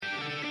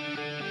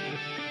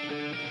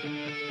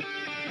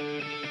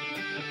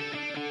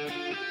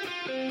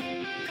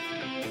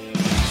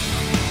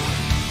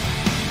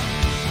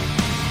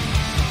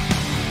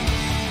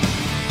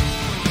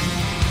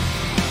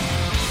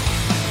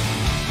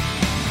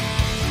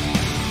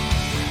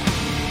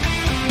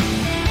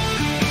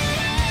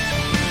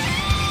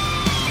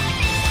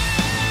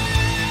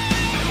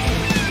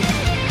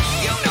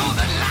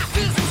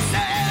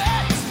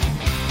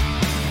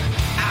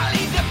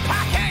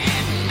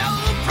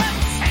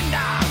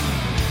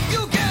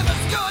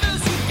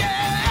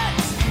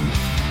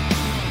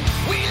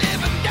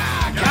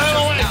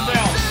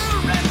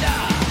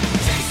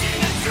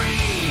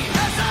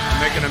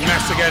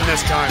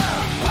this time.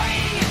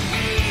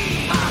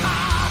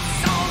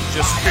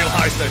 Just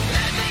realized I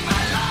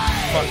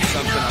fucked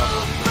something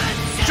up.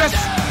 Just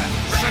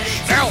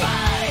sit still.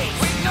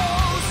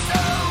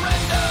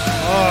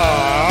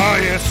 Oh,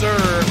 yes, sir.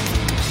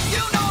 You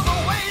know the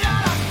way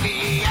that I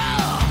feel.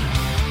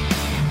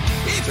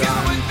 If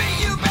you're with me,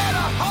 you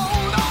better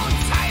hold on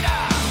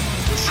tighter.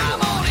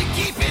 I'm only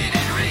keeping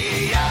it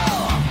real.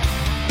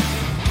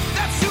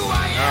 That's who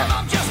I am.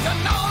 I'm just a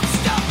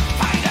non-stop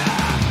fighter.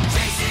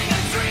 Chasing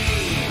a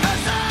dream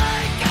as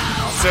I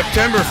go.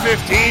 September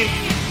 15th,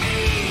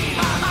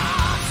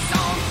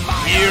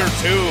 year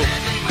 2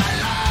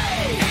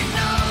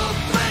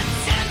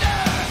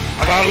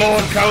 of our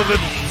Lord COVID.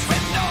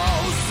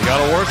 You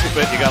gotta worship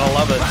it. You gotta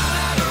love it.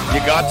 You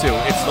got to.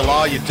 It's the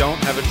law. You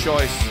don't have a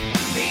choice.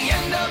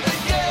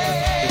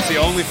 It's the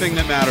only thing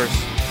that matters.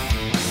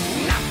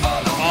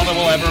 All that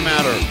will ever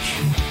matter.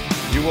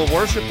 You will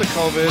worship the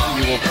COVID.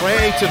 You will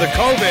pray to the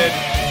COVID.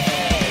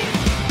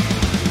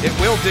 It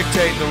will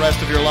dictate the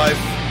rest of your life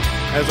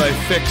as I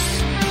fix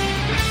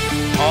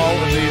all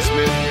of these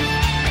myths.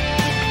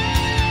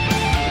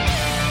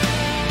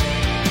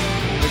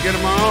 We get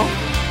them all.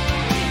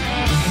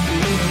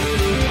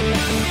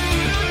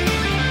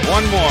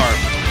 One more.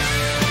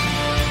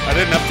 I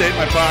didn't update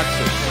my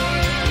boxes.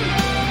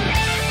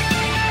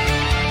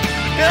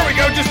 There we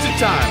go, just in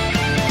time.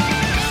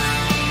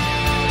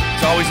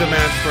 It's always a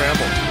mad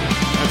scramble.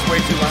 That's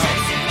way too loud.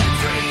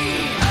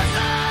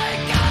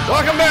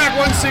 Welcome back,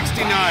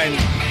 169.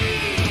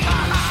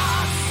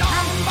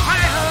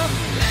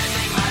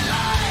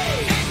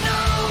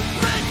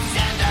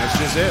 That's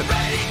just it.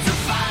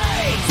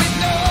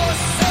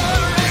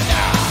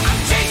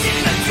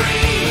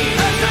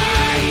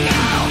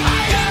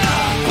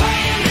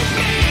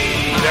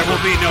 There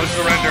will be no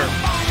surrender.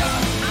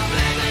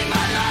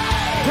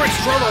 Twitch,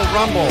 Trollo,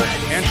 Rumble,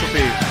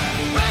 Entropy,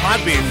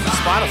 Podbean,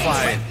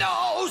 Spotify,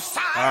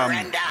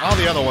 all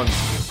the other ones.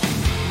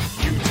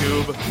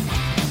 YouTube.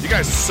 You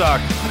guys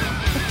suck.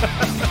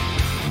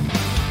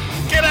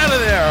 Get out of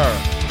there.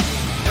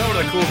 None of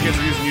the cool kids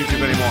are using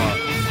YouTube anymore.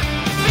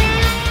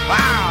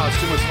 Wow, it's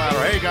too much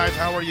louder. Hey guys,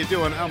 how are you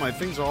doing? Oh, my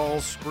things are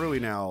all screwy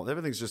now.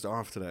 Everything's just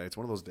off today. It's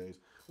one of those days.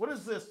 What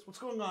is this? What's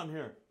going on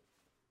here?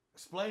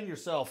 Explain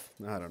yourself.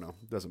 I don't know.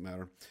 Doesn't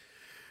matter.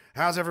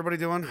 How's everybody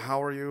doing?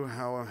 How are you?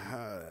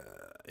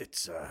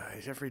 It's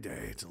every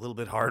day. It's a little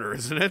bit harder,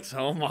 isn't it?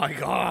 Oh my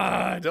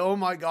god. Oh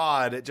my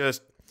god.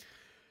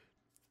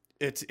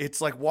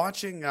 It's like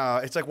watching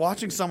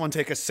someone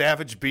take a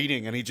savage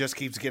beating and he just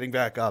keeps getting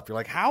back up. You're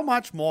like, how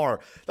much more?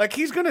 Like,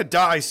 he's gonna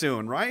die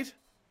soon, right?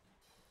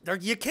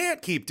 You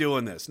can't keep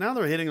doing this. Now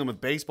they're hitting him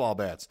with baseball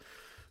bats.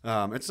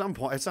 At some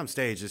point, at some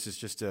stage, this is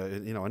just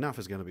enough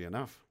is gonna be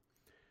enough.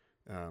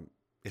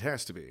 It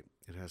has to be.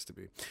 It has to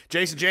be.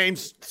 Jason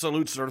James,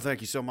 salute, sir. Thank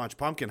you so much.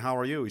 Pumpkin, how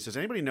are you? He says,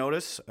 anybody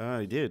notice?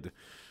 I did.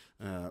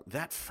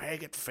 That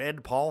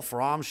faggot-fed Paul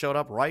Fromm showed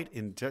up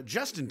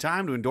just in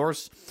time to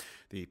endorse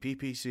the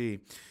PPC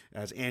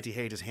as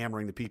anti-hate is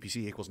hammering the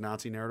PPC equals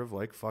Nazi narrative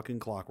like fucking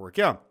clockwork.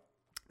 Yeah.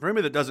 For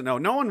anybody that doesn't know,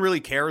 no one really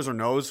cares or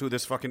knows who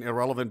this fucking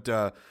irrelevant,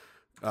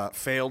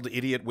 failed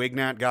idiot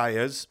Wignat guy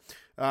is.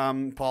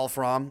 Paul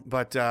Fromm,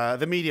 but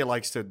the media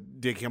likes to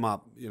dig him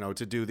up,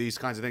 to do these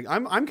kinds of things.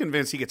 I'm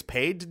convinced he gets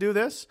paid to do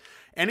this.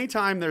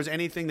 Anytime there's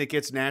anything that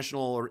gets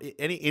national or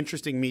any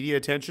interesting media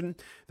attention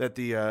that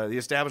the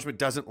establishment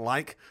doesn't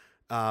like,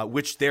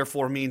 which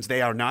therefore means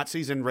they are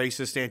Nazis and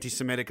racist,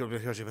 anti-Semitic,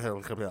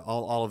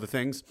 all of the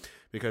things,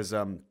 because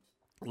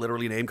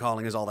literally name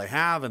calling is all they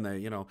have, and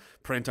they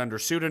print under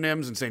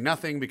pseudonyms and say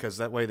nothing because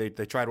that way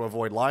they try to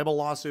avoid libel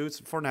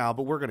lawsuits for now.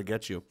 But we're going to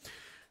get you.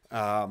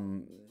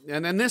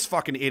 And then this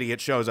fucking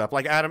idiot shows up,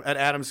 like at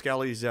Adam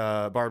Skelly's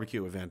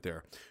barbecue event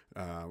there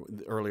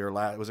earlier.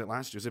 Was it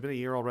last year? Has it been a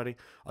year already?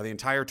 The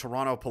entire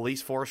Toronto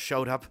police force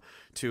showed up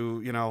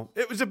to,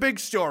 it was a big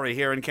story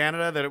here in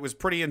Canada that it was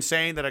pretty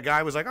insane that a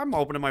guy was like, I'm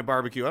opening my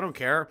barbecue, I don't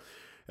care.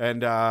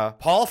 And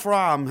Paul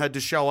Fromm had to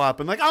show up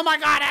and like, oh my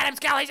God, Adam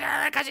Skelly's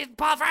here because he's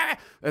Paul Fromm.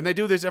 And they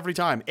do this every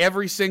time,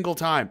 every single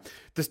time.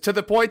 To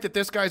the point that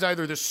this guy's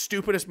either the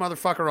stupidest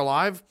motherfucker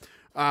alive.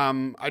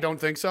 I don't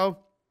think so.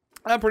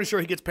 I'm pretty sure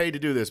he gets paid to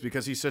do this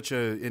because he's such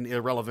an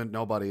irrelevant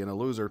nobody and a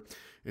loser.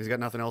 He's got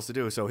nothing else to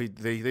do. So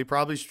they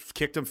probably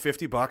kicked him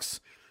 $50,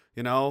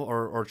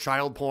 or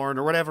child porn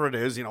or whatever it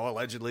is,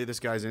 allegedly this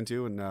guy's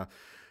into. And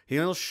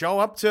he'll show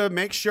up to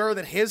make sure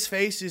that his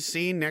face is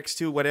seen next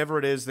to whatever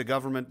it is the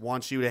government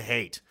wants you to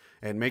hate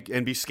and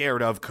be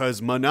scared of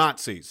because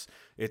Nazis.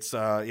 It's,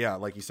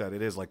 like you said,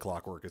 it is like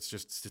clockwork. It's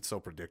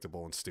so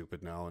predictable and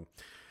stupid now. And,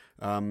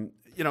 how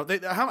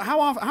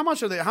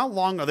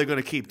long are they going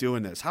to keep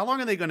doing this? How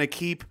long are they going to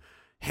keep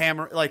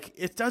hammering? Like,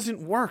 it doesn't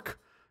work.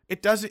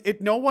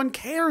 No one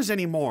cares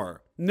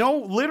anymore. No,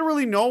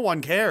 literally no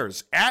one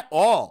cares at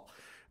all.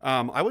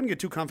 I wouldn't get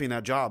too comfy in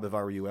that job if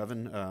I were you,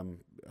 Evan.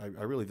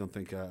 I really don't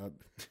think, I'm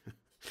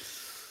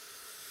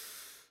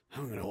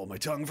going to hold my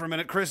tongue for a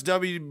minute. Chris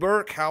W.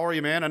 Burke, how are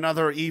you, man?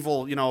 Another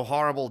evil,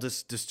 horrible,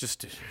 just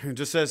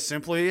says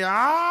simply,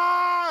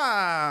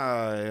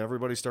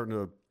 everybody's starting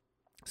to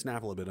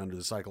snap a little bit under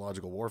the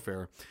psychological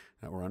warfare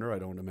that we're under. I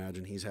don't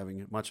imagine he's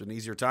having much of an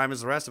easier time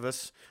as the rest of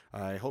us.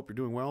 I hope you're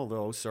doing well,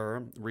 though,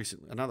 sir.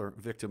 Another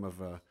victim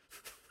of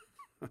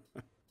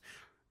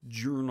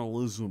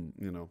journalism,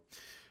 you know.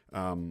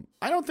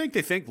 I don't think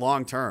they think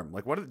long term.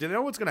 Like, do they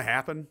know what's going to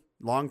happen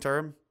long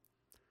term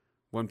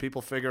when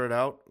people figure it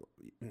out?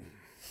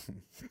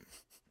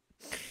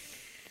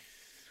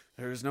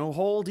 There's no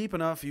hole deep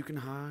enough you can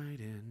hide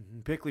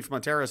in. Pickley from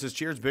Ontario says,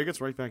 cheers,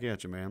 bigots. Right back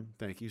at you, man.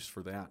 Thank you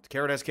for that.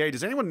 Carrot SK,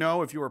 does anyone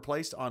know if you were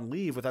placed on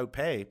leave without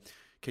pay,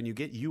 can you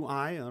get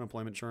UI,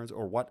 unemployment insurance,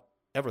 or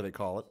whatever they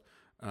call it?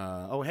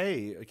 Oh,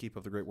 hey, keep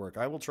up the great work.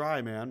 I will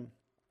try, man.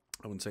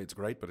 I wouldn't say it's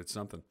great, but it's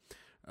something.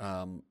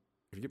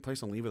 If you get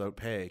placed on leave without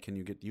pay, can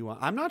you get UI?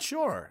 I'm not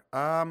sure.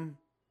 I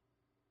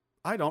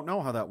don't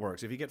know how that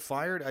works. If you get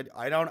fired,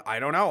 I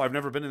don't know. I've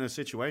never been in a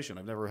situation.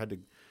 I've never had to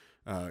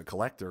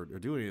collect or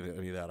do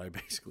any of that.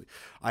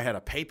 I had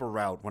a paper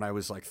route when I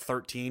was like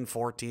 13,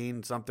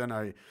 14, something.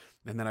 And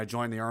then I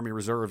joined the Army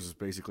Reserves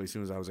basically as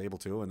soon as I was able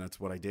to, and that's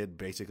what I did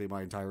basically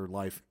my entire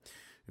life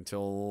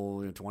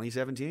until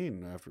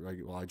 2017.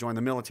 I joined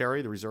the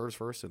military, the reserves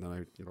first, and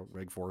then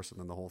Reg Force, and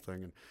then the whole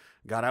thing, and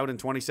got out in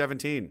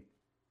 2017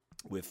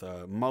 with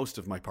most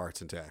of my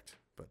parts intact,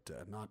 but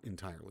not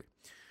entirely.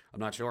 I'm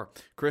not sure.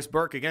 Chris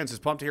Burke again says,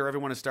 pumped to hear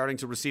everyone is starting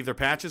to receive their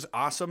patches.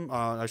 Awesome.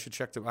 I should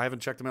check I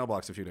haven't checked the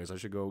mailbox in a few days. I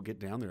should go get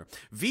down there.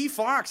 V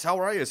Fox, how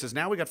are you? Says,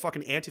 now we got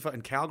fucking Antifa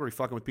in Calgary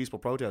fucking with peaceful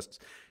protests.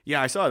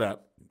 Yeah, I saw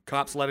that.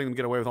 Cops letting them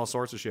get away with all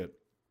sorts of shit.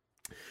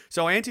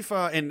 So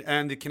Antifa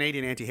and the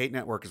Canadian Anti-Hate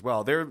Network as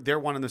well, they're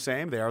one and the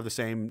same. They are the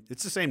same.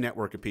 It's the same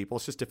network of people.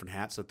 It's just different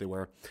hats that they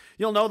wear.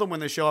 You'll know them when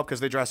they show up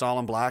because they dress all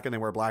in black and they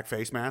wear black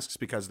face masks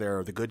because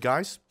they're the good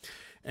guys.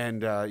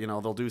 And,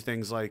 they'll do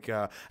things like,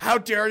 how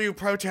dare you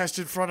protest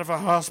in front of a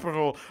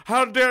hospital?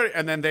 How dare you?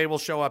 And then they will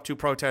show up to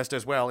protest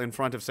as well in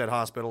front of said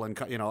hospital and,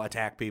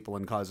 attack people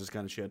and cause this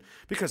kind of shit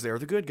because they're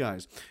the good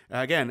guys.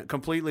 Again,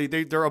 completely,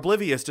 they're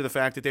oblivious to the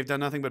fact that they've done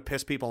nothing but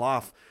piss people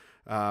off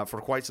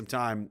for quite some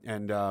time.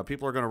 And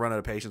people are going to run out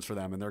of patience for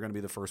them. And they're going to be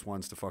the first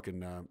ones to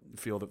fucking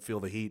feel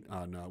the heat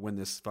on when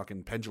this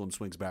fucking pendulum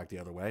swings back the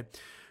other way.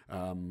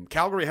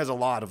 Calgary has a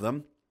lot of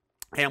them.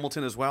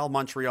 Hamilton as well,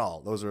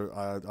 Montreal. Those are,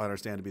 I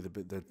understand, to be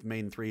the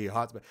main three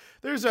hotspots.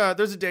 There's a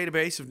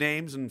database of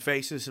names and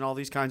faces and all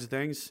these kinds of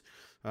things.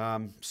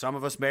 Some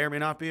of us may or may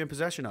not be in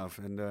possession of.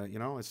 And,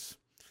 it's,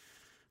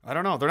 I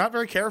don't know. They're not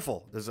very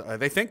careful.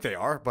 They think they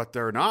are, but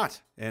they're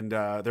not. And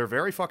they're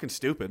very fucking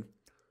stupid.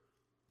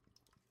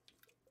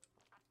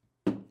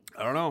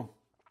 I don't know.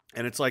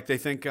 And it's like they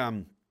think,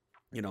 they're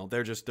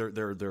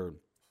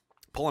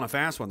pulling a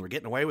fast one. We're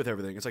getting away with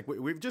everything. It's like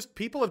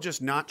people have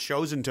just not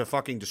chosen to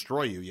fucking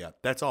destroy you yet.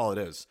 That's all it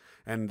is.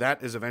 And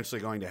that is eventually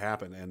going to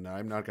happen. And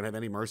I'm not going to have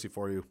any mercy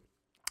for you.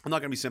 I'm not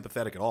going to be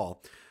sympathetic at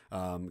all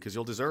because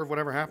you'll deserve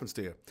whatever happens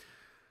to you.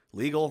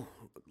 Legal,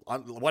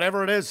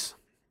 whatever it is.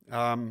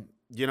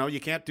 You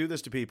can't do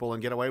this to people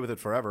and get away with it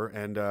forever.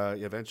 And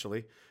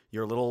eventually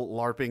your little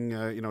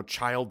LARPing,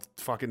 child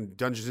fucking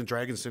Dungeons and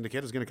Dragons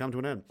syndicate is going to come to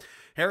an end.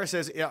 Harris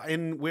says, I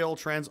will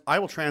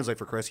translate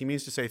for Chris. He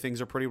means to say things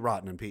are pretty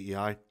rotten in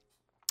PEI.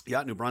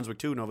 Yeah, New Brunswick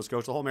too, Nova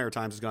Scotia. The whole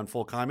Maritimes has gone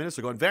full communist.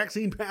 They're going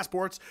vaccine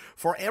passports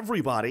for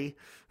everybody.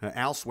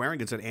 Al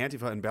Swearingen said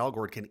Antifa and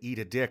Belgord can eat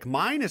a dick.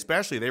 Mine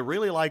especially. They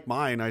really like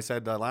mine. I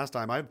said last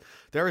time,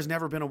 there has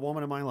never been a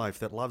woman in my life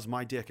that loves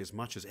my dick as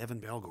much as Evan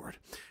Belgord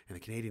and the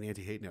Canadian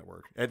Anti-Hate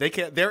Network.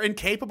 They're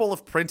incapable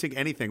of printing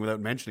anything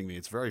without mentioning me.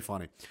 It's very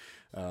funny.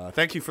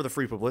 Thank you for the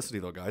free publicity,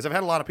 though, guys. I've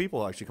had a lot of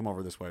people actually come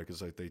over this way because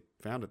they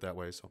found it that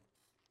way, so...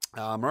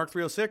 Mark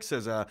 306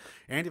 says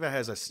Antifa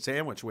has a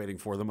sandwich waiting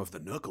for them of the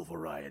knuckle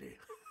variety.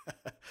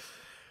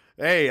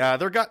 Hey,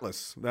 they're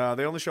gutless.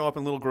 They only show up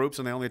in little groups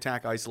and they only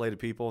attack isolated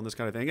people and this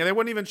kind of thing. And they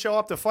wouldn't even show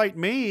up to fight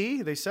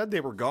me. They said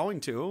they were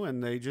going to,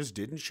 and they just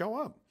didn't show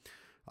up.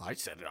 I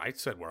said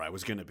where I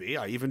was going to be.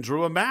 I even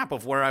drew a map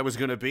of where I was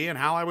going to be and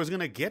how I was going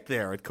to get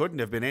there. It couldn't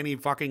have been any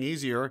fucking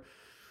easier.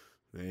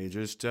 They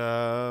just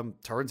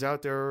turns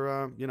out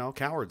they're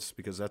cowards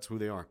because that's who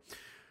they are.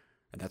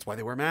 And that's why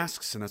they wear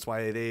masks, and that's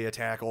why they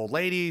attack old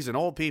ladies and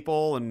old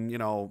people and,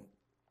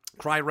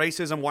 cry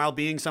racism while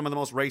being some of the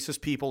most racist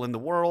people in the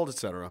world,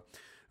 etc.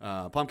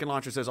 Pumpkin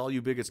Launcher says, all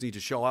you bigots need to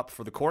show up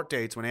for the court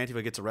dates when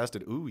Antifa gets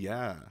arrested. Ooh,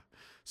 yeah.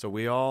 So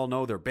we all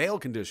know their bail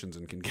conditions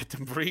and can get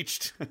them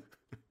breached.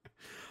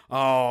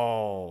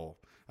 Oh,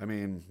 I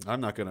mean,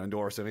 I'm not going to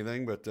endorse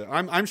anything, but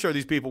I'm sure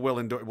these people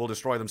will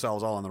destroy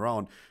themselves all on their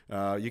own.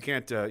 You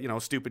can't,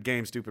 stupid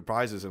games, stupid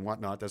prizes and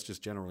whatnot. That's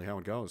just generally how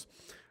it goes.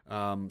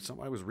 I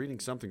was reading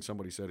something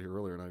somebody said here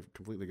earlier, and I've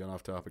completely gone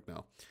off topic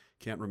now.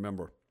 Can't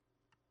remember.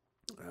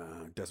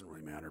 It doesn't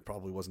really matter.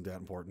 Probably wasn't that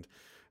important.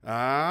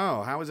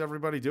 How is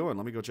everybody doing?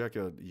 Let me go check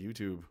out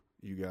YouTube.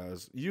 You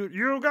guys. You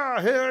guys.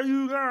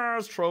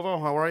 Trovo,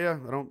 how are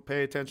you? I don't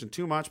pay attention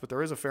too much, but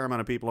there is a fair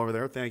amount of people over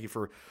there. Thank you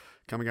for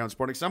coming out and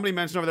supporting. Somebody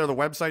mentioned over there the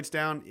website's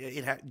down.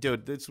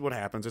 Dude, this is what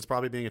happens. It's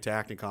probably being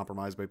attacked and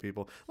compromised by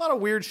people. A lot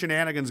of weird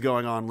shenanigans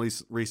going on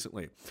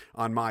recently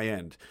on my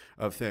end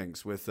of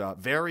things with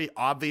very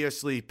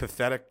obviously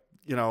pathetic,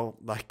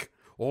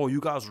 oh, you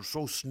guys are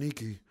so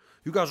sneaky.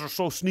 You guys are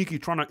so sneaky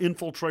trying to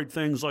infiltrate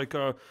things like,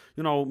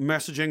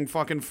 messaging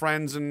fucking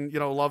friends and,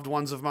 loved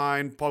ones of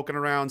mine, poking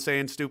around,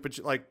 saying stupid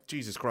shit. Like,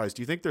 Jesus Christ.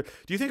 Do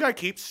you think I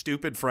keep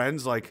stupid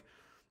friends? Like,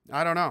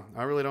 I don't know.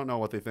 I really don't know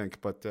what they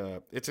think, but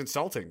it's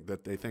insulting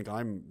that they think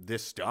I'm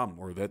this dumb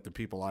or that the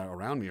people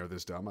around me are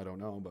this dumb. I don't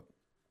know, but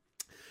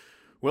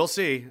we'll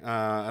see.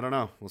 I don't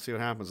know. We'll see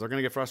what happens. They're going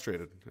to get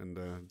frustrated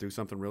and do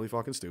something really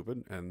fucking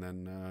stupid, and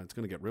then it's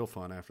going to get real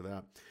fun after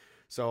that.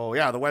 So,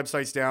 yeah, the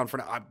website's down for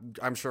now.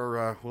 I'm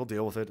sure we'll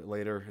deal with it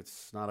later.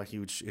 It's not a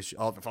huge issue.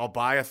 If I'll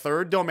buy a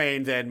third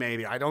domain, then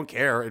maybe. I don't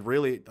care. It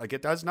really,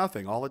 it does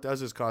nothing. All it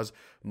does is cause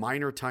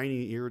minor,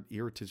 tiny,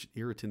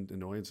 irritant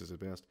annoyances at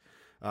best.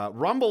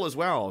 Rumble as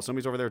well.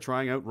 Somebody's over there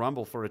trying out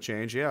Rumble for a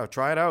change. Yeah,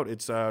 try it out.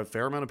 It's a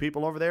fair amount of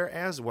people over there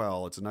as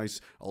well. It's a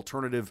nice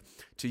alternative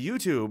to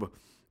YouTube,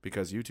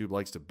 because YouTube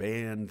likes to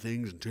ban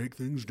things and take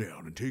things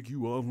down and take you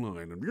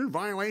offline. And you're in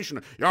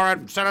violation. You're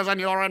a citizen.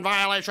 You're in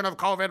violation of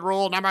COVID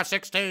rule number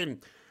 16.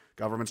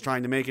 Government's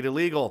trying to make it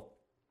illegal.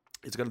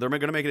 They're going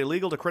to make it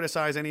illegal to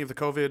criticize any of the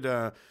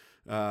COVID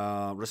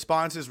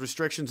responses,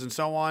 restrictions, and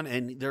so on.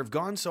 And they've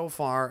gone so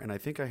far, and I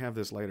think I have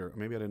this later.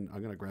 Maybe I didn't.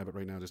 I'm going to grab it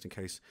right now just in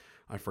case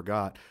I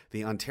forgot.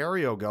 The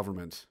Ontario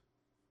government,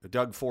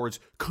 Doug Ford's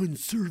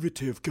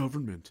conservative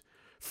government,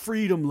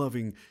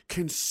 freedom-loving,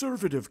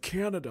 conservative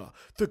Canada,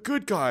 the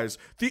good guys,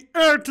 the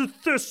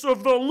antithesis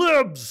of the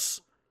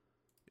libs,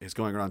 is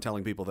going around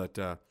telling people that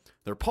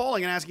they're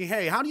polling and asking,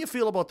 hey, how do you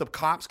feel about the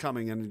cops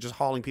coming and just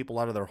hauling people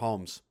out of their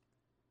homes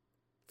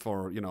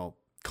for,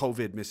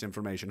 COVID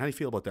misinformation? How do you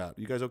feel about that?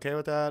 You guys okay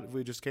with that? If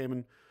we just came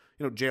and,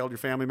 jailed your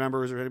family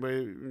members or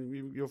anybody,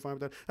 you're fine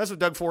with that? That's what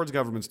Doug Ford's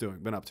government's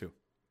been up to.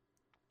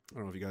 I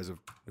don't know if you guys are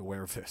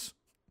aware of this.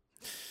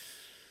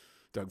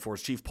 Doug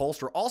Ford's chief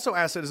pollster also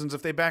asked citizens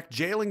if they back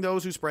jailing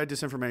those who spread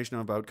disinformation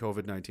about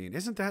COVID-19.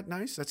 Isn't that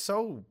nice? That's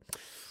so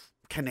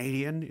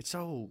Canadian. It's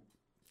so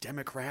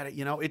democratic.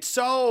 It's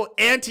so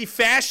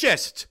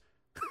anti-fascist,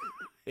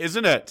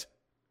 isn't it?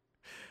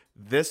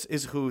 This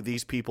is who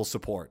these people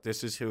support.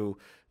 This is who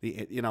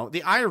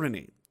the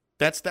irony.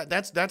 That's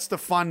the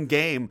fun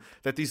game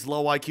that these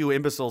low IQ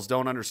imbeciles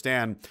don't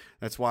understand.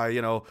 That's why,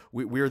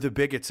 we're the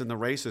bigots and the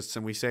racists,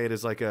 and we say it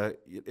as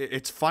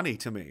it's funny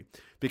to me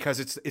because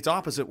it's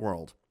opposite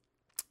world.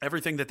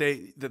 Everything that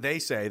they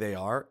say they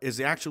are is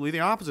actually the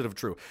opposite of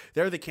true.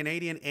 They're the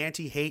Canadian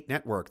anti-hate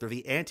network. They're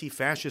the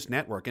anti-fascist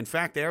network. In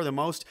fact, they're the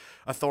most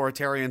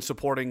authoritarian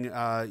supporting,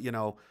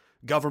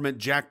 government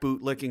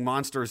jackboot licking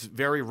monsters,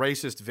 very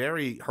racist,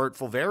 very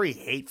hurtful, very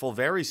hateful,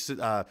 very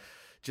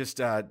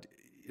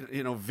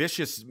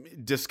vicious,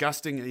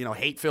 disgusting,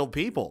 hate-filled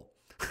people,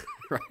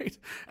 right?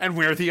 And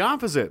we're the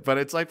opposite. But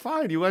it's like,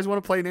 fine, you guys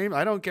want to play name?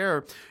 I don't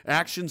care.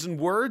 Actions and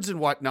words and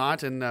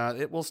whatnot, and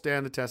it will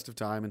stand the test of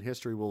time, and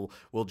history will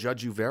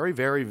judge you very,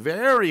 very,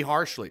 very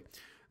harshly,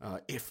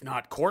 if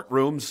not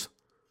courtrooms.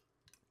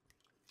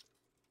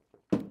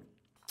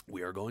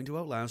 We are going to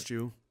outlast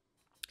you.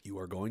 You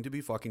are going to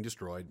be fucking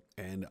destroyed,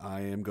 and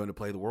I am going to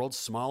play the world's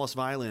smallest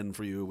violin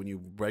for you when you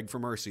beg for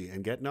mercy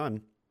and get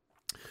none.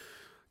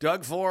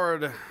 Doug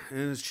Ford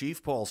is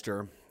chief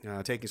pollster,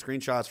 taking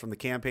screenshots from the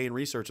campaign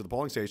research of the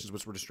polling stations,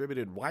 which were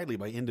distributed widely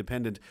by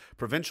independent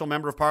provincial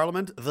member of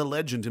parliament, the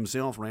legend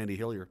himself, Randy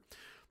Hillier.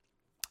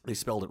 They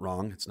spelled it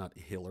wrong. It's not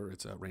Hiller.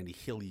 It's Randy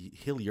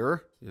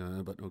Hillier,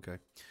 but okay.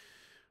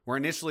 Were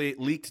initially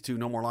leaked to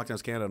No More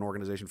Lockdowns Canada, an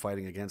organization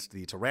fighting against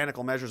the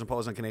tyrannical measures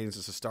imposed on Canadians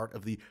since the start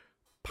of the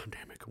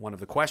pandemic. One of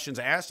the questions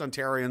asked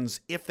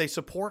Ontarians if they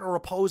support or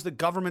oppose the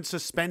government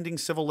suspending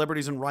civil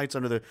liberties and rights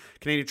under the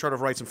Canadian Charter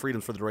of Rights and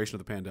Freedoms for the duration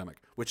of the pandemic,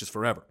 which is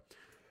forever.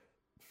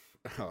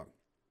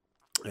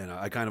 And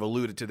I kind of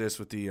alluded to this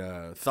with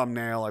the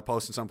thumbnail I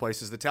post in some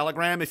places. The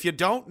Telegram, if you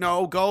don't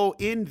know, go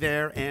in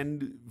there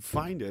and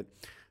find it.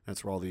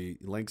 That's where all the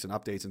links and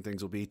updates and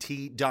things will be.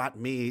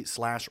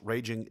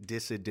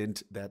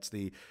 t.me/ragingdissident. That's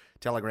the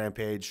Telegram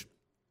page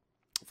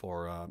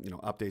for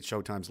updates,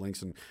 showtimes,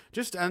 links, and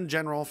just in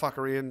general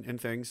fuckery and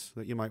things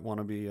that you might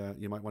want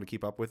to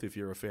keep up with if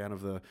you're a fan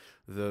of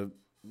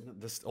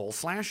this old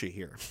slashy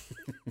here.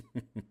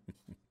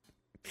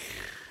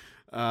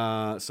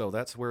 So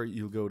that's where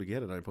you go to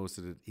get it. I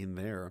posted it in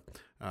there.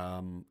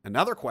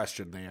 Another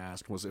question they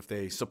asked was if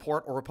they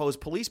support or oppose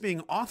police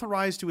being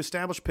authorized to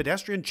establish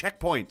pedestrian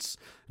checkpoints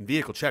and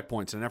vehicle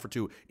checkpoints in an effort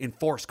to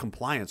enforce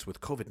compliance with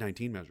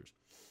COVID-19 measures.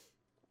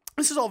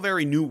 This is all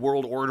very New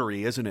World Order-y,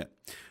 isn't it?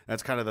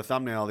 That's kind of the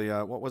thumbnail.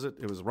 What was it?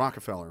 It was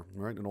Rockefeller,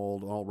 right? An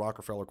old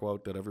Rockefeller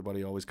quote that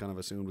everybody always kind of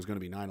assumed was going to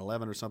be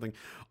 9/11 or something.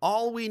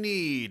 All we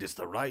need is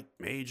the right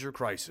major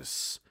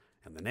crisis,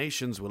 and the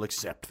nations will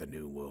accept the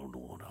New World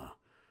Order.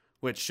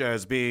 Which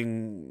is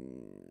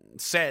being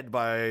said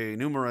by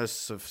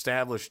numerous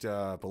established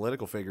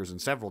political figures in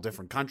several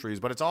different countries,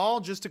 but it's all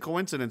just a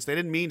coincidence. They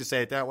didn't mean to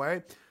say it that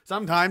way.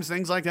 Sometimes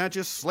things like that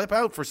just slip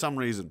out for some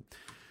reason,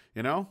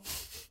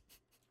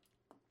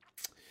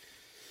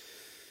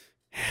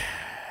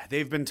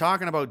 They've been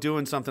talking about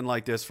doing something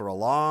like this for a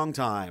long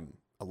time,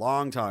 and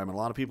a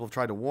lot of people have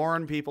tried to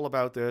warn people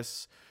about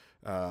this.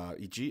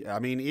 I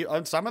mean,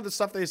 some of the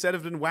stuff they said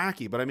have been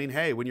wacky, but I mean,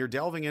 hey, when you're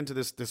delving into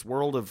this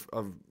world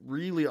of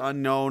really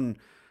unknown,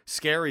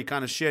 scary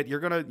kind of shit,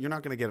 you're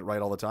not gonna get it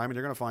right all the time, and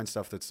you're gonna find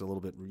stuff that's a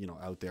little bit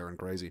out there and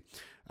crazy.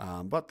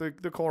 But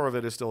the core of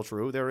it is still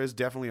true. There is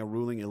definitely a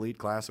ruling elite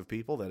class of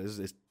people that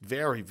is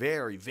very,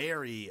 very,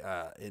 very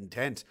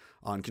intent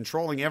on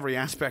controlling every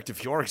aspect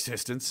of your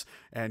existence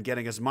and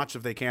getting as much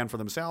as they can for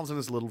themselves and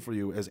as little for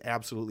you as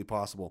absolutely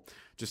possible,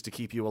 just to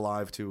keep you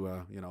alive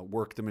to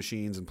work the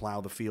machines and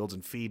plow the fields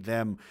and feed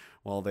them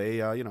while they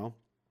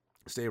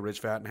stay rich,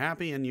 fat, and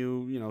happy, and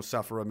you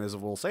suffer a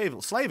miserable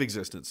slave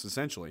existence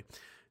essentially.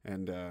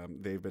 And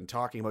they've been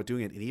talking about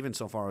doing it, and even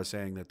so far as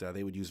saying that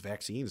they would use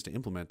vaccines to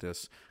implement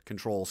this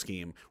control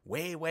scheme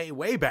way, way,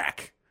 way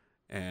back.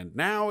 And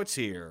now it's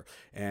here.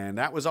 And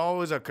that was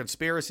always a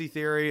conspiracy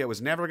theory. It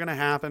was never going to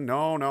happen.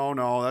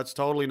 No, that's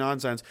totally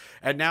nonsense.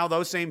 And now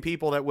those same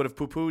people that would have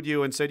poo-pooed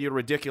you and said you're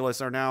ridiculous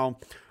are now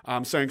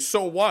saying,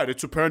 so what?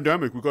 It's a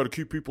pandemic. We've got to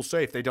keep people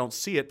safe. They don't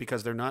see it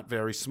because they're not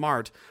very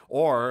smart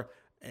or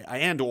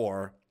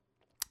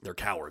they're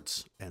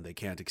cowards, and they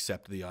can't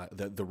accept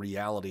the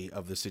reality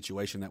of the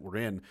situation that we're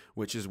in,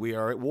 which is we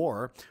are at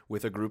war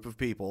with a group of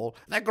people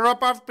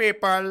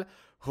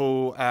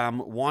who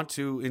want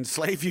to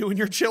enslave you and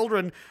your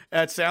children.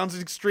 It sounds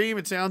extreme,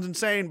 it sounds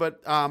insane,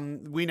 but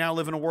we now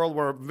live in a world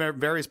where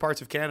various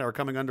parts of Canada are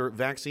coming under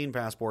vaccine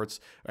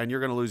passports, and you're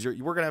going to lose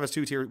we're going to have a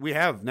two-tier. We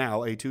have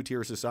now a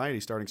two-tier society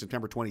starting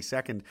September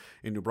 22nd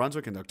in New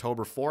Brunswick and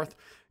October 4th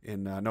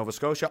in Nova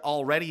Scotia,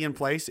 already in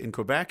place in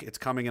Quebec. It's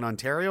coming in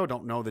Ontario.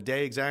 Don't know the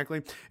day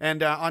exactly.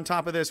 And on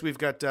top of this, we've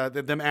got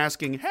them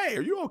asking, hey,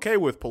 are you okay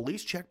with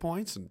police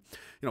checkpoints and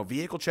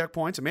vehicle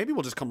checkpoints? And maybe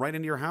we'll just come right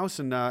into your house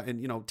and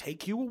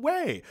take you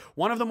away.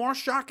 One of the more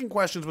shocking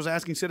questions was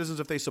asking citizens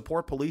if they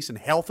support police and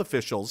health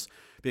officials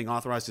being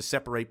authorized to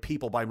separate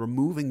people by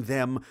removing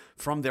them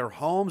from their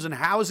homes and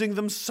housing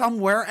them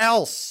somewhere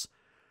else,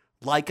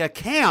 like a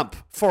camp,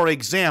 for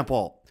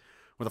example.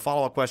 With a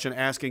follow-up question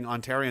asking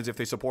Ontarians if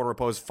they support or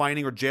oppose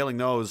fining or jailing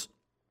those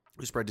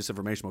who spread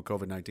disinformation about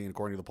COVID-19,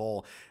 according to the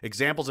poll.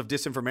 Examples of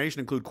disinformation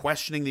include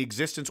questioning the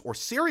existence or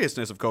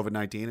seriousness of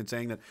COVID-19 and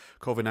saying that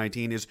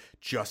COVID-19 is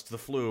just the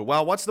flu.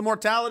 Well, what's the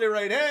mortality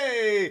rate?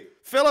 Hey,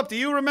 Philip, do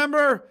you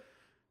remember?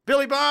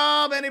 Billy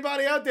Bob,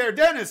 anybody out there?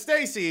 Dennis,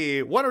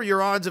 Stacy, what are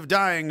your odds of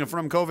dying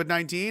from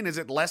COVID-19? Is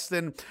it less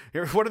than...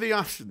 Here, what are the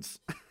options?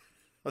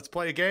 Let's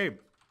play a game.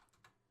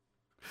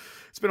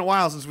 It's been a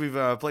while since we've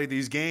played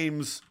these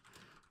games.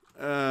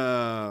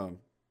 Doesn't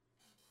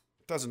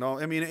know.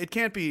 I mean, it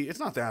can't be. It's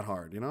not that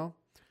hard,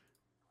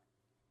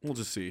 We'll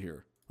just see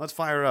here. Let's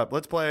fire up.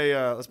 Let's play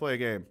a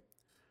game.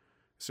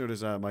 As soon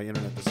as my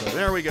internet decides.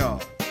 There we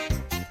go.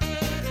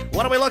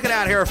 What are we looking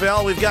at here,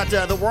 Phil? We've got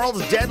the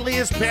world's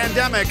deadliest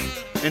pandemic,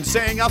 and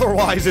saying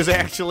otherwise is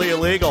actually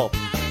illegal.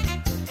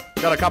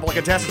 Got a couple of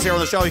contestants here on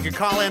the show. You can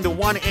call in to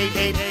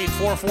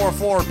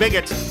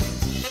 1-888-444-BIGOT.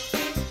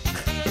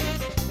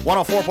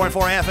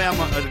 104.4 FM.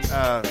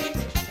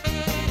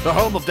 The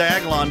home of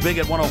Diagolon,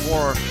 Bigot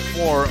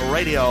 104.4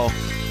 Radio.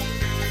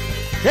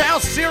 How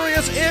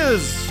serious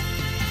is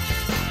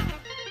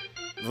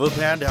the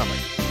pandemic?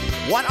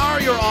 What are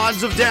your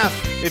odds of death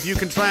if you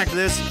contract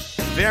this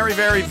very,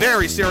 very,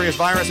 very serious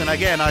virus? And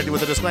again, I do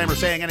with a disclaimer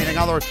saying anything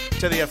other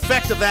to the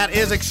effect of that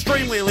is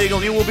extremely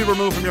illegal. You will be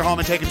removed from your home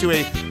and taken to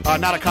a,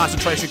 not a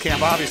concentration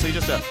camp, obviously,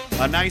 just a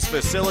nice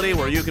facility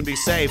where you can be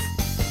safe.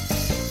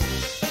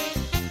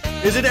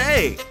 Is it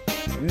A,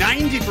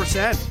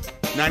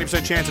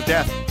 90% chance of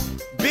death?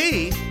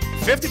 B,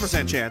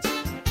 50% chance?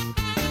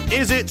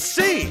 Is it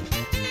C,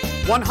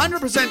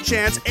 100%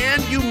 chance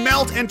and you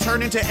melt and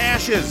turn into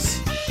ashes?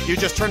 You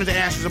just turn into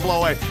ashes and blow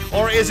away.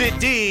 Or is it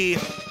D,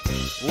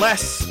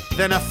 less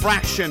than a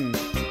fraction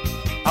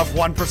of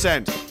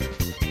 1%?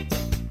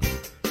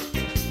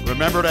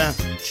 Remember to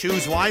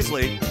choose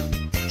wisely.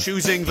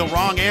 Choosing the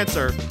wrong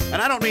answer.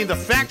 And I don't mean the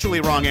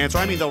factually wrong answer.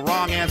 I mean the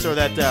wrong answer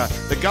that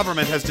the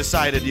government has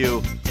decided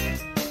you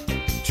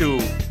to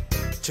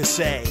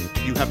say.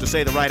 You have to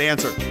say the right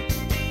answer.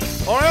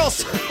 Or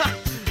else,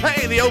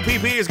 hey, the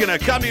OPP is going to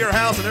come to your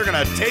house and they're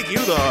going to take you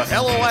the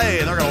hell away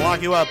and they're going to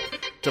lock you up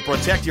to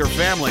protect your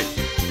family.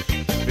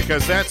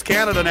 Because that's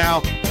Canada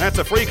now. That's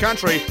a free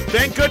country.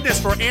 Thank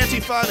goodness for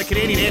Antifa, the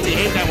Canadian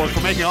Anti-Hate Network,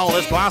 for making all of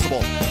this possible.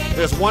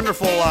 This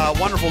wonderful,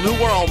 wonderful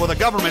new world where the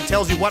government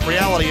tells you what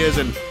reality is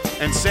and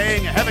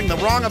saying, having the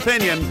wrong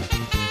opinion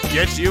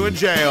gets you in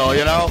jail,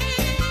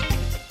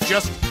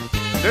 Just,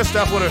 this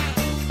stuff would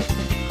have...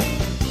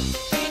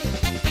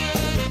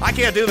 I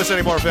can't do this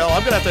anymore, Phil.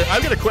 I'm gonna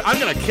quit. I'm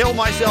gonna kill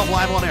myself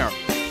live on air.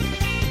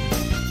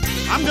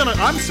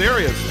 I'm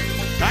serious.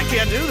 I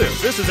can't do this.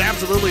 This is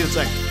absolutely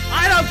insane.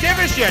 I don't give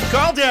a shit.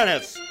 Call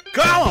Dennis.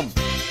 Call him.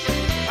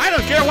 I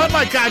don't care what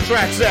my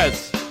contract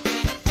says.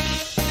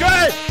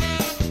 Good.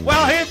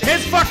 Well,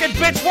 his fucking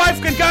bitch wife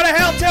can go to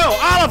hell too.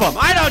 All of them.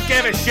 I don't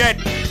give a shit.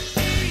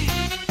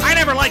 I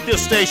never liked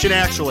this station,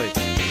 actually.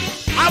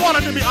 I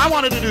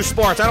wanted to do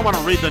sports. I don't want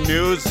to read the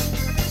news.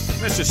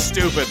 This is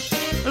stupid.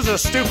 This is a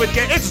stupid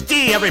game. It's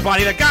D,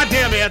 everybody. The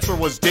goddamn answer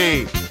was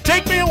D.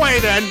 Take me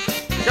away, then.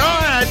 Go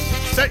ahead.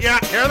 Sit, yeah,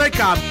 here they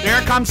come. Here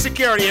comes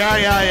security.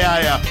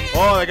 Yeah.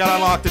 Oh, they gotta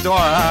unlock the door.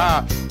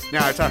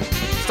 Yeah, it's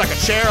like a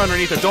chair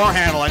underneath the door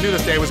handle. I knew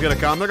this day was gonna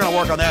come. They're gonna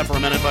work on that for a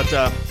minute, but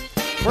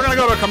we're gonna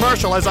go to a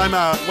commercial as I'm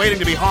waiting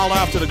to be hauled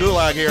off to the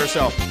gulag here.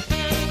 So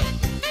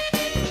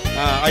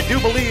I do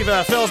believe,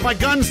 Phil's my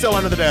gun's still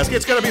under the desk.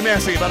 It's gonna be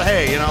messy, but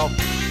hey, you know,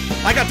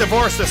 I got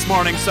divorced this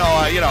morning, so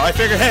you know, I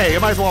figured, hey, you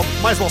might as well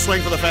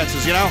swing for the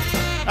fences, you know.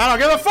 I don't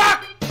give a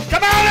fuck.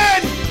 Come on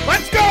in.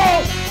 Let's go.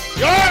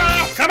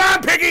 Yeah, come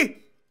on, Piggy.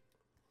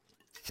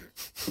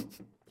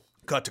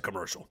 Cut to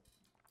commercial.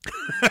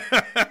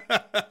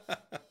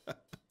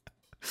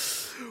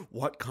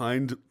 What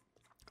kind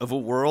of a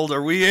world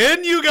are we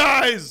in, you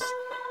guys?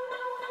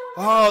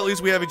 Oh, at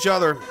least we have each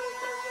other.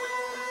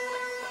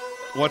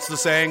 What's the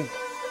saying?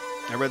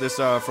 I read this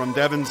from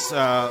Devin's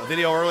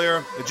video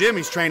earlier. The gym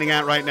he's training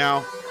at right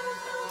now.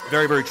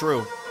 Very, very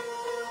true.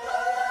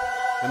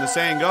 And the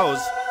saying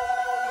goes,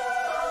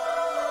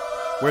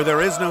 where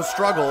there is no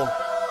struggle,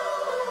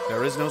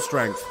 there is no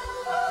strength.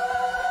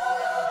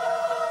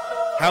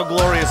 How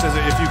glorious is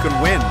it if you can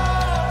win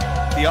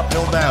the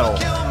uphill battle?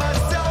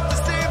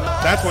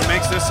 That's what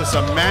makes this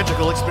a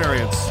magical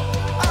experience.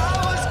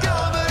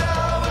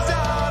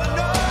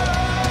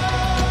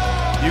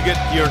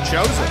 You're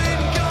chosen.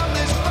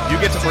 You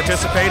get to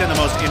participate in the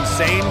most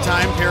insane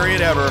time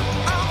period ever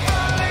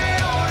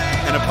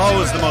and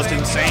oppose the most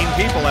insane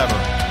people ever.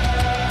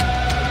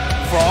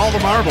 For all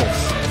the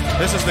marbles.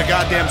 This is the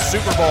goddamn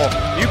Super Bowl.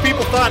 You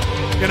people thought,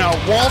 you know,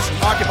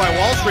 Occupy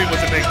Wall Street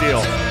was a big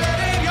deal.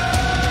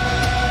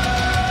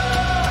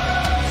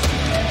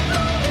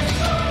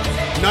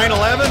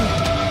 9/11,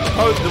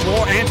 the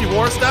war,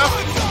 anti-war stuff.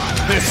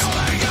 This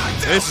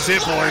is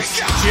it, boys.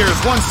 Cheers,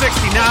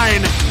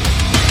 169.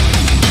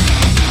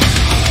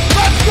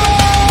 Let's go!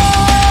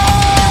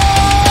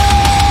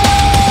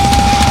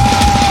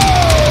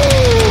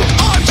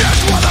 I'm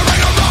just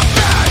weathering a rough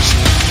patch.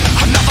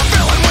 I'm never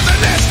feeling with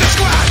an itch to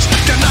scratch.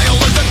 Denial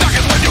is the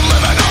darkest when you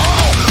live in a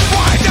hole.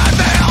 Why does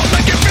the hell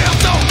make you feel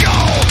so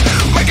cold?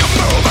 Make a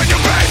move and you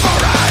pay for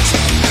it.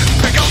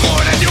 Pick a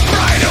lord and you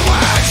pray to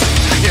wax.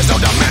 You're so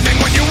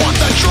demanding when you want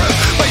the truth,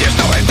 but you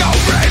know it's no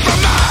free from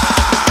me.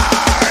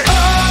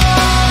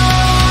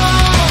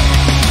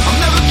 I'll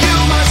never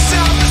kill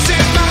myself to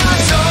save my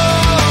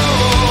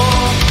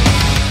soul.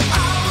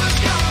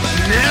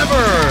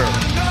 Never.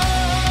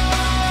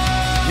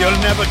 You'll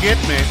never get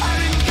me.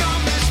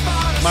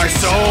 My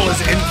soul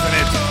is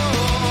infinite.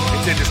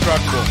 It's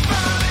indestructible.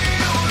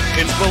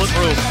 It's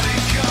bulletproof.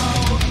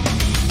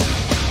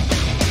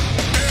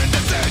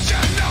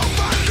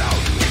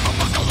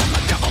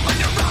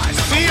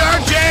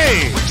 CRJ!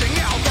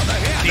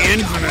 The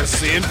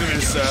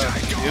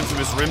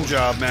infamous rim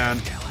job, man.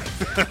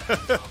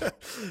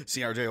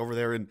 CRJ over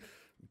there in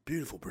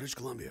beautiful British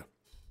Columbia.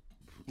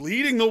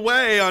 Leading the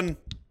way on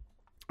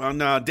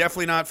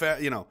definitely not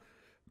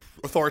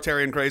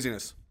authoritarian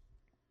craziness.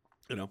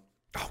 You know.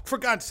 Oh, for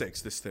God's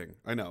sakes, this thing.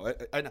 I know,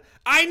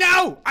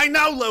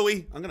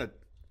 Louie.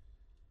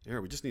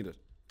 We just need to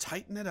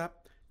tighten it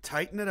up.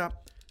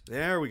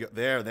 There we go.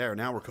 There.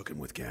 Now we're cooking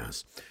with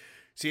gas.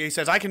 CA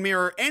says, I can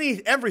mirror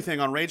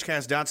everything on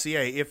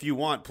ragecast.ca if you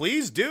want.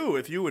 Please do,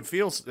 if you would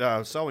feel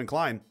so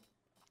inclined.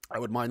 I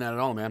wouldn't mind that at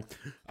all, man.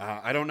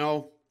 I don't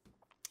know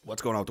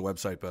what's going on with the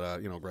website, but,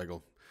 Greg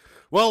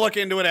we'll look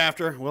into it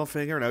after. We'll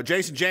figure it out.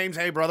 Jason James,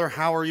 hey, brother,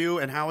 how are you?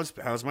 And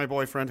how's my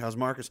boyfriend? How's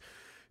Marcus?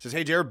 Says,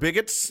 hey, Jared,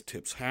 bigots,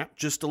 tips hat.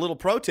 Just a little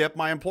pro tip.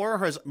 My employer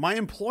has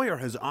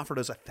offered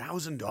us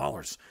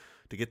 $1,000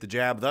 to get the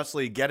jab,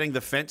 thusly getting the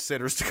fence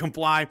sitters to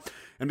comply.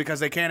 And because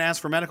they can't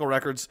ask for medical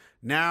records,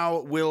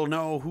 now we'll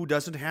know who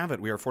doesn't have it.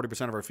 We are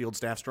 40% of our field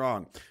staff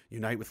strong.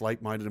 Unite with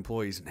like-minded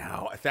employees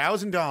now.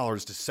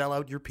 $1,000 to sell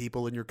out your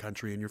people and your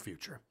country and your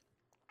future.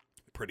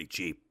 Pretty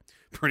cheap.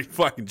 Pretty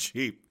fucking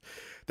cheap.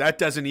 That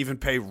doesn't even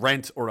pay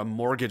rent or a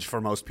mortgage for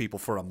most people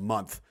for a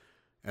month.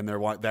 And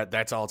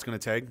that's all it's going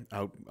to take?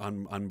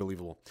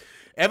 Unbelievable.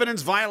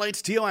 Evidence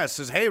violates TOS.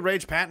 Says, hey,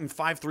 Rage Patton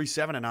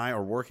 537 and I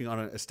are working on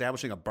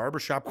establishing a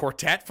barbershop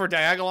quartet for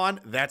Diagolon.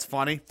 That's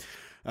funny.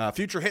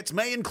 Future hits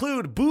may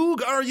include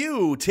Boog Are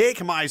You,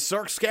 Take My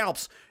Cirque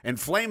Scalps, and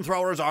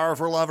Flamethrowers Are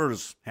for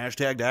Lovers.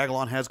 Hashtag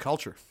Diagolon has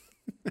culture.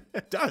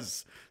 It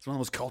does. It's one of the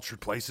most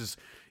cultured places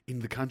in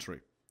the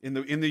country. In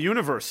the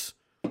universe.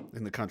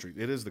 In the country.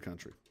 It is the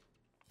country.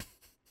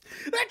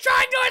 They're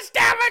trying to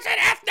establish an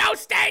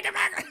ethno-state of...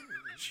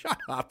 Shut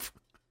up.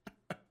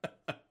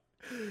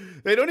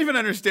 They don't even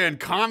understand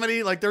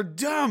comedy. Like, they're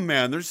dumb,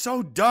 man. They're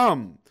so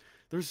dumb.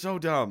 How's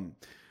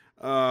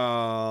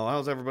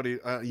everybody?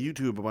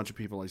 YouTube, a bunch of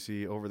people I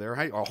see over there.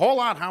 Hey, a whole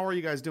lot. How are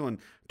you guys doing?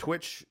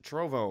 Twitch,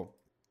 Trovo.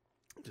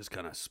 Just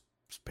kind of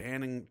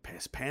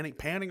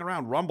panning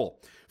around. Rumble.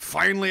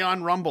 Finally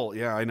on Rumble.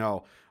 Yeah, I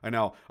know.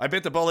 I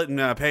bit the bullet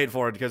and paid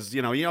for it because,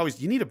 you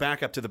need a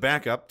backup to the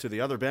backup to the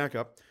other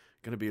backup.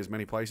 Going to be as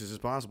many places as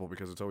possible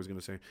because it's always going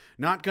to say,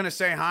 not going to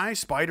say hi,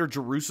 Spider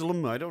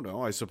Jerusalem. I don't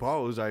know. I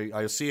suppose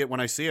I see it when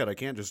I see it. I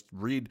can't just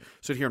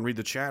sit here and read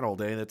the chat all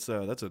day. That's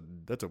a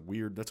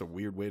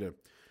weird way to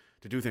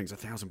do things.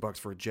 $1,000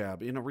 for a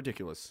jab.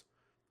 Ridiculous.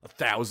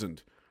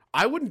 1,000.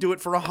 I wouldn't do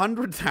it for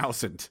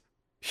 100,000.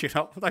 You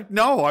know, like,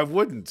 no, I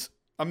wouldn't.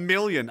 $1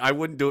 million. I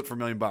wouldn't do it for $1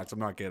 million. I'm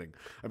not kidding.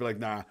 I'd be like,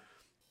 nah,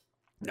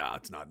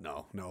 it's not.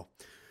 No.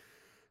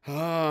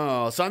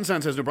 Oh,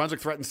 Sunsun says New Brunswick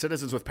threatens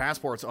citizens with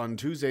passports on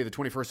Tuesday, the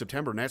 21st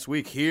September next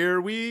week. Here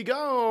we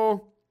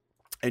go.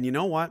 And you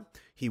know what?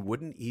 He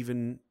wouldn't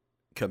even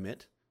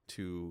commit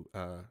to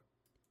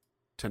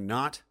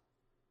not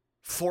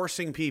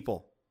forcing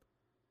people,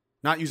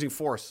 not using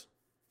force.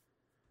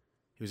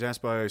 He was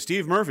asked by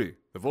Steve Murphy,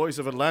 the voice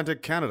of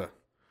Atlantic Canada,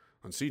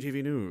 on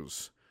CTV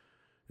News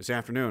this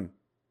afternoon.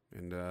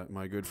 And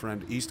my good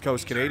friend, East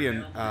Coast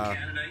Canadian,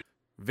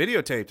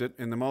 videotaped it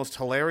in the most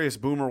hilarious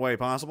boomer way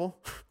possible,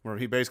 where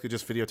he basically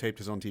just videotaped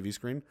his own TV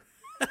screen.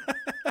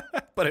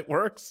 But it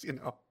works, you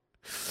know.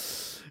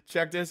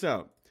 Check this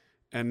out.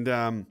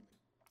 And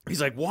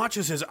he's like,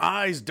 watches his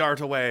eyes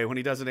dart away when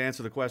he doesn't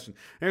answer the question.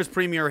 There's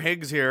Premier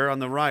Higgs here on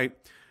the right.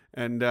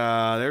 And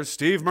there's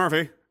Steve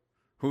Murphy,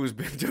 who's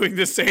been doing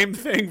the same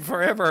thing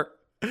forever.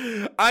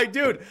 I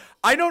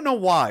don't know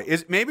why.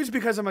 Maybe it's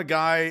because I'm a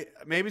guy.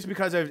 Maybe it's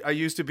because I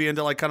used to be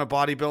into like kind of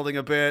bodybuilding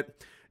a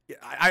bit.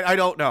 I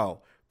don't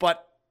know.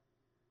 But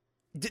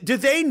do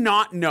they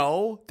not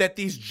know that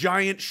these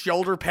giant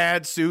shoulder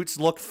pad suits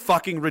look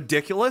fucking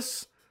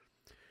ridiculous?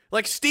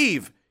 Like,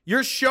 Steve,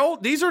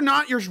 these are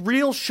not your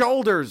real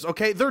shoulders,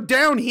 okay? They're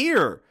down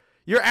here.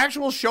 Your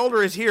actual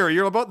shoulder is here.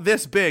 You're about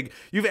this big.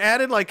 You've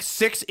added like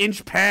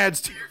 6-inch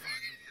pads to your...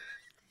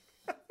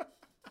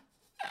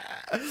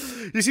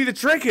 You see, the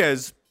trick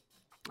is,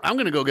 I'm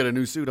gonna go get a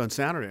new suit on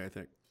Saturday, I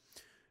think,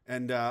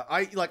 and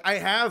I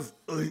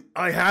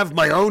have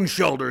my own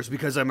shoulders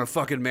because I'm a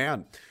fucking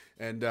man,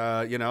 and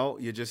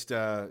you just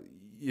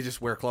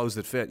wear clothes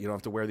that fit. You don't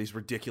have to wear these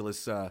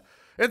ridiculous.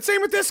 And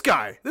same with this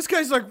guy. This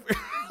guy's like,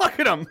 look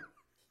at him.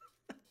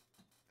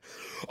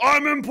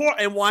 I'm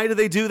important. And why do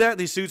they do that?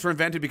 These suits were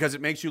invented because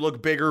it makes you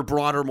look bigger,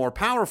 broader, more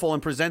powerful,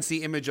 and presents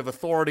the image of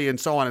authority and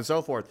so on and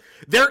so forth.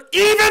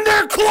 Even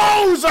their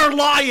clothes are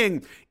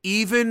lying.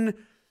 Even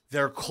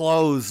their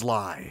clothes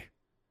lie.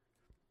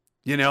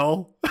 You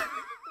know?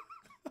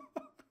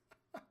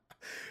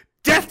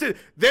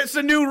 That's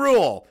a new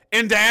rule.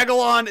 In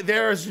Diagolon,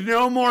 there's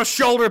no more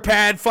shoulder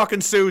pad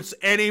fucking suits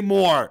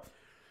anymore.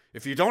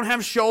 If you don't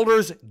have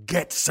shoulders,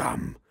 get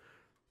some.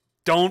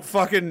 Don't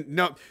fucking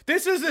no.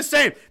 This is the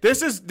same.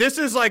 This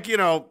is like, you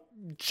know,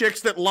 chicks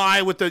that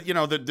lie with the, you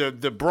know,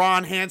 the bra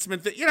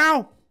enhancement that, you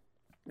know.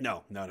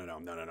 No.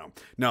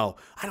 No,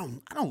 I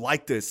don't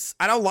like this.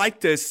 I don't like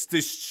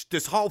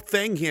this whole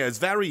thing here. It's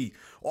very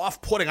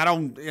off-putting. I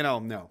don't, you know,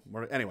 no.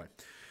 Anyway.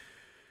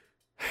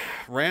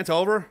 Rant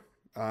over.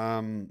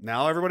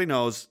 Now everybody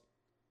knows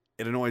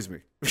it annoys me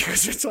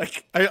because it's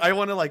like I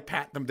want to like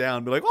pat them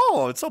down, be like,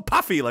 "Oh, it's so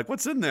puffy. Like,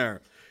 what's in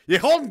there?"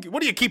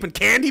 What are you keeping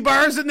candy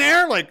bars in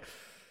there? Like,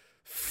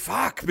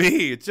 fuck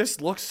me. It just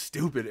looks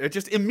stupid. It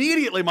just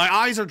immediately my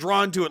eyes are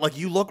drawn to it. Like,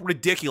 you look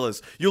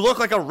ridiculous. You look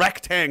like a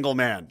rectangle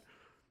man.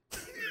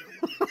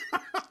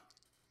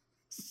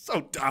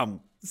 So dumb.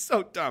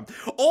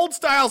 Old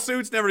style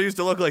suits never used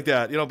to look like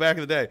that, you know, back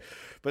in the day.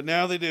 But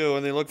now they do,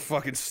 and they look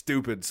fucking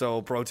stupid.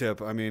 So, pro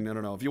tip, I mean, I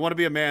don't know. If you want to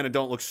be a man and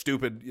don't look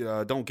stupid,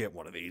 don't get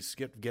one of these.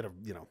 Get a,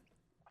 you know.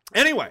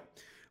 Anyway.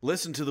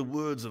 Listen to the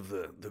words of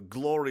the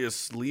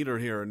glorious leader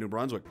here in New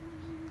Brunswick.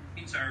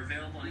 Are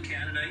available in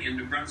Canada, in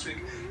New Brunswick,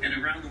 and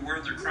around the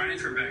world. They're crying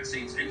for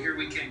vaccines, and here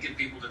we can't get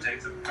people to take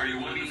them. Are you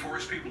willing to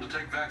force people to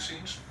take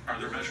vaccines? Are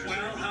there measures that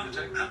you're willing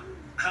to take?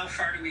 How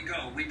far do we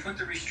go? We put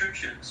the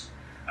restrictions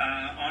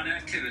on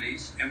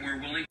activities, and we're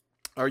willing.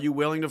 Are you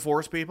willing to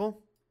force people?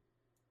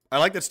 I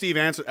like that Steve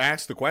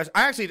asked the question.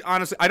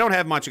 Honestly, I don't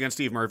have much against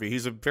Steve Murphy.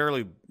 He's a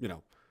fairly, you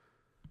know,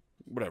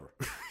 whatever.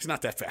 He's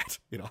not that fat,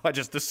 you know.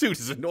 The suit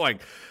is annoying,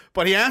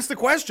 but he asked the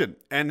question,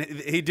 and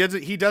he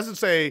doesn't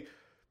say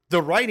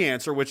the right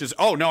answer, which is,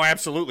 oh no,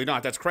 absolutely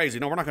not. That's crazy.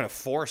 No, we're not going to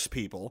force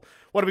people.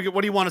 What do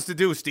you want us to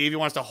do, Steve? You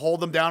want us to hold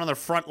them down on their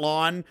front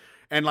lawn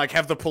and like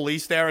have the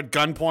police there at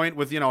gunpoint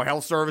with, you know,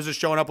 health services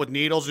showing up with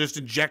needles, just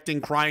injecting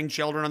crying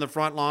children on the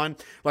front lawn,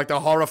 like the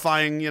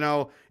horrifying, you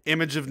know,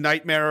 image of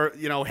nightmare,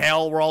 you know,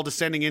 hell we're all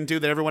descending into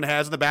that everyone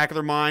has in the back of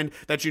their mind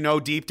that, you know,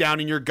 deep down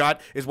in your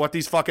gut is what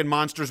these fucking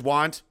monsters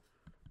want?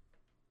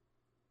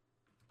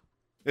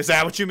 Is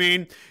that what you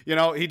mean? You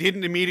know, he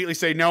didn't immediately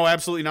say, no,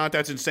 absolutely not,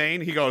 that's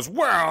insane. He goes,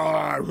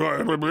 well,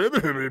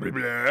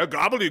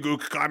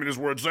 gobbledygook, communist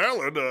word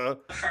salad. How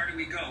far do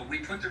we go? We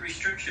put the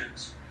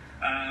restrictions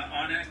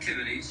on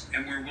activities,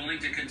 and we're willing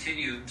to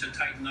continue to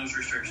tighten those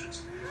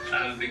restrictions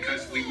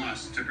because we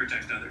must to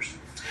protect others.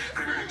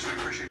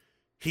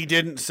 He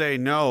didn't say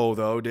no,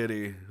 though, did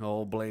he?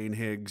 Old Blaine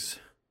Higgs.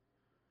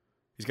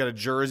 He's got a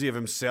jersey of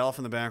himself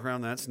in the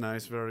background. That's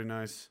nice, very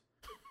nice.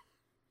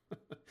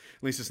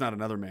 At least it's not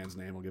another man's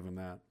name. I'll give him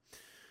that.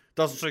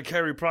 Doesn't say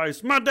Carey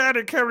Price. My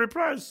daddy, Carey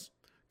Price.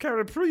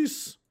 Carey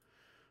Price.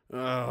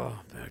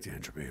 Oh, back to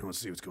entropy. Let's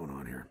see what's going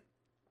on here.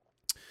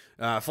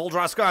 Full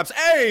Draw Scops.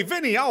 Hey,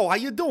 Vinny. Oh, how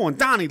you doing?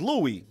 Donnie,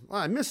 Louie.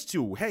 I missed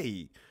you.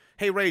 Hey,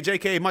 Ray,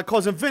 JK, my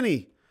cousin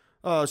Vinny.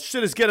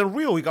 Shit is getting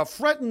real. He got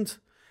threatened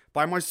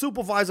by my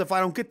supervisor. If I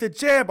don't get the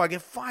jab, I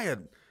get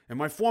fired. And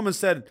my foreman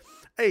said,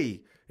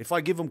 hey, if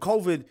I give him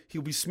COVID,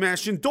 he'll be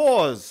smashing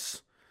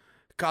doors,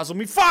 causing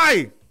me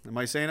fire. Am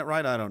I saying it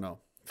right? I don't know.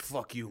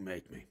 Fuck you,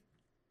 make me.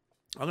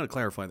 I'm going to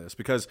clarify this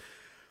because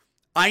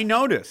I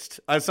noticed,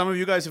 as some of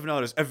you guys have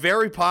noticed,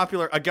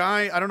 a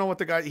guy, I don't know what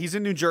the guy, he's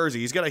in New Jersey.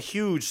 He's got a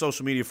huge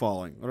social media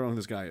following. I don't know who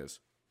this guy is.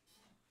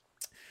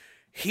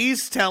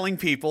 He's telling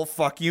people,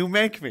 fuck you,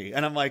 make me.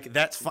 And I'm like,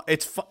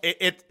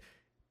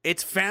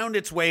 it's found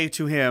its way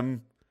to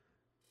him.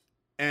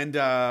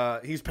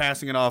 And he's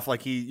passing it off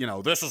like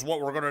this is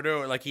what we're going to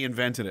do. Like he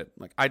invented it.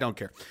 Like, I don't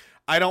care.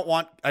 I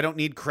don't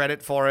need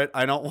credit for it.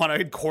 I don't want to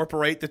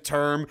incorporate the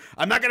term.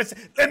 I'm not going to say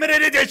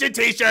limited edition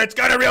t-shirts.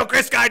 Go to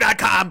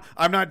realchrisguy.com.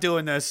 I'm not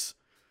doing this,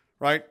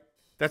 right?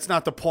 That's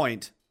not the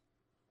point.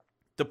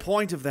 The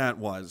point of that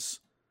was,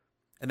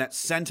 and that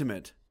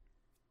sentiment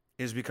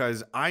is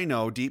because I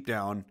know deep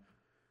down,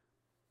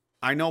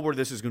 I know where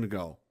this is going to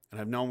go.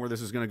 And I've known where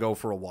this is going to go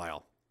for a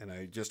while. And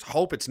I just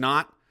hope it's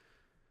not.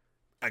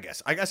 I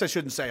guess I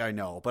shouldn't say I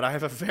know, but I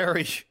have a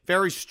very,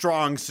 very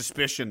strong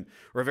suspicion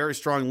or a very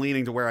strong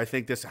leaning to where I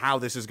think how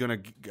this is gonna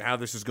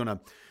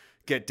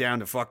get down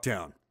to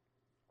Fucktown.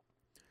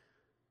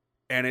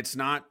 And it's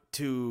not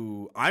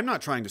I'm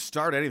not trying to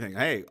start anything.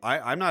 Hey,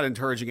 I'm not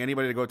encouraging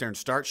anybody to go out there and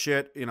start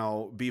shit,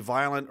 be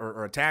violent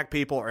or attack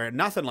people or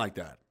nothing like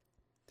that.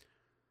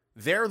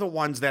 They're the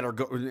ones that are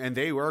and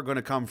they are going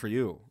to come for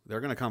you.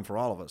 They're going to come for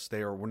all of us.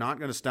 We're not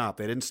going to stop.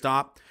 They didn't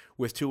stop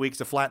with 2 weeks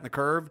to flatten the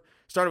curve.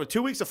 Started with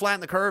 2 weeks to flatten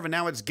the curve, and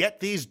now it's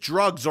get these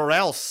drugs or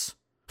else.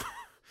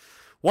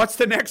 What's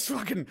the next 2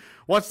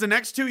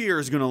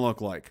 years going to look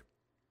like?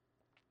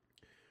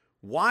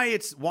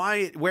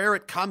 Where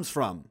it comes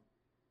from,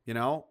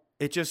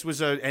 It just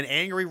was an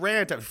angry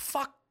rant of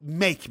fuck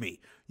make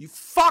me. You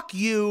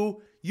fucking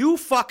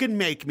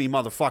make me,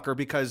 motherfucker,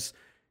 because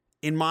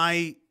in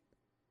my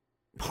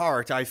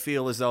heart I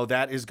feel as though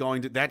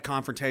that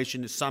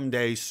confrontation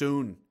someday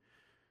soon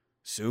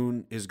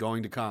is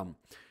going to come.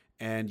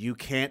 And you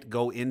can't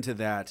go into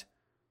that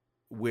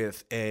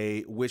with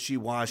a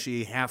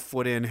wishy-washy, half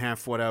foot in, half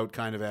foot out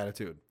kind of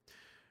attitude.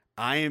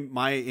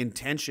 My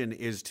intention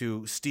is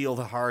to steal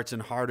the hearts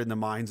and harden the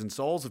minds and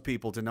souls of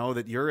people to know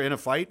that you're in a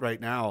fight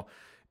right now,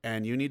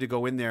 and you need to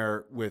go in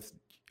there with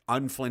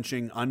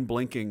unflinching,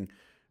 unblinking.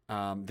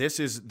 This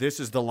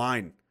is the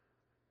line.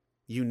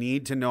 You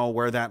need to know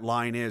where that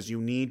line is. You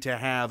need to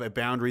have a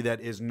boundary that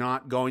is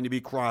not going to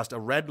be crossed, a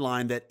red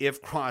line that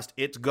if crossed,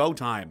 it's go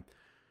time.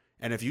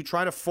 And if you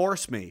try to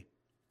force me,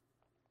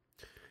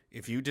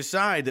 if you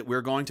decide that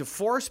we're going to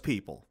force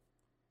people,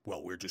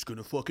 well, we're just going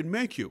to fucking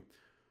make you.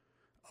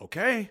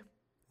 Okay,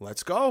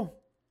 let's go.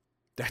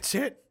 That's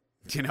it.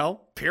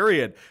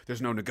 Period.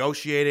 There's no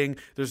negotiating.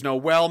 There's no,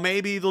 well,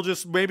 maybe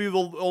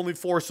they'll only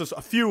force us,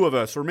 a few of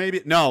us, or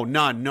maybe, no,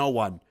 none, no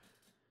one.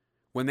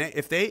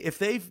 If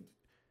they've,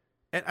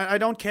 and I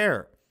don't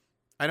care.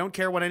 I don't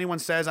care what anyone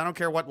says. I don't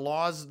care what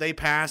laws they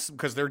pass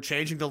because they're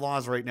changing the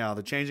laws right now.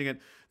 They're changing it.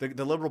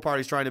 The Liberal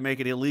Party's trying to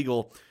make it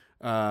illegal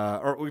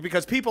or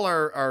because people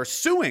are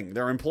suing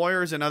their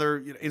employers and other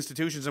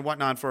institutions and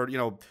whatnot for,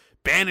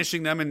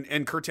 banishing them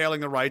and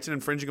curtailing their rights and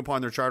infringing upon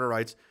their charter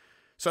rights.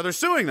 So they're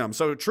suing them.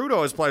 So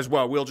Trudeau has pledged,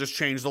 well, we'll just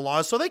change the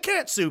laws so they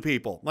can't sue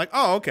people. Like,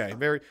 oh, okay.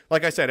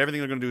 Like I said,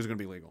 everything they're going to do is going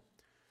to be legal.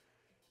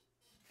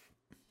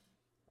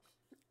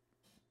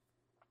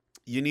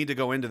 You need to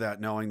go into that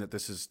knowing that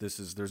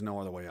there's no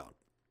other way out.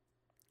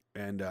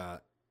 And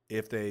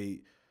if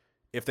they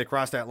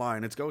cross that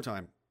line, it's go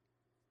time.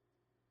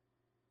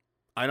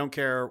 I don't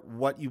care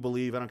what you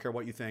believe. I don't care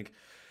what you think.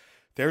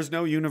 There's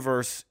no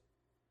universe,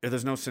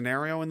 there's no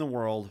scenario in the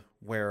world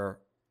where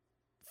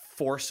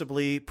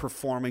forcibly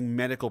performing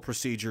medical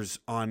procedures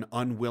on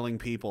unwilling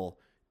people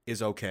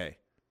is okay.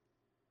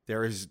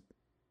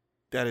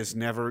 That is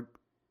never...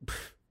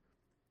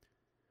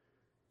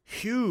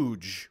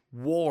 Huge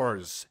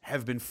wars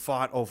have been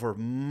fought over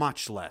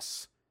much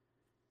less.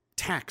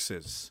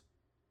 Taxes.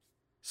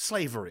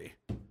 Slavery.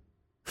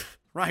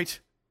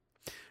 Right?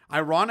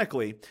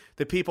 Ironically,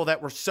 the people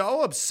that were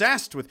so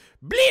obsessed with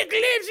Black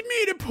Lives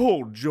Matter,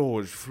 poor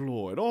George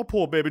Floyd. Oh,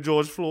 poor baby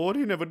George Floyd.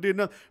 He never did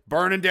nothing.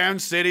 Burning down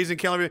cities and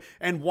killing people.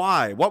 And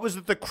why? What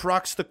was the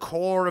crux, the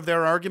core of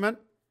their argument?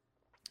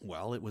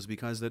 Well, it was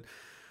because that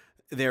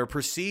their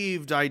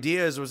perceived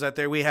ideas was that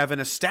we have an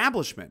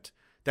establishment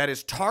that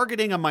is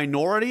targeting a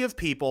minority of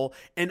people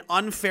and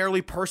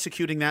unfairly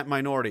persecuting that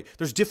minority.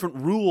 There's different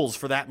rules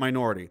for that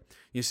minority.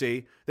 You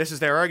see, this is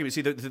their argument.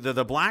 See,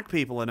 the black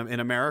people in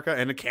America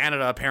and in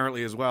Canada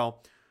apparently as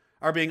well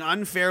are being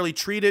unfairly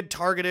treated,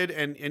 targeted,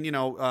 and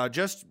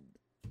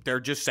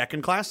they're just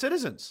second-class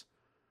citizens.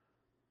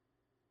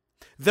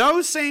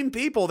 Those same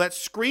people that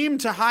scream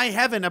to high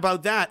heaven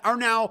about that are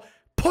now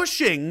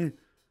pushing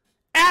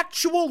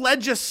actual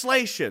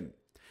legislation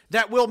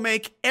that will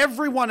make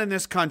everyone in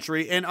this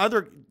country and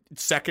other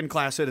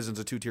second-class citizens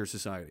a two-tier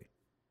society.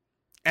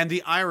 And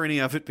the irony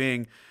of it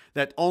being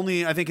that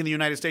only, I think in the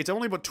United States,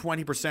 only about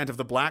 20% of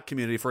the black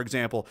community, for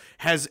example,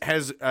 has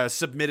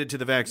submitted to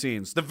the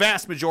vaccines. The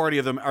vast majority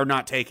of them are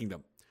not taking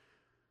them.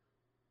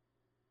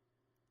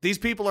 These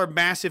people are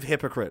massive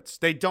hypocrites.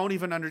 They don't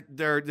even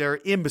they're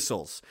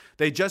imbeciles.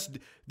 The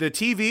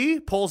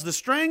TV pulls the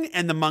string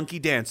and the monkey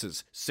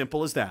dances.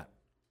 Simple as that.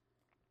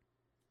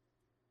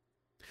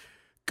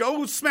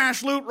 Go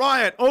smash, loot,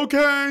 riot.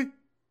 Okay.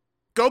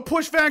 Go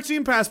push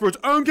vaccine passports.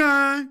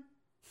 Okay.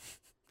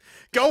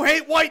 Go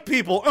hate white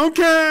people.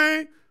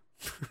 Okay.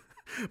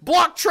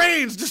 Block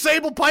trains,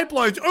 disable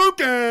pipelines.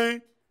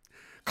 Okay.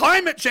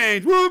 Climate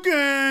change.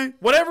 Okay.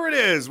 Whatever it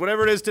is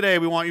today,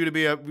 we want you to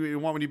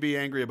be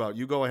angry about.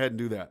 You go ahead and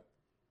do that.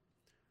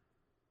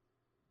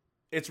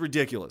 It's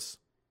ridiculous.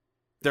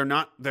 That's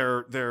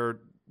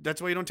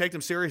why you don't take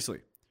them seriously.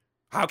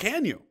 How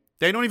can you?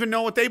 They don't even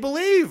know what they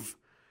believe.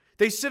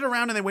 They sit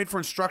around and they wait for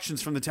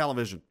instructions from the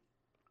television.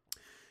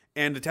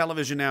 And the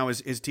television now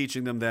is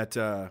teaching them that,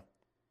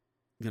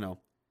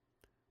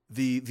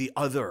 the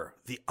other,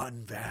 the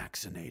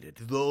unvaccinated,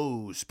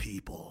 those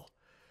people,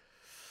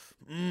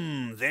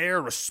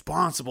 they're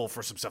responsible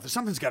for some stuff.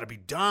 Something's got to be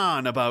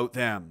done about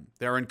them.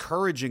 They're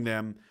encouraging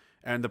them.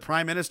 And the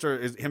prime minister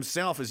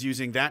himself is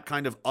using that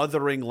kind of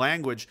othering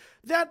language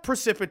that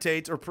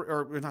precedes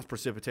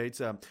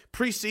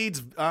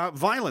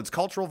violence,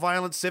 cultural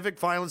violence, civic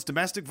violence,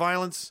 domestic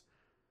violence.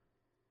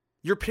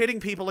 You're pitting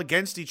people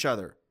against each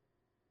other.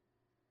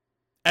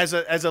 As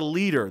a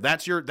leader,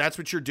 that's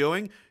what you're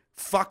doing.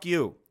 Fuck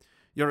you.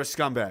 You're a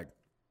scumbag.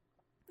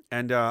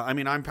 And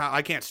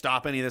I can't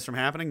stop any of this from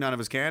happening. None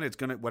of us can.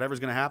 Whatever's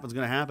gonna happen is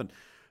gonna happen.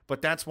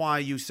 But that's why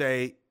you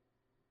say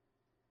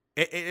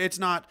it's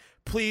not,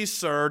 please,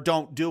 sir,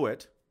 don't do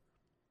it.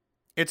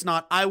 It's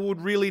not, I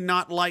would really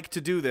not like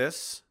to do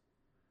this.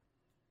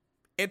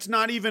 It's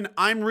not even,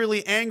 I'm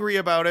really angry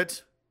about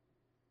it.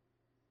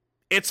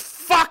 It's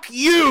fuck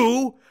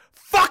you.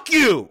 Fuck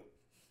you.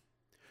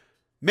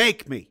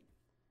 Make me.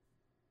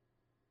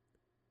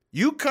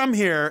 You come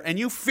here and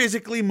you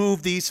physically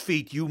move these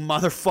feet, you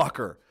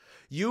motherfucker.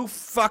 You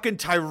fucking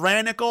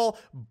tyrannical,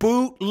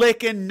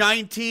 boot-licking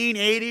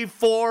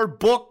 1984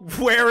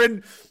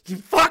 book-wearing...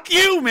 Fuck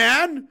you,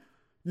 man!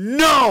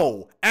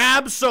 No!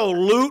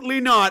 Absolutely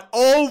not.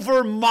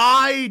 Over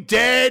my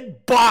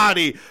dead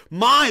body.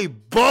 My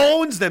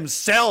bones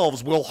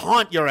themselves will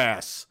haunt your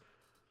ass.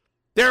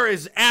 There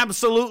is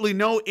absolutely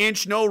no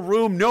inch, no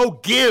room, no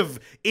give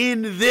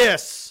in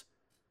this.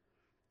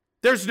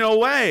 There's no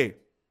way.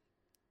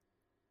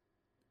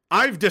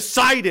 I've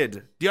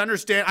decided. Do you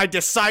understand? I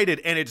decided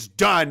and it's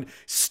done.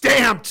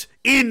 Stamped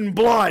in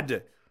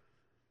blood.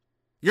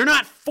 You're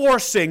not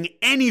forcing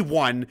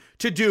anyone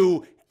to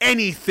do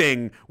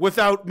anything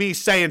without me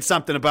saying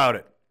something about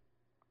it.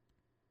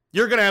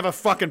 You're going to have a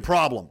fucking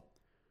problem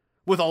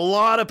with a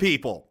lot of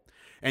people.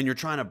 And you're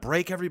trying to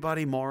break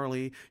everybody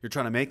morally. You're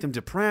trying to make them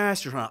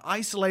depressed. You're trying to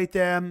isolate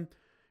them.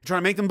 You're trying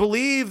to make them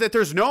believe that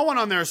there's no one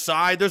on their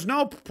side. There's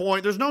no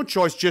point. There's no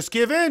choice. Just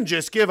give in.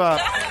 Just give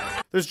up.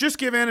 There's just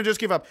give in and just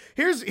give up.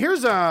 Here's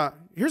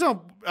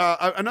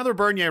another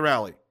Bernier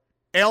rally.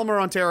 Aylmer,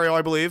 Ontario,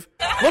 I believe.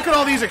 Look at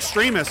all these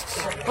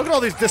extremists. Look at all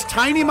this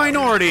tiny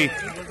minority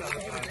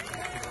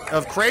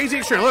of crazy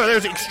extremists. Look,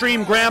 there's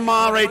extreme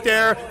grandma right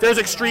there. There's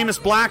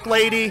extremist black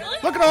lady.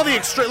 Look at all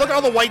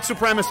the white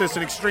supremacists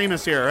and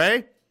extremists here,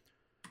 eh?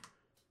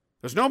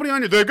 There's nobody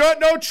on you. They got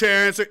no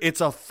chance.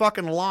 It's a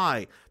fucking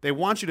lie. They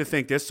want you to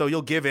think this, so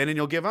you'll give in and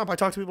you'll give up. I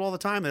talk to people all the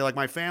time. They're like,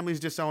 my family's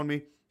disowned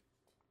me.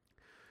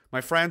 My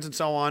friends and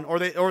so on. Or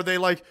they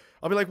like,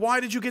 I'll be like,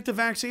 why did you get the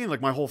vaccine? Like,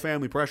 my whole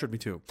family pressured me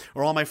to.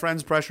 Or all my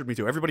friends pressured me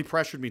to. Everybody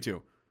pressured me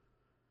to.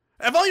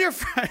 Have all your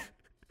friends...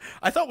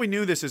 I thought we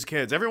knew this as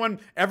kids.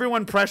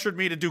 Everyone pressured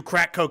me to do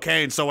crack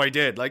cocaine, so I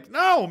did. Like,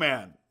 no,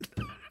 man.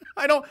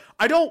 I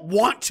don't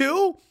want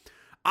to.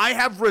 I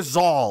have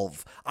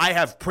resolve. I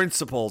have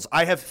principles.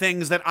 I have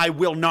things that I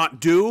will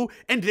not do,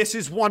 and this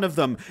is one of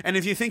them. And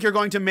if you think you're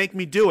going to make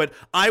me do it,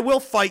 I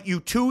will fight you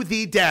to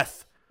the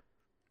death.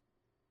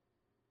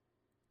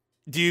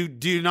 Do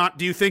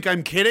you think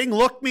I'm kidding?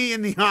 Look me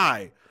in the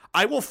eye.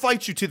 I will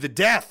fight you to the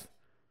death.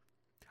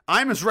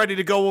 I'm as ready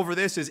to go over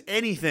this as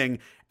anything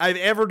I've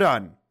ever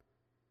done.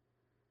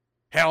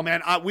 Hell,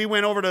 man, we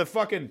went over to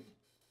fucking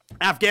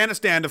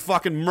Afghanistan to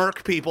fucking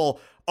murk people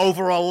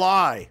over a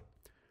lie.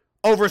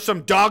 Over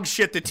some dog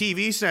shit the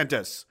TV sent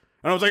us.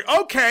 And I was like,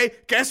 okay,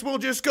 guess we'll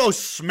just go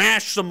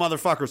smash some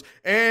motherfuckers.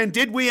 And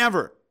did we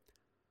ever?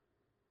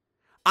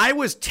 I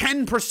was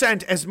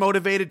 10% as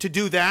motivated to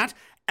do that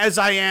as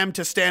I am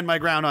to stand my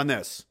ground on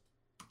this.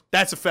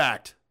 That's a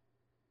fact.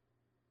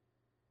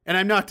 And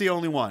I'm not the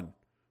only one.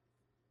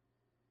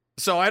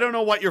 So I don't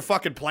know what your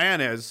fucking plan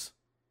is.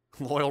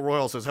 Loyal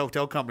Royal says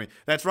hotel company.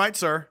 That's right,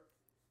 sir.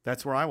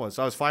 That's where I was.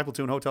 I was 5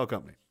 Platoon Hotel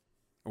Company.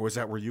 Or is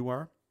that where you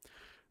are?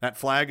 That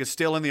flag is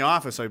still in the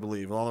office, I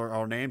believe. All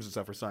our names and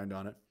stuff are signed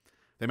on it.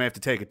 They may have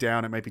to take it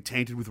down. It might be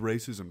tainted with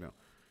racism now.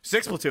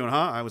 6 Platoon,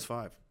 huh? I was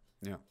 5.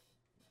 Yeah.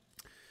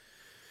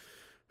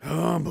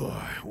 Oh,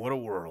 boy. What a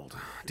world.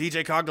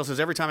 DJ Cogdell says,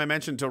 every time I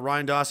mention to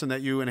Ryan Dawson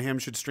that you and him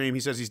should stream, he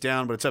says he's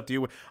down, but it's up to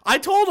you. I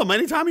told him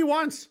anytime he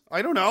wants.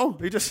 I don't know.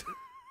 He just...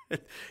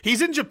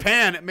 He's in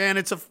Japan, man.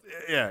 It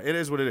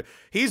is what it is.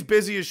 He's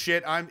busy as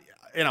shit. I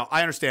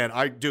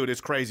understand. Dude, it's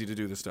crazy to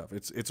do this stuff.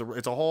 It's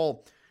a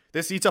whole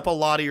This eats up a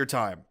lot of your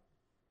time.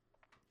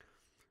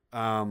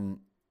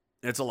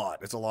 It's a lot.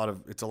 It's a lot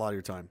of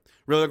your time.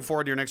 Really looking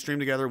forward to your next stream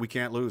together. We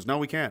can't lose. No,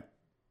 we can't.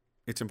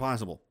 It's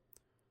impossible.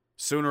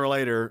 Sooner or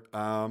later,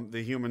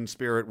 the human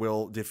spirit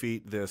will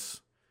defeat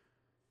this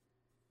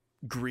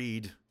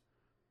greed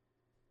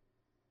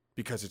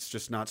because it's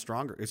just not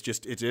stronger.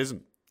 It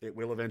isn't. It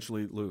will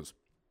eventually lose.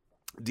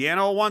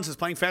 Deanna01 says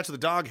playing fetch with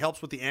the dog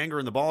helps with the anger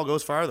and the ball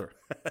goes farther.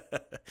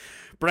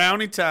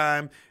 Brownie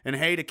time. And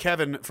hey to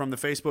Kevin from the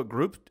Facebook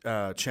group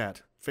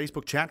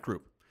Facebook chat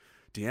group.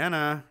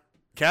 Kevin.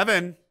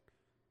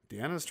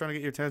 Deanna's trying to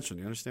get your attention.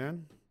 You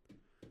understand?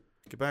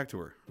 Get back to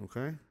her,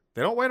 okay?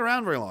 They don't wait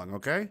around very long,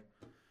 okay?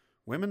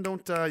 Women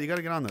don't, you got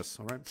to get on this,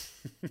 all right?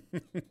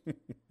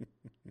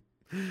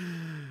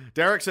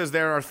 Derek says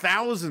there are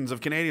thousands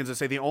of Canadians that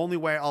say the only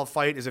way I'll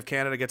fight is if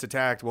Canada gets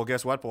attacked. Well,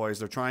 guess what, boys?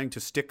 They're trying to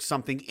stick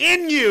something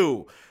in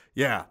you.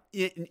 Yeah,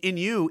 in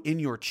you, in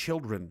your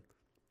children.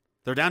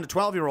 They're down to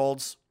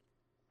 12-year-olds.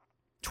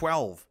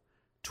 12.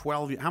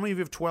 How many of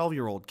you have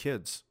 12-year-old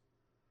kids?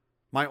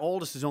 My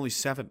oldest is only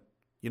 7.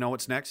 You know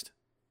what's next?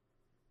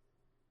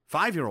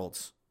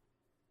 5-year-olds.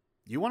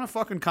 You want to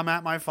fucking come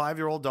at my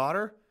 5-year-old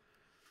daughter?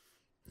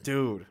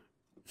 Dude.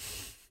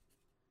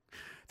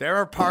 There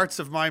are parts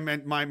of my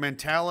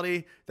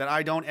mentality that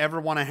I don't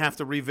ever want to have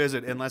to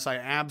revisit unless I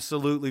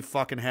absolutely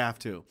fucking have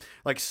to.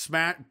 Like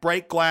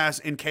break glass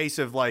in case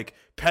of like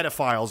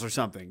pedophiles or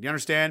something. You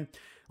understand?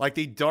 Like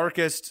the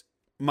darkest,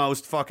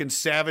 most fucking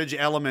savage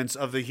elements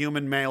of the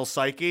human male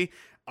psyche.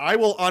 I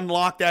will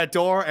unlock that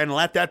door and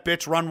let that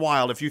bitch run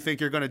wild if you think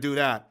you're going to do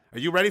that. Are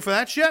you ready for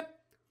that shit?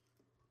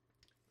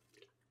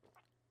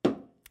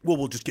 Well,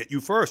 we'll just get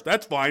you first.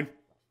 That's fine.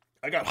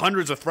 I got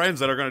hundreds of friends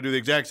that are going to do the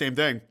exact same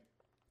thing.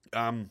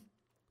 Good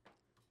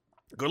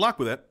luck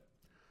with it.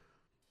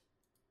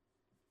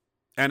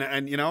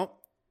 And you know,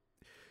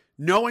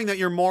 knowing that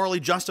you're morally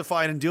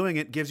justified in doing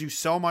it gives you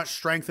so much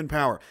strength and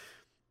power.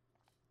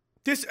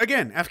 This,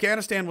 again,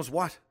 Afghanistan was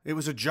what? It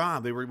was a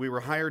job. We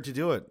were hired to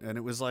do it. And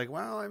it was like,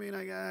 well, I mean,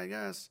 I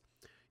guess.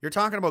 You're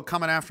talking about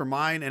coming after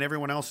mine and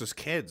everyone else's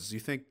kids. You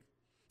think,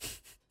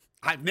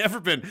 I've never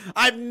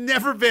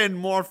been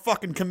more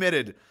fucking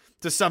committed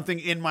to something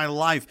in my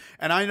life.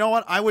 And I know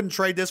what? I wouldn't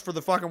trade this for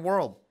the fucking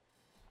world.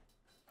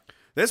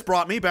 This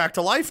brought me back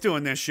to life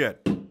doing this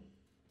shit.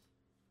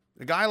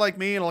 A guy like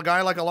me and a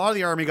guy like a lot of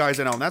the Army guys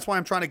I know. And that's why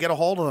I'm trying to get a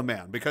hold of them,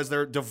 man. Because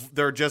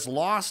they're just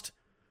lost.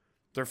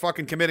 They're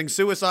fucking committing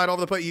suicide over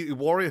the place. You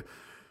warrior,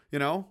 you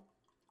know?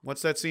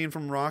 What's that scene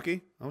from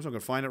Rocky? I was going to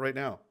find it right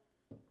now.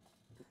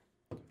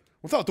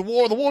 Without the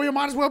war, the warrior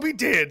might as well be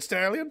dead,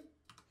 Stallion.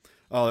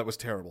 Oh, that was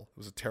terrible. It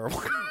was a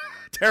terrible,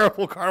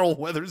 terrible Carl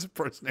Weathers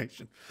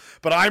impersonation.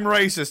 But I'm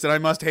racist, and I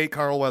must hate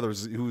Carl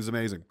Weathers, who's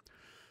amazing.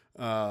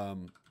 Let's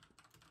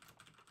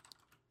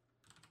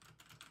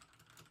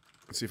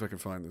see if I can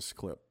find this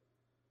clip.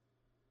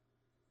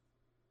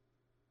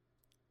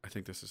 I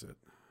think this is it.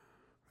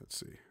 Let's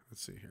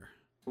see here.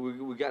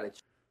 We gotta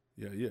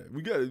Yeah.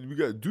 We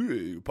gotta do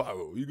it,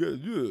 Pablo. You gotta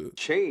do it.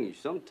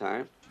 change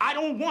sometime. I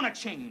don't want to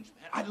change,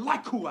 man. I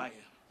like who I am.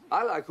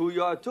 I like who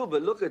you are too,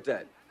 but look at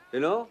that.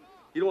 You know?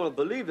 You don't want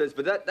to believe this,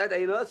 but that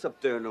ain't us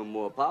up there no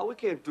more, pal. We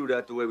can't do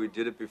that the way we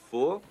did it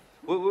before.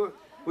 We're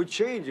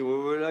changing.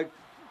 We're like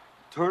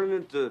turning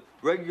into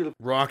regular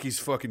Rocky's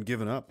fucking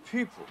giving up.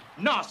 people.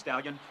 Nah,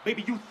 Stallion.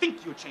 Maybe you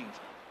think you're changing.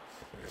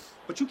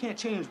 But you can't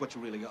change what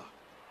you really are.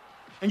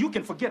 And you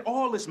can forget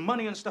all this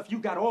money and stuff you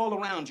got all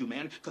around you,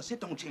 man, because it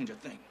don't change a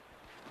thing.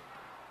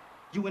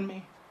 You and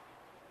me,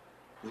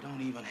 we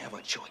don't even have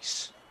a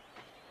choice.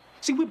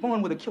 See, we're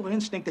born with a killer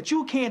instinct that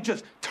you can't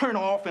just turn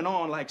off and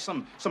on like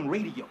some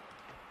radio.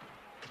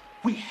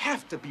 We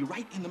have to be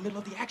right in the middle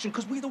of the action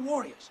because we're the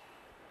warriors.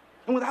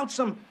 And without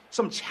some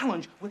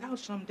challenge, without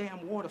some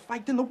damn war to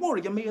fight, then the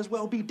warrior may as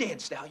well be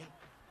dead, Stallion.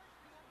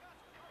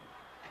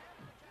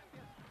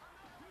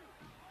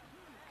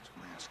 That's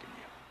what I'm asking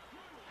you.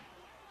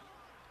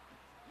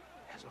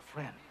 As a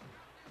friend.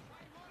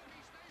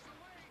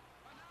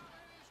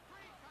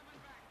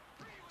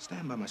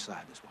 Stand by my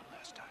side this one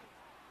last time.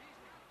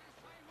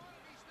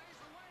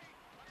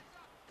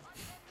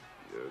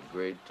 You're a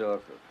great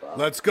talker, pal.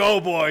 Let's go,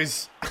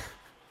 boys.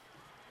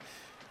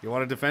 You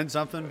want to defend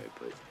something? Right,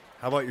 but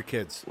How about your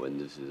kids? when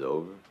this is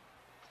over,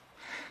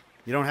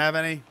 You don't have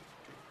any?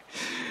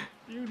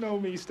 You know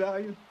me,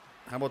 Stallion.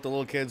 How about the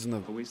little kids and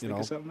the, Always you think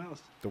know, of something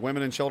else. the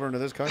women and children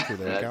of this country?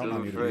 They're that's counting what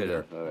on I'm you to be afraid there.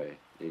 of. All right,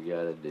 you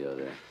got a deal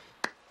there.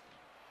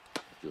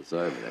 Feel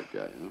sorry for that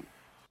guy, huh?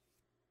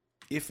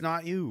 If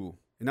not you,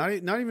 not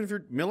even if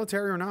you're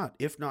military or not.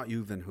 If not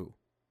you, then who?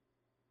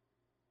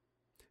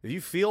 If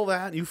you feel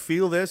that, you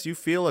feel this, you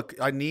feel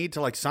a need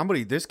to like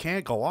somebody. This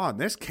can't go on.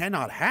 This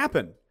cannot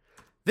happen.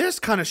 This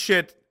kind of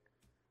shit.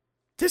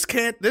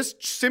 This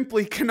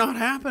simply cannot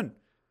happen.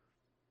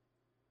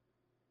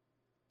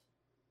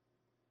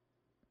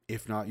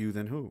 If not you,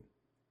 then who?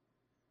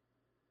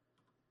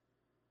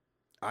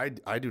 I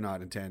do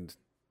not intend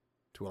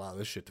to allow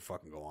this shit to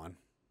fucking go on.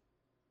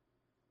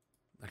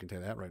 I can tell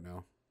you that right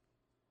now.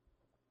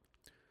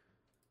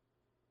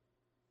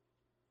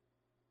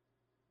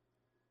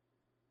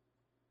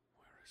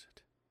 is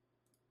it?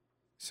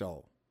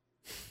 So,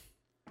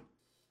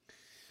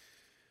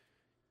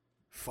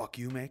 fuck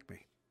you, make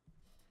me.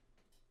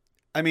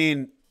 I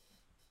mean,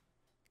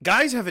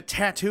 guys have it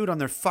tattooed on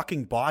their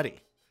fucking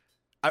body.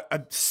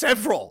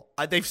 Several.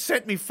 They've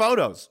sent me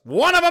photos.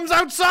 One of them's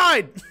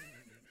outside.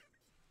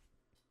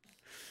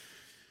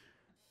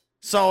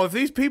 So if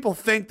these people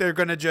think they're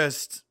going to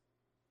just,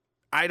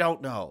 I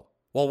don't know.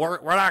 Well, we're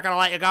not going to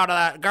let you go to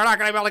that. You're not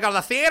going to be able to go to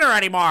the theater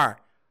anymore.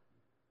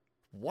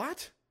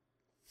 What?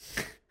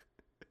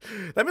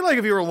 That'd be like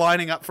if you were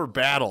lining up for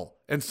battle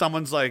and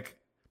someone's like,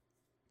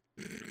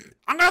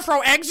 I'm going to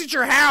throw eggs at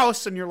your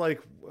house. And you're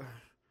like,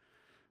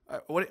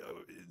 what?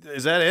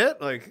 Is that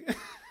it? Like,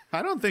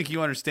 I don't think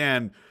you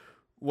understand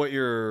what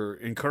you're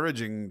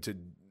encouraging to.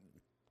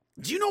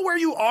 Do you know where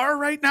you are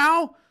right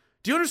now?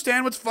 Do you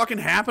understand what's fucking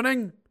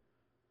happening?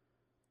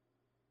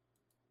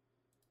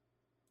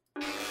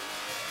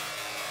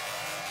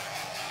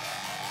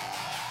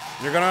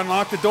 You're going to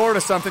unlock the door to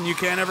something you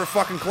can't ever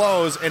fucking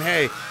close. And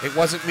hey, it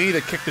wasn't me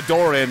that kicked the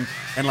door in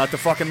and let the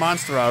fucking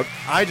monster out.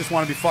 I just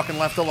want to be fucking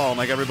left alone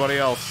like everybody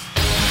else.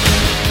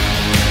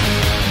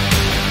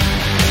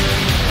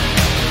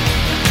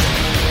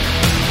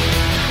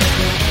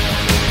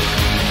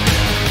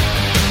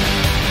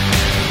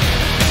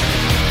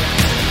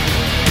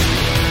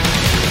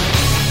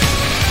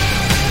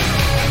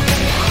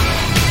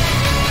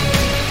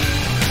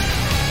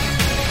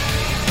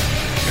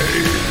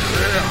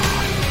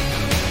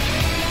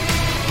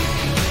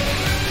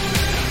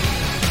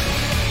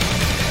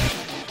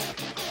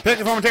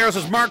 Picking from Mateo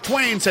says, Mark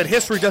Twain said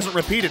history doesn't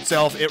repeat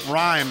itself, it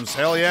rhymes.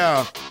 Hell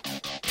yeah.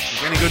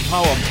 Like any good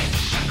poem.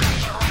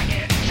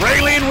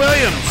 Raylene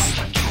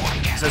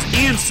Williams says,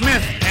 Ian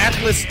Smith,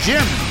 Atlas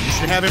Jim. You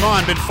should have him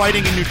on. Been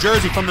fighting in New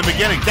Jersey from the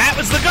beginning. That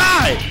was the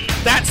guy.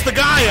 That's the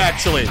guy,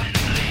 actually.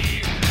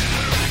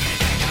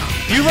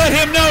 You let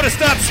him know to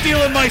stop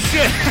stealing my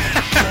shit.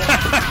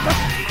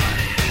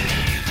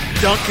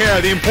 Don't care.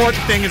 The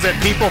important thing is that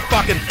people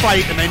fucking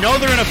fight, and they know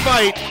they're in a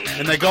fight,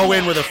 and they go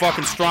in with a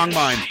fucking strong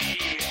mind.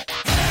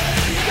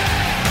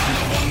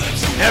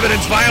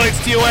 Evidence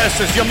violates TOS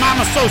says, your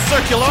mama's so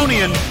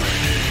circulonian.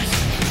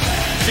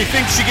 She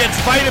thinks she gets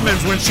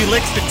vitamins when she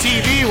licks the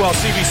TV while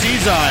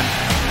CBC's on.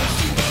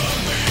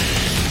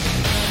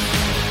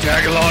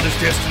 Tag along is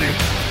destiny.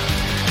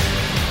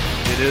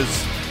 It is.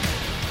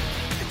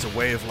 It's a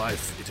way of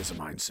life. It is a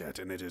mindset,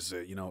 and it is,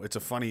 it's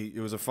a funny. It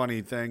was a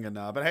funny thing, and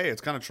but hey,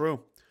 it's kind of true.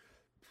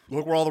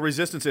 Look where all the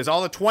resistance is.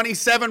 All the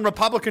 27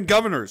 Republican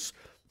governors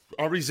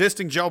are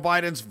resisting Joe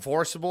Biden's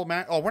forcible.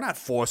 We're not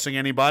forcing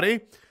anybody.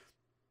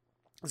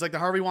 It's like the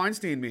Harvey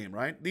Weinstein meme,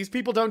 right? These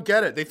people don't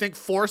get it. They think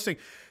forcing.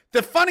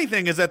 The funny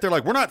thing is that they're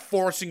like, we're not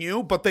forcing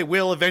you, but they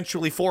will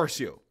eventually force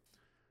you.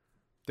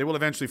 They will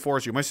eventually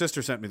force you. My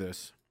sister sent me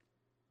this.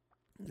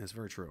 That's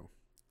very true.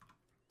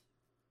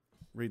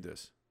 Read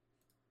this.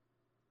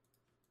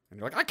 And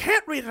you're like, I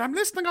can't read it. I'm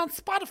listening on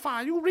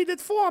Spotify. You read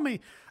it for me.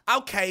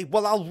 Okay,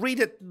 well, I'll read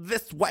it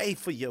this way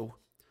for you.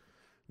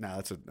 Nah,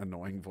 that's an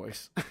annoying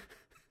voice.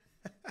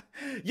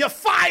 You're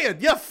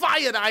fired. You're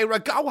fired, Ira.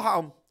 Go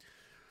home.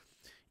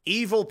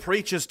 Evil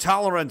preaches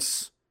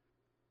tolerance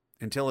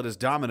until it is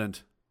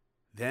dominant.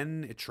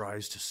 Then it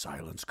tries to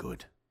silence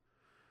good.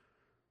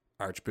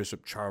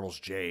 Archbishop Charles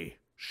J.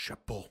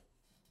 Chaput.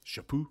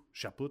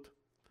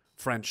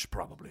 French,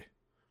 probably.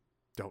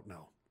 Don't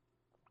know.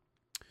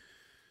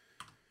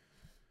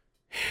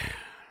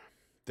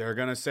 They're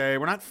going to say,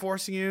 we're not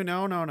forcing you.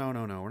 No. We're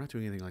not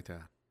doing anything like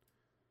that.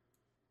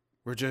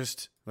 We're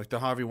just, like the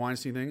Harvey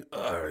Weinstein thing.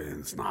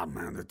 It's not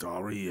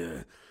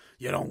mandatory.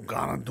 You don't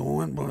gotta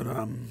do it, but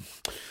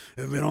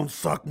if you don't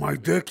suck my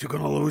dick, you're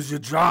gonna lose your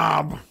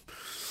job.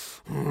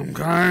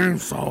 Okay,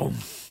 so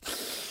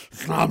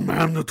it's not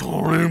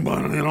mandatory,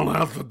 but you don't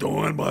have to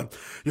do it, but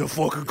your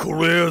fucking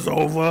career's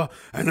over,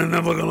 and you're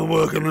never gonna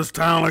work in this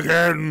town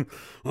again.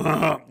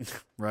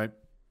 Right?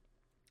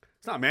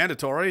 It's not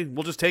mandatory.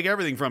 We'll just take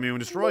everything from you and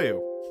destroy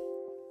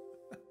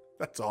you.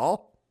 That's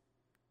all.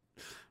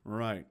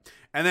 Right.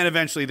 And then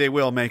eventually they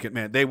will make it,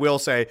 man. They will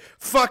say,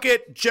 fuck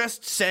it,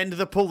 just send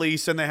the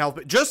police and the health.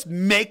 Just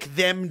make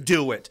them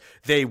do it.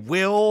 They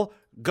will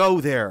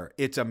go there.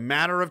 It's a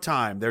matter of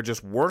time. They're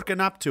just working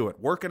up to it,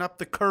 working up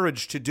the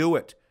courage to do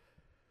it.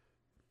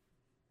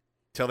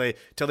 Till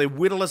they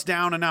whittle us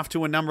down enough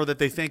to a number that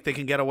they think they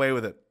can get away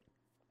with it.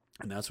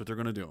 And that's what they're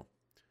going to do.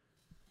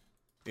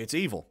 It's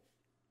evil.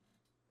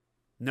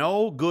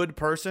 No good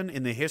person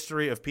in the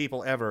history of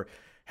people ever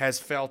has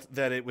felt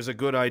that it was a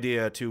good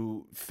idea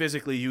to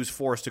physically use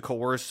force to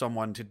coerce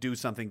someone to do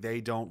something they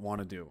don't want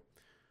to do.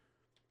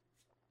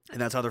 And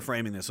that's how they're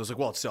framing this. So it's like,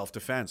 well, it's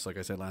self-defense, like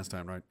I said last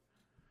time, right?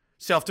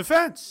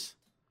 Self-defense.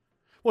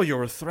 Well,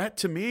 you're a threat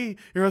to me.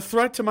 You're a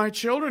threat to my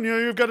children.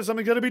 You've got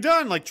something got to be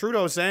done. Like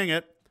Trudeau saying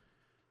it.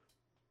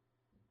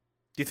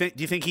 Do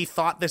you think he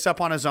thought this up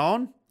on his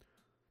own?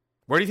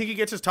 Where do you think he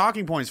gets his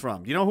talking points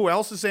from? You know who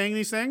else is saying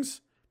these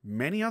things?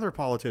 Many other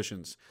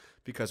politicians.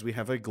 Because we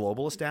have a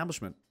global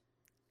establishment.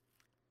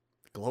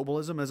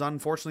 Globalism is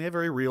unfortunately a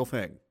very real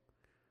thing.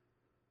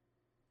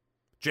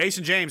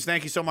 Jason James,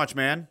 thank you so much,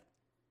 man.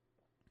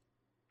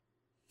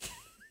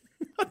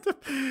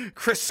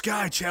 Chris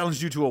Sky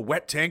challenged you to a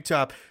wet tank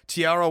top,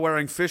 tiara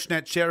wearing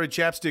fishnet cherry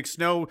chapstick,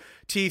 snow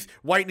teeth,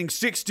 whitening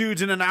 6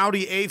 dudes in an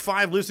Audi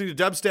A5 listening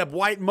to dubstep,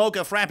 white mocha,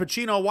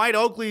 frappuccino, white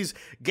Oakley's,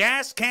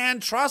 gas can,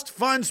 trust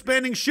fund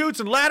spending, shoots,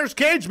 and ladders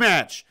cage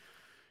match.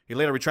 He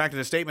later retracted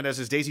his statement as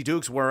his Daisy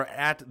Dukes were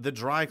at the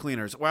dry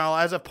cleaners. Well,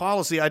 as a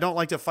policy, I don't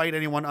like to fight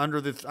anyone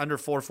under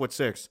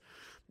 4'6".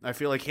 I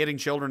feel like hitting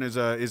children is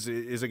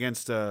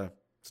against.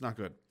 It's not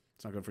good.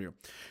 It's not good for you.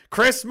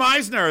 Chris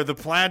Meisner, the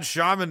plaid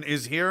shaman,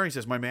 is here. He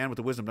says, "My man with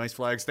the wisdom, nice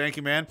flags. Thank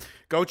you, man.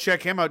 Go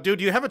check him out, dude.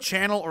 Do you have a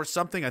channel or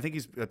something? I think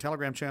he's a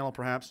Telegram channel,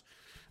 perhaps.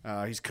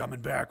 He's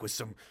coming back with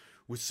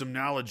some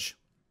knowledge.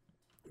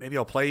 Maybe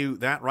I'll play you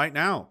that right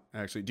now.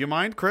 Actually, do you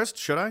mind, Chris?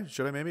 Should I?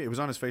 Maybe it was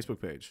on his Facebook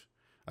page.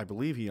 I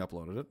believe he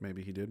uploaded it.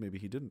 Maybe he did. Maybe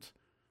he didn't.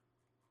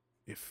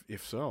 If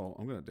so,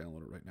 I'm going to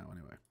download it right now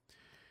anyway.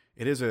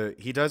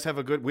 He does have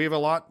we have a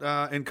lot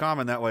in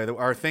common that way.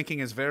 Our thinking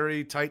is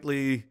very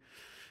tightly,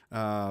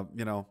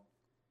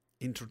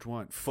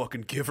 intertwined.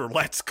 Fucking giver.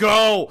 Let's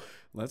go.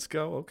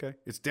 Okay.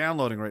 It's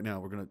downloading right now.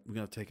 We're going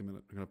to take a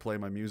minute. I'm going to play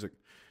my music.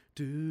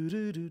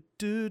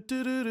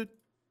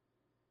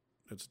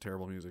 That's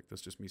terrible music.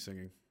 That's just me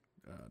singing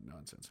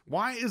nonsense.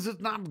 Why did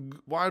it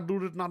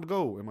not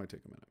go? It might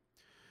take a minute.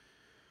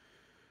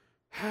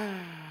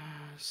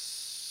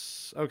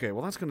 Okay,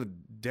 well, that's going to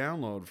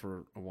download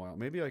for a while.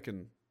 Maybe I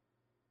can...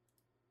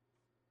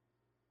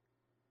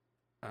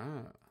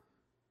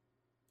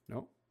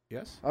 No?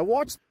 Yes? I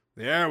watched...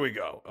 There we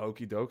go.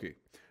 Okie dokie.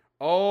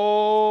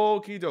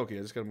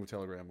 I just got to move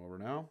Telegram over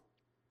now.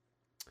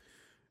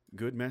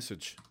 Good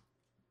message.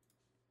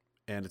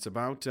 And it's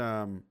about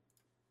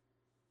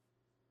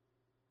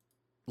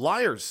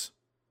liars.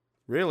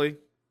 Really.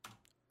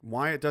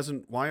 Why it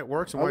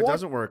works and why it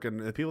doesn't work,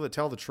 and the people that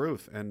tell the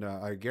truth. And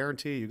I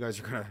guarantee you guys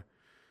are going to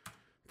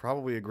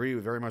probably agree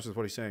very much with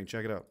what he's saying.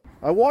 Check it out.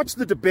 I watched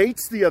the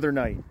debates the other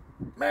night.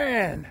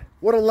 Man,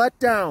 what a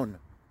letdown.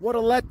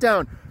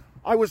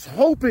 I was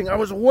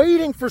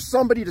waiting for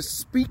somebody to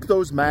speak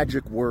those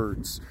magic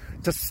words,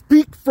 to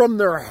speak from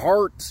their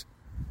heart.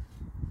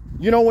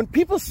 You know, when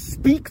people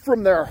speak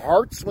from their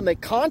hearts, when they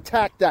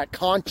contact that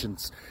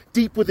conscience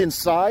deep within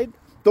inside,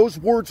 those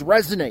words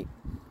resonate.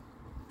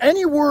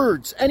 Any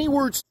words.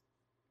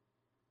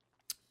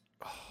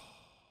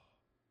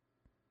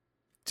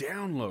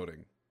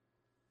 Downloading.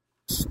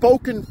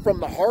 Spoken from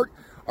the heart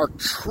are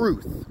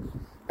truth.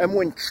 And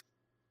when...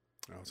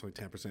 it's only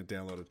 10%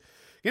 downloaded.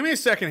 Give me a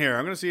second here.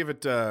 I'm going to see if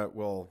it,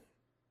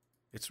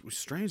 it's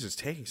strange it's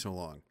taking so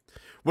long.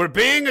 We're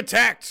being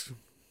attacked.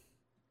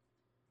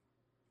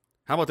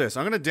 How about this?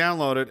 I'm going to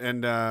download it,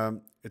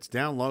 and it's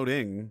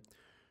downloading.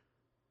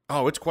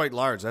 Oh, it's quite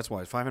large. That's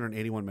why.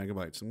 581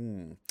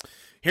 megabytes.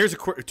 Here's a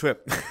quick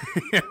tip.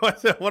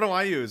 What do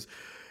I use?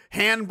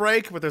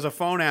 Handbrake, but there's a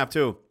phone app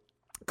too.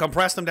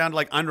 Compress them down to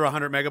like under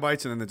 100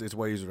 megabytes, and then it's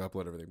way easier to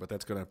upload everything. But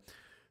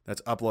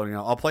that's uploading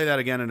now. I'll play that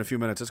again in a few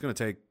minutes. It's going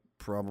to take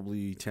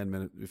probably 10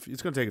 minutes.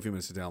 It's going to take a few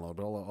minutes to download,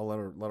 but I'll let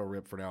her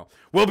rip for now.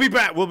 We'll be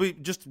back.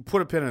 Just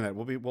put a pin in it.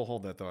 We'll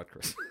hold that thought,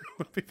 Chris.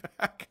 We'll be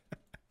back.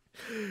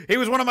 He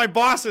was one of my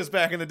bosses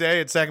back in the day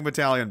at 2nd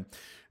Battalion.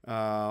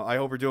 I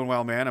hope you're doing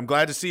well, man. I'm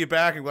glad to see you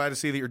back. I'm glad to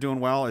see that you're doing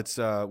well. It's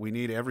we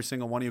need every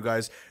single one of you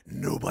guys.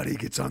 Nobody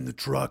gets on the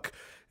truck.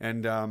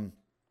 And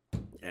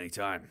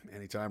anytime,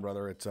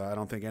 brother. It's I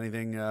don't think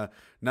anything.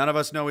 None of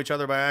us know each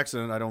other by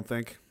accident, I don't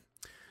think.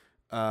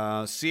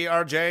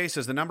 CRJ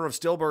says the number of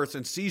stillbirths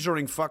and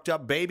seizuring fucked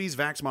up babies,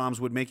 vax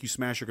moms would make you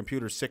smash your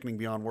computer. Sickening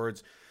beyond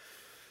words.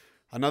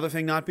 Another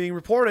thing not being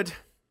reported.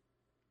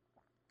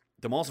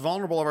 The most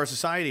vulnerable of our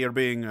society are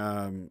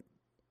being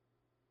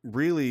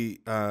really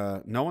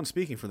no one's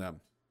speaking for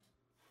them.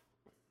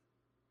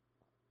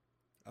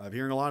 I'm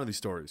hearing a lot of these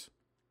stories,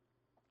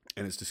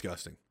 and it's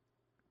disgusting.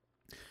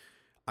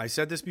 I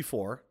said this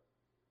before,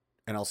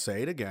 and I'll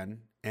say it again,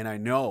 and I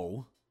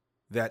know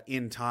that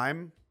in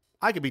time,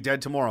 I could be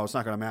dead tomorrow. It's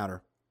not going to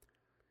matter.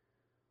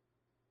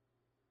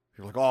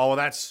 You're like, oh, well,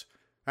 that's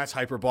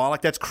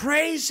hyperbolic. That's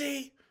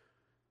crazy.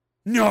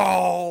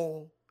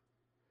 No.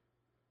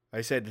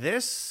 I said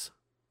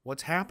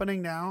what's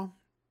happening now,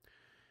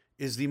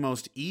 is the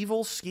most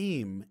evil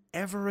scheme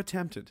ever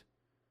attempted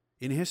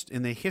in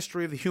the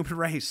history of the human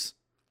race.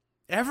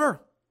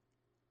 Ever.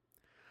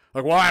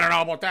 Like, well, I don't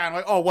know about that. I'm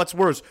like, oh, what's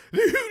worse? The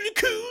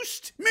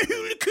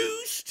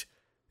Holocaust.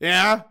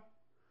 Yeah?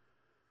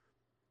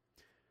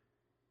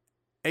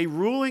 A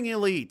ruling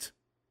elite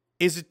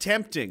is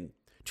attempting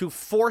to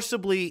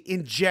forcibly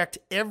inject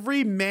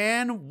every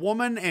man,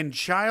 woman, and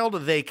child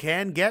they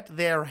can get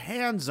their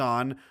hands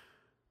on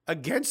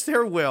against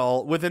their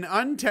will with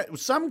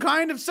some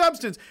kind of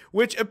substance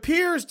which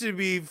appears to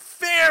be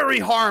very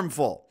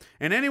harmful.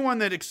 And anyone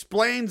that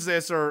explains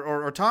this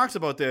or talks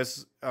about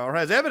this or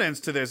has evidence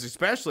to this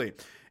especially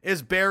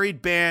is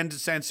buried, banned,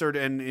 censored,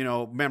 and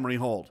memory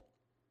hold.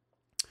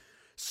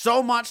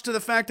 So much to the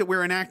fact that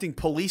we're enacting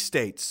police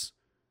states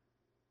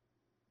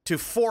to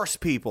force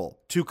people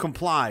to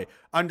comply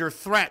under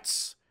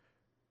threats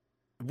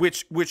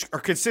which are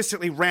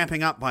consistently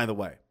ramping up, by the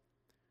way.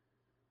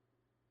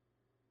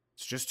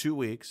 It's just 2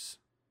 weeks.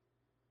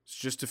 It's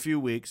just a few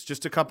weeks,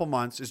 just a couple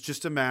months. It's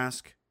just a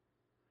mask.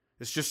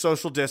 It's just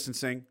social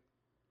distancing.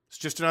 It's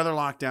just another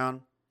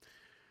lockdown.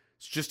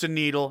 It's just a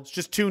needle. It's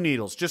just 2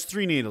 needles, just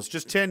 3 needles,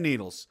 just 10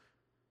 needles.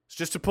 It's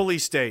just a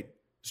police state.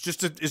 It's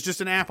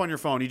just an app on your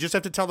phone. You just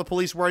have to tell the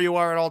police where you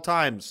are at all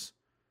times.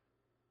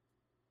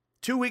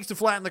 2 weeks to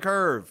flatten the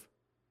curve.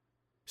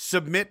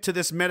 Submit to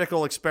this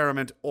medical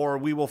experiment or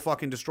we will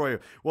fucking destroy you.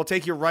 We'll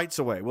take your rights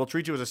away. We'll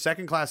treat you as a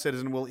second-class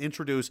citizen. We'll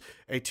introduce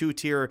a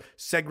 2-tier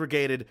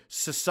segregated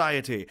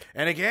society.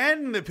 And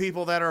again, the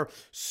people that are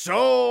so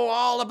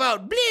all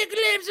about Black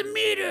Lives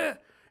Matter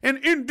and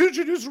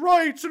indigenous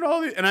rights and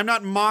all that. And I'm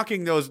not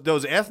mocking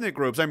those ethnic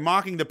groups. I'm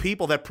mocking the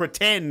people that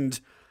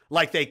pretend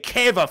like they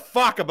give a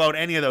fuck about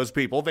any of those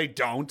people. They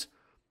don't.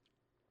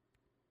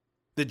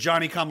 The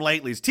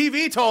Johnny-come-latelys.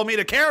 TV told me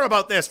to care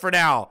about this for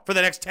now, for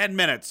the next 10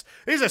 minutes.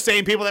 These are the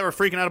same people that were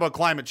freaking out about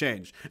climate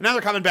change. And now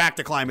they're coming back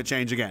to climate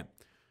change again.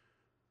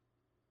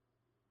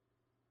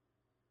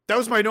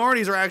 Those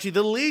minorities are actually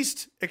the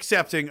least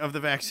accepting of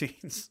the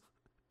vaccines.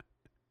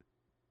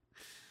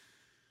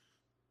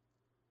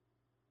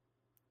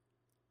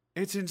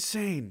 It's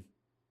insane.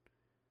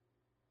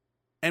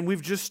 And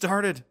we've just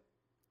started.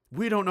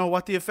 We don't know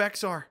what the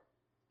effects are.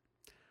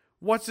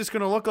 What's this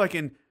going to look like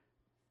in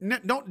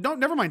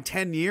never mind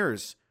 10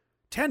 years,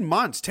 10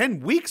 months, 10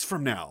 weeks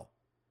from now?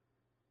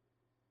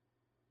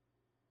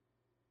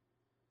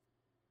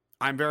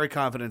 I'm very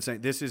confident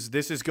saying this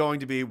is going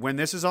to be, when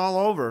this is all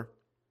over,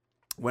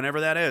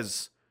 whenever that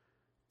is,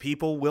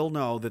 people will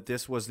know that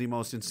this was the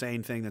most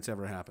insane thing that's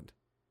ever happened.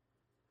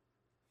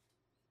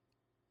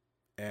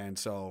 And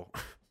so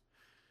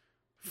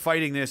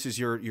fighting this is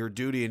your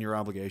duty and your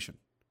obligation.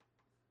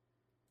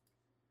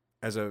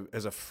 As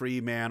a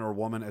free man or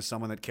woman, as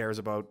someone that cares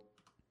about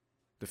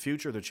the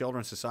future, the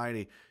children,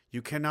 society, you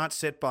cannot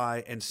sit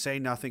by and say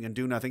nothing and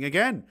do nothing.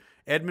 Again,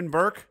 Edmund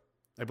Burke,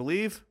 I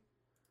believe,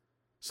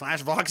 /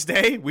 Vox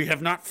Day. We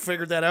have not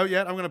figured that out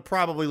yet. I'm going to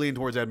probably lean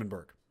towards Edmund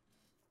Burke.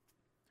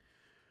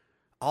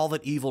 All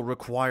that evil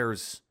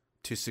requires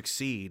to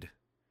succeed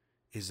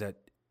is that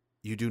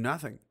you do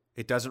nothing.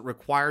 It doesn't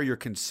require your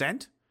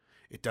consent.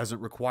 It doesn't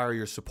require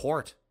your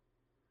support.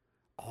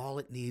 All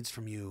it needs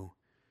from you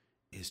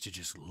is to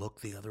just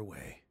look the other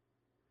way.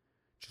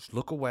 Just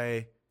look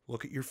away.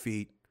 Look at your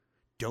feet.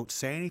 Don't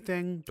say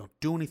anything. Don't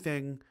do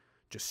anything.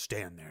 Just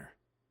stand there.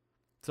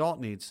 That's all it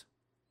needs.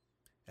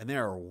 And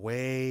there are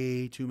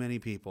way too many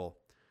people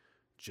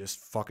just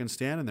fucking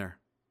standing there.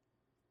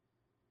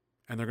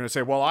 And they're going to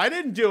say, well, I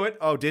didn't do it.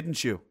 Oh,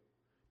 didn't you?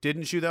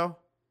 Didn't you, though?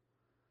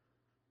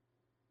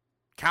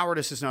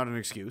 Cowardice is not an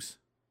excuse.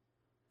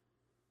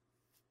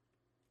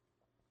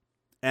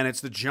 And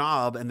it's the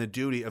job and the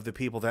duty of the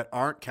people that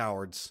aren't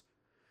cowards,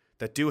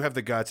 that do have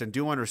the guts and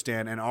do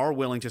understand and are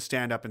willing to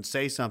stand up and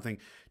say something,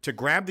 to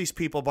grab these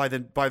people by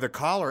the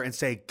collar and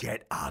say,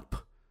 get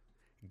up.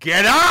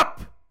 Get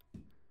up!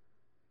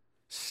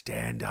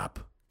 Stand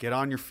up. Get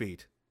on your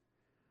feet.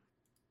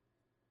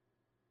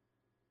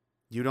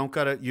 You don't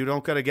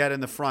gotta get in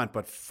the front,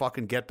 but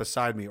fucking get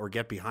beside me or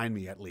get behind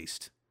me at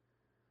least.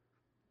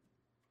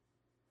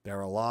 There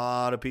are a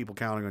lot of people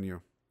counting on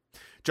you.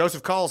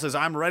 Joseph Call says,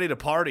 I'm ready to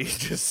party.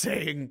 Just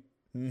saying.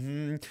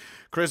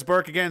 Chris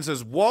Burke again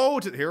says, woe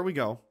to... Here we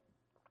go.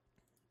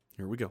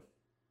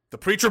 The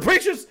preacher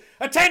preaches.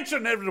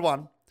 Attention,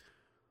 everyone.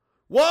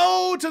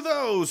 Woe to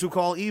those who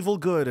call evil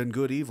good and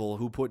good evil,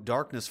 who put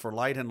darkness for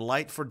light and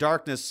light for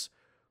darkness,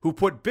 who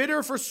put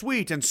bitter for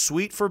sweet and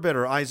sweet for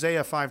bitter.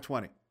 Isaiah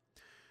 5:20.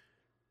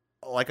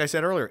 Like I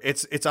said earlier,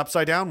 it's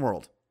upside down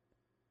world.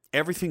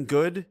 Everything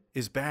good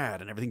is bad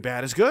and everything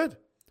bad is good.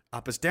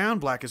 Up is down,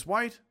 black is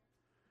white.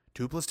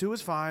 2 + 2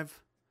 is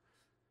 5.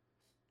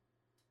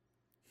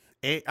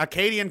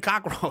 Acadian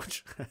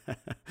cockroach.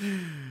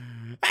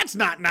 That's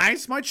not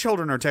nice. My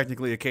children are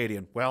technically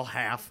Acadian. Well,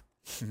 half.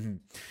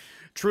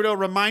 Trudeau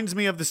reminds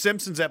me of the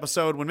Simpsons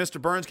episode when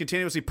Mr. Burns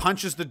continuously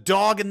punches the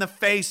dog in the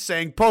face,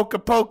 saying, poka,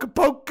 poka,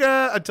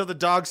 poka, until the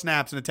dog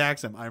snaps and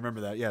attacks him. I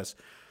remember that, yes.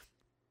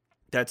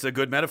 That's a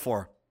good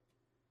metaphor.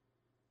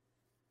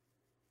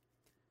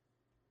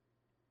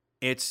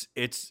 It's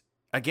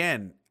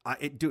again,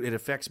 it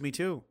affects me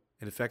too.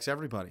 It affects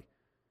everybody.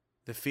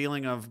 The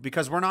feeling of,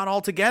 because we're not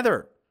all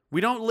together.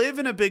 We don't live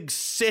in a big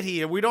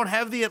city, and we don't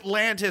have the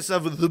Atlantis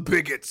of the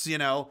bigots,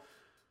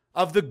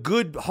 of the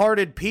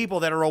good-hearted people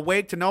that are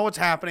awake to know what's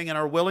happening and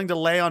are willing to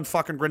lay on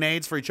fucking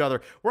grenades for each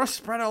other. We're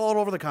spread all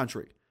over the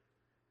country.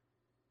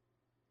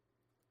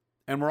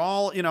 And we're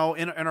all, in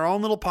our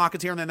own little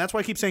pockets here and then. That's why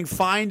I keep saying,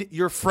 find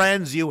your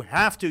friends. You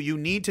have to. You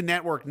need to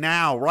network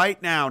now,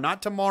 right now.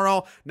 Not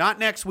tomorrow, not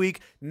next week,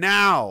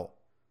 now.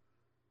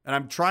 And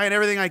I'm trying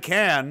everything I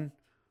can.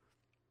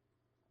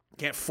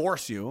 Can't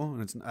force you,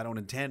 and I don't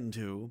intend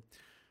to.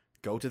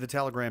 Go to the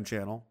Telegram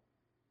channel,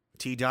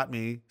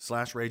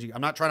 t.me/raging. I'm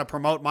not trying to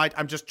promote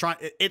I'm just trying.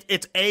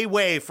 It's a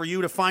way for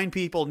you to find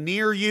people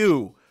near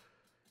you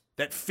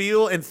that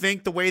feel and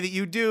think the way that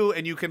you do,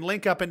 and you can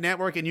link up and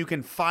network, and you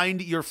can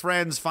find your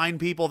friends, find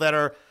people that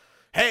are,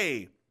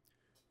 hey,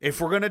 If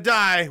we're going to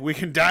die, we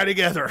can die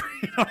together.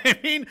 You know what I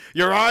mean?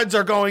 Your odds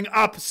are going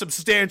up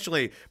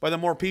substantially by the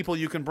more people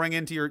you can bring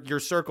into your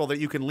circle that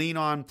you can lean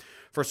on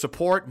for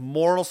support,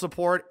 moral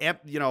support,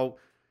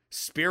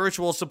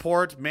 spiritual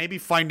support, maybe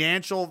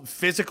financial,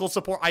 physical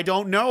support. I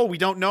don't know. We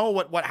don't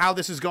know how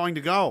this is going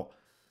to go.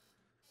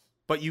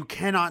 But you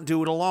cannot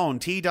do it alone.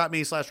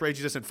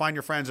 T.me/rageresistant. Find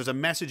your friends. There's a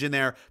message in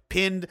there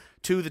pinned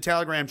to the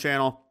Telegram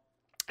channel.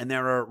 And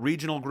there are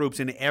regional groups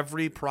in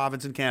every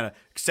province in Canada,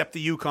 except the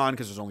Yukon,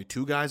 because there's only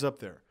 2 guys up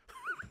there.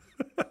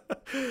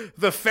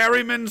 The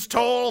ferryman's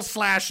toll /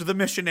 the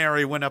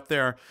missionary went up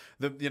there,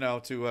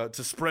 to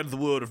spread the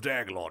word of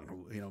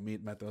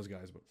Dagalon. Met those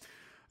guys, but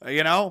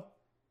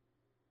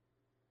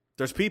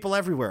there's people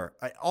everywhere,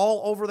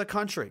 all over the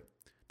country.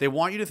 They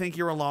want you to think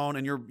you're alone,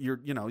 and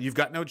you've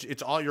got no.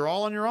 You're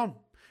all on your own.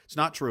 It's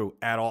not true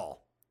at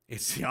all.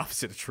 It's the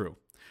opposite of true.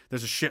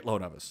 There's a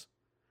shitload of us.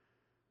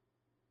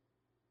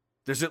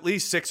 There's at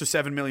least 6 or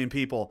 7 million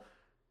people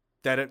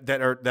that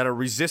are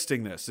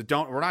resisting this.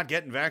 We're not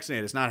getting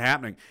vaccinated. It's not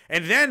happening.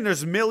 And then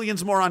there's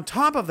millions more on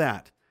top of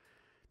that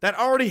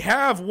already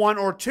have 1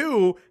 or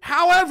 2.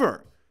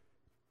 However,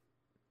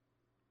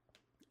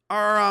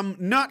 are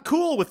not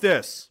cool with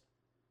this.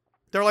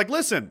 They're like,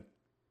 listen,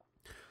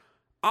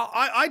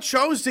 I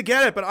chose to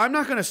get it, but I'm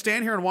not going to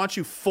stand here and watch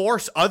you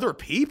force other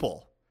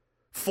people.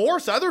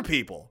 Force other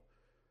people.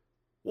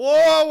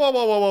 Whoa, whoa,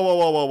 whoa, whoa, whoa,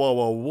 whoa, whoa, whoa,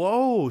 whoa,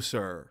 whoa,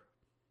 sir.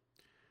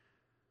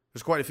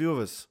 There's quite a few of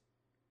us.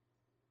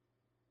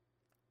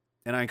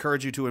 And I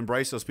encourage you to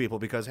embrace those people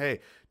because,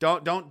 hey,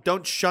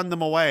 don't shun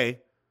them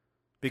away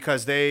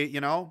because they,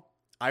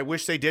 I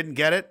wish they didn't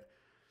get it,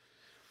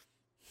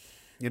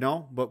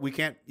 but we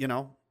can't,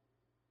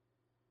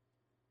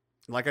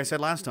 like I said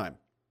last time,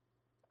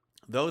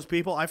 those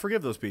people, I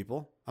forgive those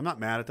people. I'm not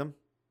mad at them.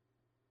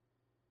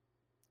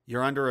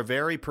 You're under a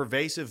very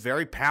pervasive,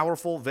 very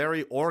powerful,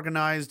 very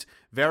organized,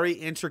 very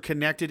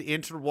interconnected,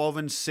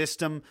 interwoven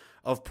system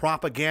of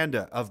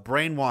propaganda, of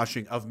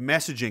brainwashing, of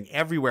messaging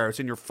everywhere. It's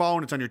in your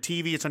phone, it's on your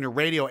TV, it's on your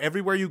radio,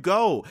 everywhere you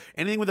go.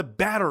 Anything with a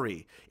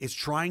battery is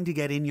trying to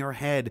get in your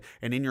head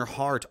and in your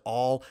heart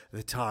all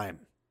the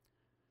time.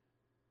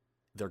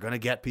 They're going to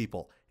get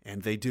people,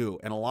 and they do.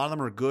 And a lot of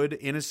them are good,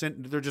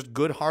 innocent, they're just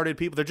good-hearted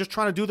people. They're just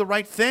trying to do the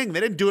right thing. They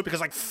didn't do it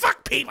because,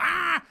 fuck people.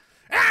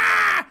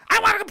 I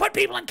want to put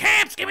people in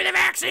camps. Give me the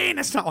vaccine.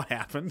 That's not what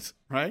happens,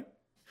 right?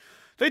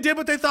 They did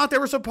what they thought they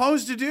were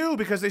supposed to do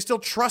because they still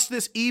trust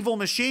this evil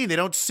machine. They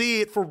don't see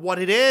it for what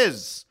it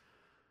is.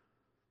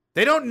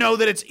 They don't know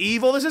that it's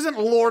evil. This isn't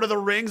Lord of the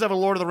Rings. I have a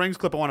Lord of the Rings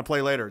clip I want to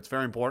play later. It's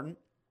very important.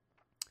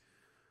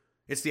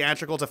 It's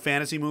theatrical. It's a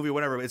fantasy movie,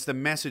 whatever. It's the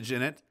message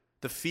in it,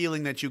 the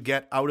feeling that you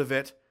get out of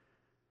it.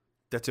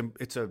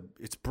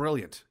 It's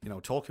brilliant.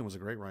 Tolkien was a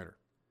great writer.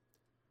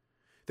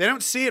 They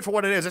don't see it for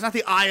what it is. It's not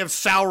the Eye of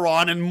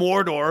Sauron and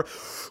Mordor.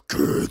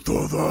 Get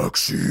the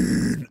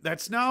vaccine.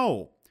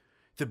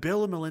 The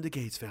Bill and Melinda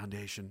Gates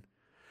Foundation.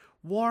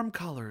 Warm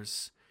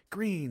colors,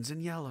 greens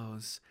and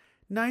yellows.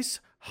 Nice,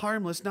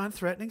 harmless,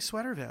 non-threatening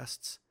sweater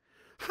vests.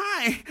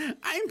 Hi,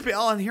 I'm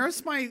Bill, and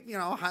here's my,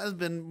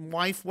 husband,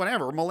 wife,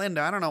 whatever,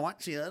 Melinda. I don't know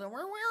what she is.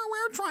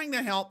 We're trying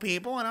to help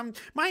people, and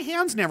my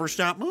hands never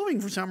stop moving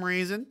for some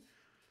reason.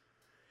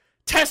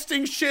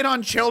 Testing shit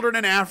on children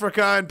in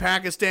Africa and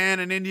Pakistan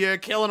and India,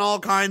 killing all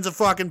kinds of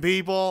fucking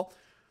people.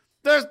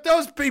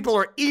 Those people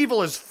are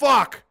evil as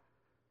fuck.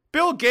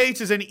 Bill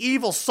Gates is an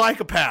evil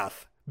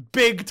psychopath.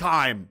 Big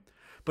time.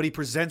 But he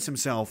presents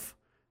himself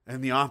in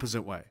the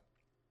opposite way.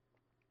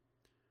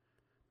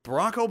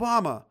 Barack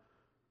Obama.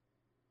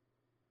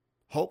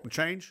 Hope and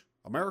change.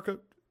 America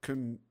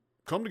can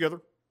come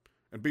together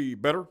and be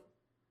better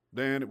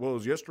than it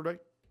was yesterday.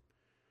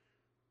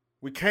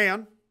 We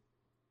can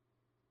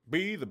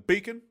be the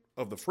beacon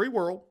of the free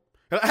world.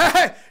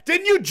 Hey,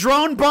 didn't you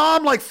drone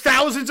bomb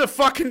thousands of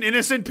fucking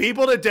innocent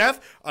people to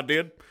death? I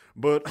did,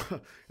 but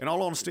in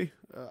all honesty,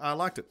 I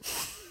liked it.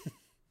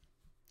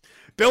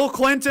 Bill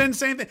Clinton,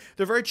 same thing.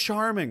 They're very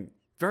charming,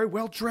 very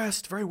well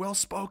dressed, very well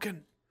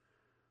spoken.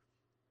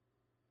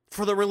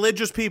 For the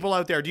religious people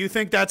out there, do you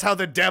think that's how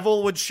the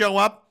devil would show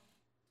up?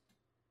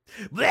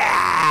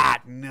 Blah!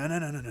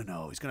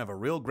 No. He's going to have a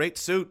real great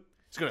suit.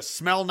 He's going to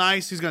smell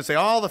nice. He's going to say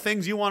all the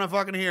things you want to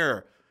fucking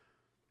hear.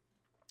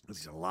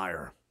 He's a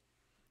liar.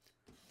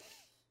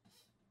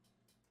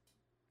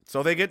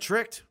 So they get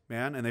tricked,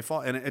 man, and they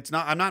fall. And it's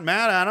not. I'm not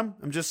mad at them.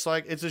 I'm just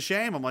like, it's a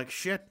shame. I'm like,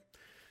 shit.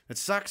 It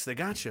sucks. They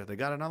got you. They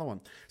got another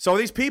one. So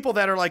these people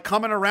that are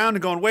coming around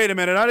and going, wait a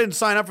minute, I didn't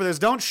sign up for this.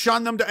 Don't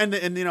shun them. And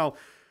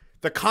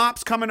the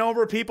cops coming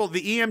over, people,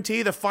 the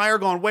EMT, the fire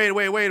going, wait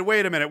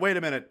a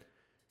minute.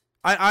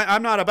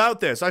 I'm not about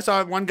this. I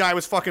saw one guy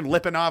was fucking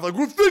lipping off like,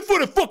 well,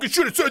 they fucking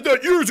should have said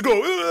that years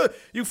ago.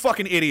 You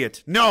fucking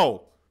idiot.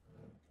 No.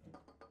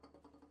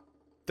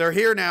 They're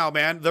here now,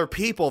 man. They're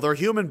people. They're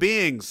human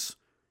beings.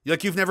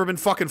 You've never been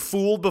fucking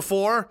fooled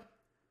before?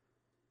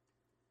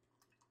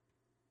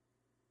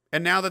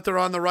 And now that they're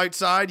on the right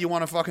side, you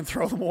want to fucking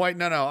throw them away?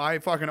 No. I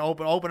fucking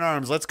open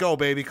arms. Let's go,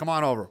 baby. Come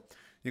on over.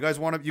 You guys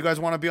want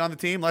to be on the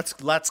team? Let's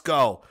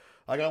go.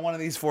 I got one of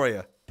these for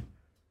you.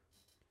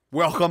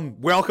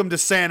 Welcome to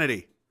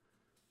sanity.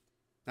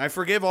 I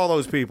forgive all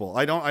those people.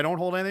 I don't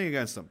hold anything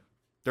against them.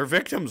 They're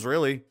victims,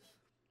 really.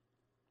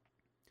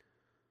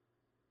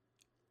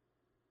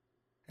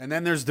 And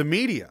then there's the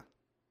media,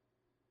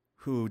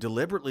 who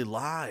deliberately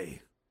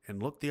lie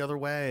and look the other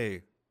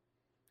way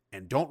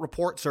and don't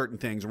report certain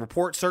things and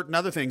report certain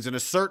other things in a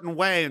certain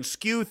way and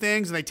skew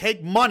things, and they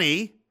take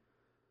money.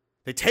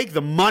 They take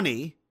the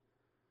money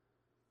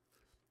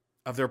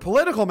of their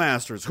political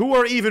masters, who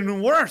are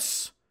even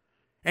worse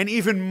and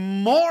even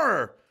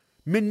more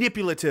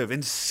manipulative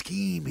and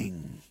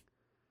scheming.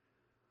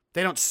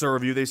 They don't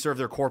serve you. They serve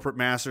their corporate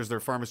masters, their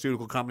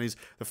pharmaceutical companies,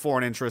 the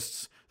foreign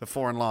interests, the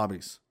foreign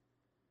lobbies.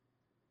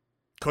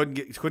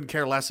 Couldn't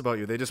care less about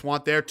you. They just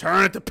want their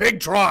turn at the pig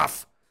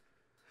trough.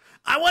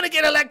 I want to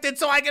get elected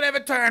so I can have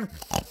a turn.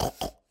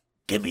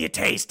 Give me a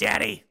taste,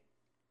 Daddy.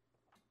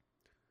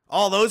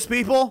 All those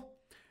people?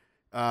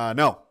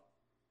 No.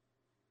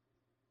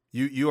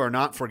 You are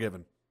not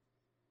forgiven.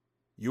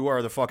 You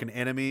are the fucking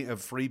enemy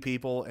of free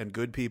people and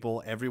good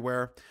people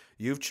everywhere.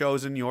 You've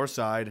chosen your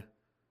side.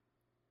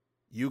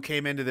 You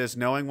came into this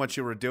knowing what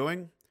you were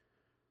doing.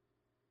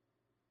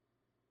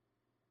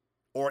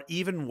 Or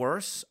even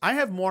worse, I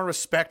have more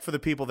respect for the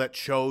people that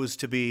chose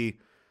to be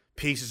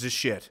pieces of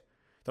shit.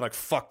 They're like,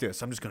 fuck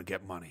this. I'm just going to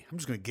get money. I'm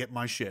just going to get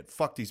my shit.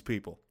 Fuck these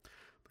people.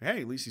 But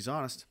hey, at least he's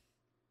honest.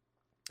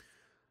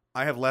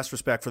 I have less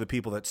respect for the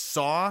people that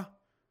saw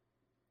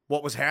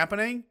what was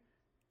happening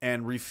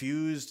and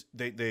refused.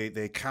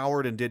 They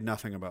cowered and did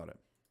nothing about it.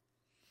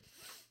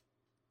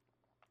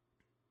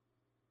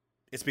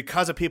 It's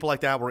because of people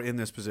like that we're in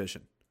this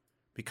position.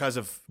 Because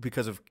of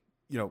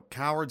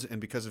cowards,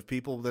 and because of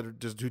people that are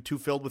just too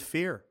filled with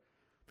fear.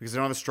 Because they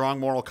don't have a strong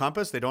moral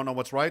compass. They don't know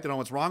what's right. They don't know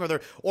what's wrong.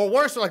 Or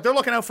worse, they're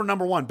looking out for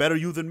number one. Better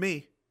you than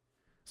me.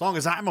 As long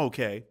as I'm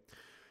okay.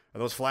 Are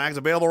those flags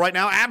available right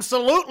now?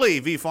 Absolutely,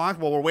 VFox.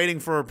 Well, we're waiting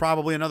for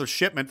probably another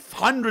shipment.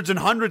 Hundreds and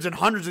hundreds and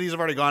hundreds of these have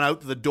already gone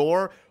out to the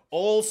door.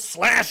 Old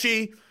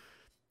Slashy.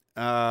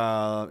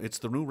 It's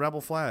the new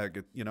rebel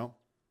flag,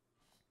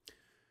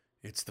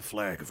 It's the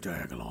flag of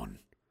Diagolon.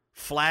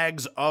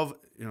 Flags of,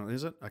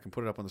 is it? I can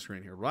put it up on the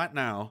screen here right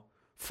now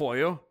for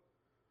you.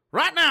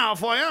 Right now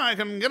for you. I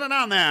can get it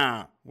on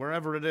there.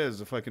 Wherever it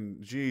is. If I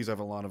can. Geez, I have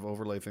a lot of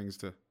overlay things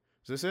to. Is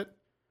this it?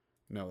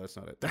 No, that's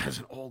not it. That's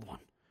an old one.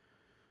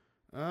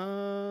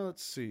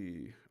 Let's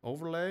see.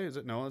 Overlay? Is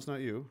it? No, that's not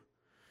you.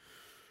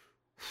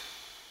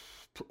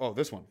 Oh,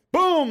 this one.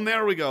 Boom!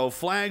 There we go.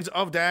 Flags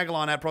of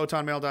Diagolon at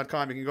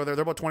protonmail.com. You can go there.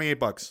 They're about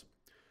 $28.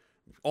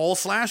 All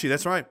Slashy.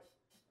 That's right.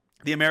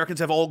 The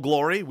Americans have Old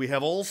Glory. We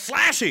have Old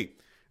Slashy.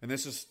 And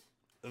this is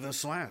the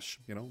Slash,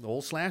 the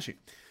Old Slashy.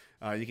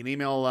 You can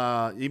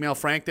email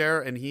Frank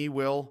there, and he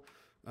will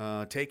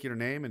take your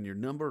name and your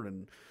number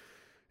and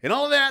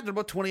all of that. They're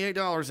about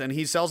 $28, and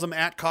he sells them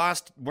at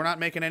cost. We're not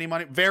making any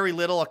money. Very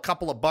little, a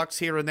couple of bucks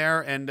here and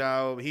there.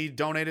 And he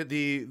donated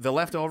the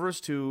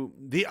leftovers to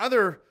the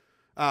other,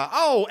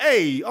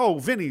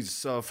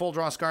 Vinny's Full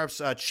Draw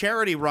Scarps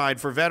charity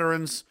ride for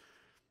veterans,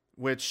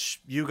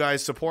 which you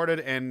guys supported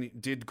and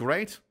did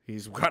great.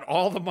 He's got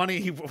all the money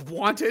he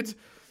wanted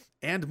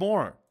and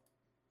more.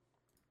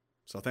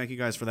 So thank you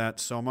guys for that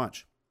so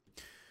much.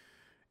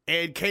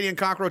 And Katie and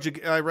Cockroach,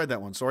 I read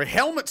that one. Sorry.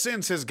 Helmet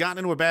Sins has gotten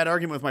into a bad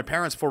argument with my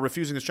parents for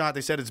refusing the shot.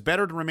 They said it's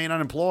better to remain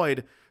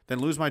unemployed than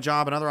lose my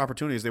job and other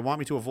opportunities. They want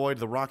me to avoid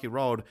the rocky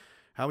road.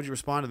 How would you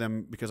respond to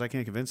them? Because I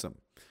can't convince them.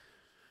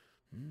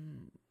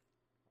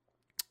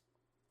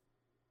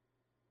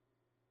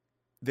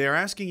 They're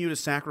asking you to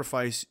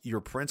sacrifice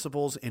your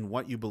principles and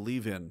what you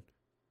believe in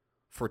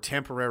for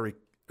temporary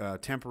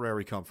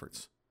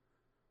comforts,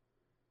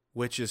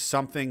 which is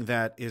something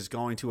that is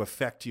going to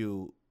affect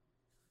you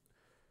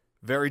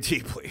very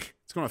deeply.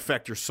 It's going to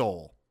affect your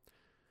soul.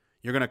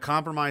 You're going to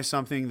compromise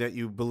something that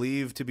you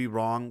believe to be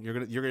wrong.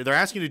 They're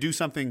asking you to do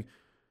something,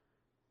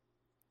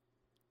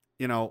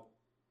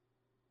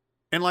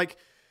 and like,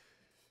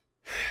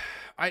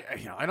 I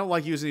don't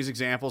like using these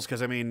examples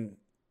because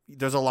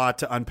there's a lot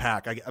to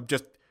unpack. I'm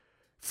just,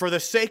 for the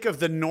sake of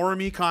the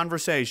normie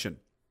conversation,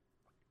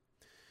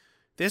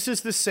 this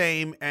is the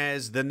same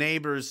as the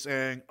neighbors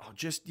saying,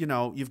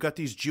 you've got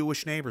these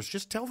Jewish neighbors.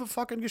 Just tell the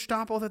fucking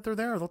Gestapo that they're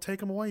there. They'll take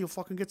them away. You'll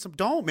fucking get some.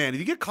 Don't, man. If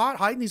you get caught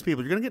hiding these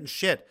people, you're going to get in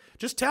shit.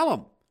 Just tell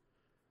them.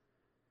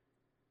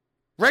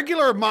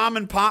 Regular mom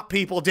and pop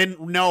people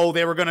didn't know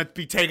they were going to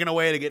be taken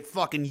away to get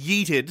fucking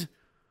yeeted.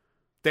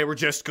 They were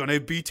just going to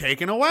be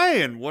taken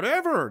away and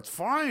whatever. It's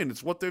fine.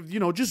 It's what they've,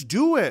 just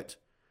do it.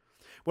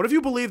 What if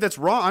you believe that's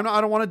wrong? I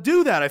don't want to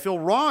do that. I feel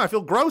wrong. I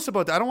feel gross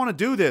about that. I don't want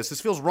to do this.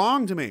 This feels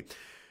wrong to me.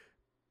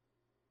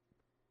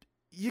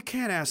 You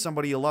can't ask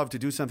somebody you love to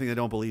do something they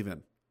don't believe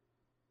in.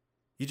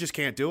 You just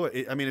can't do it.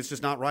 It's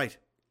just not right.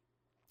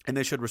 And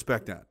they should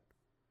respect that.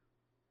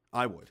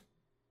 I would.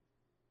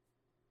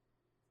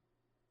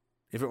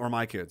 If it were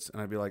my kids.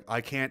 And I'd be like,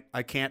 I can't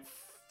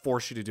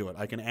force you to do it.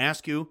 I can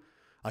ask you.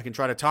 I can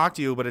try to talk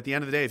to you. But at the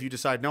end of the day, if you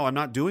decide, no, I'm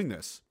not doing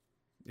this,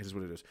 it is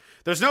what it is.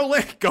 There's no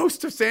link.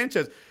 Ghost of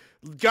Sanchez.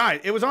 Guy,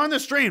 it was on the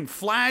stream.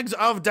 Flags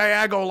of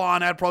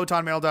Diagolon at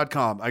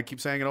protonmail.com. I keep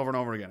saying it over and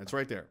over again. It's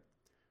right there.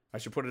 I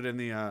should put it in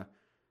the, I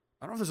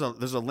don't know if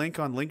there's a link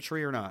on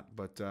Linktree or not,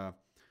 but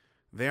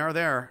they are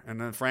there.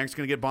 And then Frank's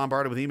going to get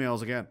bombarded with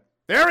emails again.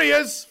 There he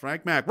is,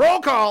 Frank Mack.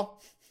 Roll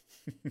call.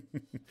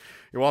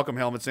 You're welcome,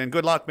 Helmetson.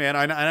 Good luck, man.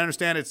 I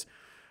understand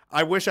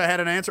I wish I had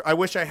an answer. I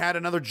wish I had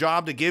another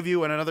job to give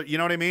you and another, you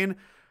know what I mean?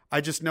 I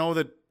just know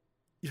that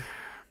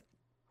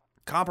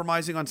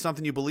compromising on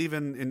something you believe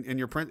in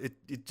your print,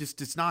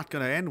 it's not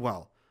going to end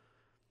well.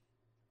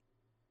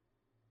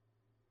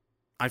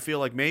 I feel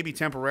like maybe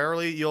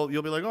temporarily you'll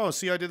be like, oh,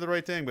 see, I did the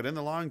right thing, but in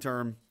the long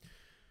term,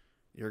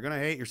 you're going to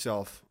hate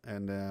yourself,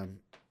 and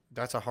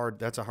that's a hard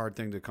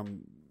thing to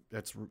come.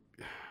 It's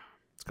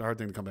a hard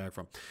thing to come back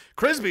from.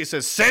 Crisby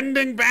says,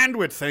 sending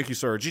bandwidth. Thank you,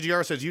 sir.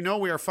 GGR says,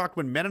 we are fucked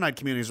when Mennonite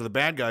communities are the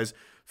bad guys.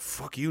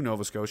 Fuck you,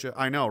 Nova Scotia.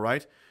 I know,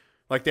 right?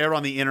 Like they're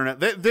on the internet.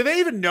 Do they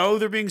even know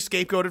they're being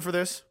scapegoated for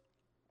this?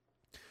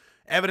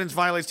 Evidence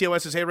violates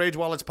TOS says, hey, Rage,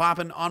 while it's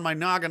popping on my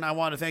noggin, I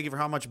want to thank you for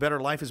how much better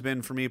life has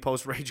been for me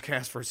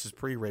post-Ragecast versus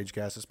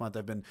pre-Ragecast this month.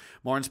 I've been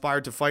more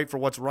inspired to fight for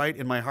what's right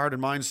in my heart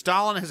and mind.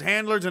 Stalin, his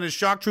handlers, and his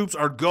shock troops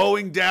are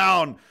going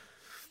down.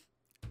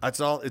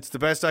 That's all. It's the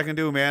best I can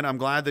do, man. I'm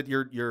glad that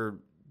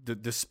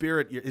the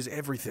spirit is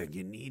everything.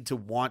 You need to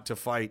want to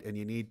fight, and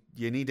you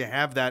need to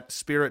have that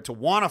spirit to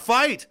want to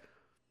fight.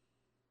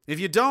 If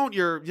you don't,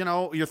 you're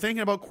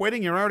thinking about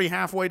quitting. You're already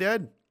halfway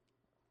dead.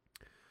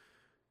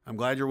 I'm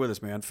glad you're with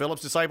us, man.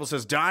 Philip's Disciple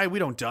says, die? We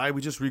don't die.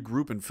 We just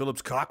regroup in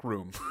Philip's cock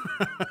room.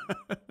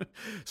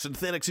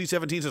 Synthetic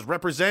C17 says,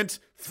 represent.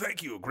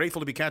 Thank you.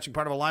 Grateful to be catching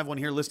part of a live one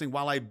here, listening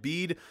while I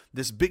bead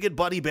this Bigot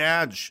Buddy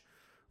badge.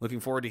 Looking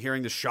forward to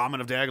hearing the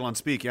Shaman of Dagalon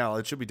speak. Yeah,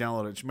 it should be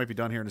downloaded. It might be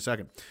done here in a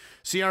second.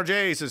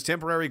 CRJ says,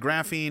 temporary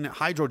graphene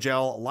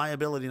hydrogel,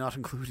 liability not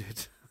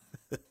included.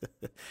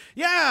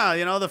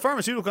 Yeah, the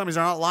pharmaceutical companies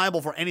are not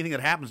liable for anything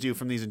that happens to you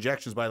from these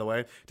injections, by the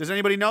way. Does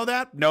anybody know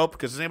that? Nope.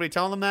 Because is anybody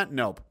telling them that?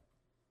 Nope.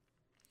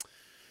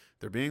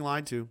 They're being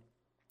lied to.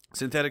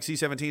 Synthetic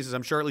C17 says,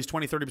 I'm sure at least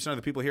 20-30% of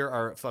the people here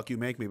are fuck you,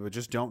 make me, but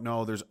just don't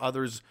know there's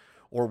others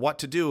or what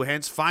to do.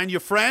 Hence, find your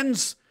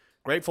friends.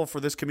 Grateful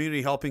for this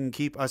community helping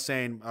keep us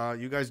sane.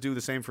 You guys do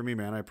the same for me,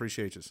 man. I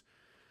appreciate you.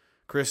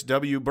 Chris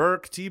W.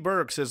 Burke, T.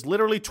 Burke says,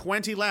 literally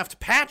 20 left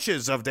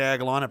patches of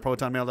Diagolon at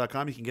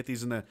protonmail.com. You can get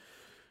these in the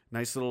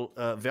nice little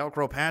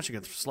Velcro patch.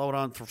 You can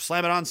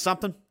slam it on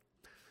something.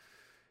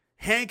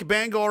 Hank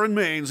Bangor in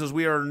Maine says,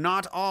 we are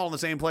not all in the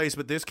same place,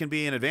 but this can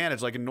be an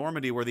advantage, like in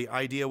Normandy where the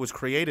idea was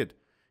created.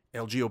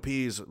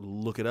 LGOPs,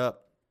 look it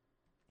up.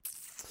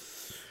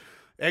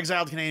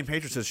 Exiled Canadian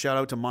Patriot says, shout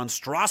out to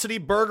Monstrosity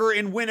Burger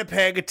in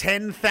Winnipeg,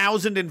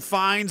 10,000 in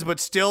fines,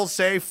 but still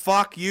say,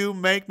 fuck you,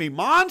 make me.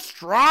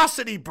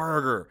 Monstrosity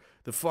Burger,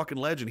 the fucking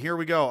legend. Here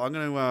we go.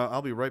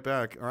 I'll be right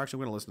back. Or actually,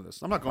 I'm going to listen to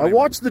this. I'm not going to. I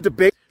watched the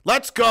debate.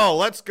 Let's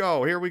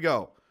go. Here we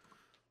go.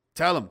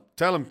 Tell him,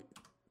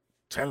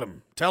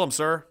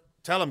 sir.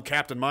 Tell him,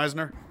 Captain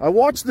Meisner. I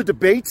watched the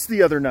debates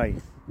the other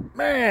night.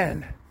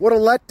 Man, what a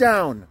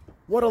letdown.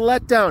 What a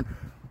letdown.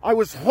 I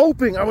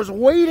was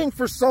waiting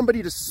for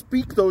somebody to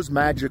speak those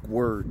magic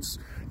words,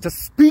 to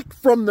speak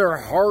from their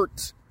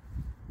heart.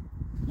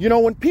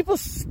 When people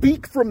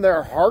speak from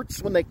their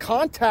hearts, when they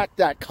contact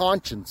that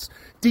conscience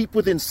deep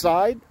within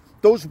inside,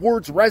 those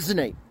words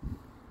resonate.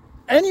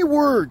 Any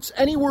words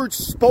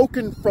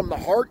spoken from the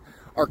heart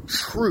are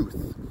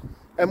truth.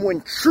 And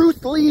when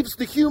truth leaves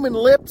the human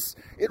lips,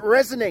 it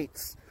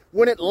resonates.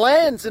 When it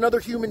lands in other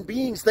human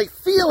beings, they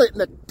feel it in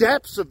the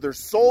depths of their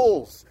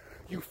souls.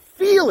 You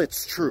feel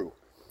it's true.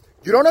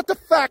 You don't have to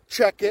fact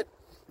check it.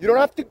 You don't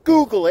have to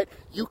Google it.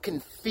 You can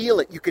feel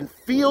it. You can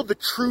feel the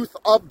truth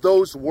of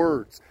those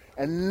words.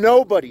 And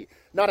nobody,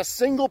 not a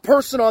single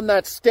person on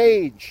that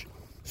stage,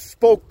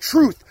 spoke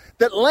truth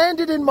that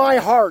landed in my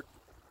heart.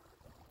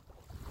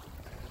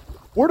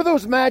 Where do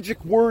those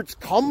magic words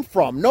come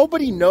from?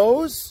 Nobody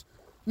knows.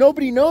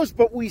 Nobody knows,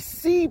 but we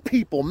see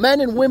people,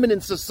 men and women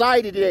in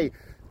society today,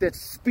 that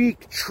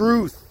speak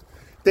truth.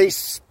 They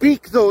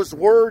speak those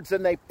words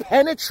and they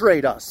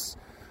penetrate us.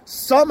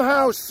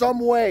 Somehow, some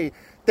way,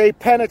 they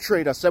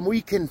penetrate us and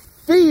we can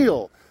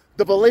feel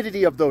the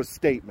validity of those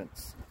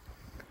statements.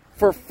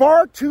 For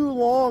far too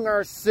long,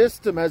 our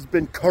system has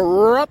been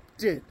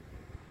corrupted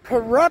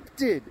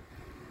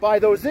by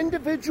those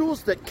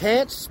individuals that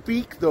can't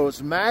speak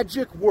those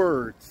magic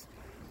words.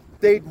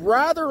 They'd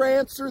rather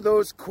answer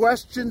those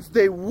questions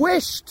they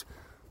wished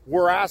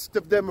were asked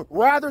of them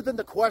rather than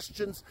the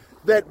questions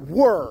that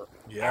were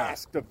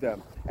asked of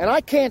them. And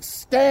I can't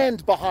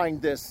stand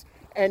behind this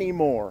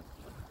anymore.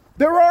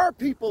 There are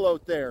people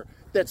out there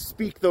that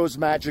speak those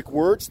magic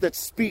words, that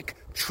speak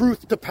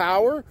truth to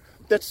power,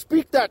 that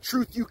speak that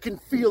truth you can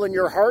feel in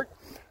your heart.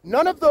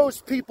 None of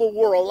those people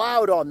were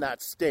allowed on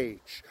that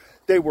stage.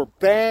 They were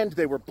banned,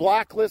 they were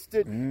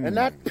blacklisted, and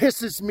that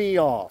pisses me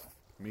off.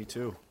 Me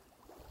too.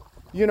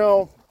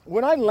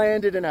 When I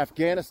landed in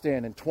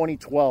Afghanistan in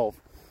 2012,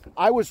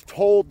 I was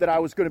told that I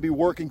was going to be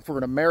working for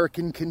an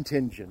American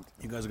contingent.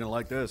 You guys are going to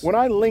like this. When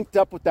I linked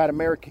up with that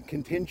American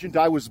contingent,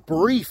 I was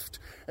briefed,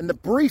 and the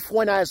brief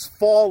went as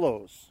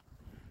follows.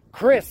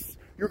 Chris,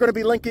 you're going to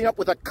be linking up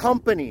with a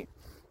corporation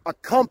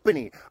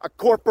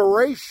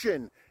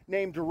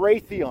named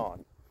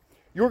Raytheon.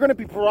 You're going to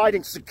be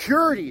providing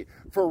security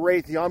for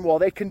Raytheon while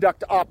they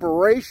conduct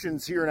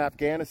operations here in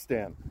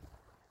Afghanistan.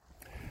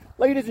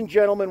 Ladies and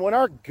gentlemen, when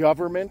our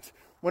government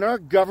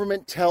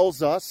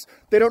tells us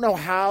they don't know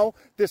how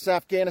this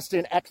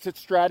Afghanistan exit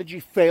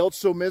strategy failed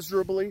so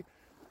miserably,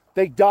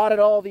 they dotted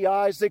all the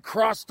I's, they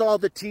crossed all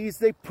the T's,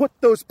 they put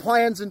those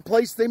plans in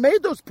place, they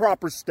made those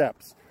proper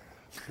steps.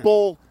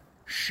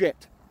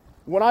 Bullshit.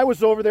 When I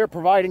was over there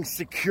providing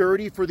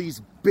security for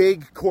these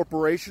big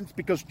corporations,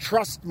 because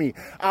trust me,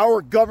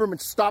 our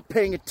government stopped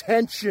paying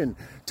attention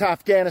to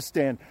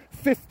Afghanistan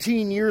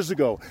 15 years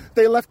ago.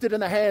 They left it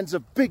in the hands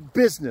of big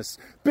business,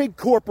 big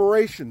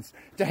corporations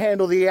to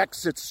handle the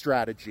exit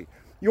strategy.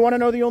 You want to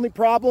know the only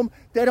problem?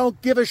 They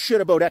don't give a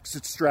shit about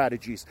exit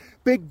strategies.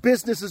 Big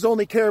businesses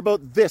only care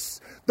about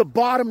this, the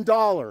bottom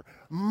dollar,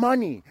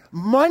 money.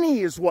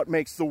 Money is what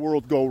makes the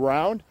world go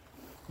round.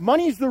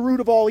 Money's the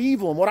root of all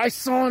evil, and what I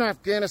saw in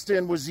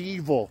Afghanistan was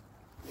evil.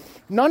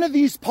 None of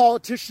these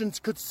politicians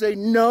could say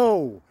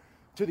no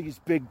to these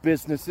big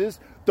businesses.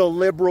 The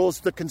liberals,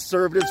 the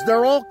conservatives,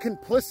 they're all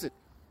complicit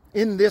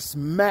in this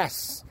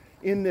mess,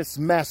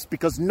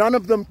 because none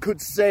of them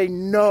could say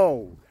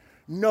no.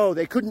 No,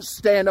 they couldn't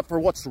stand up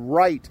for what's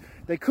right.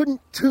 They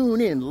couldn't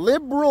tune in,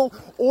 liberal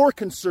or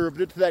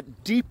conservative, to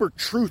that deeper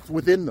truth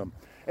within them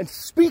and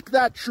speak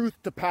that truth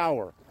to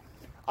power.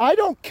 I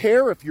don't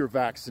care if you're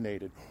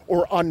vaccinated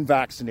or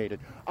unvaccinated.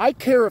 I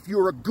care if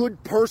you're a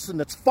good person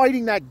that's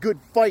fighting that good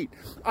fight.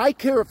 I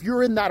care if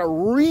you're in that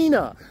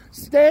arena,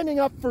 standing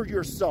up for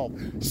yourself,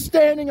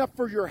 standing up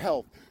for your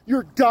health,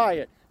 your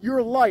diet,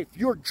 your life,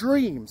 your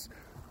dreams,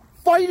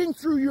 fighting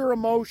through your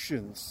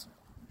emotions.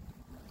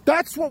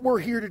 That's what we're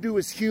here to do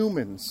as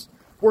humans.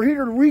 We're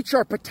here to reach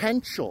our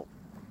potential,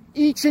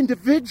 each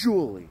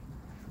individually.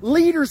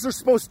 Leaders are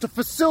supposed to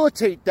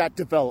facilitate that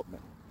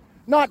development.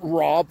 Not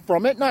rob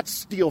from it, not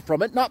steal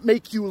from it, not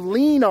make you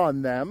lean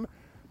on them.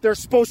 They're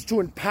supposed to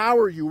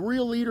empower you.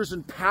 Real leaders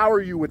empower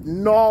you with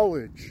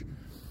knowledge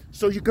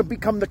so you can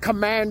become the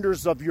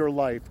commanders of your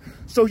life,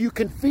 so you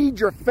can feed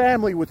your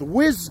family with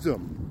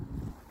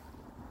wisdom.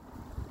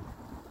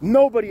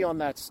 Nobody on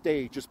that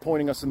stage is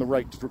pointing us in the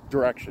right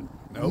direction.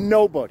 Nope.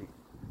 Nobody.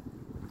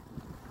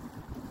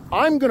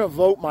 I'm going to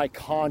vote my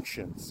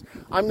conscience.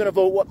 I'm going to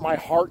vote what my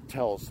heart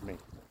tells me.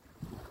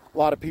 A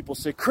lot of people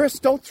say, Chris,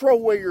 don't throw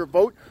away your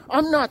vote.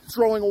 I'm not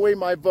throwing away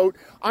my vote.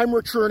 I'm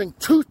returning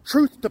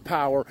truth to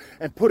power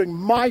and putting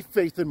my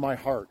faith in my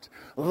heart.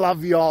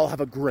 Love y'all.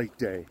 Have a great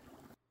day.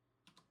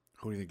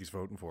 Who do you think he's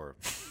voting for?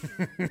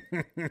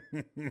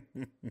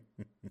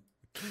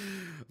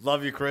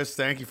 Love you, Chris.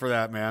 Thank you for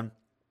that, man.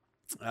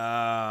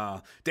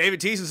 David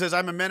Teason says,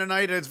 I'm a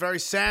Mennonite and it's very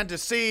sad to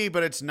see,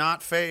 but it's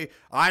not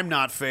I'm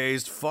not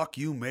phased. Fuck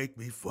you, make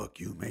me. Fuck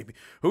you, make me.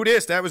 Who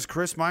dis? That was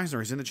Chris Meisner.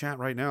 He's in the chat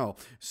right now.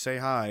 Say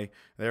hi.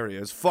 There he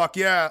is. Fuck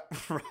yeah.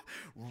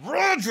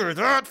 Roger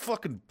that.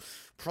 Fucking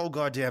pro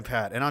goddamn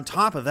Pat. And on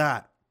top of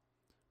that,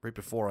 right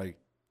before I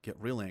get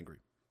real angry,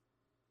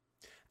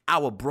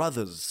 our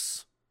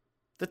brothers,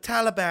 the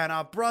Taliban,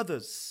 our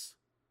brothers.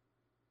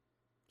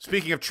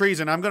 Speaking of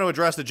treason, I'm going to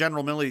address the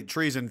General Milley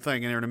treason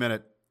thing in here in a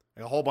minute.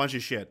 A whole bunch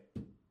of shit.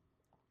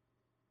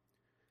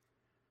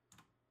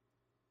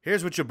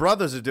 Here's what your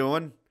brothers are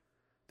doing.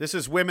 This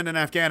is women in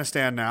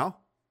Afghanistan now.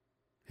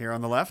 Here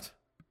on the left,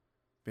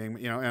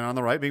 and on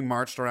the right, being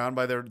marched around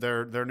by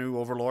their new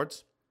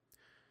overlords.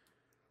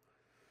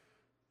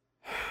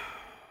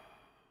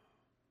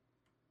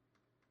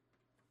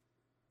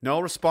 No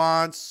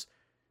response.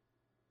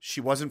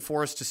 She wasn't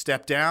forced to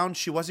step down.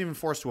 She wasn't even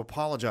forced to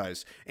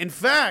apologize. In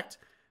fact,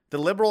 the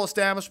liberal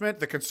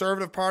establishment, the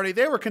Conservative Party,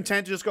 they were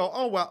content to just go,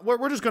 oh, well,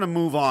 we're just going to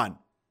move on.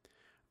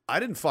 I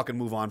didn't fucking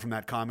move on from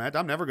that comment.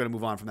 I'm never going to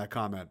move on from that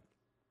comment.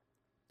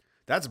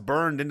 That's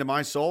burned into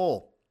my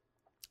soul.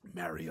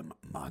 Mariam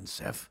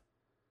Monsef,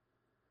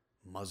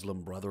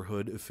 Muslim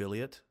Brotherhood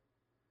affiliate.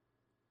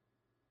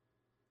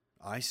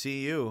 I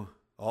see you.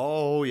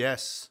 Oh,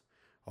 yes.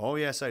 Oh,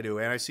 yes, I do.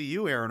 And I see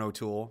you, Aaron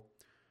O'Toole,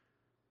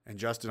 and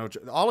Justin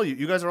O'Toole. All of you.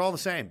 You guys are all the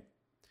same.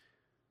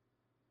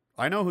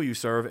 I know who you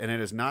serve, and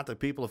it is not the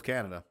people of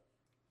Canada.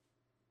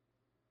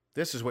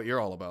 This is what you're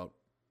all about.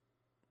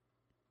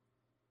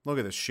 Look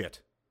at this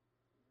shit.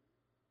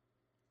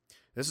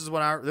 This is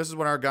what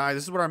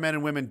our men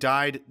and women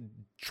died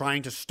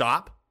trying to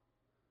stop.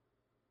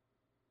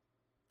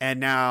 And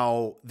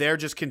now they're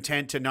just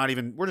content to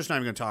we're just not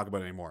even going to talk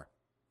about it anymore.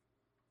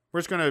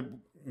 We're just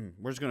going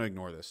to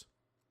ignore this.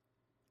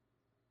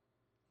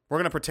 We're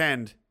going to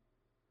pretend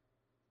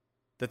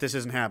that this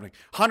isn't happening.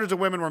 Hundreds of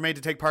women were made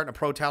to take part in a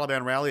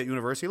pro-Taliban rally at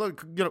university.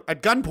 Look,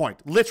 at gunpoint,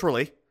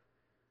 literally.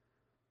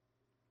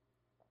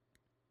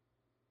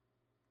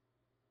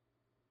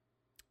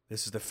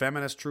 This is the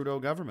feminist Trudeau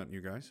government,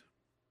 you guys.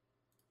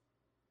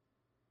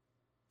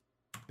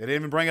 They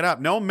didn't even bring it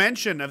up. No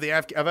mention of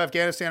of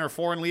Afghanistan or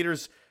foreign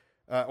leaders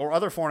or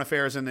other foreign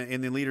affairs in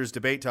the leaders'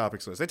 debate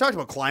topics list. They talked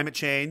about climate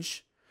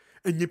change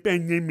and the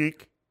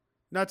pandemic.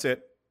 That's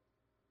it.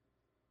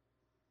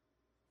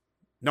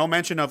 No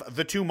mention of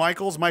the two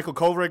Michaels, Michael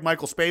Kovrig,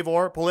 Michael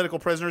Spavor, political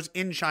prisoners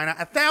in China.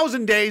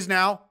 1,000 days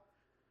now.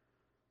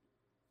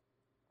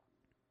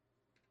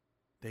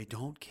 They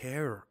don't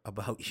care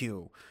about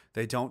you.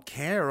 They don't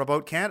care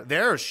about Canada.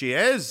 There she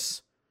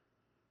is.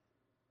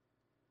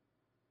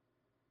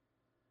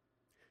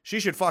 She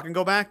should fucking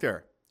go back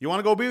there. You want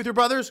to go be with your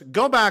brothers?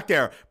 Go back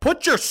there.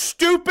 Put your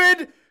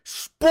stupid,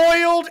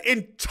 spoiled,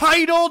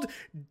 entitled,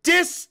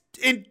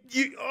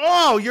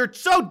 you're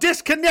so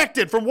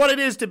disconnected from what it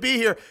is to be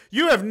here.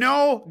 You have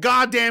no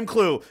goddamn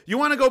clue. You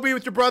want to go be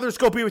with your brothers?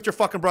 Go be with your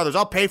fucking brothers.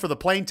 I'll pay for the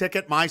plane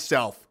ticket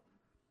myself.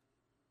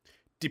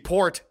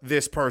 Deport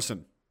this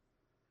person.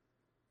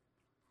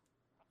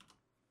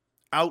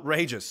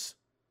 Outrageous.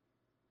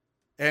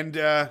 And,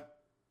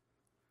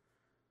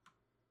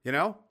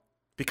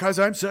 because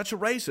I'm such a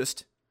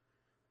racist.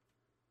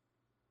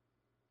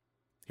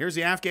 Here's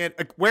the Afghan.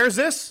 Where's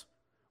this?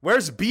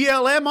 Where's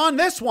BLM on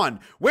this one?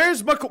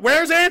 Where's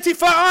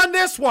Antifa on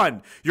this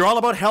one? You're all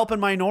about helping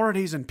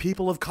minorities and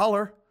people of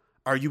color.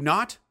 Are you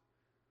not?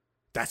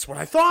 That's what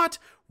I thought.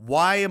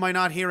 Why am I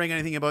not hearing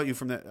anything about you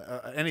from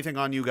anything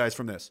on you guys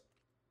from this?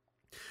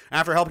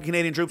 After helping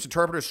Canadian troops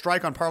interpreters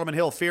strike on Parliament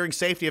Hill, fearing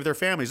safety of their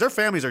families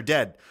are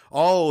dead.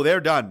 Oh, they're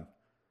done.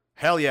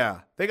 Hell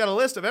yeah. They got a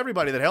list of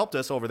everybody that helped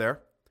us over there.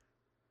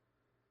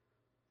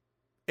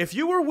 If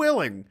you were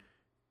willing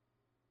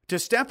to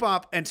step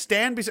up and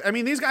stand beside,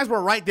 these guys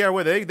were right there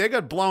with it. They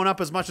got blown up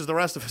as much as the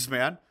rest of us,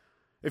 man.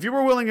 If you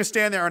were willing to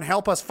stand there and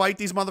help us fight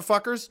these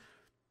motherfuckers,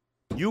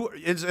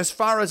 as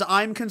far as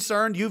I'm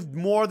concerned, you've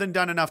more than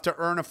done enough to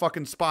earn a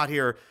fucking spot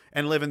here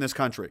and live in this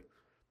country.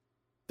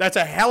 That's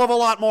a hell of a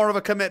lot more of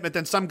a commitment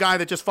than some guy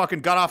that just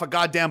fucking got off a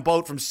goddamn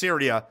boat from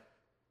Syria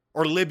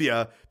or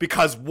Libya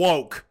because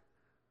woke.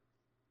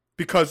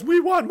 Because we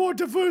want more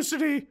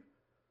diversity.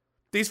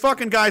 These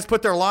fucking guys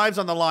put their lives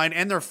on the line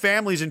and their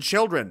families and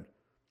children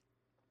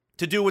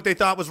to do what they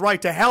thought was right,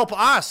 to help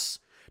us,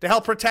 to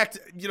help protect,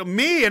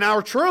 me and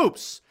our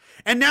troops.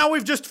 And now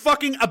we've just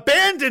fucking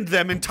abandoned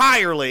them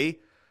entirely.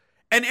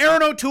 And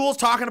Aaron O'Toole's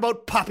talking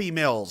about puppy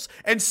mills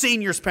and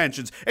seniors'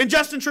 pensions. And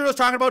Justin Trudeau's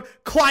talking about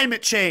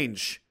climate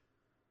change.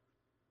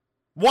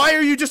 Why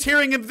are you just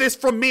hearing this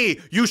from me?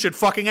 You should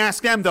fucking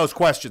ask them those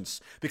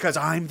questions. Because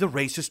I'm the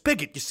racist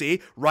bigot, you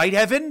see? Right,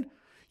 Evan?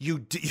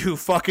 You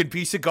fucking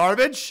piece of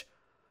garbage?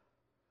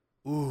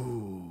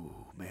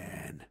 Ooh,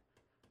 man.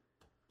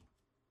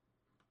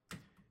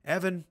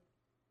 Evan,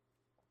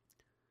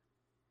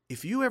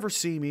 if you ever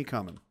see me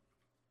coming,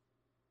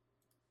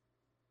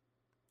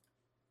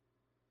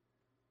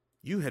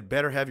 you had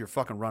better have your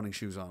fucking running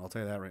shoes on. I'll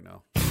tell you that right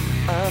now.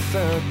 I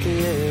felt the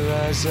air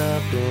rise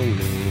up in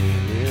me.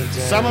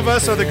 Some of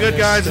us are the good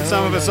guys and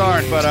some of us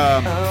aren't, but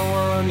I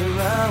wonder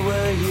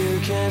where you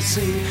can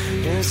see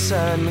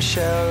inside my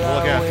shell.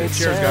 Look after it.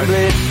 Cheers, guys.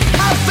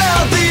 I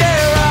felt the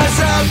air rise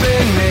up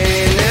in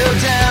me. Kneel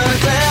down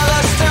and tell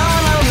us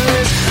down on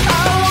this.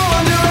 I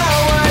wonder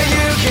where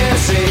you can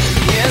see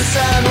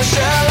inside my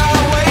shell. I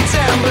wait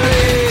and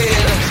bleed.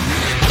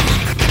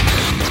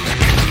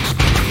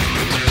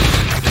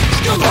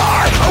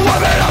 Goodbye, a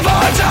woman of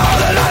our town,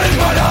 and I didn't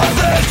put up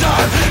this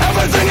time.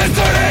 Everything is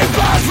dirty,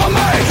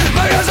 blasphemy.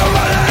 My ears are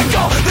running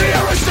cold, the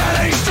air is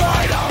standing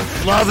straight up.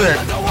 Love it.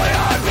 The way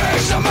I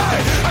picture me,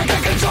 I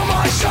can't control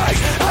my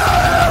shakes.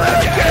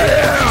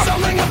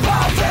 Something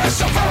about this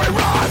so very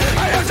wrong.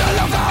 I have to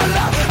laugh out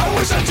loud. I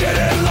wish I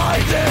didn't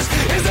like this.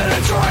 Is it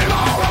a dream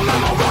or a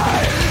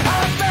memory?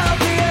 I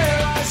felt the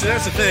air. See,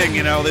 that's the thing,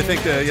 they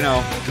think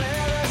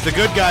the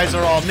good guys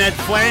are all Ned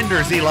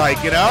Flanders-y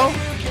like,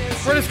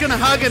 We're just gonna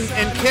hug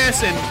and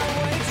kiss and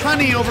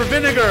honey over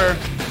vinegar.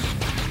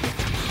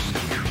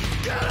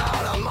 Get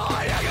out of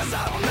my guess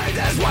I don't need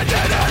this. Why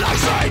didn't I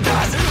say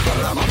this?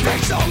 But I'm a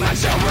pixel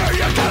mention where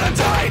you're gonna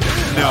die.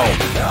 No.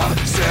 I'm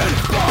sin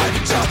by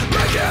just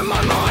breaking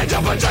my mind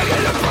up and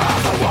taking your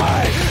breath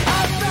away.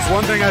 It's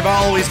one thing I've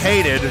always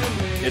hated.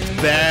 It's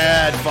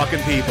bad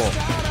fucking people.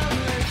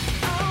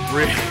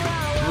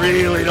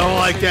 Really don't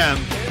like them.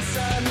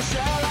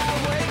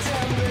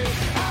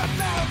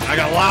 I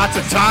got lots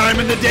of time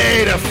in the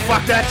day to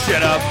fuck that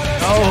shit up.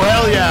 Oh,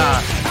 hell yeah.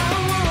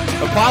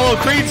 Apollo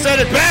Creed said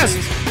it best.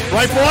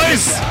 Right,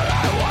 boys?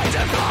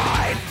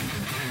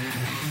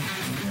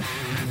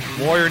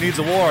 Warrior needs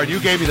a war, and you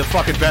gave me the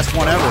fucking best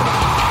one ever.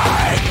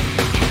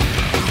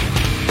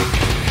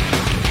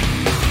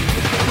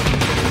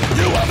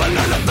 You haven't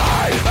learned a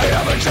thing. I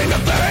haven't seen a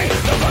thing.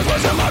 The blood was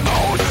in my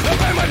bones. The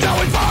pain went down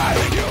with fire.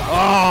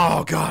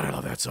 Oh, God, I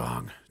love that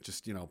song.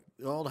 Just,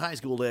 old high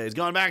school days.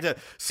 Going back to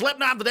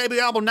Slipknot, the debut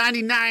album,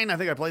 99. I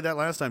think I played that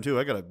last time, too.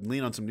 I got to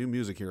lean on some new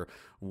music here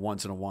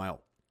once in a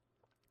while.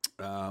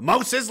 Mo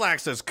Sislak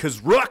says,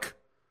 Kazrook.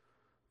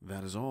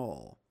 That is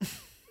all.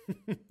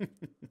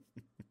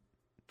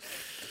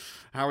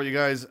 How are you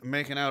guys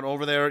making out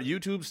over there?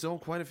 YouTube, still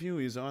quite a few.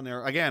 He's on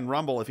there. Again,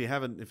 Rumble, if you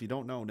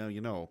don't know, now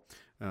you know.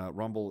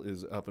 Rumble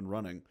is up and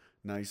running.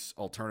 Nice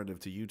alternative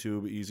to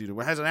YouTube. Easy to.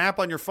 It has an app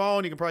on your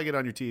phone. You can probably get it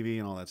on your TV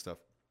and all that stuff.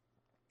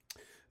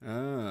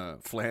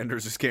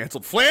 Flanders is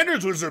canceled.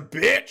 Flanders was a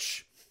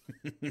bitch.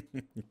 You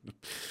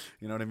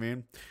know what I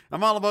mean?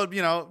 I'm all about,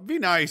 be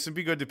nice and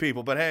be good to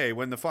people. But hey,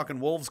 when the fucking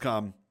wolves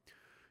come,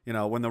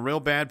 when the real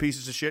bad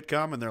pieces of shit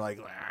come and they're like,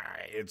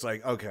 it's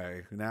like,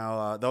 okay,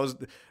 now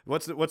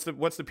what's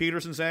the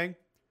Peterson saying?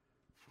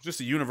 It's just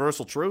a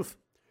universal truth.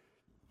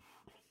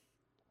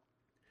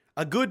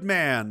 A good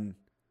man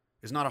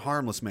is not a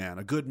harmless man.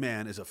 A good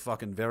man is a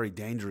fucking very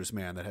dangerous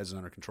man that has it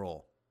under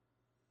control.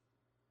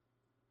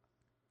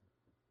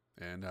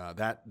 And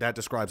that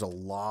describes a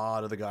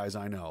lot of the guys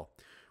I know.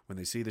 When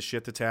they see the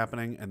shit that's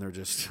happening and they're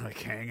just like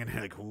hanging,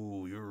 like,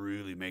 ooh, you're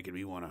really making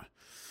me want to.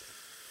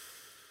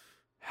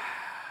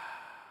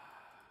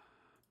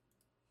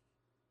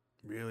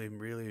 Really,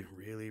 really,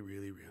 really,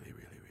 really, really, really,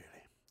 really.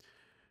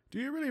 Do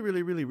you really,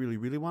 really, really, really,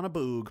 really want to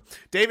boog?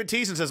 David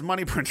Teason says,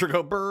 money printer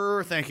go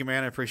brr. Thank you,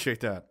 man. I appreciate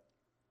that.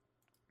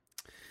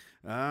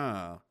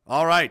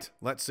 All right.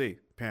 Let's see.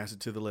 Pass it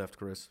to the left,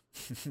 Chris.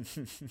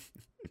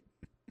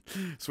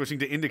 Switching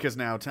to indicas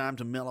now. Time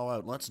to mellow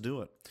out. Let's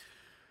do it.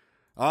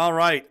 All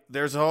right.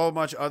 There's a whole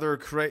bunch other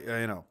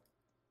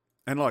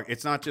And look,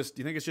 it's not just,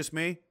 you think it's just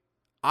me?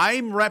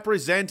 I'm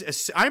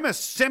a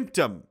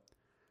symptom.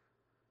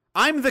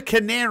 I'm the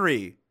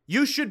canary.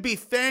 You should be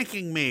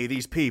thanking me,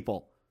 these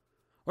people.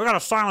 We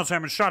gotta silence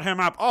him and shut him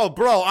up. Oh,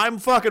 bro, I'm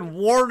fucking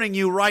warning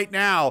you right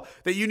now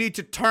that you need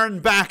to turn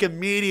back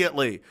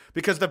immediately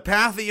because the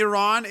path that you're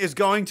on is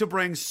going to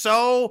bring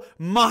so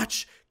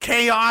much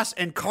chaos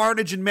and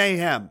carnage and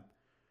mayhem.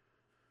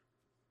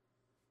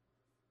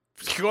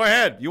 Go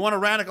ahead. You want to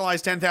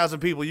radicalize 10,000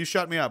 people, you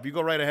shut me up. You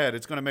go right ahead.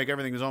 It's going to make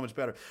everything so much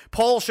better.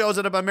 Poll shows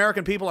that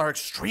American people are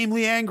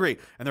extremely angry,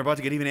 and they're about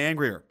to get even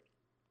angrier.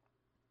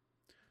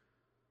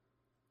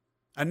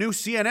 A new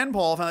CNN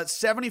poll found that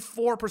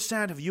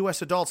 74% of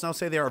U.S. adults now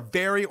say they are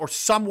very or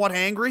somewhat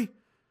angry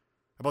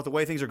about the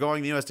way things are going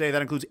in the U.S. today.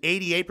 That includes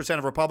 88%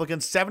 of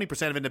Republicans,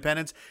 70% of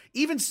independents,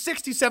 even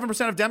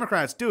 67% of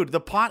Democrats. Dude,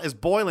 the pot is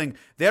boiling.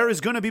 There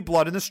is going to be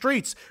blood in the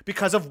streets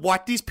because of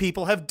what these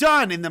people have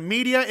done in the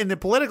media, in the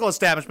political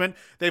establishment.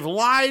 They've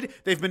lied.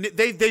 They've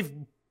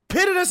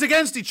pitted us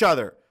against each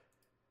other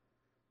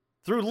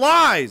through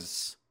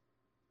lies.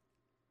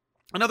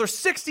 Another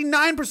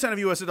 69% of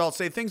U.S. adults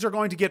say things are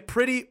going to get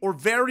pretty or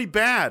very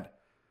bad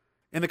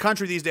in the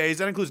country these days.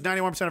 That includes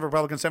 91% of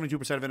Republicans, 72%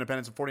 of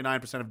independents, and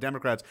 49% of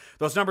Democrats.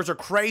 Those numbers are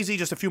crazy.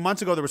 Just a few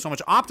months ago, there was so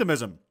much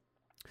optimism.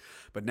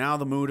 But now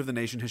the mood of the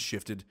nation has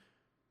shifted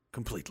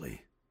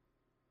completely.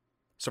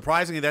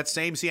 Surprisingly, that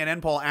same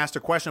CNN poll asked a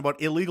question about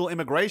illegal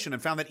immigration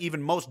and found that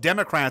even most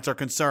Democrats are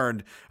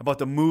concerned about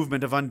the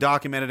movement of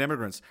undocumented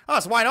immigrants. Oh,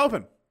 it's wide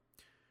open.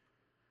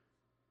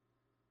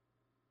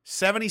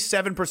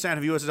 77%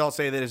 of U.S. adults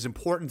say that it's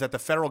important that the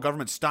federal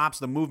government stops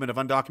the movement of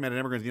undocumented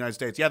immigrants in the United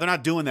States. Yeah, they're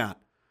not doing that.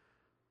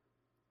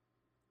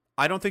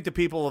 I don't think the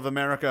people of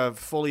America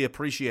fully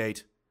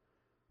appreciate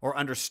or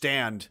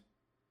understand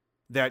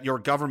that your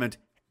government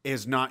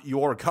is not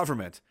your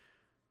government.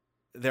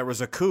 There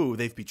was a coup.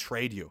 They've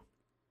betrayed you.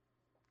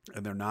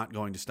 And they're not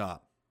going to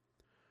stop.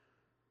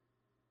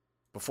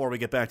 Before we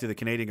get back to the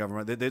Canadian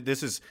government,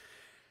 this is...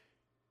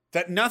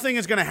 That nothing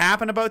is going to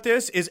happen about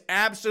this is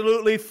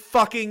absolutely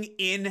fucking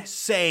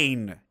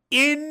insane.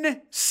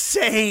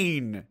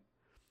 Insane.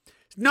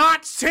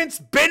 Not since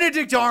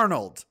Benedict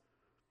Arnold.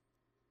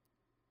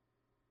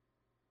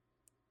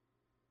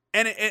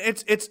 And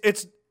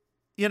it's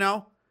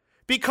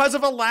because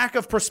of a lack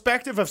of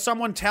perspective of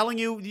someone telling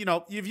you,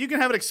 if you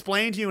can have it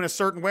explained to you in a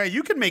certain way,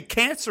 you can make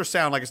cancer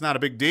sound like it's not a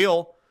big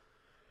deal.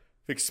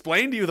 If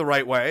explained to you the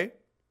right way.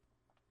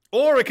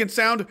 Or it can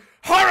sound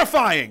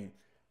horrifying.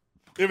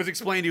 If it's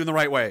explained to you in the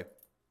right way.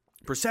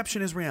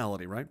 Perception is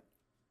reality, right?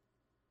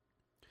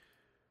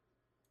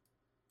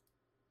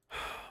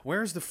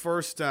 Where's the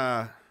first...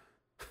 So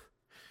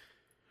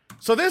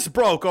this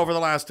broke over the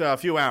last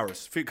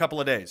couple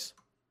of days.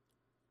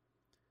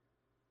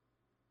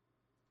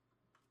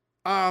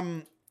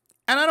 And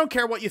I don't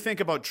care what you think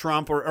about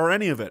Trump or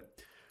any of it.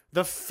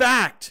 The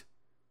fact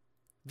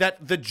that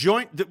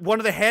one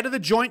of the head of the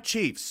Joint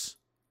Chiefs,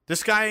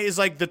 this guy is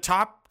like the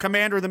top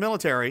commander of the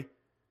military,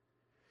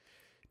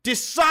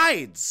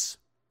 decides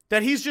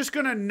that he's just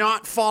going to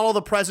not follow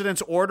the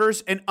president's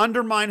orders and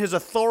undermine his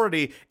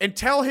authority and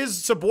tell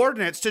his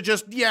subordinates to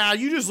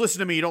you just listen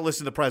to me, you don't listen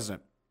to the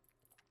president.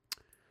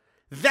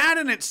 That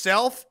in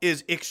itself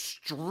is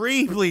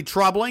extremely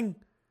troubling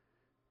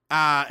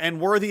and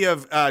worthy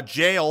of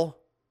jail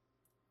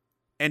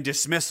and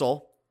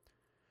dismissal.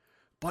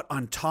 But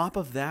on top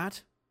of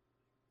that,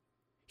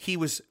 he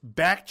was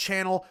back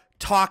channel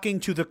talking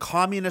to the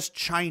communist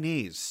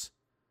Chinese.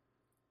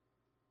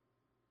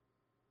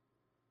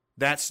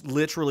 That's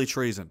literally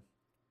treason.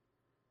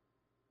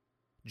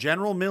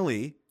 General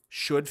Milley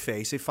should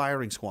face a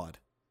firing squad.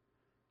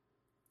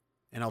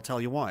 And I'll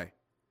tell you why.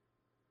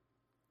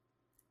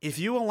 If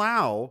you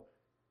allow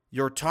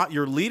your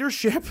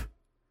leadership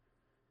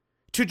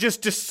to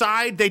just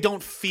decide they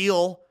don't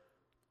feel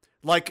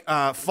like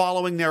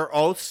following their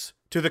oaths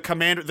to the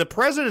commander. The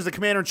president is the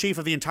commander-in-chief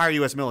of the entire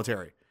U.S.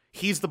 military.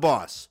 He's the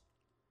boss.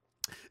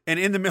 And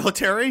in the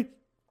military,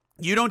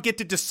 You don't get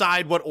to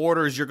decide what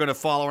orders you're going to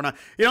follow or not.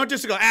 You don't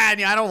just go,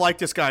 yeah, I don't like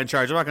this guy in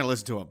charge. I'm not going to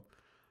listen to him.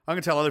 I'm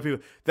going to tell other people.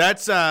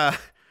 That's a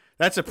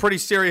pretty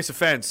serious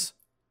offense.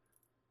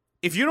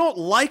 If you don't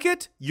like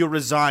it, you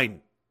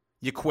resign.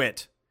 You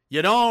quit.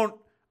 You don't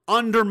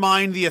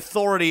undermine the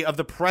authority of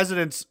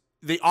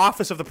the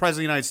office of the President of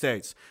the United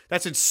States.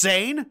 That's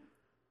insane.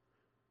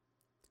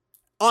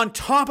 On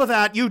top of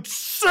that, you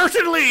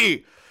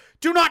certainly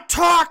do not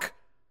talk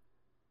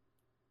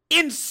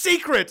in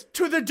secret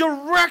to the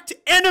direct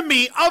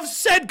enemy of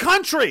said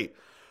country.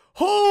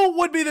 Who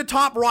would be the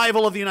top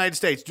rival of the United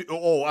States?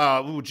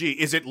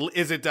 Is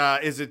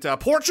it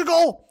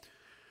Portugal?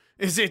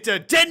 Is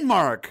it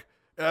Denmark?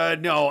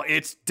 No,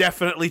 it's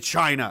definitely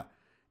China.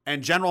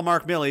 And General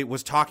Mark Milley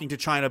was talking to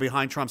China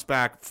behind Trump's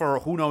back for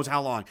who knows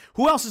how long.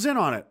 Who else is in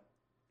on it?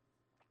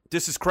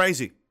 This is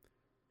crazy.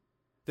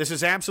 This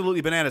is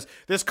absolutely bananas.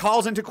 This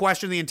calls into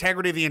question the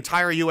integrity of the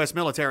entire U.S.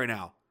 military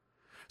now.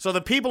 So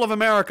the people of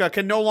America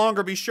can no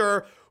longer be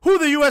sure who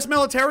the U.S.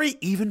 military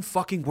even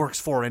fucking works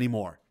for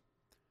anymore.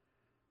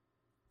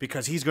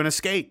 Because he's going to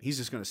skate. He's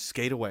just going to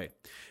skate away.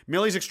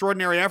 Milley's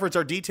extraordinary efforts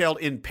are detailed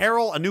in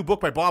Peril, a new book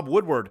by Bob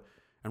Woodward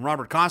and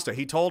Robert Costa.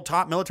 He told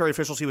top military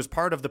officials he was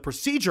part of the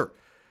procedure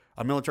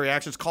of military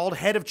actions called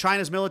head of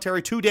China's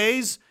military 2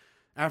 days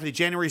after the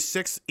January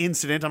 6th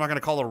incident. I'm not going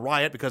to call it a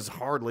riot because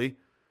hardly.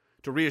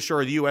 To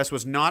reassure the U.S.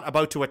 was not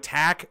about to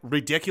attack.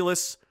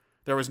 Ridiculous.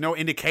 There was no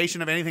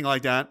indication of anything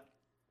like that.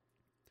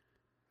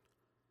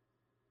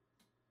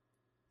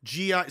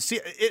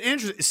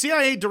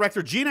 CIA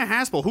Director Gina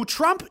Haspel, who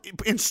Trump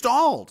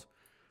installed,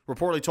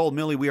 reportedly told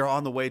Milley, we are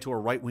on the way to a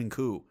right-wing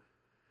coup.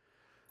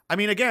 I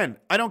mean, again,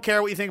 I don't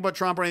care what you think about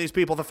Trump or any of these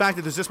people. The fact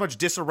that there's this much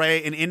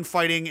disarray and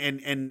infighting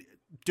and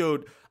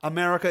dude,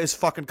 America is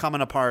fucking coming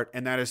apart,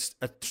 and that is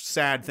a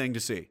sad thing to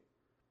see.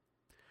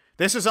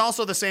 This is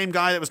also the same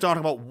guy that was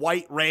talking about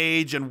white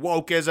rage and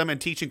wokeism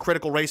and teaching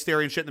critical race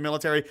theory and shit in the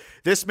military.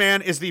 This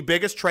man is the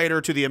biggest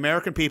traitor to the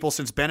American people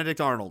since Benedict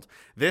Arnold.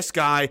 This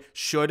guy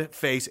should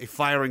face a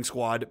firing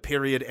squad,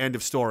 period, end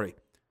of story.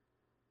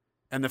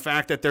 And the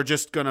fact that they're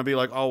just going to be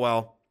like, oh,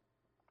 well.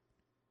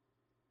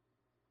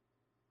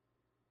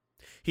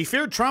 He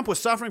feared Trump was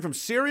suffering from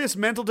serious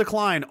mental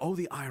decline. Oh,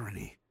 the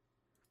irony.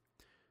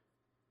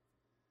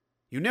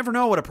 You never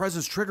know what a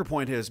president's trigger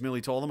point is,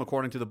 Milley told him,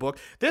 according to the book.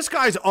 This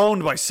guy's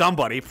owned by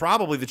somebody,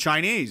 probably the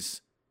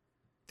Chinese.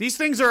 These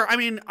things are, I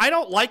mean, I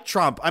don't like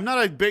Trump. I'm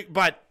not a big,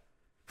 but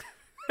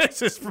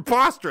this is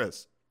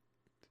preposterous.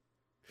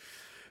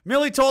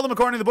 Milley told them,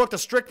 according to the book, the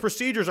strict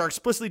procedures are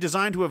explicitly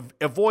designed to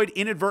avoid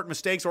inadvertent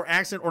mistakes or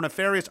accident or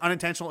nefarious,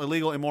 unintentional,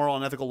 illegal, immoral,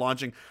 unethical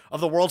launching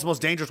of the world's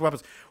most dangerous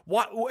weapons.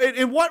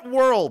 In what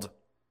world?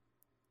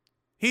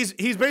 He's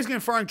basically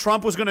inferring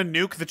Trump was going to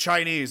nuke the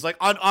Chinese. Like,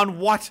 on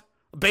what?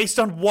 Based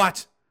on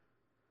what?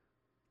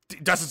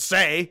 It doesn't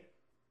say.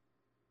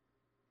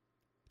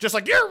 Just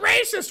like, you're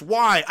racist.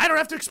 Why? I don't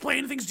have to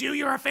explain things to you.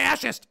 You're a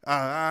fascist.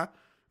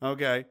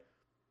 Okay.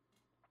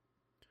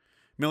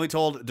 Milley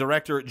told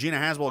director Gina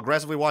Haspel,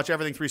 aggressively watch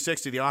everything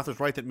 360. The authors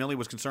write that Milley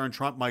was concerned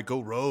Trump might go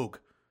rogue.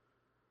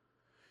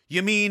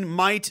 You mean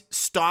might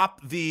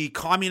stop the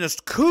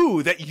communist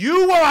coup that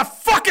you were a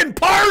fucking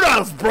part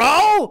of,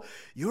 bro?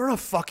 You're a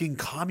fucking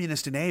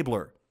communist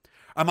enabler.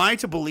 Am I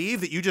to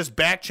believe that you just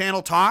back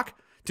channel talk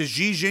to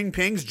Xi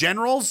Jinping's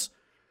generals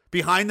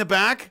behind the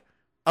back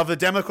of the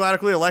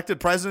democratically elected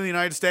president of the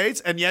United States,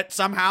 and yet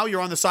somehow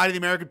you're on the side of the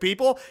American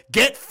people?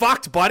 Get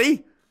fucked,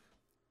 buddy.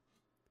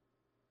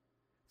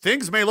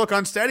 Things may look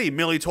unsteady,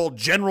 Milley told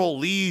General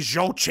Li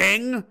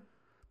Zhoucheng.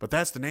 But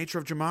that's the nature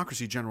of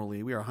democracy, General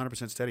Lee. We are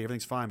 100% steady.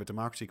 Everything's fine, but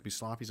democracy can be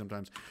sloppy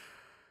sometimes.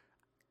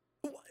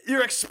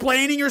 You're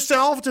explaining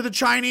yourself to the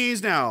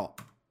Chinese now.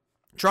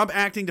 Trump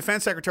acting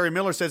Defense Secretary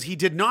Miller says he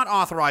did not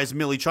authorize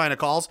Milley China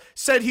calls,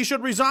 said he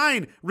should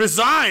resign.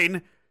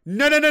 Resign?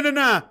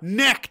 No.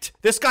 Necked.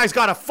 This guy's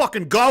got to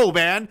fucking go,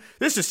 man.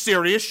 This is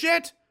serious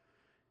shit.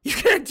 You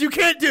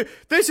can't do,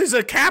 this is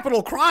a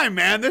capital crime,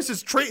 man. This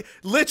is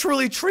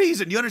literally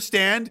treason. You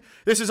understand?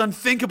 This is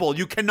unthinkable.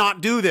 You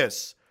cannot do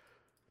this.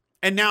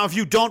 And now if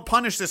you don't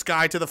punish this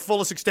guy to the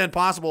fullest extent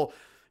possible,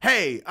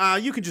 hey,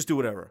 you can just do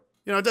whatever.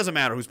 You know, it doesn't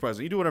matter who's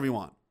president. You do whatever you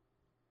want.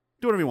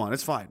 Do whatever you want.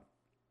 It's fine.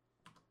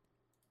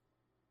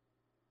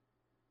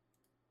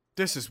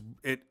 This is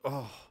it.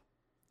 Oh.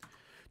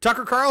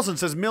 Tucker Carlson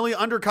says Milley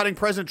undercutting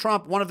President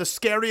Trump, one of the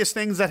scariest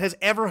things that has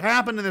ever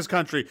happened in this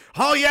country.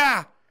 Oh,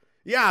 yeah.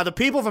 Yeah, the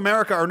people of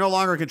America are no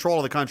longer in control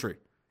of the country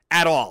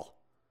at all.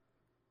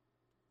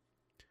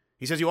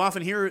 He says you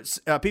often hear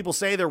people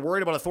say they're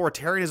worried about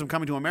authoritarianism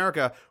coming to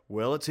America.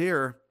 Well, it's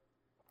here.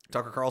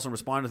 Tucker Carlson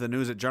responded to the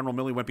news that General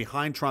Milley went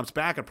behind Trump's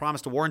back and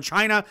promised to warn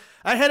China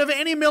ahead of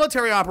any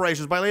military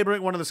operations by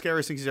labeling one of the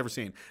scariest things he's ever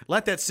seen.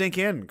 Let that sink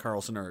in,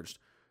 Carlson urged.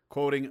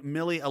 Quoting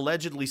Milley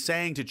allegedly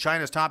saying to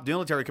China's top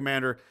military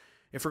commander,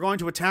 if we're going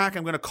to attack,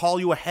 I'm going to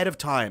call you ahead of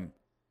time.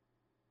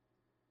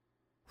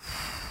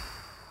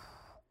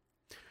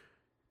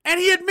 And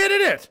he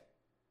admitted it.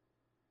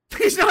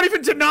 He's not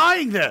even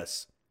denying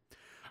this.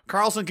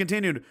 Carlson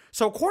continued,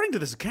 so according to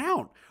this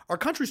account, our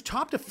country's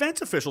top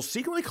defense officials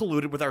secretly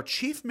colluded with our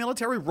chief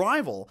military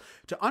rival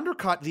to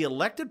undercut the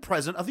elected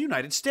president of the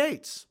United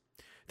States.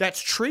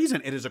 That's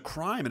treason. It is a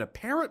crime. And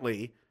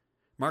apparently,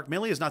 Mark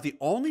Milley is not the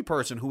only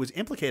person who is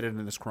implicated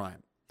in this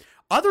crime.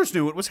 Others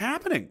knew it was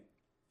happening.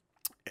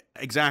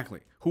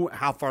 Exactly.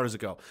 How far does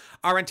it go?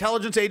 Our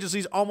intelligence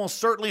agencies almost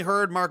certainly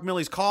heard Mark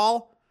Milley's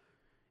call.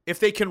 If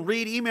they can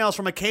read emails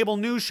from a cable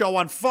news show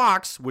on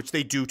Fox, which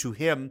they do to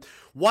him,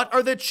 what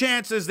are the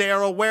chances they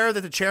are aware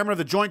that the chairman of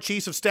the Joint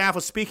Chiefs of Staff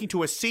was speaking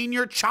to a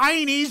senior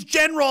Chinese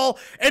general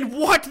and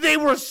what they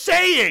were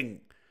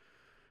saying?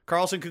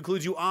 Carlson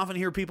concludes, you often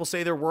hear people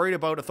say they're worried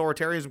about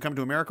authoritarianism coming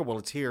to America. Well,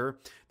 it's here.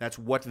 That's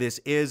what this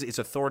is. It's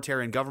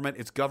authoritarian government.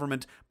 It's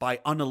government by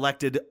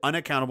unelected,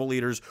 unaccountable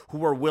leaders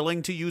who are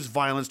willing to use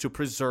violence to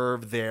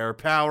preserve their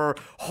power.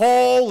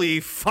 Holy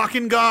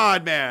fucking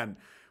God, man.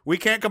 We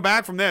can't come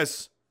back from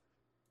this.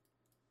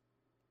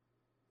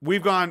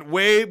 We've gone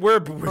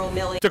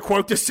to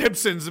quote The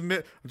Simpsons,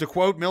 to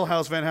quote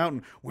Milhouse Van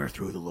Houten, we're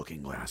through the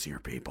looking glass here,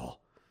 people.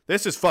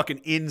 This is fucking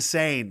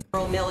insane.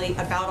 Milley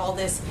about all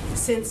this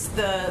since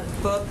the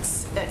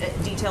book's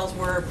details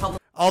were published.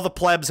 All the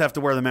plebs have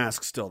to wear the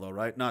mask still, though,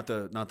 right? Not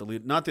the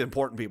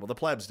important people. The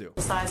plebs do.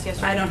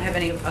 I don't have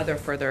any other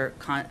further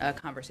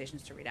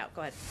conversations to read out.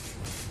 Go ahead.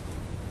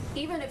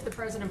 Even if the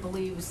president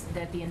believes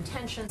that the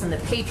intentions and the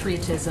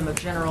patriotism of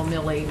General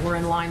Milley were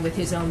in line with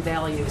his own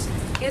values,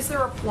 is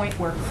there a point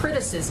where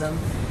criticism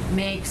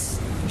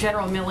makes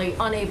General Milley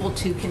unable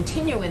to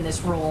continue in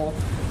this role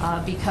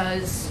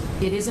because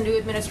it is a new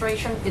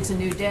administration, it's a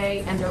new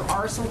day, and there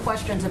are some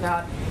questions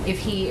about if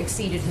he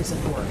exceeded his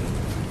authority?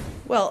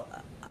 Well,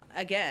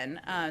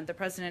 again, the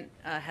president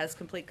has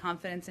complete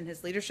confidence in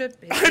his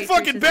leadership, his I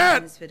fucking bet,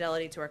 and his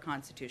fidelity to our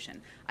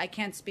Constitution. I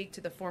can't speak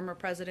to the former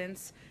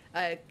president's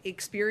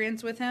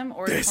experience with him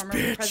or the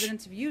former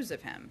president's views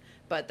of him,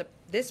 but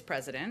this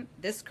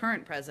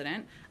current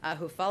president,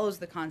 who follows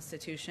the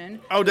Constitution,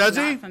 does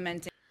he?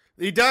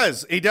 He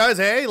does,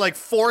 hey? Like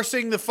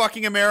forcing the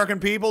fucking American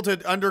people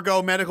to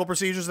undergo medical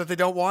procedures that they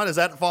don't want? Is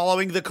that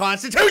following the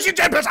Constitution,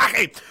 Jen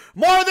Psaki?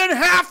 More than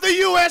half the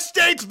U.S.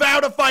 states vow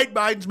to fight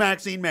Biden's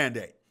vaccine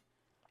mandate.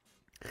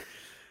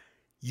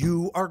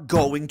 You are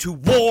going to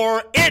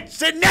war.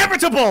 It's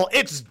inevitable.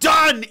 It's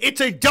done.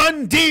 It's a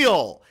done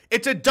deal.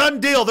 It's a done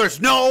deal. There's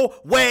no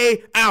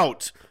way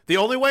out. The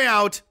only way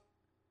out,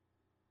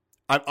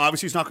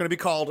 obviously it's not going to be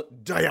called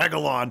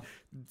Diagolon.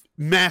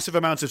 Massive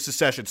amounts of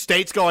secession.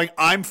 States going,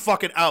 I'm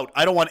fucking out.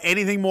 I don't want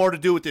anything more to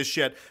do with this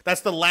shit.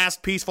 That's the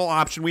last peaceful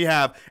option we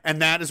have,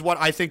 and that is what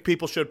I think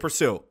people should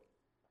pursue.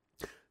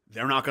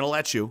 They're not going to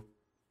let you.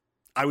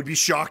 I would be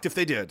shocked if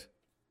they did.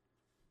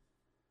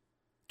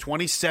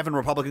 27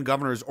 Republican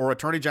governors or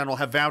attorney general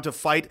have vowed to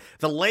fight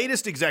the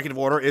latest executive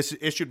order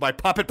issued by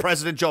puppet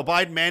President Joe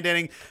Biden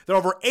mandating that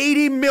over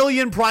 80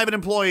 million private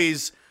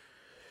employees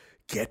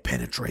get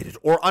penetrated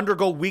or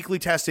undergo weekly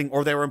testing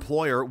or their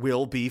employer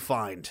will be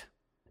fined.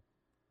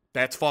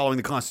 That's following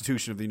the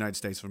Constitution of the United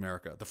States of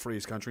America, the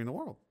freest country in the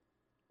world.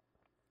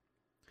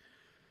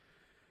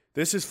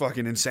 This is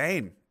fucking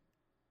insane.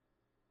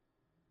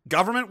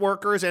 Government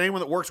workers, anyone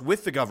that works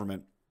with the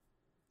government,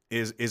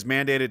 is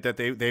mandated that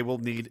they will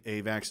need a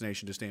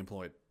vaccination to stay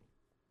employed.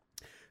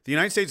 The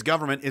United States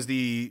government is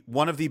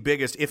one of the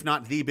biggest, if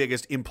not the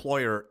biggest,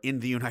 employer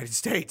in the United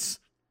States.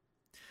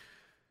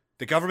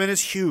 The government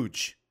is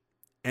huge.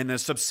 And the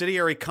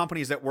subsidiary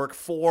companies that work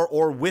for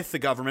or with the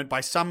government by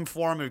some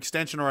form of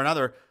extension or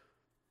another,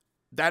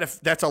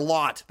 that's a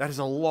lot. That is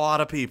a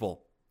lot of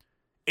people.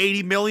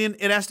 80 million,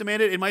 it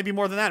estimated. It might be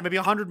more than that. Maybe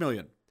 100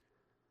 million.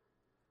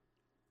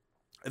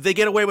 If they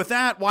get away with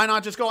that, why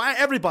not just go,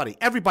 everybody?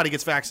 Everybody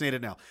gets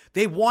vaccinated now.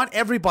 They want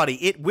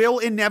everybody. It will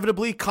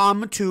inevitably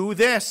come to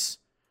this.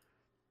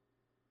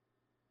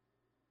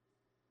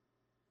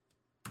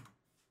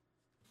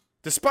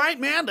 Despite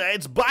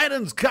mandates,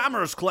 Biden's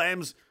Commerce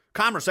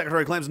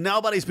Secretary claims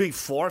nobody's being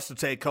forced to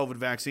take COVID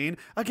vaccine.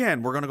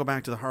 Again, we're going to go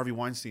back to the Harvey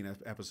Weinstein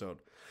episode.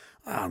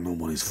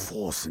 Nobody's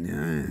forcing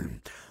you.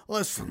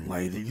 Listen,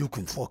 lady, you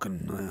can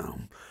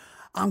fucking...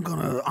 I'm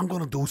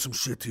gonna do some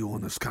shit to you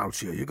on this couch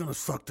here. You're gonna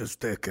suck this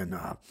dick and,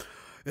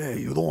 hey,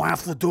 you don't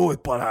have to do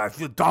it, but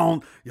if you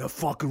don't, you're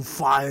fucking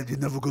fired. You're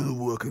never gonna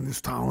work in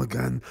this town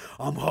again.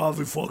 I'm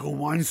Harvey fucking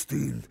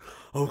Weinstein,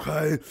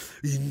 okay?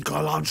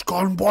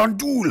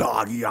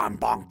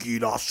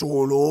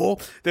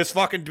 This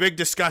fucking big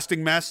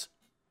disgusting mess.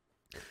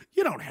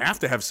 You don't have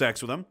to have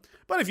sex with him,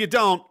 but if you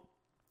don't,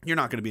 you're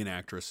not gonna be an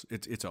actress.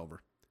 It's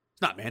over.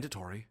 It's not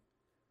mandatory.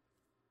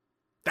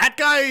 That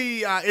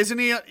guy, isn't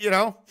he,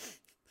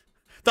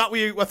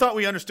 I thought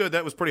we understood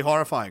that was pretty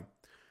horrifying.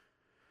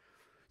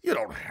 You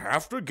don't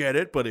have to get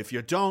it, but if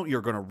you don't,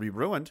 you're going to be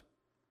ruined.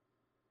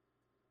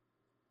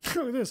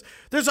 Look at this.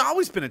 There's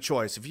always been a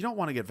choice. If you don't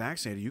want to get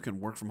vaccinated, you can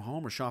work from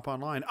home or shop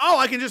online. Oh,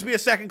 I can just be a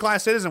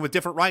second-class citizen with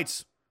different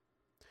rights.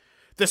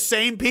 The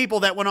same people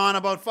that went on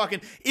about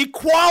fucking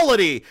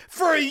equality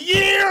for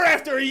year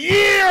after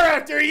year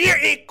after year.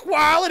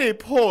 Equality.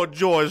 Poor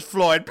George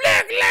Floyd.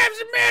 Black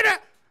Lives Matter.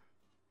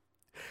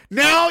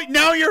 Now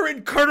you're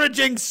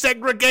encouraging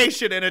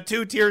segregation in a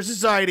two-tier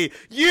society.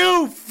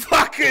 You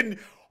fucking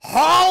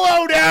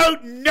hollowed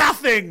out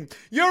nothing.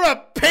 You're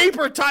a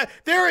paper tie.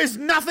 There is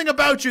nothing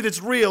about you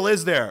that's real,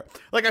 is there?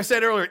 Like I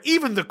said earlier,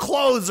 even the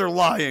clothes are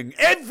lying.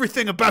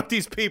 Everything about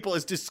these people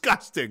is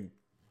disgusting.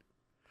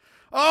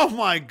 Oh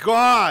my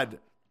God.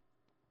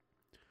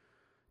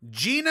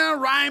 Gina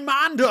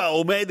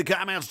Raimondo made the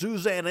comments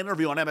Tuesday in an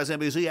interview on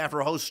MSNBC after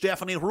host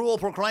Stephanie Ruhle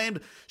proclaimed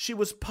she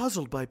was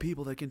puzzled by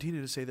people that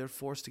continue to say they're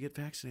forced to get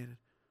vaccinated.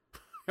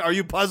 Are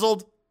you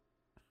puzzled?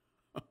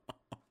 I'm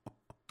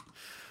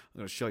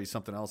going to show you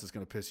something else that's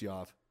going to piss you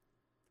off.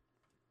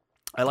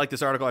 I like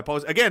this article I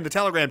posted. Again, the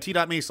Telegram,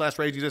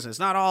 t.me/raisingdistance. It's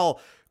not all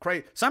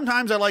crazy.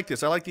 Sometimes I like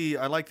this. I like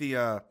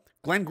the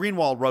Glenn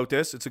Greenwald wrote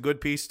this. It's a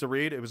good piece to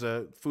read. It was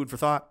a food for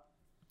thought.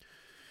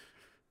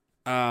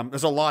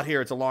 There's a lot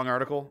here. It's a long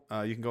article.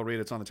 You can go read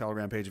it. It's on the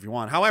Telegram page if you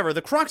want. However,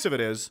 the crux of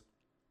it is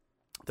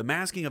the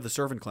masking of the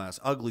servant class.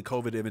 Ugly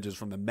COVID images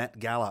from the Met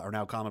Gala are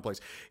now commonplace.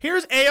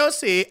 Here's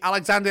AOC,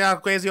 Alexandria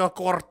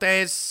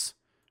Ocasio-Cortez.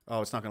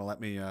 Oh, it's not going to let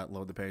me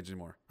load the page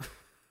anymore.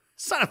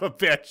 Son of a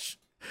bitch.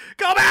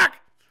 Go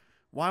back.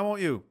 Why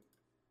won't you?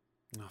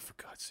 Oh, for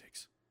God's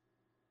sakes.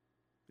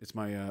 It's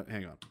my,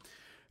 hang on.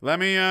 Let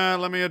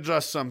me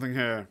adjust something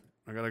here.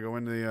 I gotta go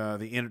into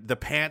the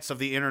pants of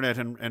the internet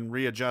and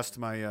readjust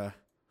my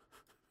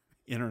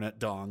internet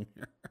dong.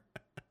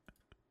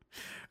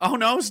 Oh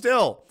no,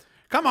 still.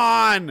 Come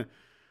on.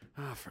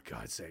 Oh, for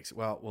God's sakes.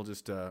 Well, we'll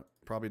just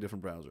probably a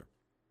different browser.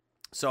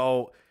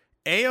 So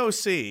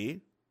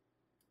AOC,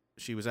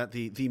 she was at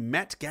the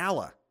Met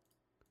Gala,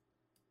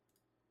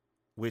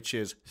 which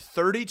is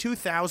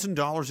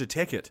 $32,000 a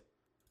ticket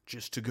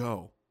just to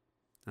go.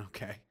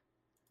 Okay.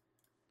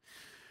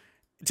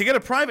 To get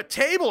a private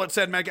table, it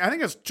said, I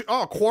think it's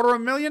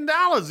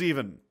 $250,000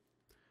 even.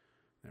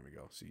 There we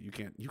go. See, you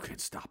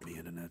can't stop me,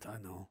 internet. I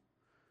know.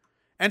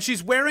 And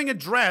she's wearing a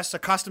dress, a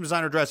custom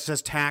designer dress that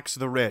says "Tax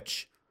the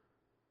Rich."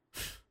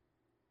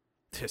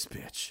 This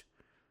bitch.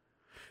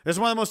 This is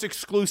one of the most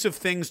exclusive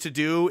things to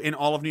do in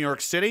all of New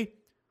York City.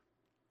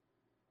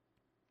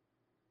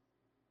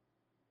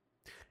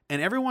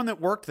 And everyone that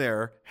worked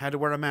there had to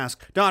wear a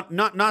mask. Not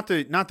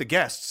the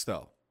guests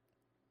though.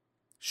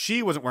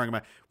 She wasn't wearing a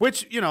mask,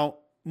 which, you know,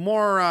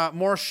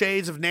 more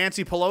shades of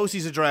Nancy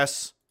Pelosi's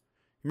address.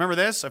 Remember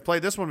this? I've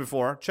played this one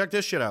before. Check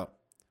this shit out.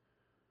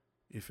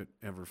 If it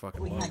ever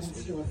fucking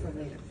loads.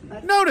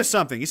 Notice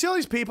something. You see all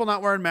these people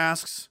not wearing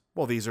masks?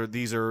 Well, these are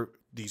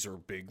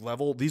big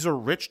level. These are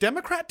rich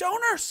Democrat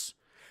donors.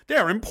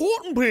 They're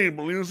important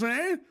people, you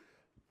see?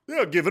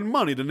 They're giving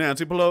money to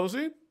Nancy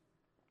Pelosi.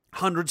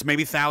 Hundreds,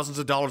 maybe thousands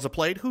of dollars a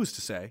plate. Who's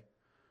to say?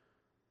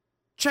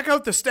 Check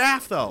out the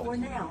staff, though.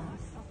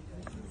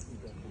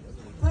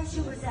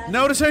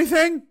 Notice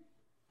anything?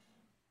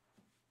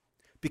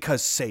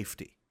 Because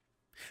safety.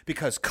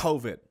 Because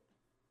COVID.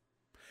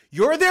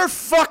 You're their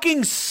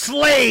fucking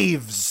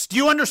slaves. Do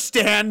you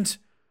understand?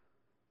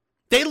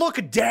 They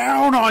look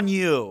down on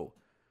you.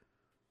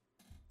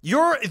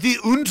 You're the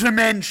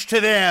Untermensch to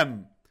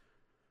them.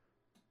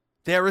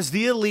 There is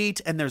the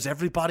elite and there's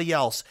everybody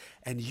else.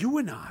 And you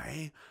and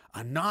I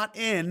are not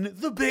in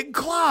the big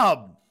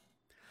club.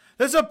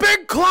 There's a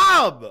big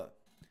club.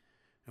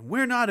 And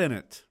we're not in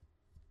it.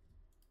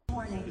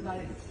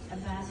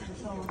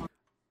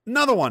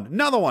 Another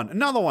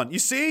one. You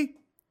see?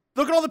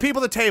 Look at all the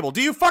people at the table.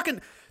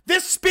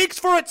 This speaks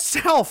for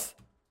itself.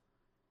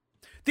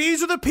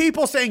 These are the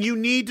people saying you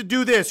need to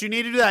do this, you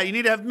need to do that, you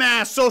need to have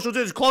masks, social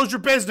distance, close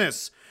your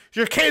business.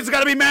 Your kids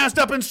got to be masked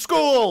up in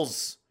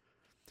schools.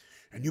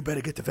 And you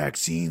better get the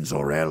vaccines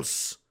or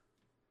else.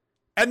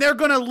 And they're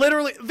going to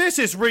literally, this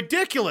is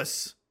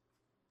ridiculous.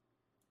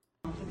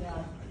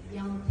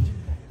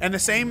 And the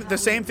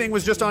same thing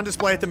was just on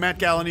display at the Met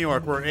Gala in New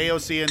York, where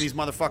AOC and these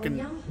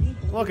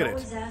motherfucking, look at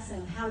it.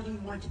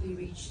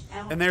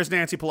 And there's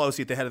Nancy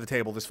Pelosi at the head of the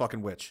table, this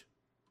fucking witch.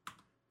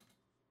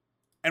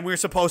 And we're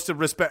supposed to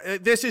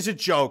respect, this is a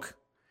joke.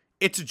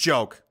 It's a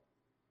joke.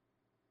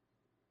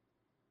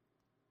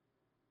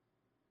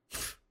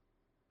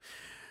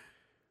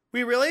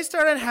 We really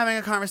started having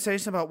a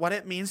conversation about what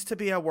it means to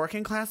be a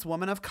working class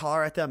woman of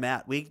color at the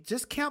Met. We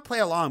just can't play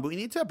along, but we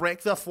need to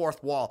break the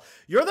fourth wall.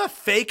 You're the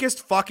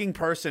fakest fucking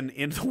person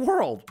in the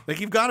world. Like,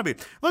 you've got to be.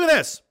 Look at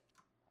this.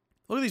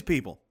 Look at these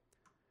people.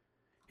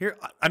 Here,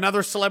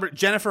 another celebrity,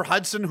 Jennifer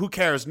Hudson, who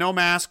cares? No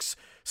masks,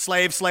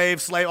 slave,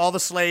 all the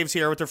slaves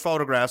here with their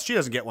photographs. She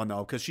doesn't get one,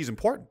 though, because she's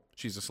important.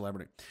 She's a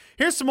celebrity.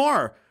 Here's some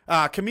more.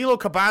 Camilo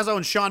Cabazzo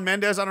and Shawn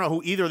Mendes. I don't know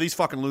who either of these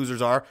fucking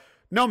losers are.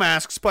 No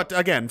masks, but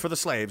again, for the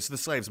slaves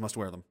must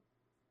wear them.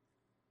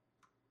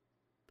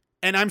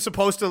 And I'm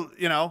supposed to,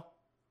 you know,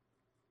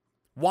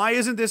 why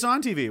isn't this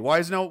on TV? Why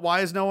is no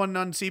one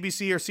on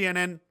CBC or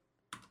CNN?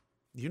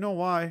 You know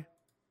why?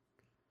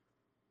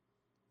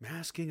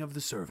 Masking of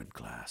the servant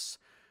class.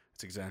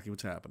 That's exactly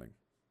what's happening.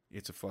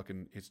 It's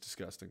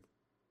disgusting.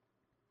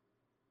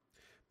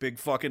 Big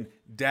fucking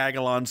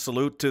Dagalon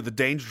salute to the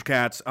Danger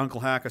Cats. Uncle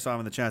Hack, I saw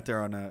him in the chat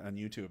there on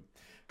YouTube.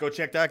 Go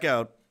check that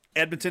out.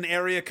 Edmonton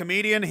area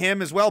comedian,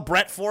 him as well.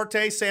 Brett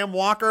Forte, Sam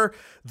Walker,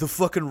 the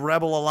fucking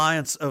Rebel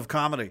Alliance of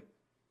comedy.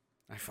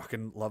 I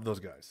fucking love those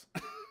guys.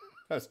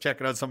 I was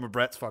checking out some of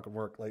Brett's fucking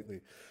work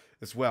lately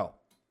as well.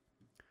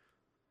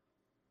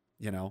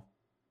 You know,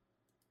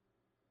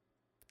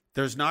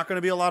 there's not going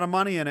to be a lot of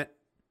money in it.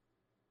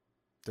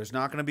 There's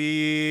not going to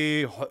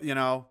be, you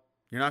know,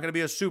 you're not going to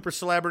be a super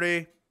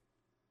celebrity,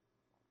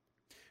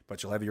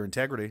 but you'll have your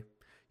integrity.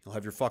 You'll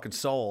have your fucking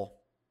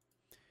soul,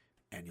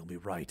 and you'll be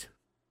right.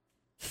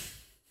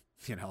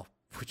 You know,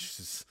 which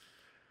is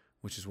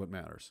what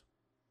matters.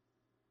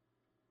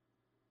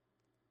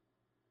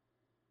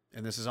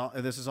 And this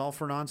is all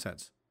for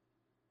nonsense.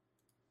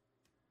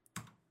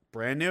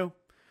 Brand new.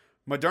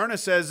 Moderna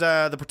says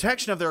the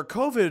protection of their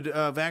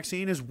COVID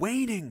vaccine is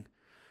waning.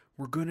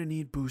 We're going to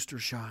need booster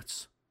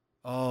shots.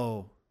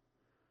 Oh,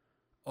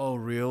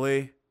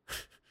 really?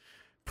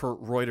 Per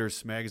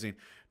Reuters magazine.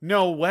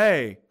 No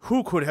way.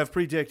 Who could have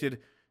predicted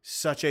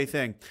such a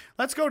thing?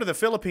 Let's go to the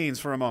Philippines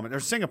for a moment, or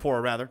Singapore,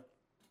 rather.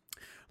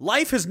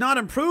 Life has not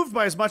improved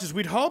by as much as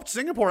we'd hoped.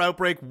 Singapore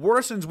outbreak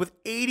worsens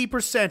with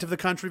 80% of the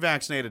country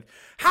vaccinated.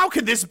 How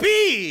can this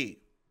be?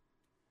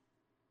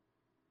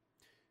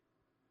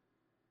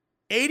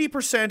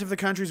 80% of the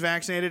country's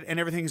vaccinated and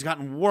everything's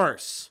gotten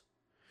worse.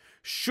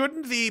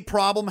 Shouldn't the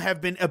problem have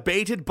been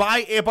abated by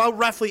about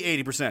roughly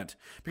 80%?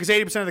 Because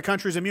 80% of the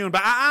country is immune.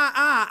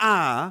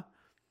 But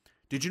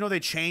did you know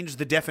they changed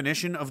the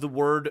definition of the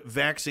word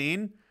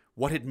vaccine?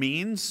 What it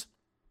means?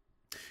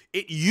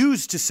 It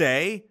used to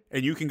say,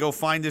 and you can go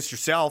find this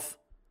yourself,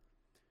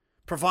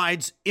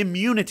 provides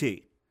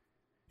immunity.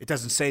 It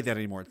doesn't say that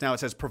anymore. Now it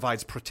says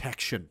provides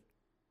protection,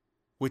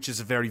 which is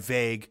a very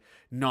vague,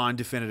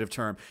 non-definitive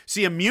term.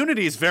 See,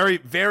 immunity is very,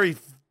 very,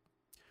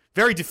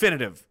 very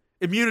definitive.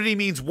 Immunity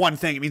means one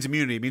thing. It means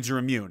immunity. It means you're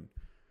immune.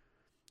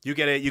 You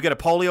get a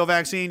polio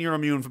vaccine, you're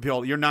immune from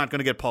polio. You're not going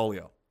to get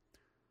polio.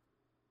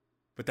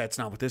 But that's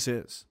not what this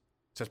is.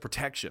 It says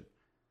protection.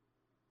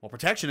 Well,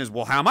 protection is,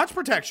 well, how much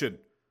protection?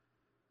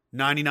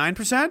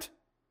 99%?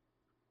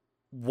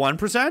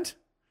 1%?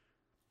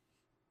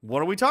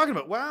 What are we talking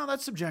about? Well,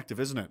 that's subjective,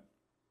 isn't it?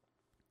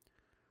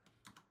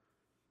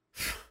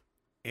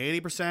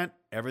 80%,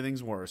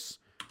 everything's worse.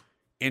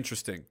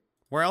 Interesting.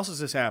 Where else is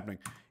this happening?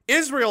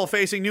 Israel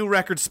facing new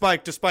record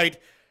spike despite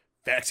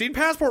vaccine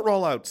passport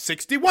rollout.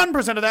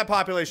 61% of that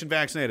population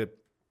vaccinated.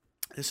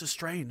 This is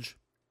strange.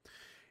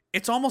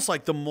 It's almost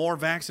like the more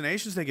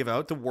vaccinations they give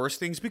out, the worse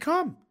things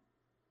become.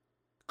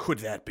 Could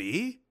that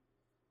be?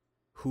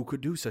 Who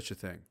could do such a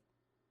thing?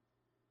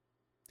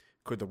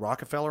 Could the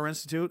Rockefeller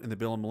Institute and the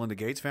Bill and Melinda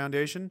Gates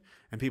Foundation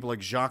and people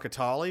like Jacques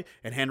Attali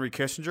and Henry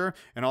Kissinger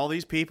and all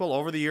these people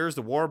over the years,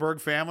 the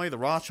Warburg family, the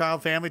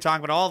Rothschild family,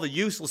 talking about all the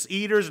useless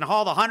eaters and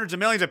all the hundreds of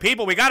millions of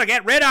people we got to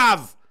get rid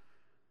of?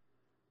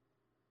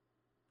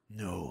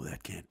 No,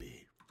 that can't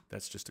be.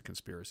 That's just a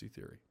conspiracy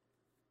theory.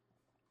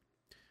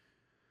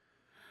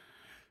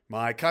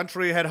 My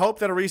country had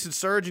hoped that a recent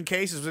surge in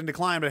cases was in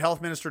decline, but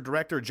Health Minister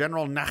Director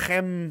General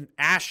Nahem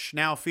Ash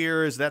now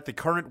fears that the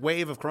current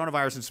wave of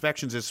coronavirus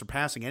infections is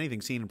surpassing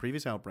anything seen in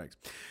previous outbreaks.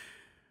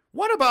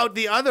 What about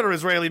the other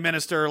Israeli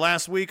minister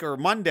last week or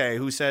Monday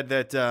who said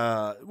that,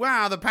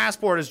 the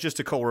passport is just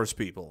to coerce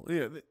people?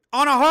 Yeah,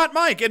 on a hot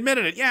mic,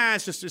 admitted it. Yeah,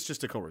 it's just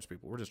to coerce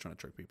people. We're just trying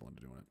to trick people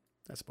into doing it.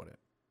 That's about it.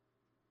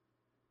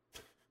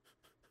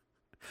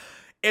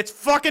 It's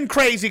fucking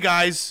crazy,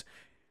 guys.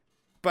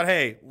 But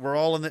hey,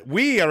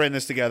 we are in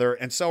this together,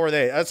 and so are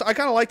they. I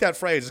kind of like that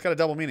phrase. It's got a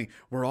double meaning.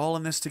 We're all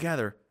in this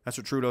together. That's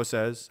what Trudeau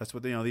says. That's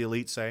what the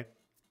elite say.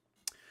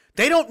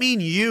 They don't mean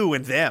you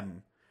and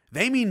them.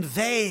 They mean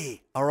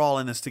they are all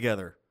in this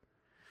together.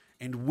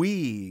 And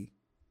we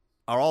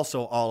are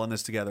also all in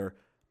this together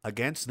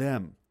against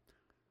them.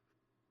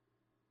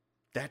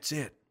 That's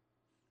it.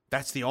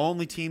 That's the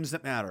only teams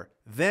that matter.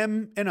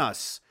 Them and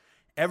us.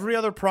 Every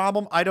other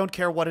problem, I don't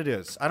care what it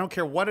is. I don't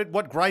care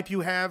what gripe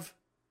you have.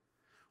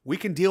 We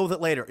can deal with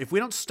it later. If we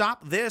don't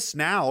stop this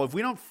now, if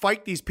we don't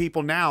fight these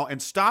people now and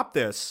stop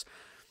this,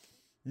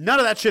 none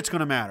of that shit's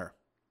going to matter.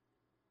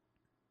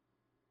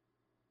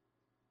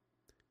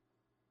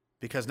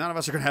 Because none of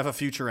us are going to have a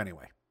future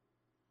anyway.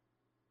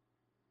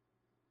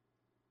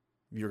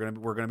 We're going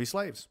to be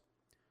slaves.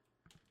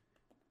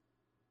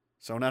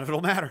 So none of it will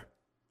matter.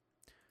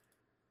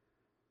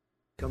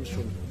 Comes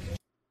from.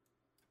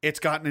 It's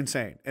gotten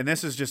insane. And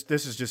this is just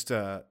this is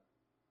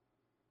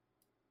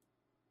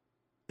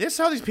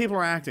how these people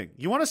are acting.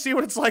 You want to see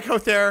what it's like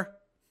out there?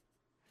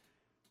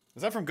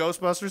 Is that from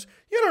Ghostbusters?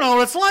 You don't know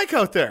what it's like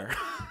out there.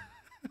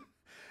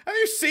 Have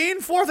you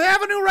seen 4th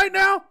Avenue right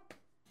now?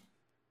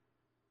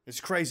 It's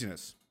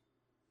craziness.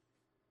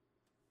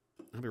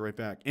 I'll be right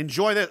back.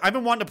 Enjoy this. I've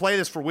been wanting to play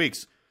this for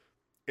weeks.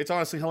 It's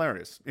honestly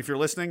hilarious. If you're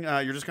listening,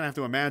 you're just going to have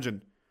to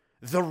imagine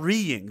the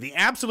reeing, the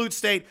absolute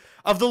state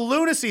of the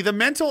lunacy, the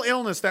mental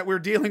illness that we're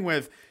dealing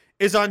with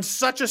is on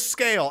such a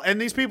scale.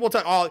 And these people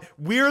talk,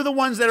 we're the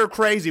ones that are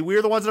crazy.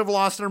 We're the ones that have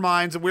lost their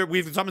minds. And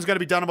something's got to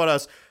be done about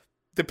us.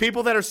 The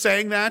people that are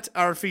saying that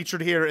are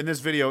featured here in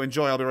this video.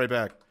 Enjoy. I'll be right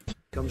back.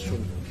 Comes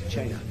from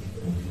China.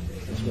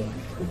 That's right.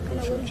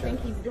 Comes from China.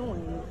 What do you think he's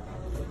doing?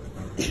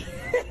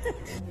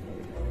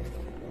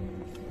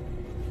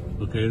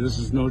 Okay, this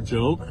is no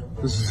joke.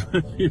 This is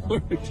what people are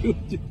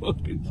doing.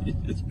 Fucking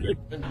Jesus Christ.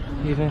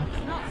 Even.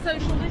 Not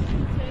social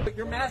distancing. Put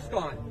your mask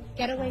on.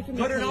 Get away from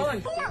me. Put it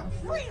please. on. For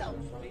freedom.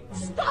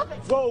 Stop it.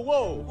 Whoa,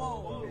 whoa.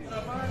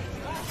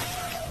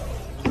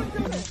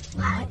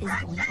 What is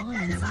going on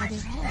inside their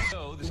head?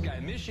 So this guy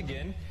in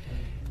Michigan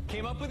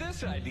came up with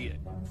this idea.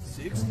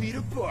 6 feet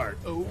apart.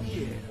 Oh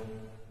yeah.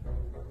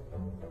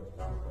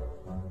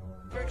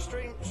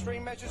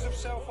 Extreme measures of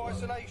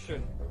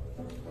self-isolation.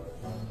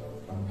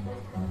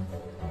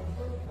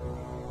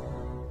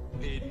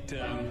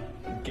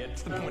 It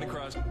gets the point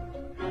across.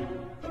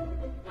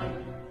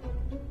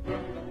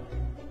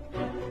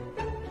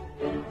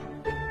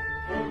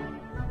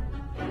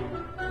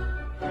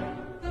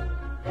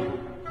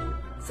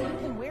 So you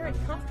can wear it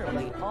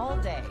comfortably all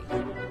day.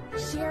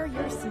 Share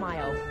your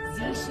smile.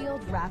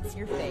 Z-Shield wraps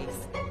your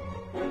face.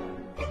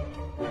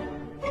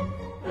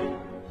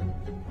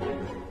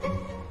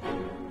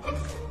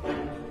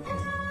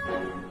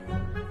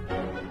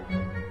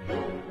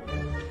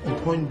 On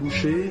prend une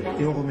bouchée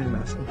et on remet le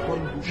masque. On prend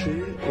une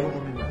bouchée et on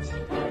remet le masque.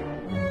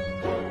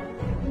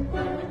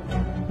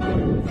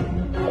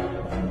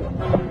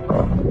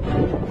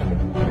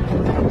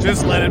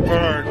 Just let it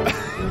burn.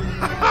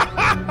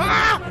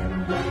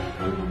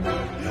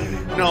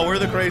 No, we're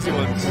the crazy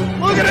ones.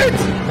 Look at it!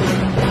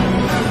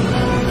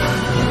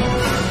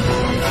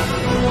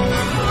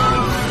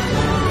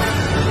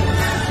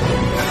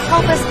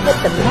 Help us put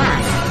the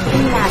mask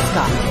in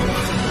mascot.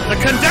 The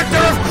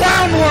conductor of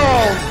Clown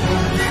World!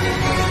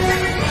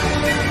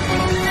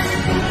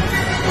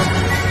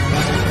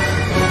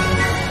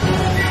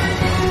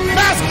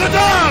 Mask the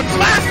dogs!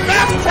 Mask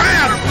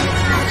crab!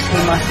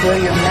 You must wear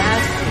your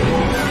mask.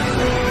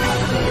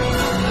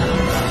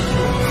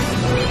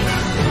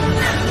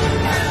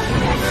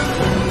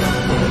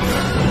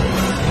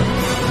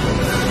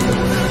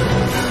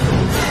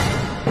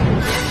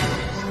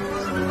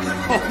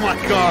 Oh my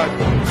god.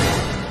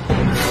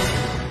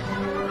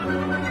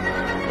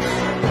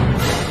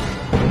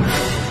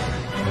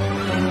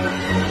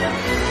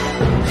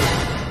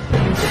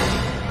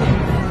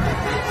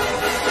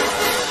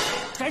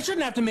 I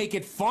shouldn't have to make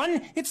it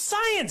fun. It's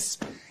science.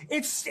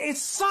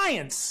 It's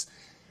science.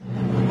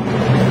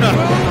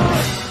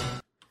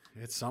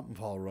 It's something,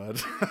 Paul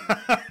Rudd.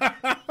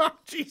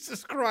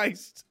 Jesus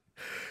Christ.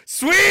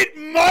 Sweet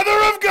Mother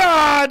of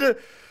God.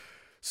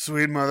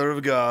 Sweet Mother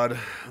of God.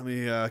 Let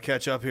me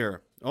catch up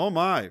here. Oh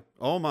my.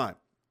 Oh my.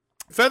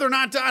 Feather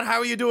Not Dot, how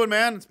are you doing,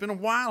 man? It's been a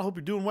while. Hope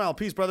you're doing well.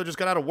 Peace, brother. Just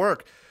got out of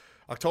work.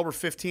 October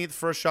 15th,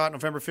 first shot.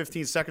 November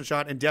 15th, second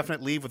shot.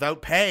 Indefinite leave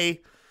without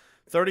pay.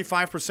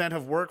 35%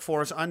 of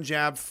workforce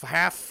unjabbed,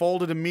 half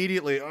folded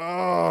immediately.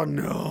 Oh,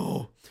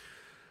 no.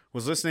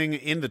 Was listening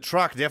in the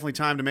truck. Definitely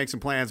time to make some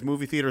plans.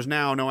 Movie theaters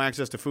now. No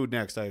access to food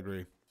next. I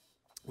agree.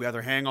 We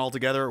either hang all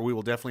together or we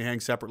will definitely hang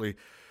separately.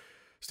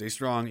 Stay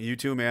strong. You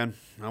too, man.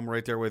 I'm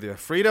right there with you.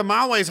 Frida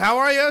Malways, how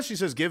are you? She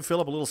says, give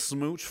Philip a little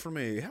smooch for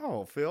me.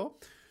 Hello, Phil.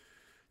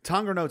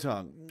 Tongue or no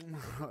tongue?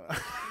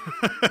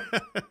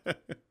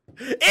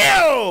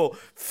 Ew!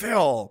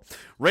 Phil.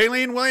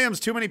 Raylene Williams,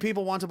 too many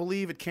people want to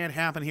believe it can't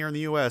happen here in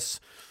the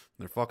U.S.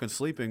 They're fucking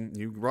sleeping.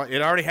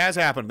 It already has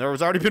happened. There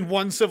has already been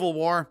one civil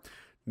war.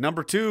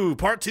 Number 2,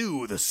 part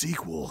 2, the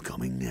sequel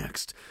coming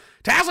next.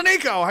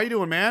 Tazanico, how you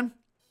doing, man?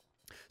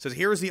 Says,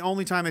 here is the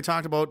only time they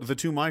talked about the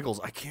two Michaels.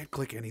 I can't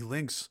click any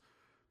links.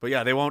 But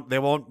yeah, they won't.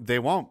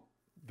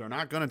 They're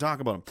not going to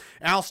talk about them.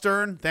 Al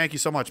Stern, thank you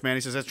so much, man.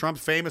 He says, as Trump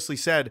famously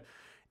said,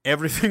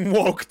 everything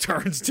woke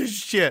turns to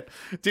shit.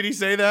 Did he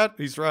say that?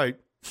 He's right.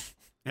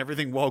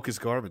 Everything woke is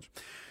garbage.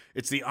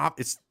 It's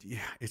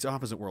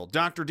opposite world.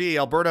 Dr. D,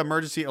 Alberta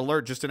emergency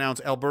alert just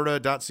announced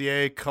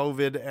alberta.ca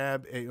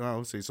COVID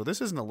let's see. So this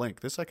isn't a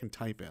link. This I can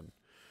type in.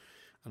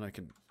 And I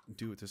can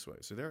do it this way.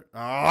 So there.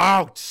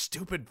 Oh,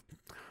 stupid.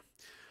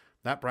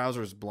 That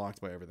browser is blocked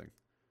by everything.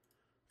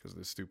 Because of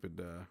this stupid,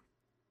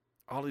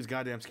 all these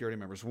goddamn security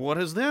members. What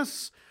is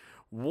this?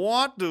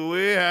 What do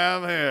we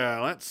have here?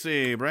 Let's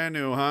see. Brand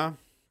new, huh?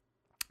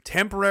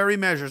 Temporary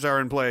measures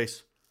are in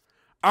place.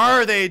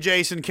 Are they,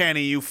 Jason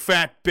Kenney, you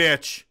fat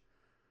bitch?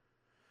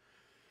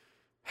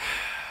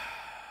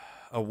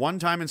 A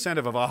one-time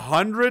incentive of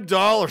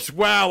 $100.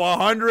 Wow,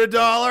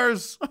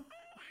 $100? Oh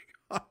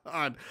my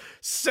God.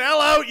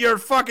 Sell out your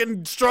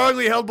fucking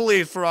strongly held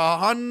beliefs for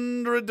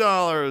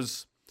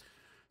 $100.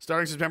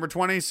 Starting September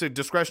 20th,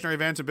 discretionary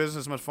events and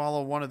business must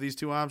follow one of these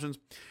two options.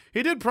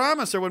 He did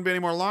promise there wouldn't be any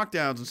more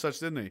lockdowns and such,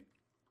 didn't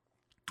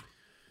he?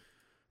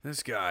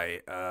 This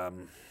guy,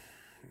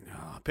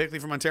 Pickley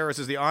from Ontario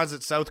says the odds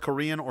that South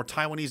Korean or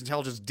Taiwanese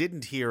intelligence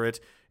didn't hear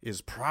it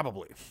is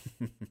probably.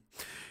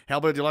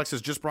 Hellboy Deluxe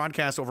says just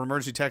broadcast over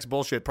emergency text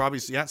bullshit. Probably,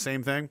 yeah,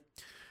 same thing.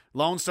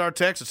 Lone Star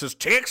text, it says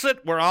text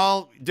it. We're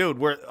all, dude.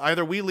 We're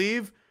either we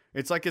leave.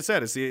 It's like I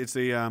said. It's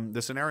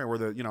the scenario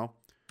where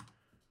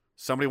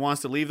somebody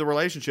wants to leave the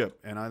relationship,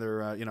 and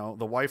either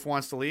the wife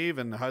wants to leave,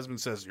 and the husband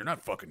says you're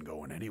not fucking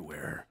going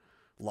anywhere,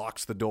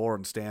 locks the door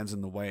and stands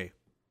in the way.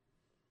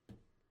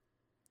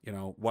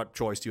 What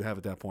choice do you have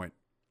at that point?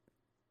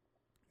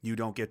 You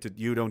don't get to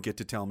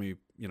tell me,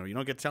 you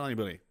don't get to tell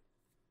anybody.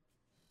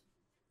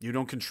 You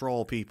don't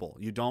control people.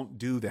 You don't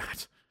do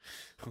that.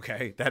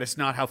 Okay? That is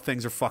not how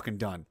things are fucking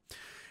done.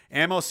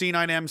 Ammo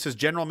C9M says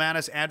General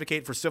Mattis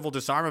advocate for civil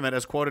disarmament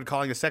as quoted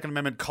calling the Second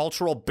Amendment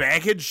cultural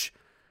baggage.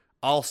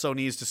 Also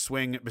needs to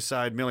swing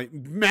beside Milley.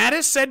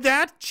 Mattis said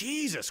that?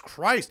 Jesus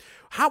Christ.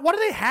 What do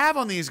they have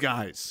on these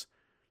guys?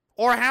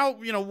 Or how,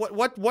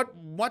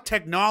 what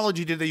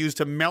technology did they use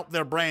to melt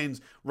their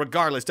brains?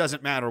 Regardless,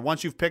 doesn't matter.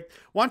 Once you're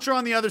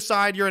on the other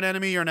side, you're an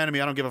enemy, I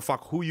don't give a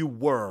fuck who you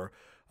were.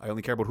 I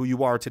only care about who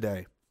you are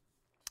today.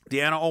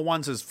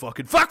 Deanna01 says,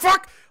 fucking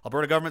fuck.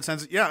 Alberta government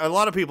sends, a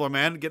lot of people are,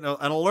 man, getting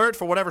an alert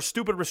for whatever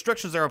stupid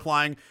restrictions they're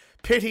applying.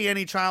 Pity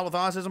any child with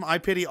autism. I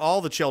pity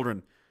all the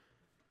children.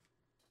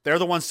 They're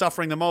the ones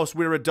suffering the most.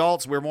 We're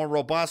adults. We're more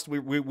robust.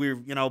 We've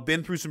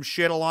been through some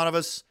shit, a lot of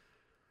us.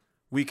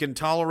 We can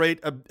tolerate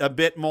a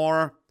bit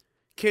more.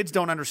 Kids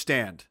don't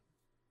understand.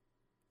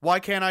 Why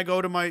can't I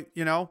go to my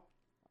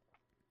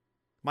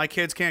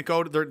kids can't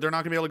go to, they're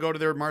not going to be able to go to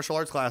their martial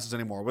arts classes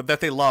anymore that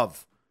they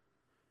love.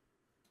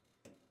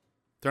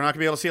 They're not going to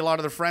be able to see a lot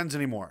of their friends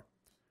anymore.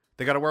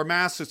 They got to wear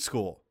masks at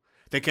school.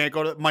 They can't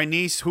go to, my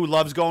niece who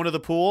loves going to the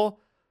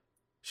pool,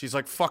 she's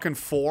like fucking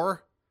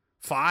 4,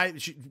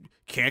 5, she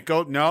can't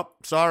go.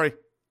 Nope, sorry.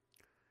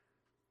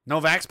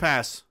 No vax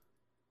pass.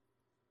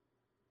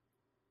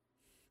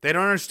 They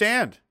don't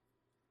understand.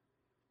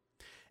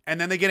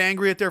 And then they get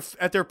angry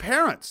at their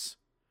parents.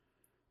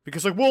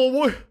 Because well,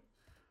 what?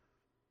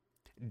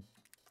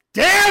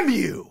 Damn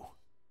you!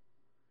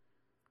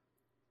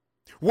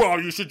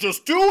 Well, you should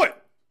just do it.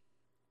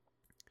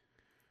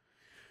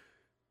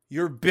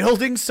 You're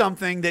building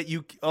something that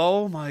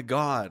oh my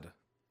God.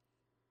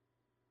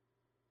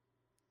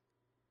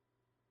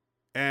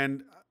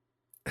 And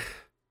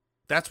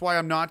that's why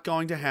I'm not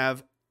going to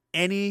have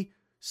any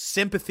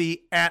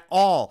sympathy at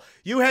all.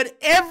 You had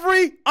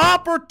every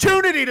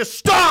opportunity to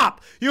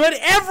stop. You had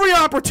every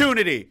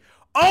opportunity.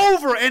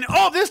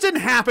 This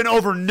didn't happen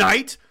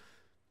overnight.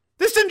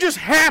 This didn't just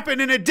happen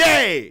in a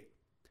day.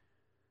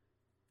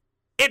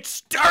 It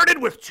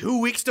started with 2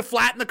 weeks to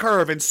flatten the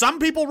curve, and some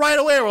people right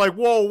away were like,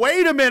 whoa,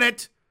 wait a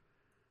minute.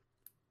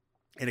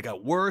 And it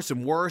got worse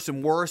and worse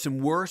and worse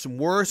and worse and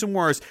worse and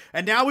worse.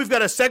 And now we've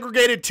got a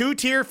segregated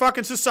 2-tier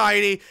fucking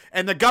society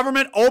and the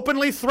government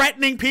openly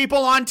threatening people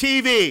on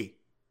TV.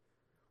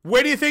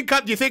 Where do you think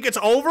it's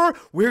over?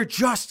 We're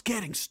just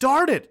getting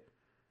started.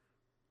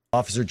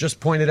 Officer just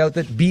pointed out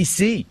that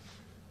BC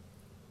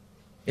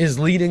is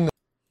leading.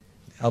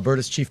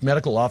 Alberta's chief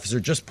medical officer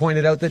just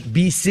pointed out that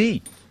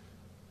BC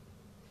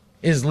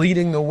is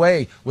leading the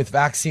way with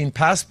vaccine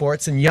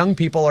passports, and young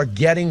people are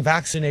getting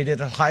vaccinated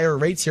at higher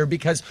rates here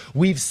because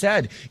we've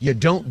said you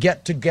don't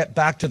get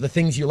back to the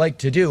things you like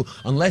to do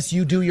unless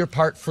you do your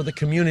part for the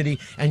community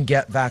and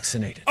get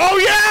vaccinated. Oh,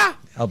 yeah?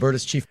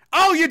 Alberta's chief.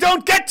 Oh, you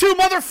don't get to,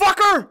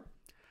 motherfucker!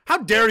 How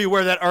dare you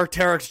wear that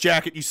Arc'teryx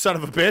jacket, you son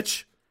of a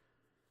bitch?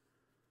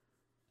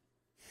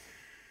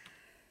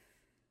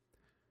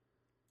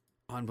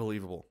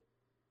 Unbelievable.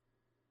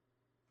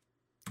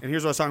 And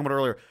here's what I was talking about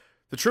earlier.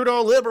 The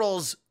Trudeau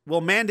Liberals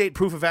will mandate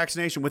proof of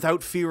vaccination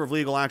without fear of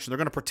legal action. They're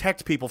going to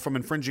protect people from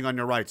infringing on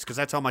your rights because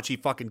that's how much he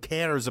fucking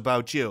cares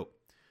about you.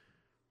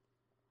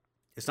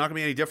 It's not going to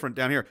be any different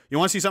down here. You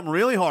want to see something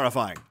really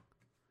horrifying?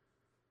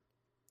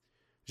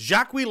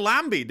 Jacques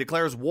Lambie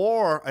declares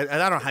war. I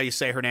don't know how you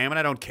say her name, and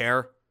I don't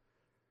care.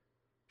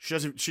 She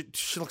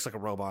looks like a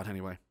robot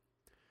anyway.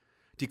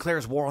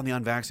 Declares war on the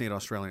unvaccinated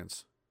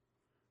Australians.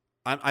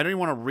 I don't even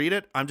want to read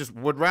it.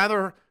 Would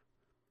rather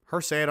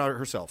her say it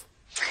herself.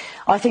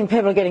 I think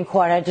people are getting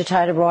quite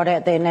agitated right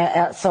out there now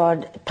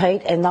outside,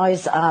 Pete, and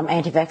those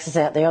anti-vaxxers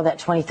out there, that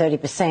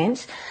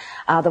 20-30%,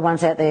 are the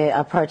ones out there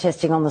are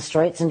protesting on the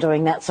streets and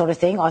doing that sort of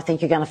thing. I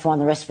think you're going to find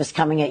the rest of us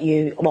coming at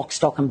you lock,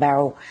 stock and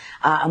barrel,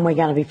 and we're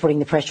going to be putting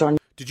the pressure on.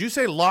 Did you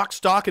say lock,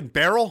 stock and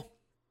barrel?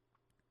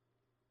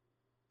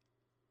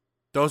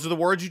 Those are the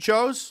words you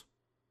chose?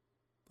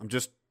 I'm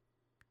just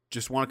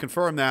want to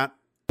confirm that.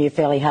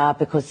 Fairly hard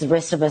because the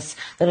rest of us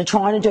that are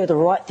trying to do the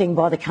right thing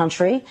by the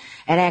country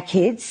and our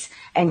kids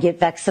and get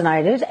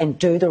vaccinated and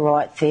do the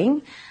right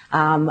thing,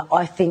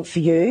 I think for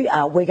you,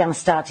 we're going to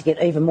start to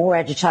get even more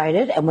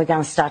agitated and we're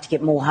going to start to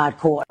get more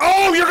hardcore.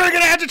 Oh, you're going to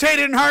get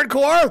agitated and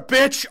hardcore?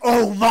 Bitch,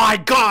 oh my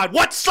God,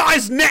 what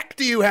size neck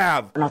do you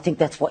have? And I think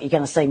that's what you're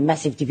going to see,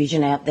 massive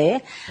division out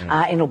there,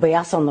 and it'll be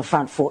us on the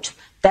front foot.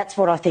 That's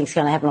what I think is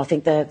going to happen. I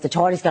think the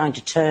tide is going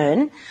to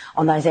turn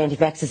on those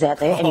anti-vaxxers out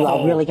there and you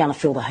are really going to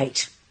feel the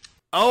heat.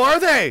 Oh, are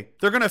they?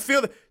 They're going to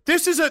feel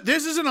this is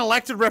an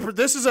elected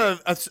this is a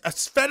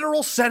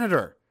federal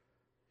senator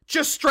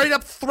just straight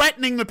up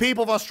threatening the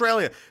people of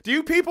Australia. Do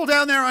you people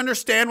down there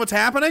understand what's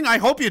happening? I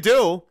hope you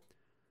do.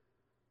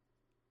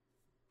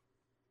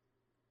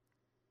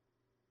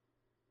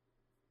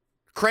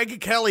 Craig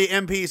Kelly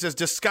MP says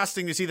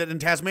disgusting to see that in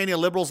Tasmania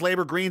Liberals,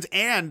 Labour, Greens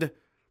and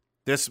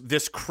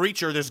this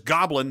creature, this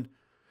goblin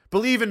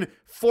believe in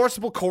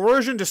forcible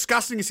coercion,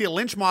 disgusting. You see a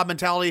lynch mob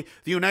mentality.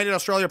 The United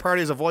Australia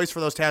Party is a voice for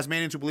those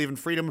Tasmanians who believe in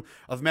freedom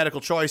of medical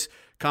choice.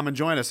 Come and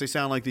join us. They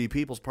sound like the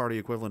People's Party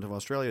equivalent of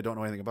Australia. Don't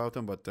know anything about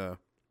them, but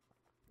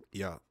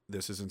yeah,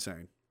 this is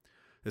insane.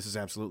 This is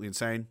absolutely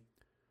insane.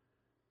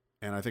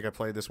 And I think I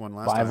played this one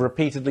last time. I've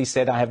repeatedly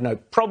said I have no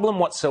problem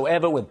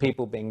whatsoever with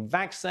people being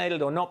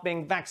vaccinated or not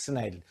being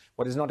vaccinated.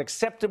 What is not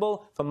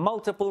acceptable for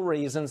multiple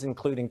reasons,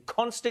 including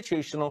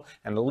constitutional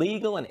and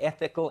legal and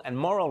ethical and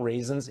moral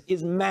reasons,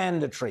 is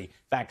mandatory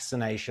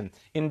vaccination.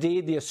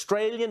 Indeed, the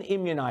Australian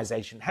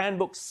Immunisation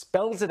Handbook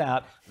spells it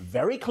out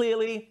very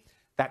clearly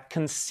that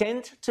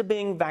consent to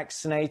being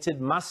vaccinated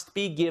must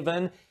be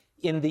given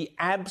in the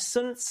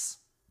absence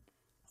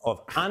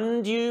of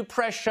undue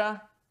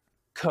pressure,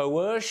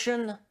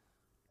 coercion,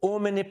 or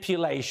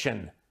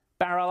manipulation.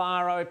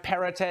 Barilaro,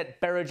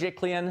 Peritet,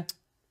 Berejiklian,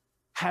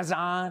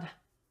 Hazard,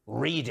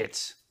 read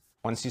it.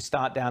 Once you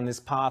start down this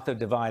path of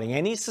dividing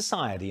any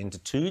society into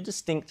two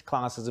distinct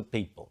classes of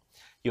people,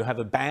 you have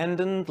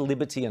abandoned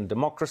liberty and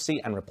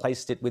democracy and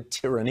replaced it with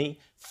tyranny,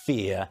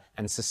 fear,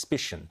 and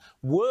suspicion.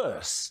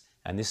 Worse,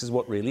 and this is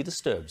what really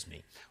disturbs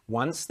me,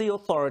 once the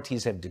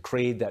authorities have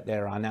decreed that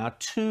there are now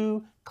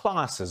two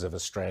classes of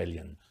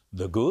Australian,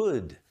 the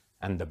good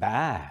and the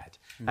bad,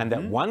 and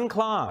that one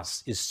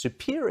class is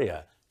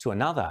superior to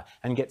another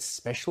and gets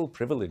special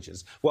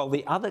privileges, while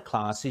the other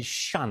class is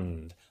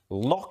shunned,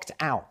 locked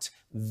out,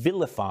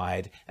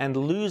 vilified, and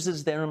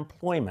loses their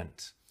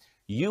employment.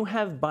 You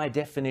have, by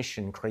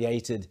definition,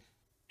 created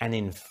an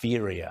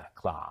inferior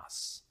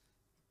class,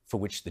 for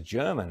which the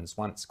Germans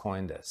once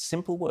coined a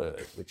simple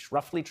word, which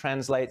roughly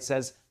translates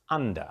as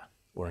under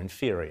or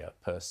inferior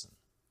person.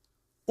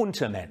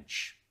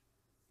 Untermensch.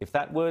 If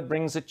that word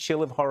brings a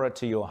chill of horror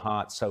to your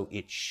heart, so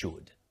it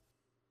should.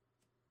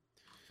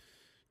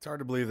 It's hard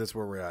to believe that's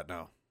where we're at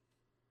now,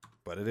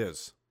 but it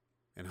is,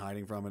 and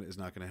hiding from it is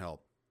not going to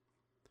help.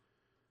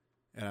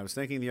 And I was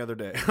thinking the other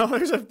day, oh,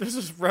 there's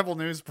this Rebel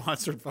News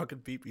sponsored fucking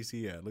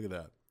PPC ad. Look at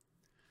that.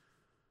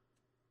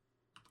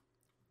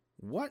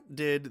 What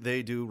did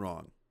they do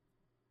wrong?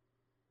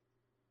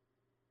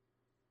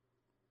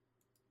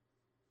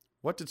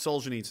 What did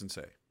Solzhenitsyn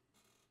say?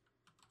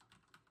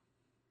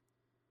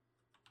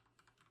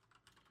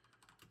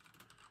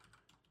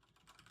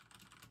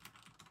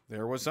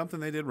 There was something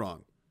they did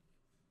wrong.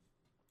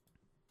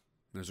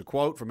 There's a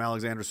quote from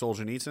Alexander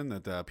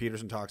Solzhenitsyn that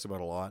Peterson talks about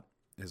a lot.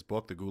 His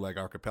book, The Gulag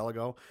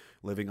Archipelago,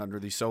 living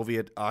under the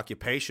Soviet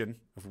occupation,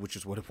 which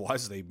is what it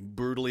was. They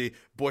brutally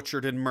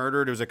butchered and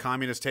murdered. It was a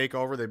communist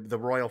takeover, the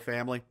royal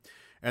family,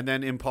 and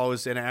then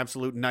imposed an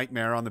absolute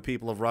nightmare on the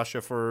people of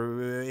Russia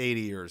for 80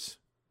 years.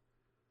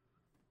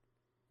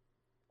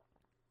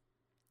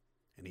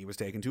 And he was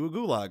taken to a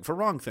gulag for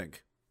wrongthink.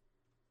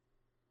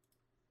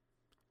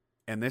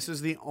 And this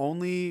is the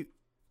only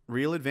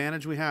real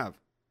advantage we have.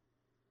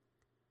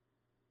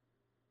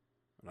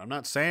 And I'm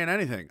not saying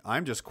anything.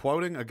 I'm just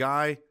quoting a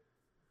guy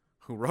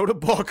who wrote a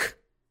book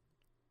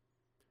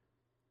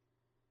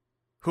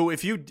who,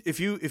 if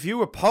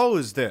you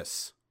oppose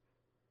this,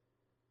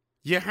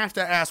 you have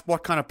to ask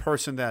what kind of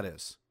person that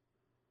is.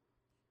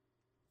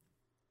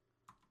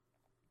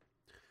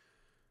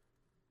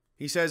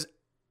 He says,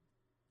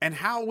 and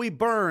how we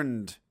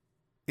burned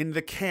in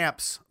the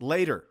camps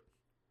later,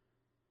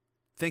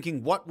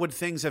 thinking what would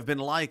things have been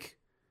like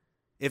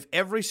if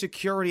every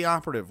security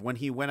operative, when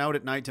he went out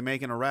at night to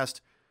make an arrest,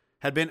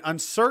 had been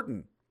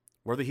uncertain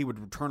whether he would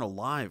return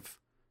alive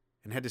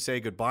and had to say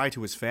goodbye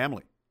to his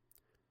family.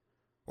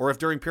 Or if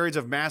during periods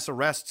of mass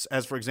arrests,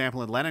 as for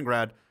example in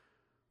Leningrad,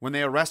 when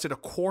they arrested a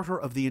quarter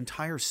of the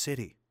entire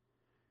city,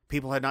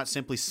 people had not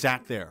simply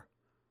sat there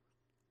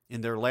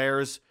in their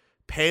lairs,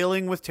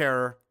 paling with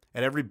terror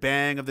at every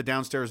bang of the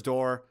downstairs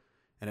door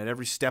and at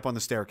every step on the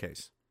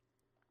staircase,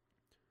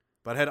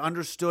 but had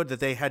understood that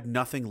they had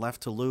nothing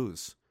left to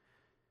lose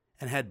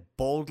and had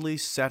boldly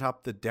set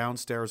up the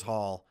downstairs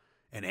hall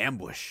an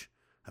ambush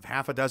of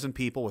half a dozen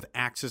people with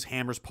axes,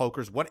 hammers,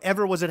 pokers,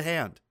 whatever was at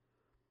hand.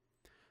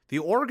 The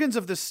organs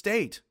of the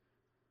state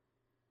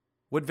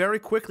would very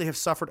quickly have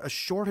suffered a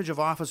shortage of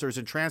officers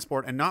in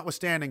transport, and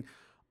notwithstanding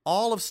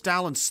all of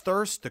Stalin's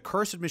thirst, the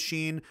cursed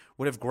machine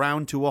would have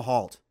ground to a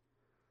halt.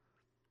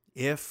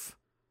 If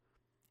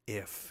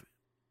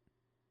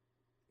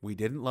we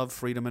didn't love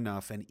freedom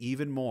enough, and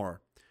even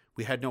more,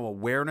 we had no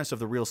awareness of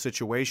the real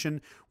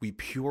situation, we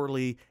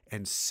purely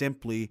and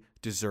simply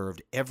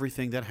deserved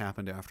everything that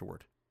happened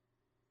afterward.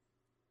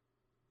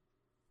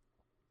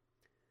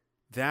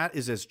 That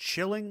is as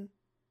chilling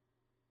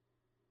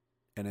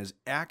and as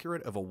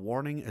accurate of a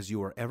warning as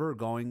you are ever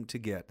going to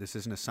get. This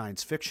isn't a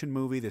science fiction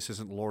movie. This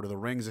isn't Lord of the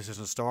Rings. This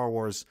isn't Star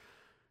Wars.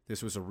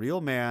 This was a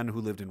real man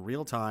who lived in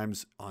real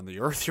times on the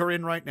earth you're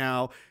in right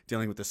now,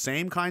 dealing with the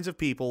same kinds of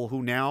people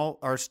who now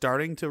are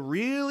starting to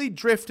really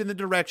drift in the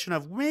direction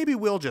of maybe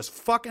we'll just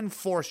fucking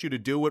force you to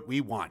do what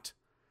we want.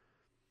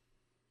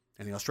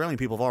 And the Australian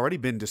people have already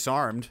been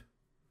disarmed.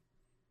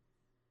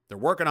 They're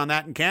working on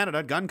that in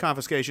Canada, gun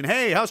confiscation.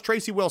 Hey, how's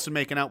Tracy Wilson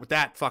making out with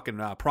that fucking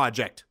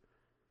project?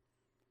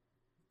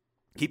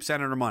 Keep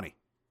sending her money.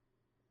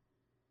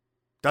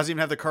 Doesn't even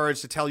have the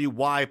courage to tell you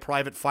why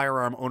private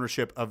firearm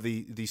ownership of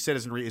the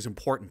citizenry is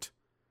important.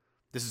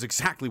 This is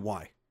exactly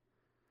why.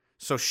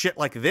 So shit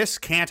like this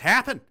can't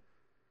happen.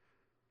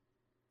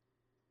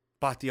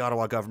 But the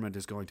Ottawa government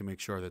is going to make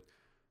sure that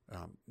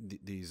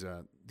these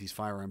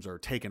firearms are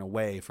taken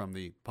away from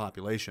the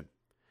population.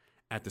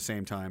 At the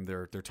same time,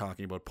 they're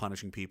talking about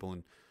punishing people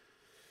and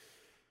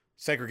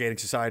segregating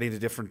society into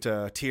different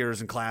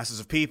tiers and classes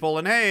of people.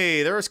 And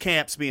hey, there's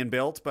camps being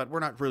built, but we're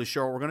not really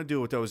sure what we're going to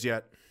do with those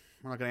yet.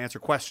 We're not going to answer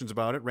questions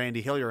about it.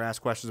 Randy Hillier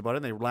asked questions about it,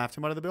 and they laughed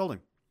him out of the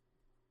building.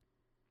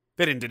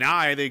 They didn't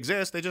deny they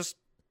exist. They just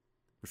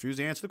refused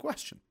to answer the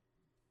question.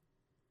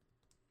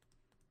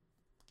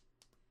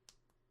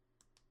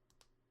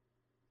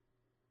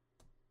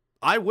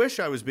 I wish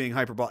I was being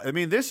hyperbolic. I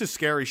mean, this is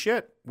scary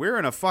shit. We're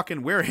in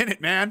it,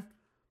 man.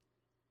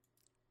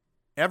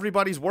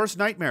 Everybody's worst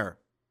nightmare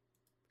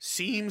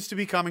seems to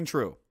be coming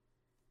true.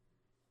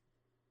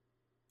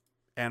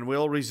 And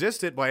we'll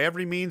resist it by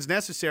every means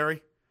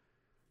necessary.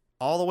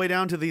 All the way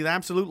down to the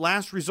absolute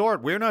last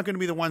resort. We're not going to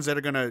be the ones that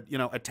are going to,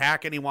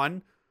 attack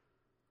anyone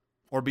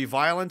or be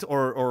violent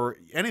or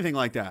anything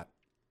like that.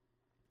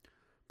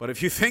 But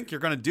if you think you're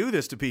going to do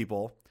this to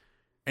people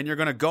and you're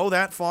going to go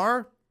that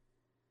far,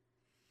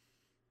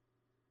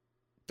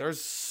 I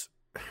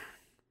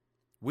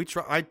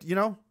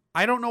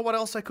don't know what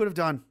else I could have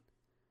done.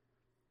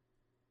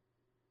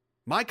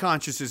 My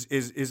conscience is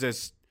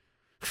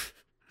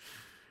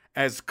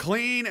as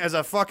clean as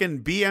a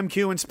fucking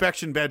BMQ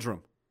inspection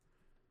bedroom.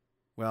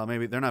 Well,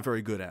 maybe they're not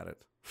very good at it.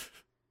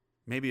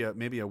 Maybe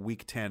a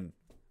week 10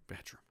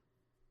 bedroom.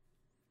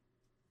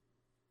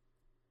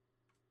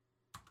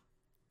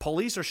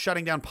 Police are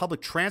shutting down public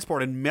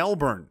transport in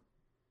Melbourne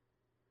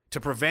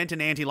to prevent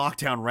an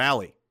anti-lockdown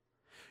rally.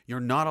 You're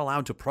not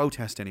allowed to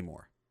protest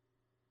anymore.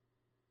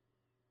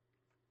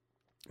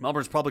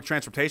 Melbourne's public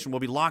transportation will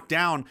be locked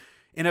down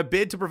in a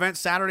bid to prevent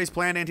Saturday's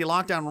planned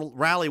anti-lockdown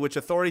rally, which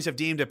authorities have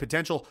deemed a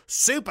potential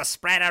super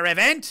spreader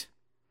event.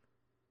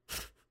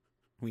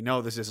 We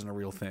know this isn't a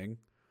real thing.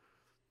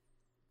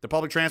 The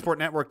public transport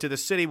network to the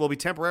city will be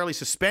temporarily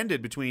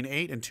suspended between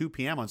 8 and 2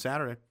 p.m. on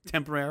Saturday.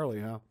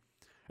 Temporarily, huh?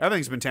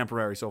 Everything's been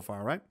temporary so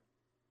far, right?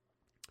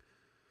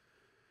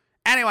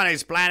 Anyone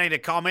who's planning to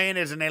come in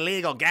is an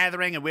illegal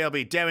gathering, and we'll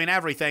be doing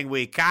everything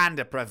we can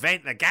to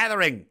prevent the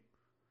gathering.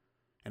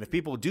 And if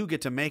people do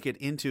get to make it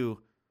into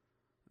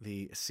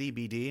the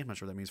CBD, I'm not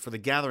sure what that means, for the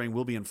gathering,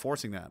 we'll be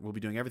enforcing that. We'll be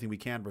doing everything we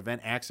can to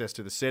prevent access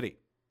to the city.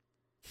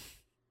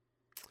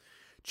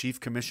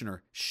 Chief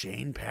Commissioner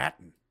Shane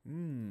Patton.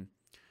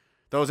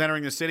 Those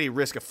entering the city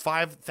risk a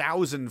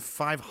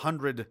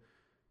 $5,500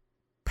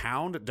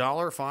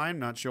 dollar fine,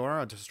 not sure,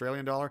 it's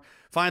Australian dollar.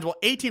 Fines, well,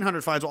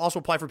 1,800 fines will also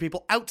apply for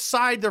people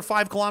outside their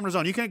 5-kilometer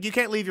zone. You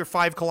can't leave your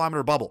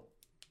 5-kilometer bubble.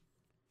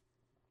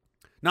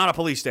 Not a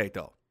police state,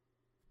 though.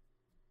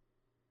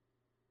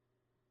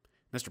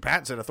 Mr.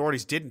 Patton said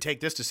authorities didn't take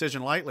this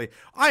decision lightly.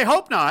 I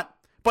hope not,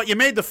 but you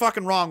made the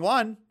fucking wrong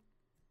one.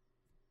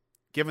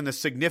 Given the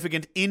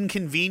significant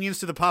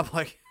inconvenience to the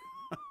public.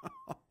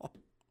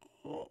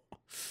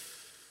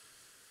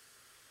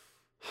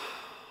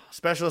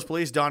 Specialist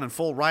police donned in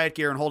full riot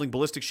gear and holding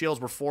ballistic shields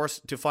were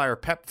forced to fire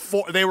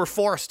They were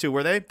forced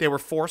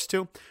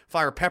to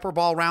fire pepper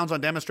ball rounds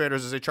on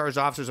demonstrators as they charged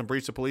officers and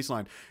breached the police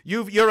line.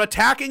 You're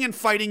attacking and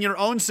fighting your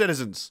own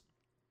citizens.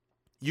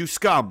 You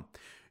scum.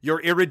 You're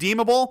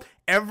irredeemable.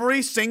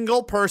 Every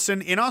single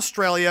person in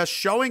Australia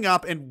showing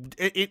up and,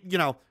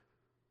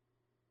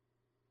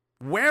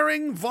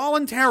 wearing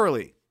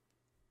voluntarily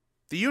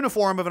the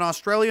uniform of an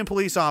Australian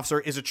police officer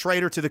is a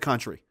traitor to the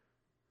country.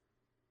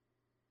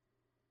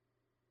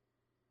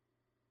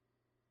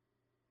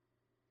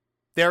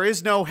 There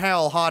is no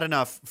hell hot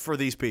enough for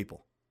these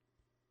people.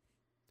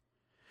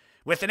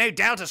 With the new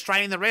Delta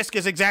strain, the risk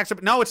is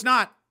exacerbated. No, it's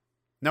not.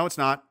 No, it's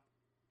not.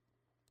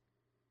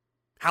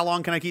 How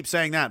long can I keep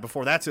saying that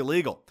before that's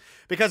illegal?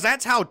 Because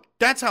that's how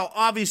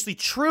obviously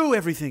true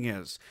everything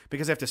is.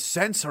 Because they have to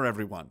censor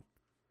everyone.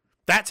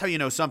 That's how you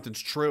know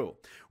something's true.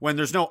 When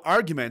there's no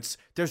arguments,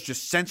 there's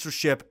just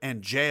censorship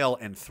and jail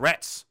and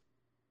threats.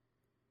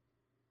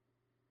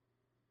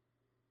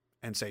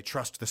 And say,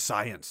 trust the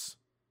science.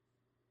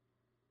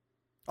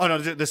 Oh, no,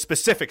 the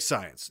specific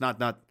science, not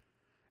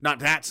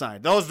that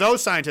science.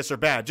 Those scientists are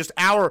bad. Just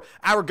our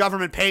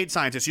government-paid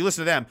scientists. You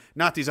listen to them,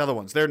 not these other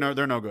ones. They're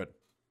no good.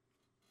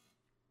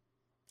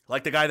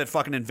 Like the guy that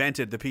fucking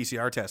invented the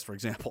PCR test, for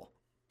example.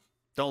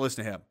 Don't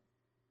listen to him.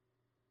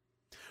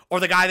 Or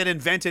the guy that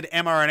invented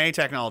mRNA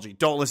technology.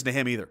 Don't listen to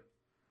him either.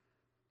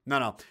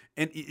 No.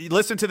 And you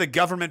listen to the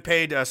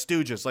government-paid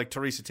stooges like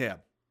Theresa Tam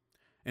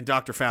and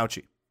Dr.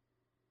 Fauci.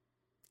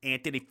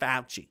 Anthony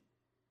Fauci.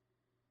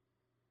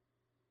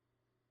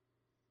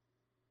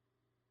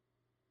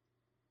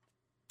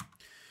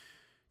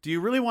 Do you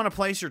really want to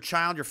place your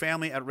child, your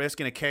family at risk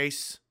in a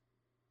case?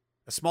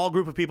 A small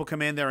group of people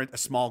come in. They're a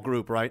small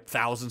group, right?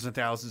 Thousands and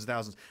thousands and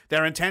thousands.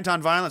 They're intent on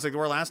violence like they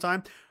were last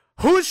time.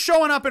 Who's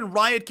showing up in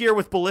riot gear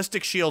with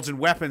ballistic shields and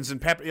weapons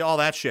and all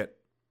that shit?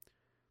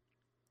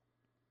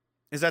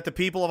 Is that the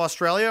people of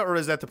Australia or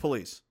is that the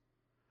police?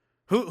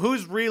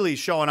 Who's really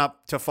showing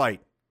up to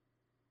fight?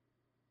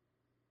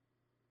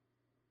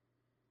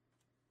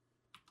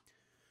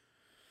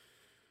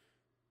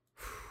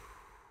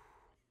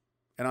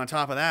 And on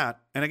top of that,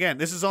 and again,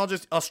 this is all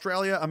just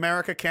Australia,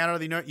 America, Canada,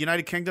 the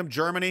United Kingdom,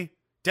 Germany,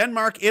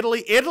 Denmark,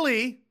 Italy.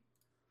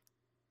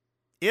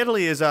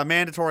 Italy is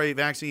mandatory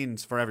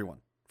vaccines for everyone,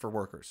 for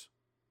workers.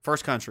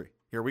 First country.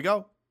 Here we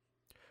go.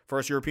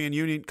 First European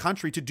Union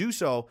country to do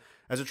so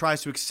as it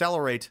tries to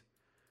accelerate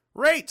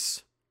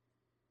rates.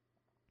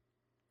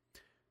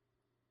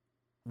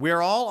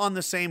 We're all on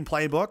the same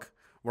playbook.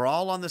 We're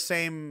all on the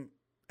same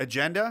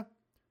agenda.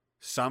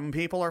 Some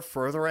people are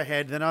further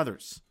ahead than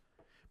others.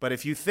 But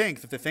if you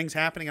think that the things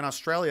happening in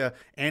Australia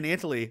and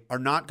Italy are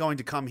not going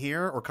to come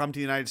here or come to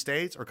the United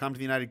States or come to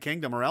the United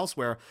Kingdom or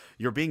elsewhere,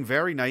 you're being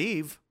very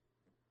naive.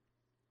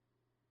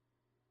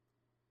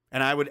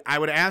 And I would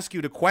ask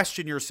you to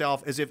question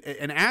yourself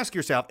and ask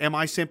yourself, am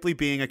I simply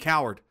being a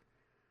coward?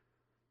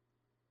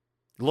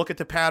 Look at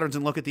the patterns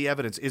and look at the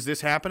evidence. Is this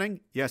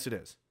happening? Yes, it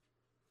is.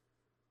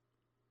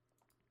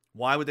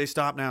 Why would they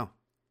stop now?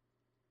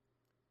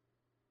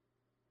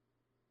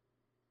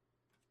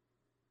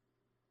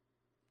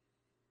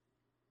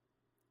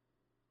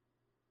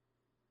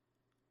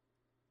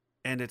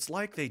 And it's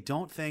like they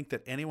don't think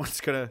that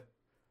anyone's going to...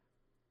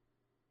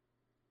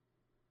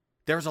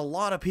 There's a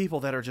lot of people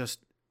that are just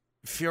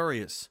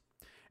furious.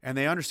 And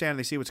they understand and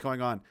they see what's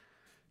going on.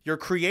 You're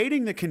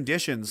creating the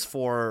conditions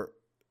for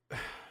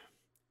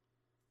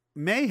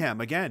mayhem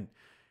again.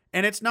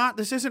 And it's not...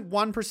 This isn't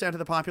 1% of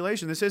the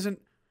population. This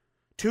isn't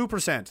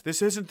 2%.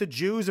 This isn't the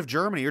Jews of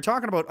Germany. You're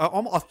talking about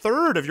almost a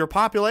third of your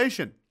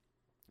population.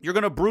 You're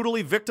going to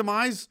brutally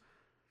victimize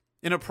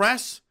and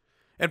oppress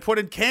and put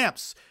in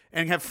camps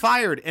and have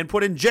fired and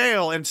put in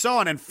jail and so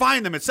on and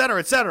fine them, etc.,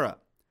 etc.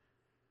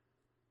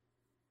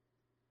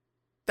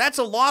 That's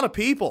a lot of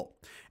people.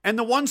 And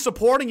the ones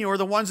supporting you are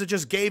the ones that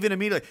just gave in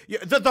immediately.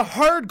 The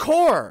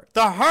hardcore,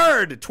 the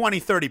hard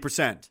 20,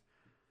 30%.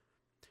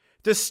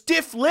 The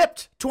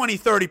stiff-lipped 20,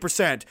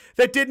 30%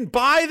 that didn't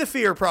buy the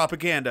fear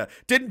propaganda,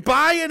 didn't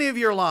buy any of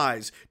your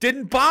lies,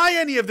 didn't buy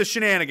any of the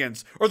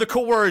shenanigans or the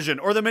coercion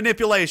or the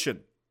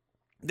manipulation.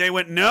 They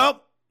went,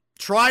 nope,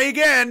 try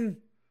again.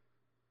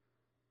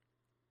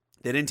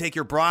 They didn't take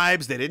your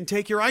bribes. They didn't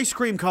take your ice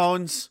cream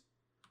cones.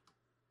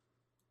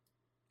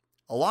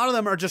 A lot of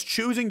them are just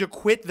choosing to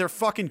quit their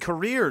fucking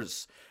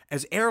careers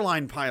as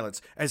airline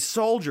pilots, as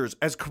soldiers,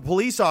 as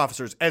police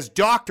officers, as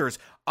doctors.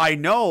 I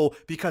know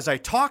because I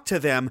talk to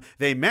them.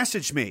 They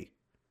message me.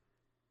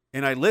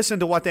 And I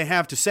listen to what they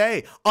have to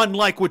say,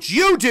 unlike what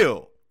you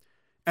do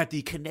at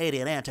the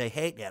Canadian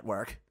Anti-Hate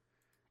Network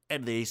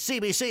and the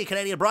CBC,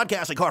 Canadian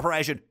Broadcasting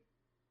Corporation.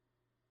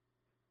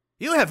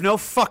 You have no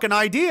fucking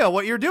idea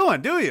what you're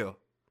doing, do you?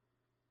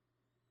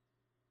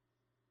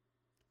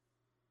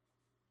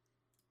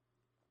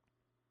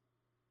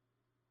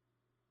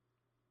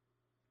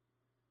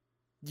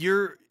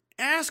 You're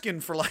asking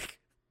for, like,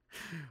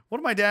 what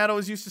did my dad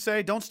always used to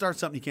say? Don't start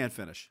something you can't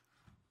finish.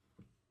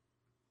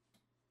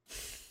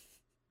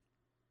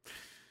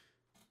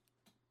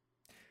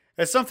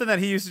 It's something that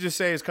he used to just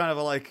say is kind of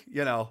a, like,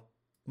 you know,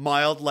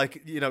 mild,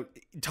 like, you know,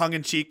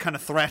 tongue-in-cheek kind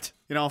of threat.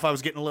 You know, if I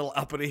was getting a little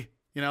uppity,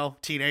 you know,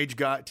 teenage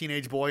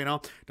boy, you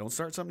know, don't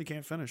start something you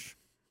can't finish.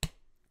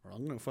 Or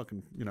I'm going to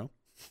fucking, you know.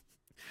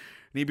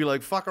 And he'd be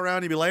like, fuck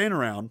around, he'd be laying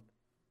around,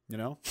 you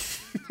know.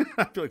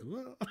 I'd be like,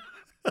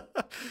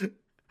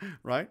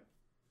 right?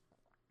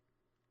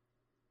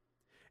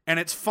 And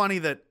it's funny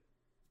that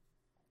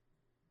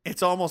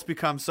it's almost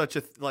become such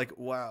a, like,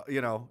 wow,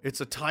 you know,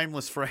 it's a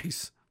timeless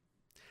phrase.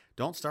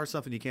 Don't start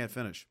something you can't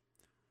finish.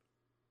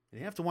 And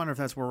you have to wonder if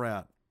that's where we're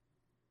at.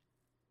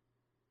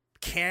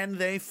 Can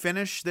they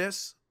finish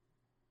this?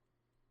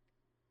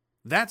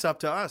 That's up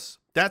to us.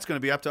 That's going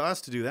to be up to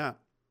us to do that.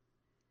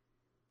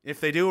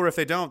 If they do or if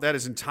they don't, that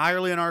is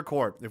entirely in our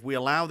court. If we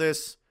allow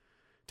this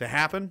to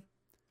happen,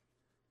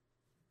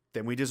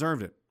 then we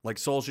deserved it. Like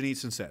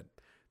Solzhenitsyn said,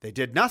 they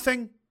did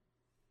nothing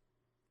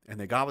and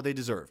they got what they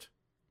deserved.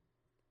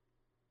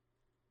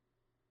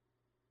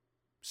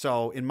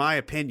 So, in my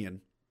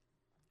opinion,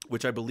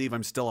 which I believe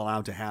I'm still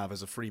allowed to have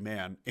as a free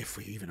man, if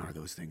we even are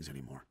those things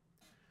anymore,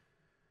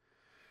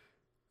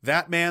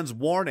 that man's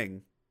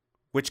warning,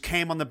 which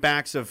came on the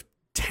backs of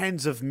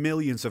tens of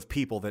millions of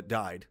people that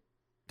died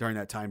during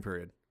that time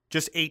period,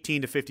 just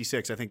 18 to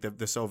 56, I think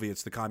the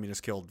Soviets, the communists,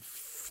 killed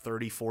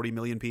 30, 40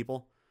 million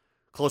people,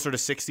 closer to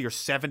 60 or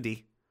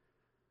 70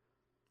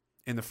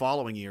 in the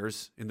following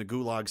years in the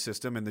Gulag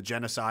system and the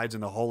genocides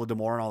and the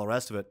Holodomor and all the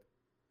rest of it.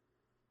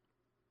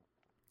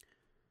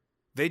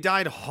 They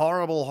died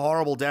horrible,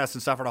 horrible deaths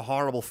and suffered a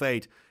horrible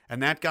fate.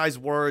 And that guy's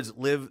words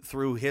live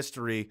through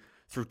history,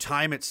 through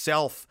time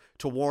itself,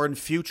 to warn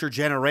future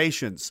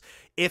generations.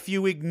 If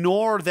you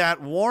ignore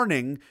that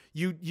warning,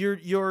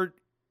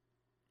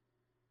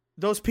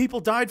 those people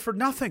died for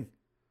nothing.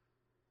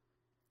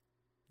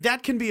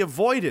 That can be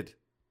avoided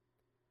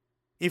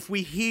If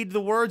we heed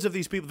the words of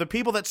these people, the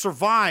people that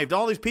survived,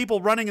 all these people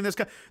running in this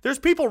country. There's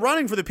people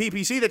running for the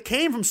PPC that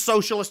came from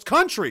socialist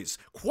countries.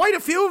 Quite a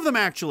few of them,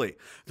 actually.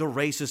 The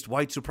racist,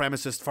 white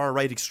supremacist,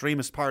 far-right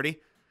extremist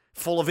party,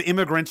 full of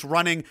immigrants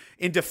running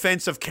in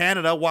defense of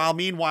Canada, while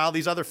meanwhile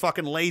these other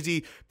fucking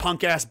lazy,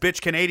 punk-ass bitch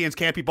Canadians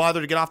can't be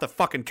bothered to get off the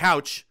fucking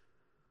couch.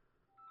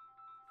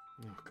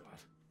 Oh, God.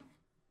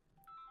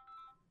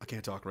 I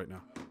can't talk right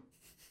now.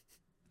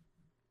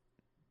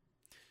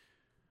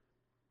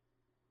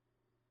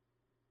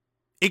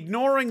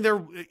 Ignoring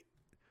their...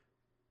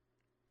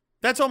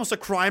 That's almost a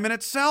crime in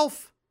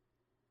itself.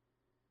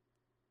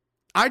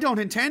 I don't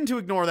intend to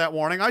ignore that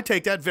warning. I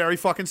take that very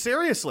fucking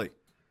seriously.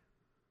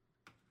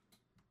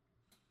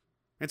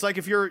 It's like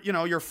if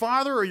your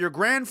father or your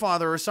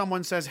grandfather or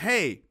someone says,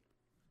 hey,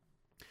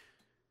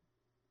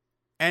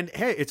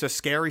 it's a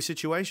scary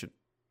situation.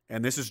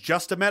 And this is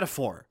just a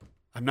metaphor.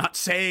 I'm not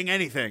saying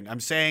anything. I'm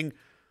saying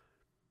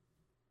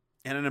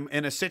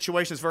in a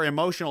situation that's very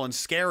emotional and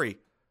scary,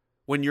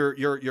 when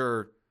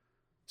you're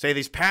say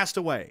he's passed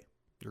away,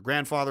 your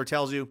grandfather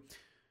tells you,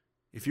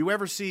 if you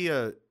ever see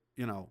you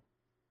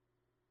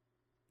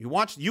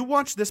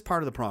watch this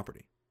part of the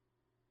property.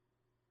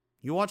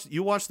 You watch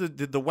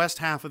the west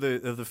half of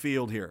the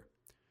field here.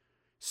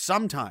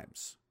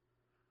 Sometimes,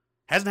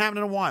 hasn't happened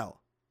in a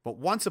while, but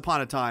once upon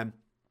a time,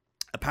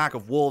 a pack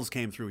of wolves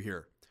came through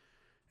here,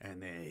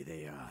 and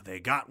they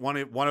got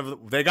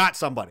they got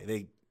somebody.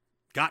 They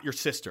got your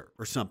sister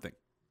or something.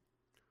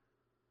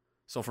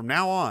 So from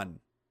now on,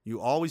 you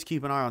always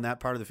keep an eye on that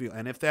part of the field.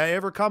 And if they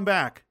ever come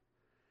back,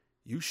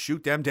 you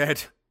shoot them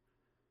dead.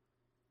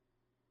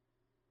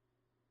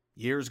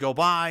 Years go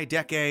by,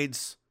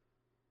 decades.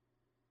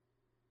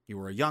 You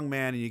were a young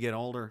man and you get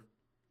older.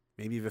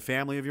 Maybe you have a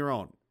family of your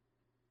own.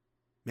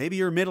 Maybe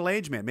you're a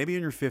middle-aged man. Maybe you're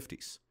in your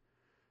 50s.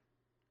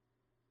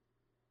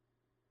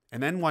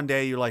 And then one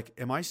day you're like,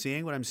 am I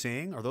seeing what I'm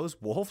seeing? Are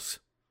those wolves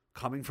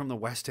coming from the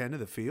west end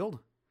of the field?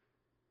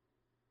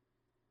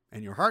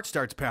 And your heart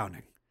starts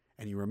pounding.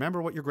 And you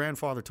remember what your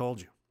grandfather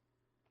told you.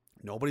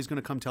 Nobody's going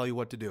to come tell you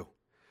what to do.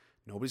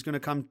 Nobody's going to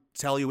come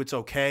tell you it's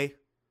okay.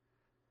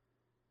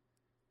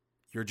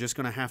 You're just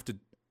going to have to,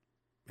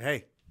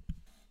 hey,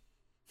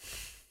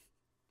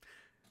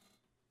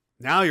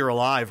 now you're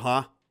alive,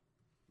 huh?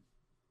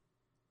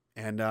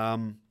 And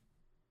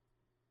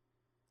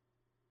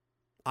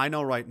I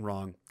know right and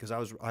wrong because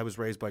I was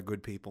raised by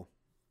good people.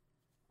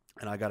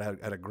 And I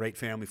had a great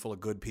family full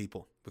of good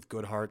people with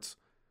good hearts.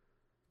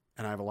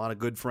 And I have a lot of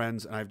good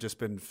friends, and I've just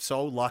been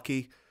so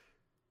lucky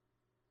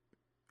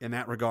in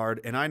that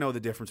regard. And I know the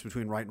difference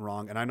between right and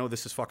wrong, and I know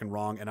this is fucking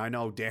wrong, and I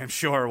know damn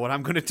sure what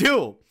I'm going to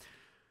do.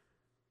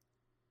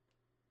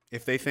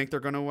 If they think they're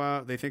going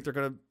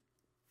to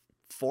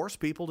force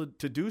people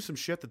to do some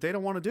shit that they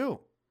don't want to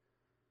do.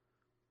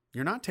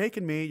 You're not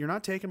taking me, you're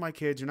not taking my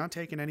kids, you're not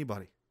taking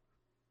anybody.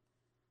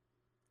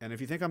 And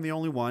if you think I'm the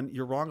only one,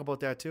 you're wrong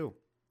about that too.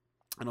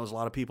 I know there's a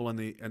lot of people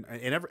in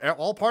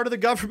all part of the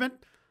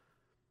government,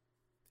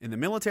 in the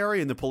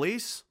military, in the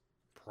police,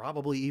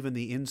 probably even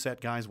the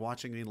inset guys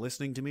watching me and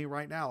listening to me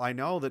right now. I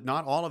know that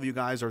not all of you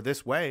guys are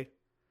this way.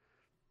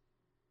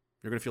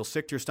 You're going to feel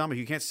sick to your stomach.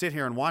 You can't sit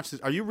here and watch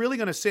this. Are you really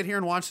going to sit here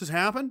and watch this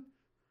happen?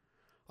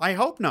 I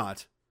hope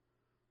not.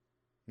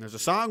 And there's a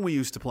song we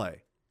used to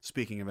play,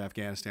 speaking of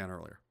Afghanistan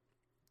earlier.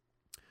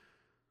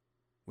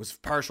 Was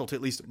partial to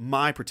at least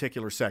my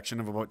particular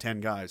section of about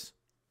 10 guys.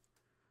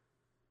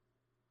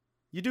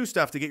 You do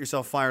stuff to get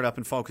yourself fired up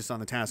and focused on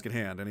the task at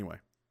hand anyway.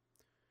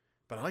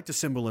 But I like the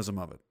symbolism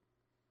of it.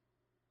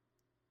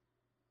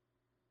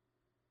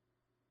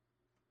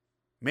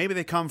 Maybe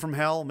they come from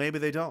hell, maybe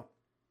they don't.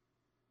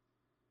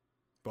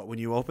 But when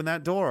you open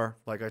that door,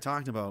 like I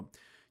talked about,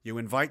 you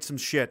invite some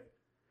shit,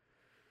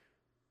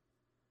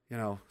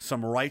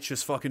 some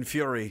righteous fucking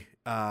fury.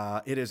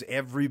 It is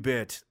every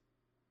bit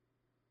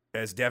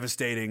as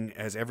devastating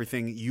as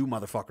everything you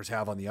motherfuckers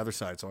have on the other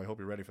side. So I hope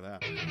you're ready for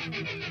that.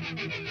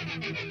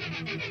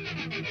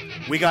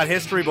 We got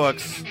history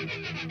books.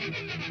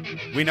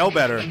 We know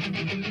better.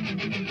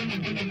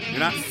 You're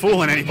not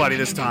fooling anybody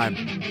this time.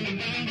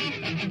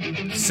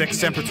 Sic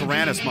semper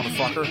tyrannis,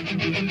 motherfucker.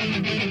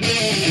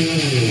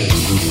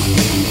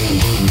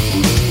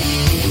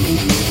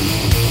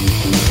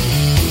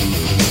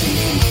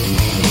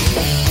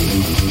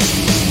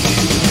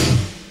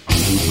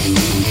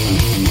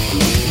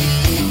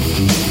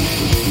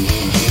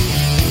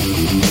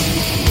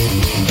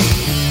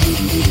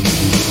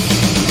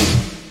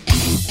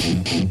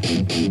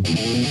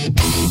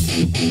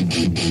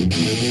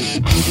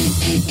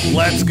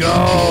 Let's go.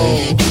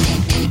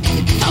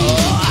 Oh,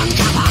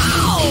 come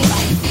on.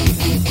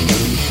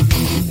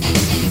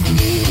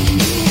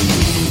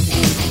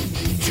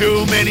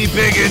 Too many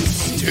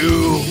bigots,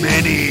 too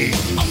many.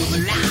 All the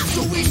lies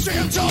that we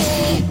stand tall.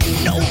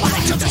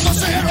 Nobody touches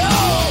us at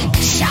all.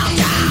 Shout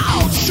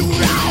out,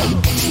 shoot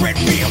out, spread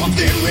fear of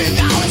the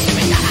without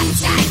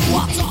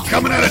us.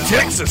 Coming out of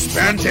Texas,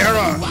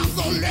 Pantera.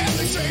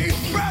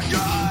 Bad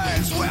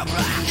guys, we're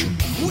black.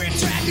 We're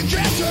taking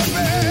cancer,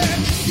 man.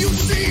 You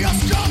see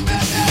us coming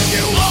and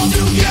you all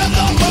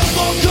together but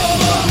for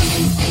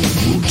cover.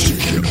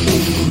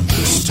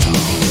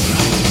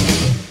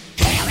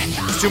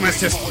 too much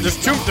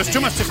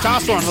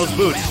testosterone in those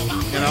boots,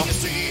 you know?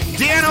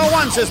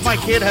 DN01 says my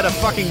kid had a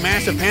fucking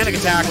massive panic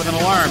attack with an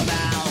alarm.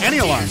 Any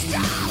alarm.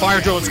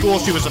 Fire drill at school,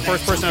 she was the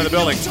first person out of the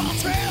building.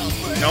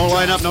 No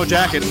lineup, no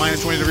jacket,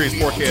 minus 20 degrees,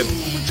 poor kid.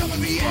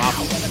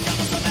 Awful.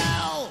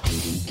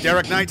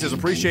 Derek Knight says,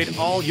 appreciate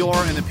all your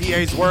and the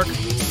PA's work.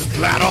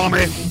 Flat on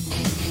me.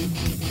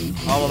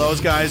 All of those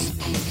guys.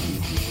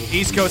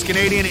 East Coast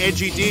Canadian,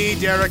 Edgy D,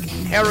 Derek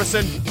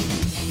Harrison,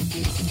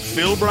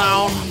 Phil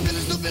Brown.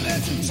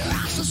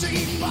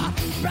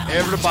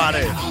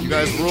 Everybody. You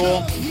guys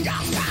rule.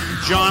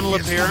 John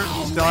Lapierre,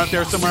 still out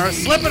there somewhere.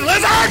 Slipping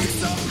Lizard!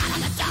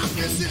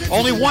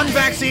 Only one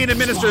vaccine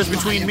administers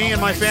between me and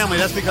my family.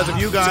 That's because of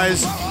you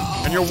guys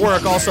and your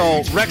work.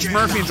 Also, Rex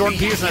Murphy and Jordan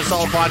Peterson had a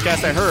solid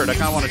podcast I heard. I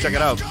kind of want to check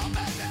it out.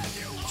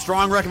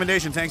 Strong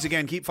recommendation. Thanks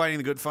again. Keep fighting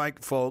the good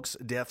fight, folks.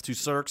 Death to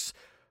Cirques,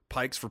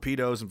 Pikes for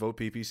pedos, and vote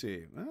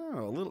PPC.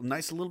 Oh, a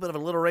little bit of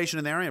alliteration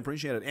in there. I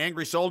appreciate it.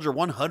 Angry Soldier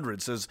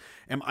 100 says,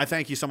 I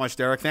thank you so much,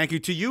 Derek. Thank you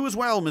to you as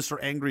well, Mr.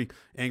 Angry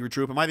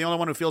Troop. Am I the only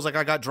one who feels like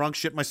I got drunk,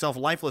 shit myself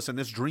lifeless, and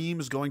this dream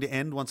is going to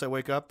end once I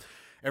wake up?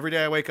 Every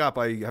day I wake up,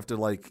 I have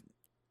to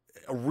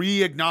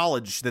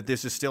re-acknowledge that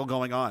this is still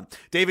going on.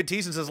 David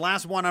Thiessen says,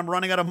 last one, I'm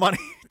running out of money.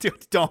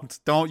 Dude, don't.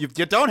 You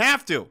don't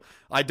have to.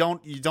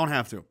 You don't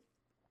have to.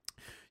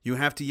 You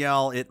have to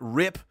yell it,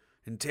 rip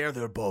and tear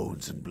their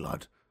bones and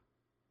blood.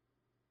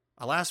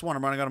 Last one,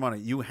 I'm running out of money.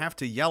 You have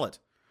to yell it.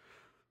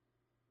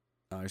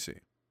 I see.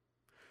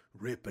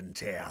 Rip and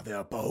tear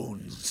their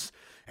bones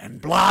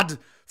and blood.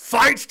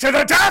 Fight to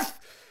the death.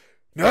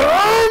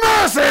 No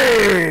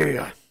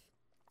mercy.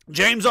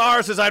 James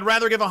R. says, I'd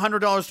rather give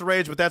 $100 to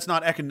Rage, but that's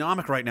not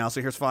economic right now,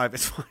 so here's $5.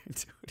 It's fine,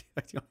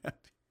 dude.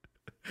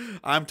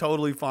 I'm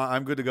totally fine.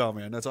 I'm good to go,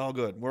 man. That's all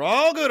good. We're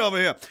all good over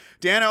here.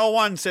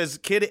 Dana01 says,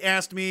 kid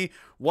asked me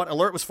what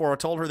alert was for. I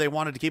told her they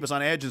wanted to keep us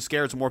on edge and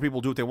scared so more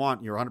people do what they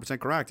want. You're 100%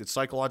 correct. It's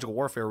psychological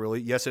warfare,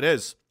 really. Yes, it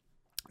is.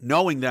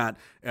 Knowing that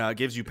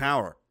gives you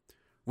power.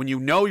 When you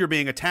know you're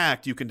being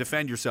attacked, you can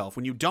defend yourself.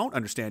 When you don't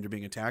understand you're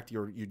being attacked,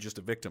 you're just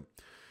a victim.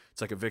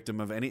 It's like a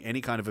victim of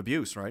any kind of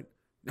abuse, right?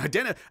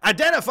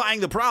 Identifying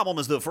the problem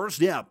is the first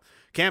step.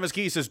 Camus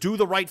Key says, do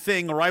the right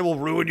thing or I will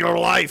ruin your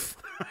life.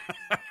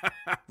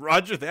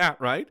 Roger that,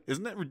 right?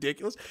 Isn't that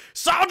ridiculous?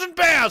 Sergeant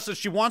Bear says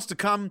she wants to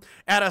come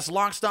at us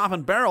lock, stock,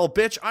 and barrel.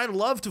 Bitch, I'd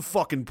love to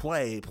fucking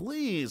play.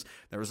 Please.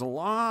 There's a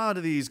lot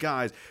of these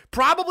guys.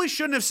 Probably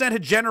shouldn't have sent a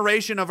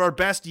generation of our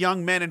best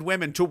young men and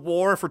women to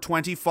war for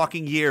 20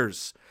 fucking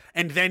years.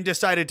 And then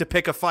decided to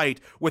pick a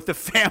fight with the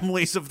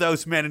families of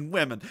those men and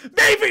women.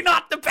 Maybe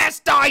not the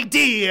best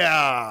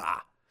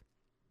idea.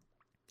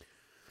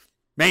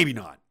 Maybe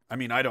not. I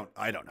mean, I don't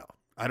know.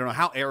 I don't know.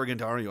 How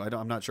arrogant are you?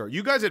 I'm not sure.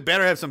 You guys had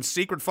better have some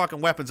secret fucking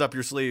weapons up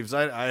your sleeves.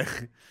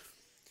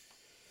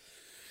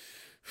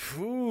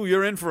 Ooh,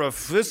 you're in for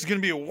this is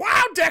going to be a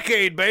wild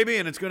decade, baby,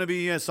 and it's going to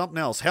be something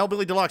else.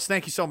 Hellbilly Deluxe,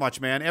 thank you so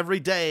much, man. Every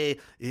day,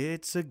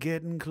 it's a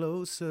getting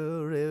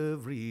closer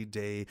every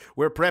day.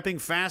 We're prepping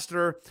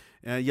faster.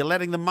 You're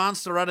letting the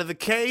monster out of the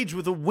cage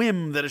with a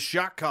whim that a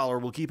shock collar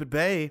will keep at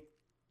bay.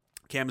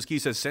 Camus Key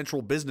says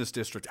Central Business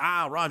District.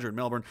 Roger in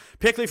Melbourne.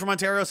 Pickley from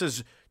Ontario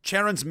says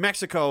Charon's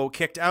Mexico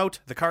kicked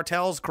out the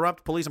cartels,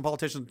 corrupt police, and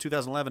politicians in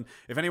 2011.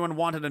 If anyone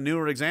wanted a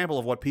newer example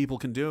of what people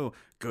can do,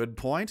 good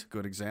point,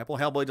 good example.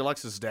 Hellboy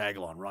Deluxe says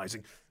Dagalon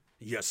Rising.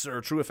 Yes, sir.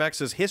 True Effect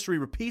says history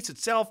repeats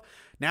itself.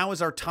 Now is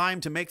our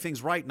time to make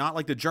things right, not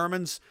like the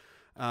Germans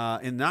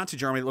in Nazi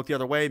Germany that looked the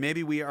other way.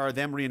 Maybe we are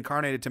them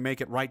reincarnated to make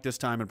it right this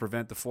time and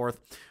prevent the Fourth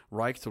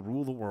Reich to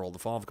rule the world. The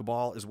fall of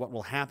Cabal is what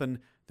will happen.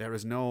 There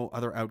is no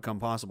other outcome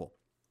possible.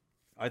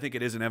 I think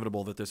it is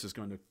inevitable that this is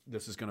going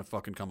to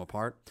fucking come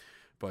apart.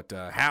 But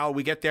how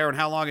we get there and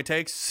how long it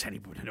takes,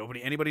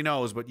 anybody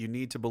knows. But you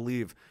need to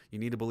believe. You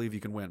need to believe you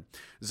can win.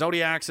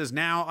 Zodiac says,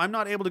 now I'm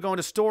not able to go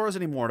into stores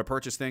anymore to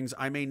purchase things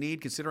I may need,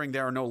 considering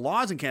there are no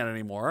laws in Canada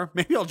anymore.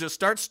 Maybe I'll just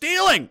start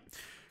stealing.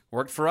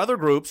 Worked for other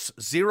groups.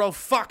 Zero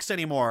fucks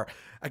anymore.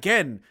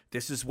 Again,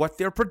 this is what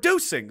they're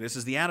producing. This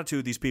is the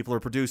attitude these people are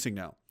producing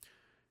now.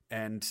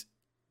 And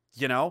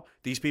you know,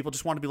 these people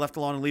just want to be left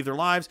alone and leave their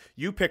lives.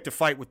 You picked a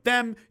fight with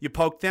them. You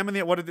poked them in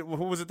the...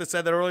 Who was it that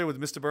said that earlier with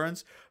Mr.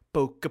 Burns?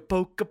 Poka,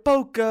 poka,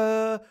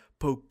 poka.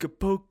 Poka,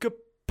 poka,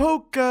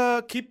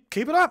 poka.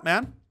 Keep it up,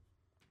 man.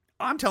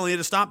 I'm telling you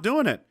to stop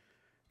doing it.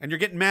 And you're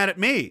getting mad at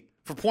me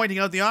for pointing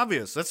out the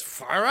obvious.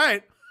 That's all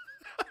right.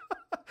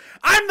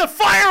 I'm the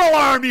fire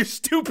alarm, you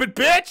stupid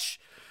bitch.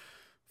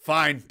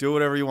 Fine, do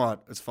whatever you want.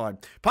 It's fine.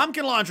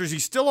 Pumpkin Launchers,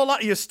 you're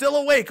still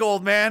awake,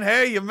 old man.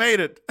 Hey, you made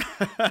it.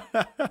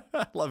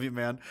 Love you,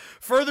 man.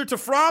 Further to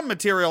Fromm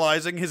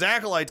materializing, his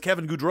acolyte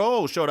Kevin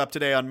Goudreau showed up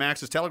today on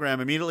Max's Telegram,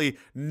 immediately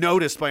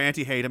noticed by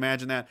anti-hate.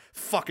 Imagine that.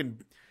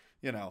 Fucking,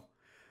 you know.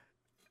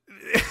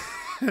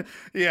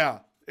 Yeah,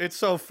 it's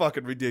so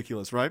fucking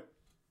ridiculous, right?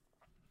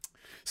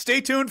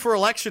 Stay tuned for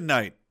election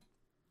night.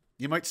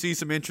 You might see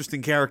some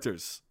interesting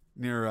characters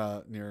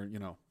near you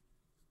know,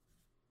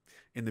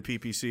 in the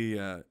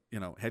PPC,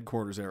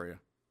 headquarters area.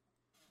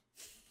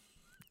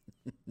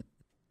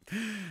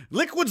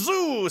 Liquid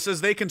Zoo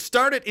says they can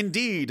start it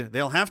indeed.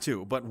 They'll have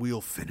to, but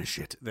we'll finish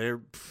it.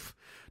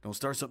 Don't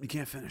start something you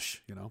can't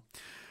finish, you know.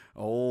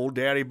 Old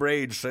Daddy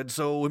Brage said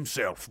so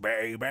himself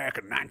back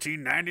in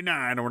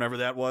 1999 or whenever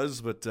that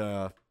was, but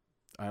I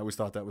always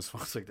thought that was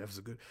fun. Like, that was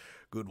a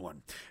good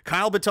one.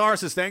 Kyle Bitar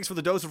says, thanks for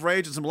the dose of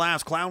rage and some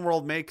laughs. Clown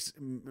World makes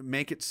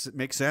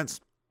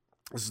sense.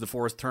 This is the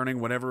forest turning.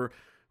 Whatever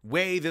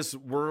way this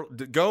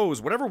world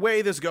goes,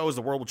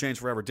 the world will change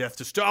forever. Death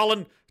to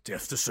Stalin,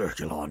 death to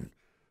Circulon.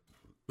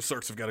 The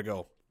Circs have got to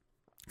go.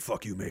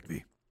 Fuck you, make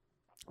me.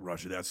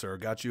 Roger that, sir.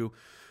 Got you.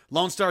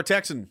 Lone Star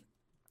Texan.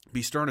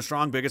 Be stern and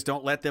strong, biggest.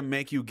 Don't let them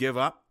make you give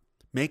up.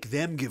 Make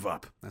them give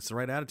up. That's the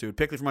right attitude.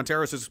 Pickley from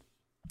Ontario says,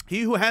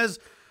 he who has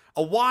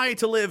a why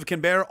to live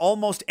can bear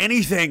almost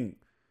anything.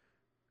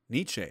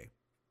 Nietzsche.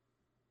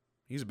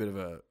 He's a bit of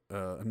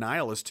a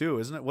nihilist too,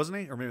 isn't it? Wasn't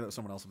he? Or maybe that's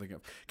someone else I'm thinking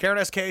of.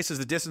 Karen SK says,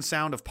 the distant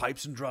sound of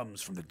pipes and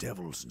drums from the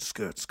devils and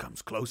skirts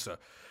comes closer.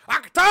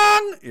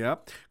 Actong!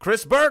 Yep.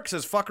 Chris Burke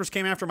says, fuckers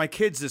came after my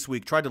kids this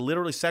week. Tried to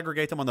literally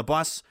segregate them on the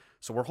bus.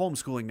 So we're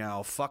homeschooling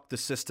now. Fuck the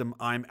system.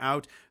 I'm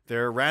out.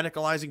 They're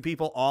radicalizing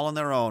people all on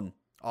their own.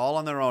 All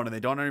on their own. And they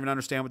don't even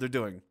understand what they're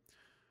doing.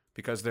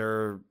 Because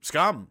they're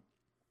scum.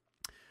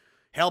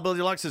 Hellbilly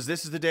Deluxe says,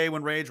 this is the day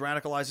when Rage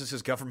radicalizes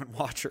his government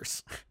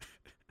watchers.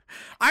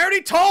 I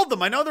already told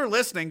them. I know they're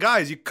listening.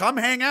 Guys, you come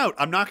hang out.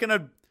 I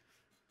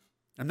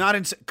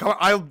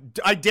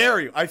dare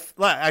you. I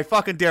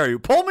fucking dare you.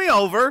 Pull me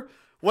over.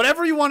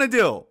 Whatever you want to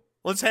do.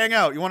 Let's hang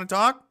out. You want to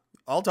talk?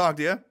 I'll talk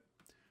to you.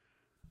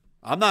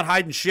 I'm not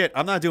hiding shit.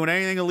 I'm not doing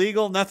anything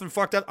illegal. Nothing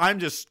fucked up. I'm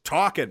just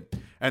talking.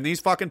 And these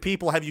fucking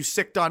people have you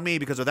sicked on me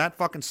because they're that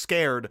fucking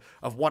scared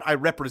of what I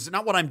represent.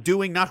 Not what I'm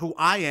doing, not who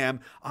I am.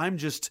 I'm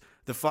just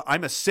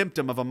I'm a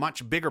symptom of a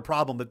much bigger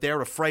problem that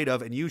they're afraid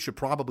of, and you should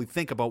probably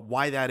think about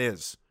why that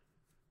is.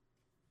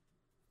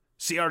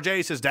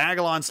 CRJ says,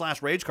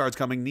 Diagolon / Rage cards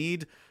coming.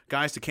 Need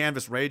guys to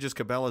canvas ranges,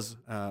 Cabela's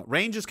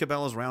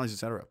rallies,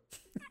 etc.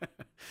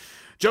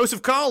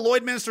 Joseph Call,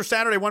 Lloydminster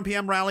Saturday, 1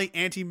 p.m. rally,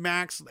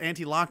 anti-max,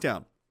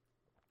 anti-lockdown.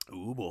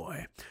 Ooh,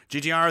 boy.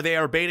 GGR, they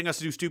are baiting us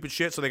to do stupid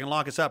shit so they can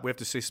lock us up. We have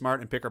to stay smart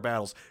and pick our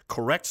battles.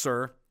 Correct,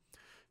 sir.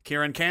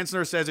 Kieran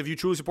Kansner says, if you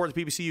truly support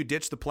the PPC, you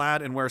ditch the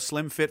plaid and wear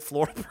slim fit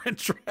floral print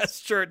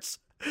dress shirts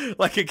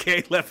like a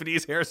gay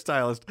Lebanese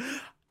hairstylist.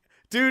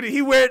 Dude,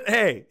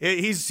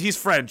 he's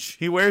French.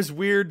 He wears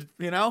weird,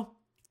 you know?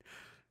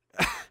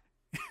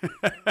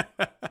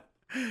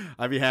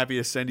 I'd be happy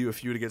to send you a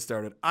few to get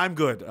started. I'm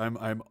good.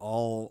 I'm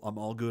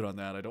all good on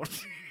that. I don't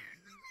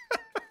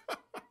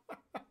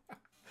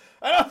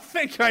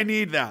think I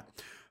need that.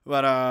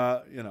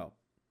 But you know,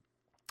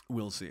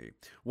 we'll see.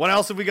 What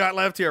else have we got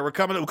left here? We're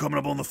coming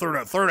up on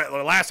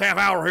the last half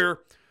hour here.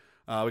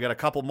 We got a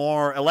couple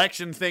more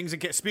election things.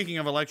 Speaking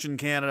of election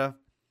Canada,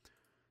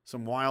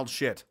 some wild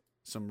shit.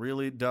 Some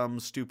really dumb,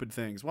 stupid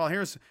things. Well,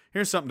 here's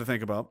something to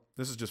think about.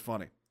 This is just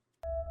funny.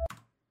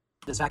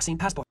 This vaccine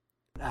passport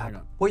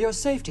app, where your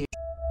safety.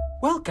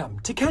 Welcome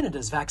to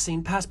Canada's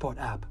vaccine passport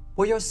app,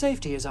 where your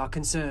safety is our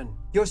concern.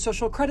 Your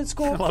social credit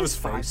score is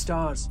 5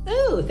 stars.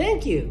 Oh,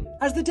 thank you.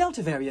 As the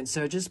Delta variant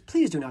surges,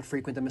 please do not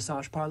frequent the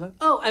massage parlor.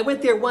 Oh, I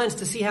went there once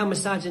to see how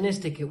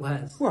misogynistic it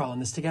was. We're all in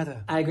this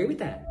together. I agree with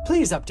that.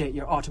 Please update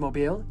your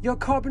automobile. Your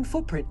carbon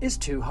footprint is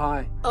too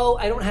high. Oh,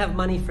 I don't have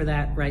money for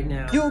that right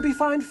now. You'll be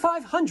fined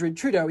 $500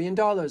 Trudeauian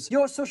dollars.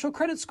 Your social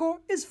credit score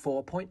is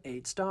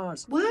 4.8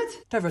 stars. What?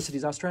 Diversity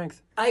is our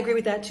strength. I agree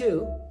with that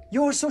too.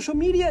 Your social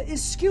media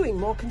is skewing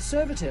more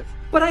conservative.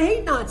 But I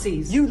hate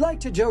Nazis. You like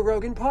to Joe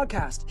Rogan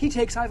podcast. He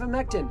takes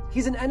ivermectin.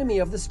 He's an enemy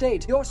of the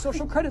state. Your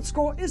social credit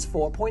score is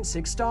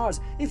 4.6 stars.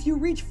 If you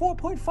reach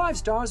 4.5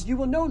 stars, you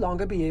will no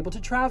longer be able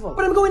to travel.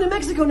 But I'm going to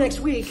Mexico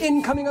next week.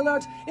 Incoming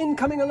alert!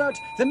 Incoming alert!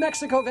 The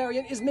Mexico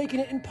variant is making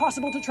it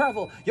impossible to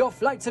travel. Your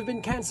flights have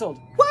been cancelled.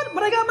 What?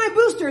 But I got my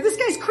booster. This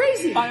guy's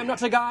crazy. I am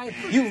not a guy.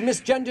 You've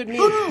misgendered me.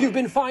 Oh, no. You've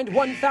been fined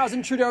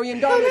 1,000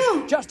 Trudeauian dollars. Oh,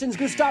 no. Justin's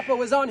Gestapo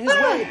is on his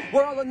way.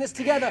 We're all in this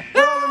together.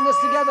 We're all in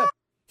this together.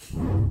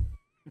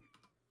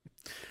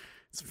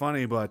 It's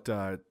funny, but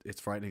it's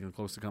frightening and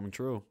close to coming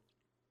true.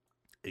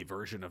 A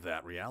version of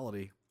that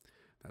reality.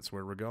 That's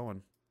where we're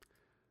going.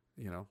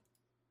 You know.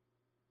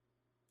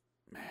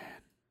 Man,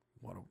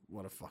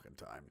 what a fucking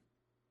time.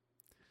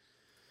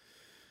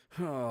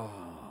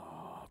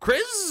 Oh.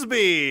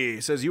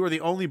 Crisby says, you are the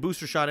only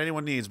booster shot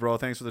anyone needs, bro.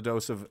 Thanks for the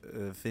dose of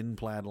thin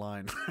plaid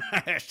line.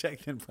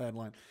 Hashtag thin plaid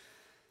line.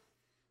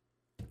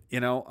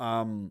 You know,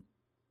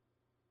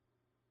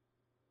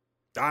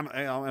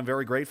 I'm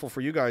very grateful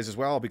for you guys as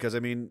well, because I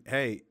mean,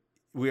 hey,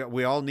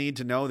 we all need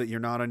to know that you're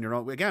not on your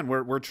own. Again,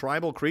 we're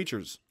tribal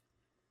creatures.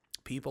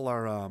 People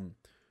are,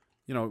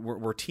 you know,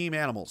 we're team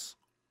animals.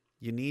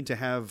 You need to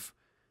have.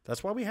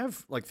 That's why we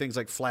have like things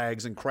like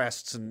flags and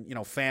crests and, you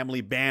know,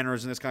 family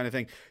banners and this kind of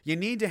thing. You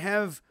need to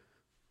have,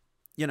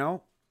 you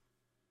know,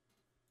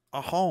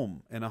 a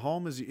home, and a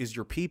home is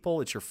your people,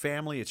 it's your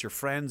family, it's your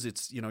friends,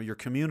 it's, you know, your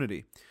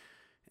community.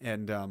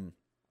 And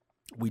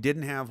we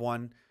didn't have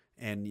one,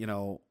 and you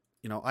know,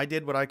 I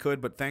did what I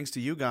could, but thanks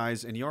to you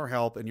guys and your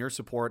help and your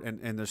support,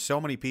 and there's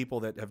so many people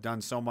that have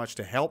done so much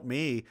to help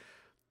me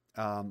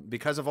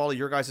Because of all of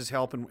your guys'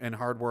 help and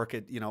hard work,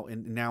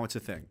 and now it's a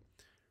thing.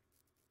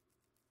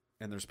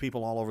 And there's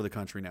people all over the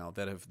country now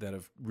that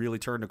have really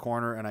turned a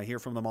corner, and I hear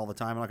from them all the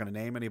time. I'm not going to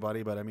name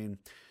anybody, but I mean,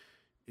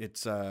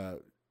 it's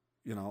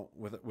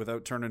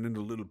without turning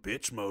into little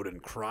bitch mode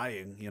and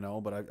crying,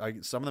 But I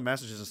some of the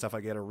messages and stuff I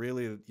get are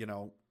really,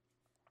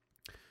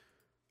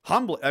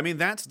 humble. I mean,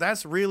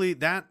 that's really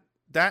that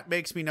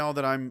makes me know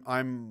that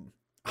I'm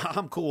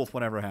cool with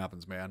whatever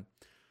happens, man.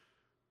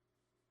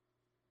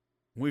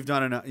 We've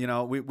done enough,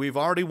 we've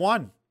already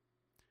won.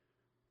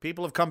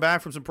 People have come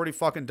back from some pretty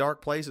fucking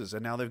dark places,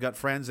 and now they've got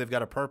friends, they've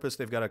got a purpose,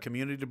 they've got a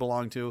community to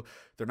belong to.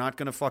 They're not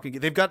going to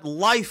they've got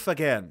life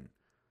again.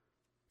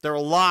 They're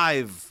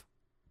alive.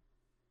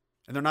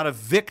 And they're not a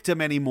victim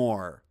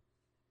anymore.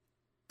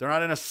 They're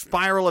not in a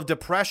spiral of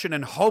depression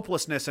and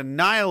hopelessness and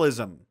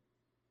nihilism.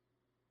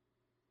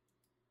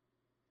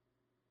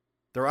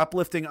 They're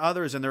uplifting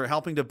others, and they're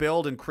helping to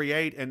build and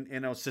create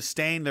and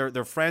sustain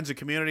their friends and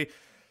community.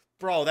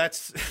 Bro,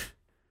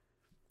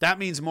 that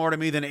means more to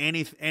me than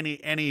any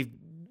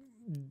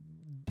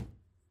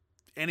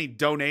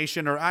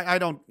donation, or I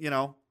don't,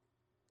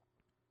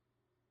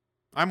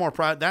 I'm more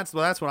proud. That's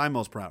what I'm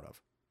most proud of.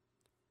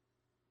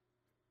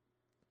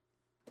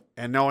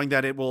 And knowing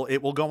that it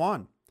will go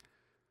on.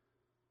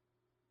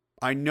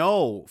 I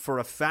know for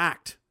a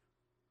fact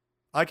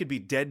I could be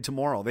dead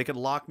tomorrow. They could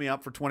lock me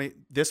up for 20.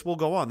 This will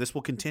go on. This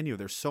will continue.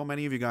 There's so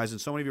many of you guys, and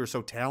so many of you are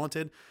so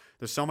talented.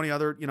 There's so many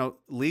other,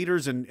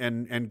 leaders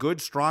and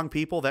good, strong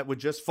people that would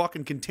just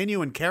fucking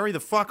continue and carry the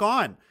fuck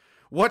on.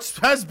 What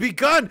has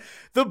begun?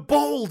 The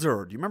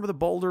boulder. Do you remember the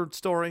boulder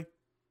story?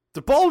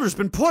 The boulder's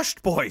been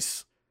pushed,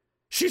 boys.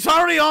 She's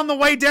already on the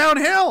way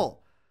downhill.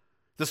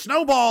 The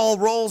snowball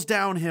rolls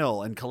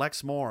downhill and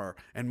collects more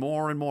and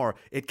more and more.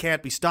 It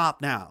can't be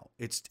stopped now.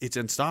 It's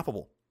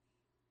unstoppable.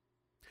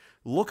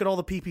 Look at all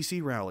the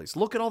PPC rallies.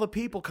 Look at all the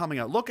people coming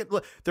out. Look,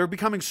 they're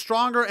becoming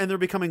stronger and they're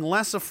becoming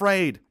less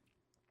afraid.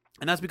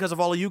 And that's because of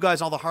all of you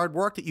guys, all the hard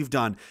work that you've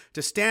done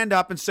to stand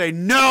up and say,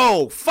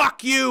 no,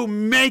 fuck you,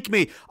 make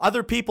me.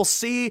 Other people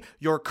see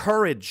your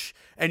courage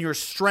and your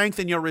strength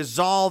and your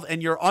resolve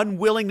and your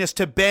unwillingness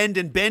to bend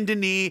a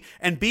knee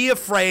and be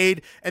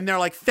afraid. And they're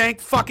like, thank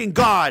fucking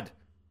God.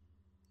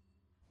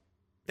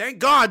 Thank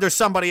God there's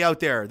somebody out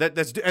there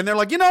and they're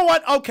like, you know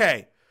what?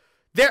 Okay,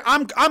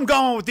 I'm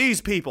going with these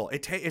people.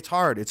 It's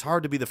hard. It's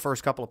hard to be the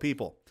first couple of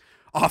people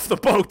off the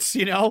boats,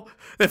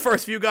 The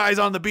first few guys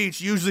on the beach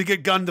usually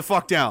get gunned the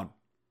fuck down.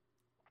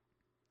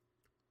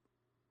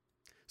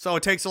 So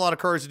it takes a lot of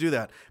courage to do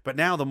that. But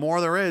now the more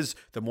there is,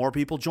 the more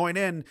people join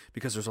in,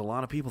 because there's a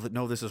lot of people that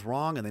know this is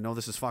wrong and they know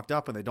this is fucked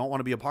up and they don't want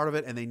to be a part of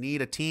it, and they need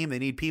a team. They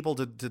need people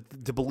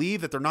to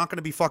believe that they're not going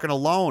to be fucking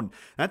alone.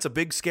 That's a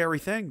big, scary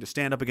thing, to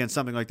stand up against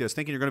something like this,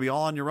 thinking you're going to be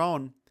all on your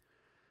own.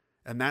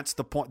 And that's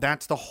the point.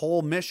 That's the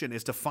whole mission,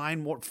 is to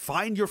find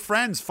your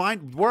friends.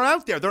 We're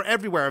out there. They're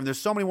everywhere. And there's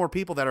so many more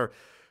people that are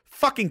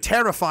fucking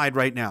terrified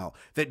right now,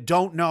 that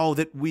don't know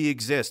that we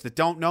exist, that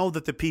don't know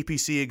that the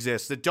PPC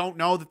exists, that don't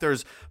know that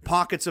there's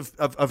pockets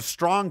of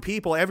strong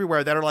people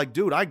everywhere that are like,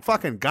 dude, I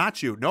fucking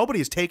got you.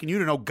 Nobody's taking you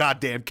to no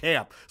goddamn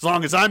camp as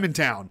long as I'm in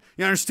town.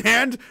 You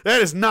understand? That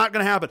is not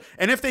going to happen.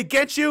 And if they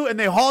get you and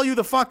they haul you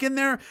the fuck in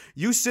there,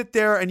 you sit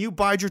there and you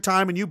bide your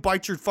time and you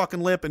bite your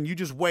fucking lip and you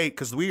just wait,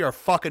 because we are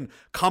fucking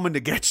coming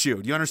to get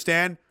you. Do you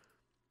understand?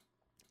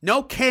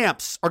 No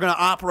camps are going to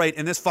operate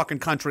in this fucking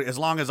country as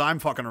long as I'm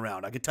fucking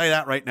around. I can tell you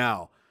that right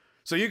now.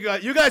 So you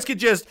guys could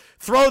just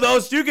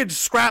you could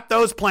scrap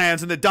those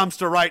plans in the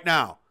dumpster right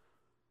now.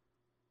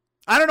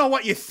 I don't know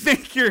what you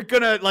think you're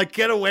going to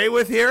get away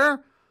with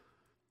here.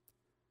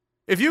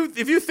 If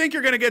you think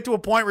you're going to get to a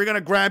point where you're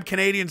going to grab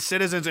Canadian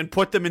citizens and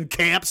put them in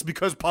camps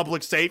because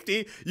public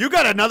safety, you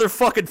got another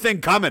fucking thing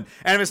coming.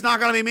 And if it's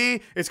not going to be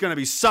me, it's going to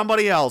be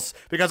somebody else,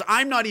 because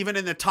I'm not even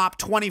in the top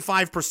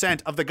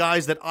 25% of the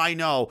guys that I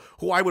know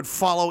who I would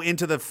follow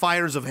into the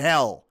fires of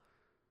hell.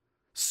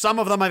 Some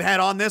of them I've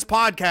had on this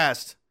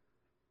podcast.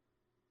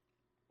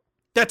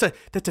 That's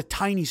a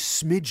tiny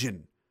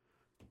smidgen.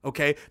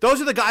 Okay?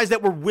 Those are the guys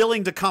that were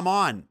willing to come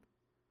on.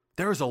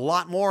 There's a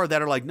lot more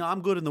that are like, no,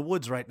 I'm good in the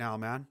woods right now,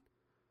 man.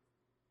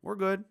 We're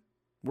good.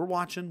 We're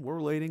watching. We're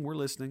relating. We're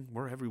listening.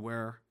 We're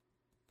everywhere.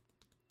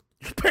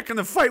 You're picking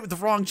the fight with the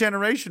wrong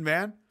generation,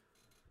 man.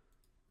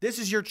 This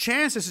is your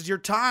chance. This is your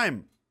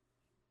time.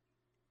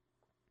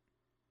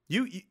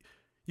 You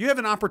have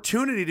an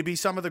opportunity to be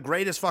some of the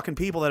greatest fucking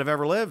people that have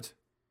ever lived.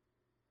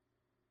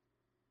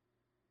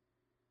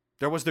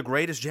 There was the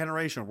greatest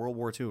generation of World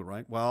War II,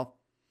 right? Well,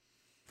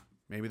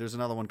 maybe there's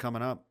another one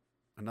coming up.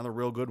 Another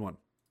real good one.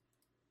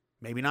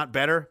 Maybe not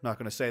better. Not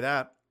going to say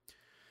that.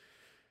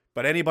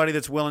 But anybody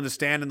that's willing to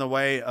stand in the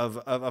way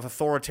of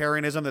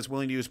authoritarianism, that's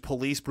willing to use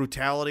police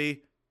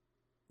brutality,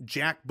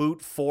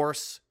 jackboot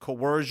force,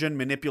 coercion,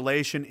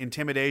 manipulation,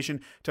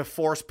 intimidation to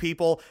force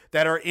people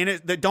that are in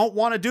it, that don't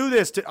want to do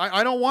this.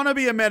 I don't want to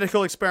be a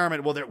medical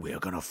experiment. Well, we're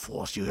going to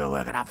force you.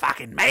 We're going to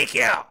fucking make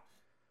you.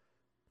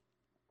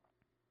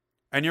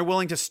 And you're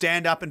willing to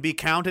stand up and be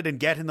counted and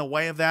get in the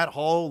way of that?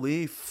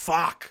 Holy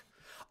fuck.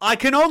 I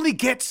can only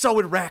get so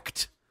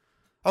erect.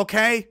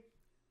 Okay?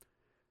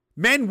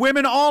 Men,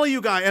 women, all of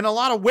you guys, and a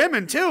lot of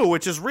women too,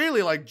 which is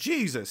really like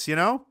Jesus, you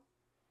know?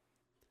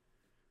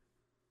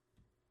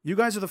 You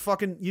guys are the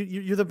fucking,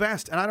 you're the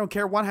best, and I don't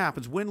care what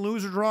happens, win,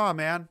 lose, or draw,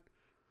 man.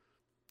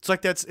 It's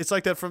like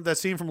that from that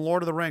scene from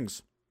Lord of the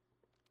Rings,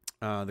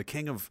 the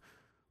King of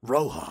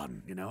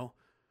Rohan, you know,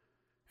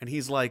 and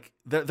he's like,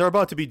 they're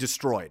about to be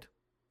destroyed.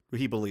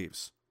 He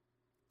believes.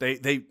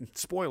 They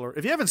spoiler.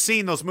 If you haven't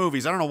seen those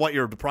movies, I don't know what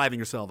you're depriving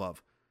yourself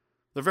of.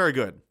 They're very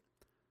good,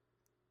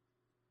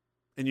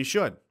 and you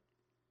should.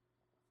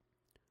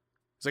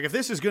 It's like, if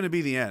this is going to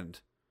be the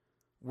end,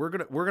 we're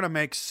gonna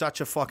make such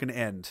a fucking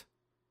end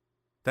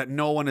that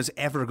no one is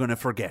ever going to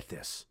forget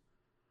this.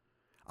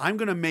 I'm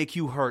going to make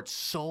you hurt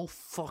so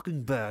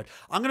fucking bad.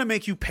 I'm going to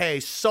make you pay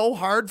so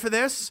hard for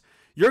this.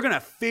 You're going to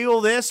feel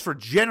this for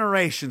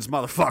generations,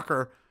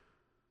 motherfucker.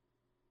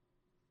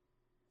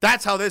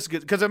 That's how this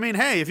gets. Because, I mean,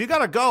 hey, if you got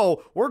to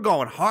go, we're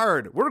going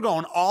hard. We're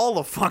going all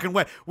the fucking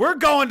way. We're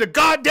going to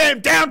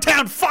goddamn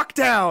downtown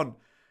fucktown.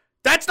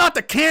 That's not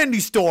the candy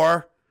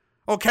store.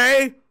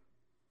 Okay?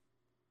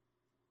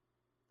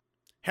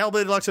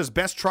 Hellblade Deluxe says,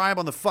 best tribe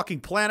on the fucking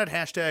planet.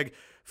 Hashtag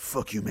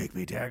fuck you make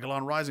me.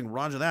 Dagalon Rising.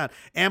 Roger that.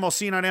 Ammo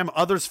C9M.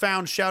 Others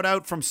found. Shout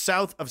out from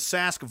south of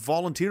Sask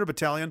Volunteer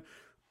Battalion.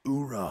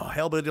 Oorah.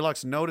 Hellblade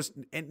Deluxe noticed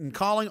in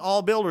calling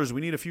all builders.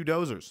 We need a few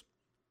dozers.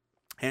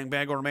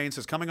 Handbag Remains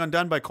says, coming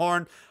undone by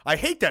Korn. I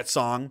hate that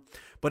song,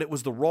 but it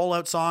was the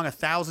rollout song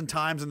 1,000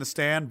 times in the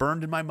stand,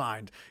 burned in my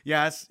mind.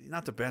 Yeah, it's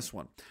not the best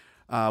one.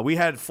 We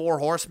had Four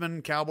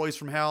Horsemen, Cowboys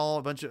from Hell,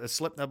 a bunch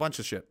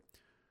of shit.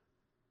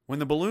 When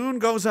the balloon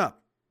goes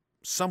up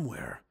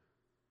somewhere,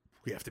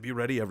 we have to be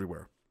ready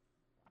everywhere.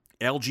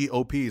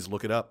 LGOPs,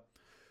 look it up.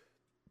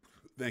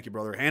 Thank you,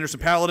 brother.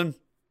 Anderson Paladin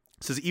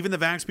says, even the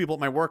Vax people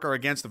at my work are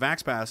against the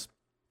Vax Pass.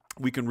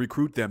 We can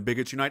recruit them.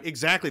 Bigots unite.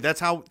 Exactly.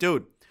 That's how,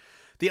 dude.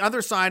 The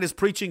other side is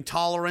preaching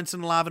tolerance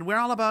and love, and we're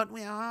all about,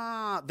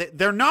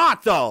 they're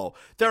not, though.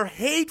 They're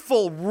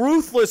hateful,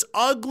 ruthless,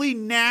 ugly,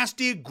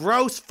 nasty,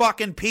 gross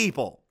fucking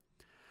people.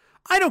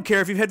 I don't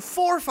care if you've had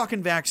 4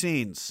 fucking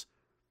vaccines.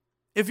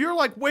 If you're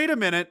like, wait a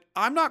minute,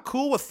 I'm not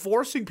cool with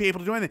forcing people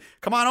to do anything.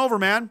 Come on over,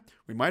 man.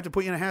 We might have to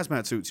put you in a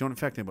hazmat suit so you don't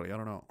infect anybody. I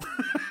don't know.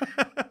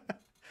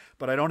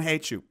 But I don't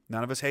hate you.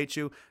 None of us hate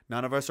you.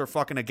 None of us are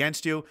fucking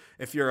against you.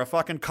 If you're a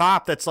fucking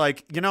cop that's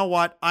like, you know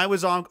what, I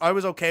was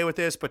okay with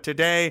this, but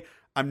today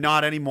I'm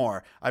not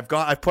anymore. I've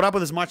put up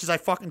with as much as I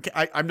fucking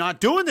can. I'm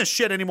not doing this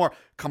shit anymore.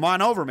 Come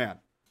on over, man.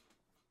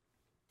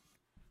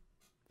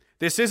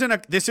 This is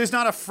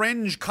not a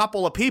fringe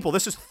couple of people.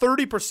 This is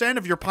 30%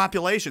 of your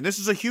population. This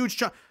is a huge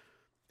chunk.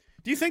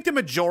 Do you think the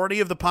majority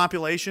of the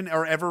population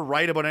are ever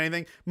right about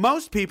anything?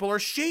 Most people are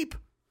sheep.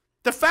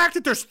 The fact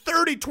that there's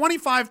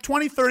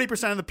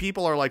 30% of the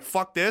people are like,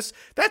 fuck this,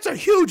 that's a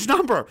huge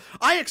number.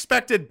 I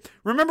expected,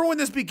 remember when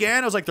this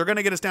began? I was like, they're going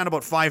to get us down to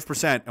about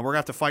 5% and we're going to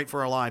have to fight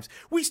for our lives.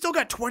 We still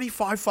got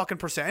 25 fucking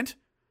percent.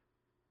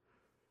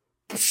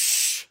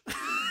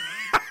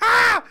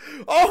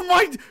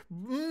 Oh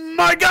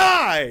my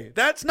guy.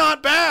 That's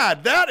not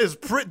bad. That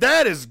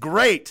is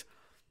great.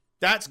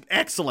 That's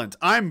excellent.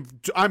 I'm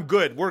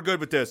good. We're good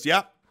with this.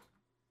 Yep.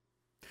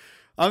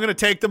 I'm going to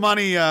take the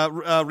money,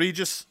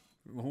 Regis.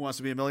 Who Wants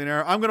to Be a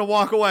Millionaire? I'm going to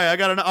walk away.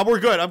 We're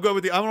good. I'm good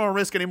with the, I don't want to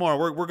risk anymore.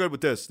 We're good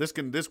with this.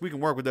 We can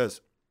work with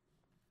this.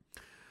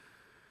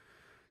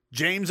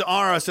 James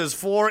Ara says,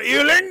 for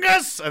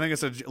Eolingus. I think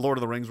it's a Lord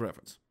of the Rings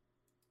reference.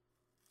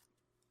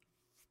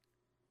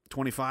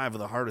 25 of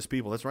the hardest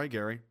people. That's right,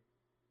 Gary.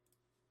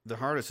 The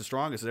hardest, the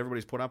strongest that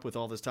everybody's put up with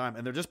all this time.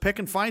 And they're just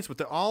picking fights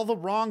with all the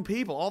wrong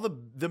people, all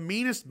the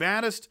meanest,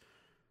 baddest,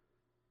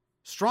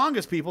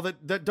 strongest people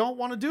that don't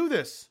want to do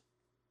this.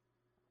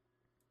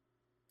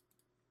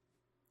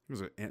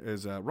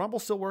 Is Rumble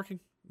still working?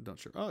 Not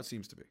sure. Oh, it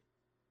seems to be.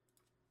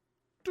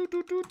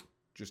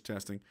 Just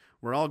testing.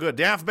 We're all good.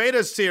 Daft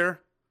Beta's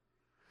here.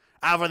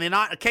 Over in the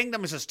United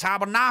Kingdom, this is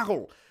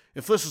Tabernacle.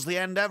 If this is the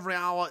end, every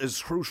hour is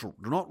crucial.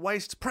 Do not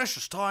waste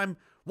precious time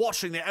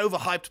watching the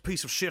overhyped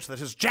piece of shit that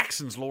is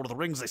Jackson's Lord of the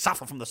Rings. They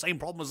suffer from the same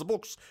problem as the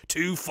books.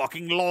 Too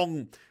fucking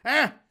long.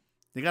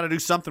 You got to do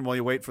something while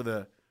you wait for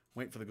the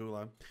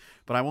gulag.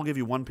 But I will give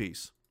you one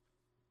piece.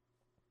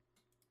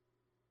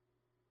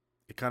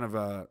 It kind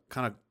of.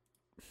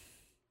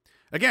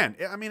 Again,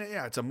 I mean,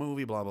 yeah, it's a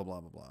movie, blah, blah,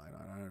 blah, blah, blah.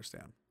 I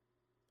understand.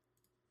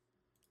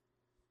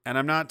 And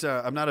I'm not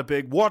a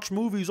big watch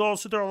movies, all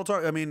sit there all the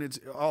time. I mean, it's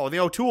the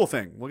O'Toole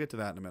thing. We'll get to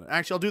that in a minute.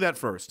 Actually, I'll do that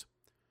first.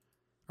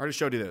 I already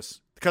showed you this.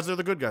 Because they're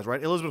the good guys,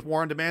 right? Elizabeth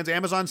Warren demands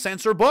Amazon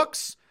censor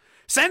books.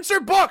 Censor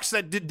books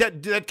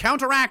that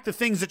counteract the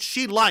things that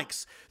she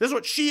likes. This is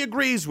what she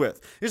agrees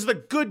with. These are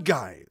the good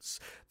guys.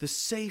 The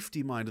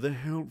safety-minded, the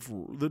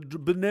helpful, the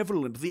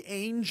benevolent, the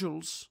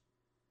angels.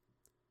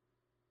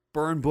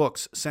 Burn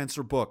books,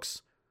 censor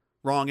books.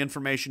 Wrong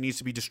information needs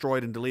to be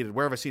destroyed and deleted.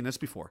 Where have I seen this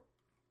before?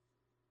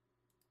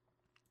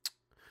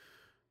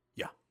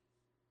 Yeah.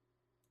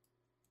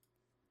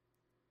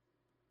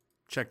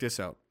 Check this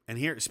out. And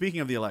here,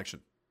 speaking of the election,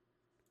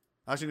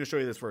 I'm actually going to show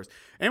you this first.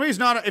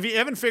 If you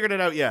haven't figured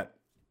it out yet,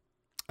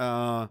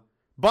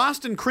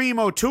 Boston Cream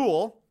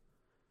O'Toole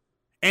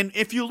And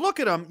if you look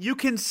at him, you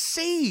can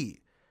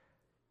see,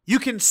 you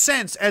can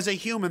sense as a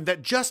human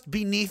that just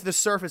beneath the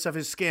surface of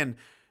his skin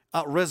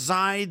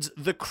resides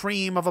the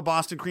cream of a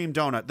Boston cream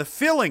donut. The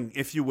filling,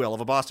 if you will, of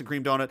a Boston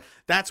cream donut.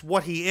 That's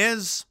what he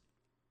is.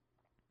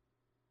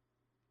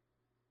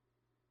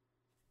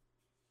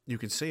 You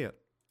can see it.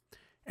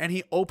 And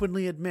he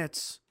openly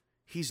admits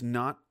he's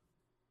not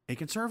a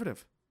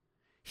conservative.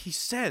 He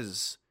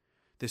says,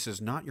 this is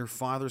not your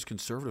father's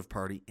conservative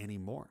party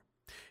anymore.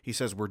 He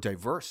says, we're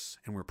diverse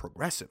and we're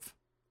progressive.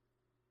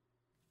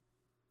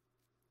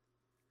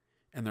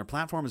 And their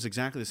platform is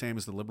exactly the same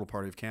as the Liberal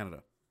Party of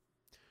Canada.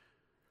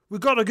 We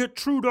got to get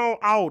Trudeau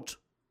out.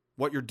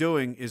 What you're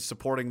doing is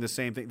supporting the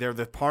same thing. They're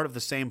the part of the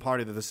same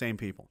party. They're the same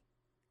people.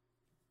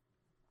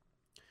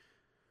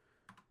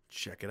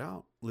 Check it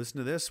out. Listen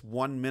to this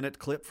 1-minute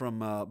clip from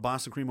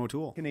Boston Cream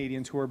O'Toole.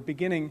 Canadians who are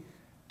beginning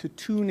to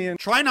tune in.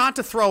 Try not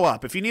to throw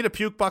up. If you need a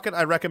puke bucket,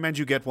 I recommend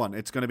you get one.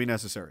 It's going to be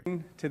necessary.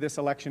 To this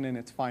election in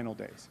its final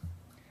days.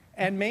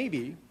 And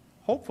maybe,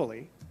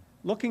 hopefully,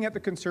 looking at the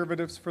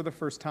Conservatives for the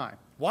first time.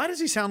 Why does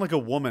he sound like a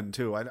woman,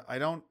 too? I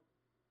don't...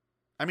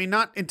 I mean,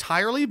 not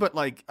entirely, but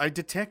like I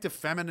detect a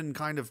feminine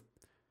kind of...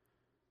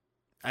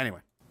 Anyway.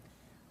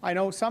 I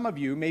know some of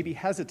you may be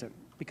hesitant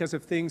because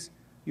of things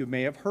you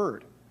may have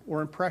heard or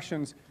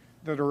impressions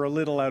that are a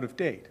little out of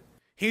date.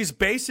 He's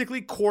basically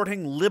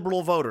courting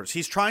liberal voters.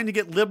 He's trying to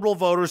get liberal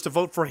voters to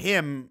vote for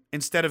him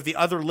instead of the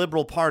other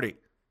Liberal Party.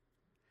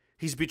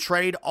 He's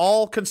betrayed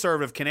all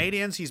conservative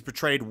Canadians. He's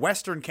betrayed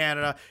Western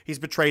Canada. He's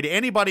betrayed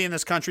anybody in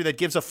this country that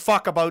gives a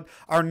fuck about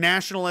our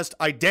nationalist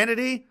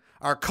identity,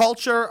 our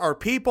culture, our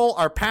people,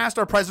 our past,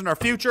 our present, our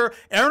future.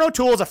 Erin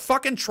O'Toole is a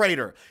fucking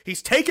traitor.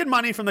 He's taken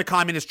money from the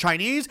Communist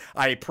Chinese.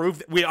 I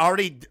proved we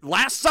already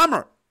last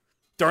summer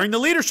during the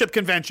leadership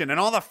convention and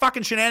all the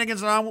fucking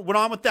shenanigans that went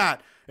on with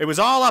that. It was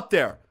all up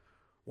there.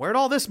 Where'd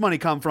all this money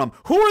come from?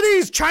 Who are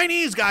these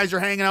Chinese guys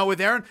you're hanging out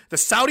with, Aaron? The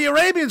Saudi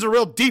Arabians are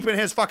real deep in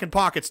his fucking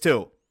pockets,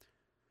 too.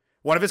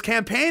 One of his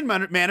campaign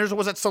managers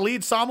was at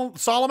Salid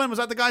Solomon. Was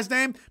that the guy's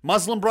name?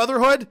 Muslim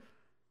Brotherhood?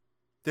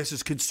 This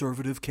is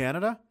conservative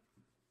Canada?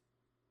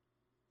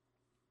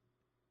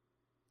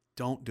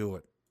 Don't do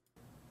it.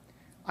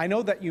 I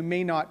know that you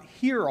may not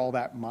hear all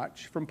that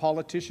much from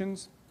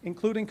politicians,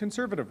 including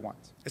conservative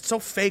ones. It's so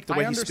fake the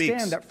way he speaks. I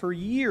understand that for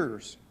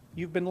years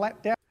you've been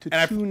let down to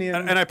tune in.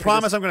 And I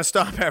promise I'm going to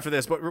stop after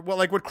this, but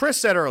like what Chris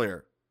said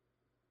earlier,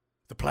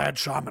 the plaid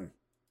shaman.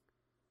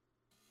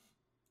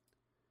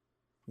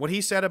 What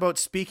he said about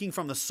speaking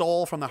from the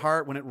soul, from the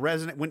heart, when it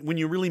resonates, when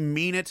you really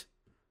mean it,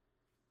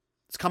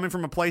 it's coming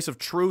from a place of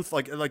truth,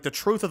 like the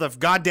truth of the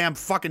goddamn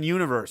fucking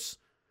universe.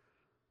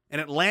 And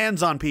it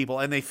lands on people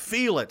and they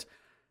feel it.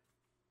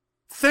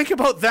 Think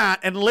about that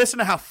and listen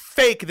to how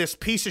fake this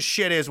piece of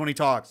shit is when he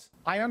talks.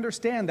 I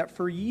understand that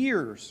for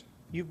years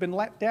you've been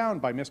let down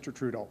by Mr.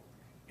 Trudeau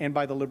and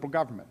by the Liberal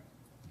government.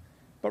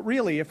 But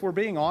really, if we're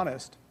being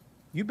honest,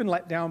 you've been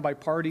let down by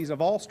parties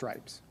of all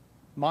stripes,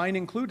 mine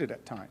included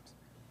at times.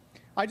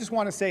 I just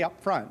want to say up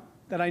front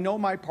that I know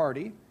my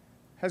party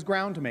has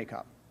ground to make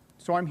up,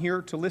 so I'm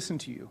here to listen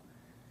to you.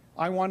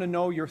 I want to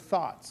know your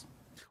thoughts.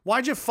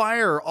 Why'd you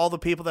fire all the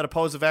people that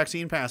oppose the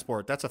vaccine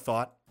passport? That's a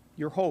thought.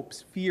 Your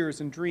hopes,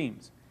 fears, and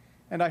dreams.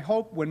 And I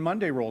hope when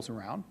Monday rolls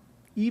around,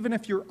 even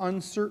if you're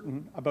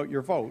uncertain about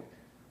your vote,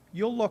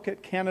 you'll look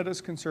at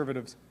Canada's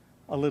Conservatives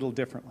a little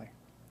differently.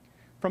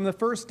 From the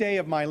first day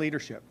of my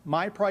leadership,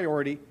 my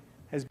priority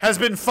has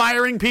been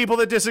firing people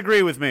that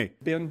disagree with me.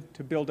 Been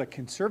to build a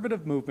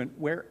conservative movement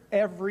where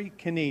every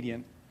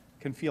Canadian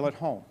can feel at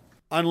home.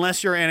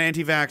 Unless you're an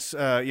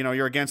anti-vax,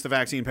 you're against the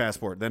vaccine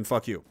passport, then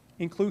fuck you.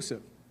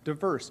 Inclusive,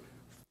 diverse.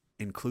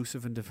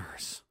 Inclusive and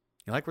diverse.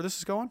 You like where this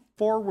is going?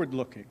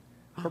 Forward-looking,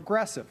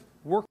 progressive.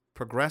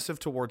 Progressive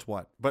towards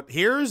what? But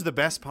here's the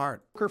best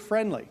part.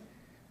 Worker-friendly.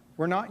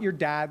 We're not your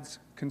dad's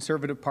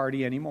Conservative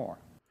Party anymore.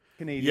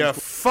 You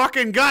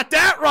fucking got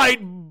that right,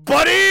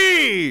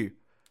 buddy!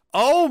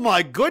 Oh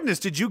my goodness,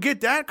 did you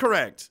get that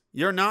correct?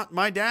 You're not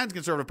my dad's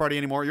Conservative Party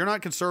anymore. You're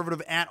not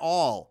conservative at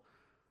all.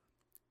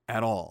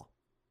 At all.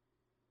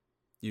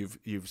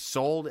 You've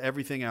sold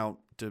everything out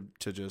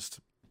to just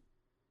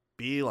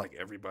be like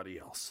everybody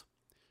else.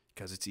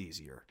 Because it's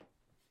easier.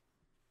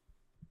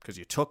 Because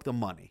you took the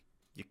money.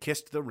 You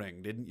kissed the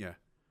ring, didn't you?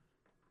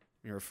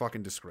 You're a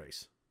fucking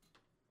disgrace.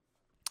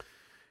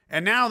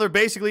 And now they're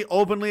basically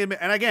openly admit,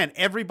 and again,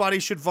 everybody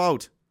should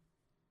vote.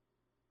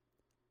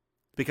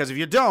 Because if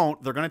you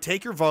don't, they're going to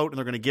take your vote and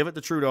they're going to give it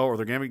to Trudeau or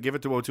they're going to give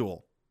it to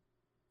O'Toole.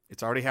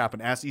 It's already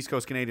happened. Ask East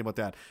Coast Canadian about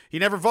that. He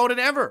never voted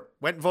ever.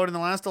 Went and voted in the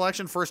last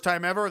election, first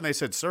time ever, and they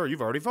said, "Sir,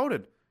 you've already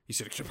voted." He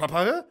said,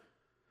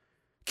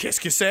 "Qu'est-ce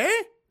que c'est?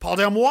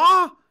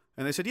 Parlez-moi."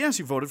 And they said, "Yes,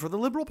 you voted for the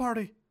Liberal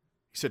Party."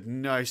 He said,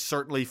 "No, I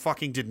certainly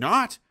fucking did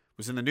not." It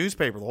was in the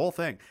newspaper, the whole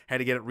thing. Had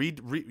to get it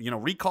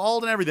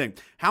recalled and everything.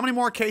 How many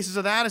more cases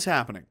of that is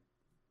happening?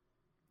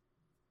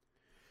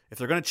 If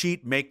they're going to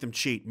cheat, make them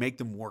cheat. Make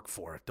them work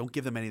for it. Don't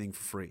give them anything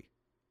for free.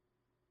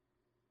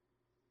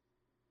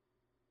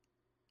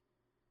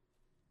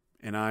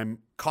 And I'm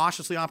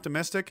cautiously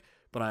optimistic,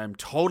 but I'm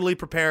totally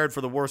prepared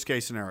for the worst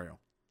case scenario.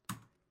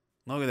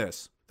 Look at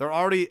this. They're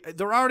already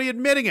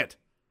admitting it.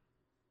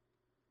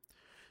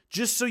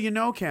 Just so you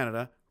know,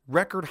 Canada,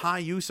 record high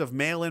use of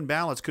mail-in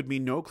ballots could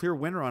mean no clear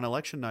winner on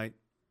election night.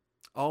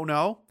 Oh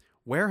no?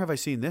 Where have I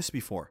seen this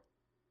before?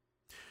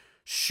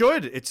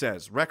 Should, it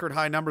says, record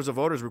high numbers of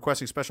voters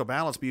requesting special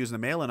ballots be using the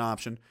mail-in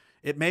option,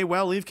 it may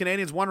well leave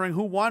Canadians wondering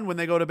who won when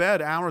they go to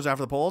bed hours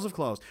after the polls have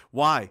closed.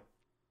 Why?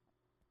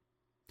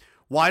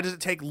 Why does it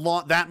take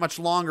that much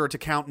longer to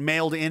count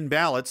mailed-in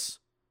ballots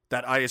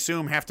that I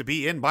assume have to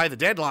be in by the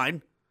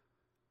deadline?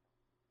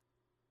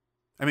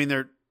 I mean,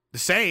 they're the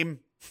same.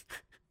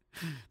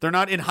 They're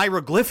not in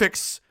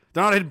hieroglyphics.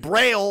 They're not in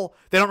Braille.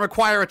 They don't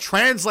require a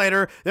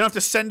translator. They don't have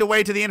to send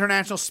away to the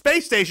International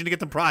Space Station to get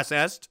them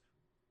processed.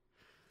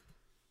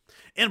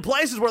 In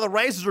places where the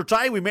races are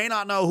tight, we may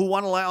not know who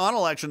won on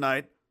election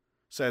night,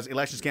 says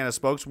Elections Canada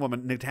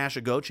spokeswoman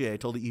Natasha Gauthier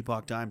told the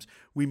Epoch Times.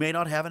 We may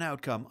not have an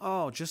outcome.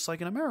 Oh, just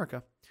like in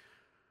America.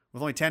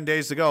 With only 10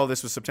 days to go,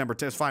 this was September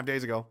 10th, 5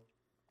 days ago.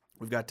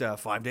 We've got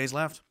 5 days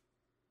left.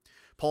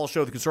 Polls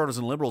show the Conservatives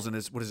and Liberals in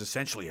what is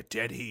essentially a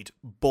dead heat.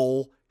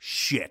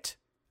 Bullshit.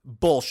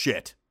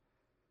 Bullshit.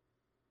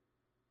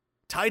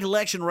 Tight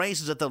election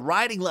races at the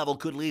riding level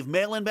could leave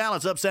mail-in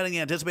ballots upsetting the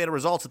anticipated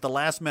results at the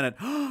last minute.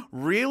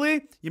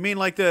 Really? You mean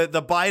like the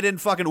Biden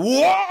fucking...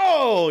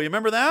 Whoa! You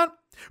remember that?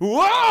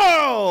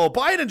 Whoa!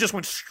 Biden just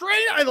went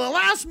straight at the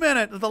last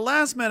minute. At the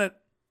last minute.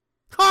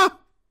 Huh?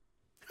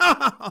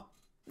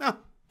 No.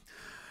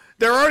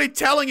 They're already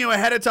telling you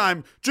ahead of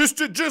time, just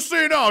so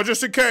you know,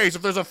 just in case,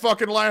 if there's a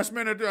fucking last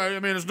minute, I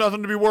mean, there's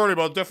nothing to be worried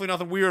about. Definitely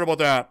nothing weird about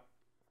that.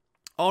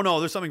 Oh no,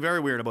 there's something very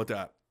weird about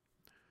that.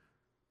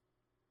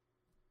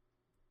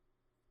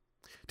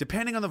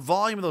 Depending on the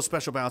volume of those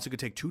special ballots, it could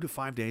take 2 to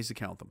 5 days to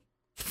count them.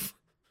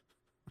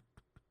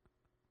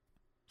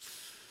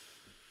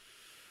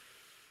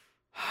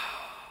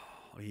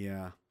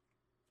 Yeah.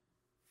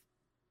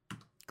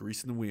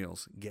 Greasing the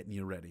wheels, getting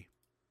you ready.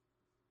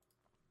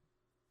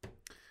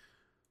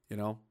 You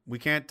know, we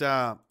can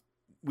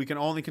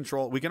only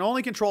control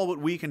what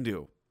we can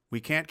do. We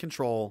can't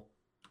control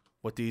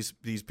what these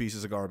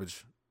pieces of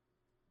garbage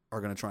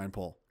are going to try and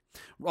pull.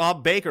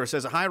 Rob Baker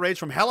says, high rates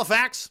from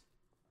Halifax.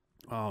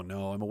 Oh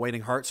no, I'm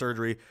awaiting heart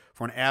surgery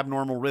for an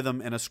abnormal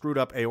rhythm and a screwed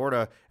up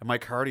aorta, and my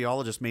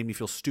cardiologist made me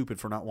feel stupid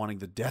for not wanting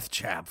the death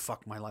jab.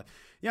 Fuck my life.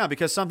 Yeah,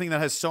 because something that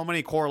has so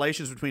many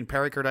correlations between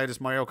pericarditis,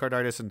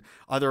 myocarditis, and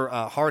other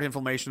heart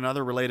inflammation and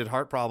other related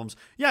heart problems.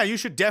 Yeah, you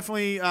should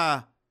definitely,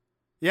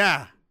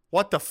 yeah.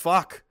 What the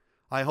fuck?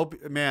 I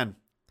hope, man,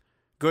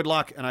 good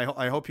luck, and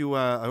I hope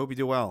you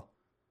do well.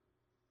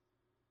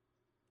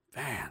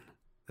 Man,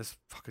 this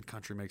fucking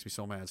country makes me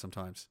so mad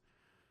sometimes.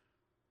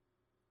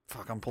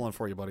 Fuck, I'm pulling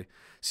for you, buddy.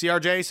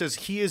 CRJ says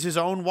he is his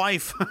own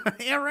wife.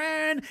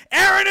 Aaron!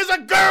 Aaron is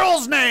a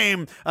girl's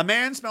name! A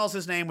man spells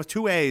his name with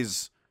 2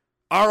 A's.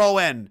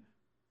 R-O-N.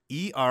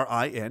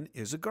 E-R-I-N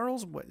is a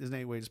girl's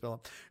name. Way to spell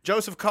it.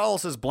 Joseph Call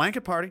says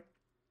blanket party.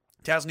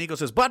 Taznico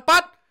says, but,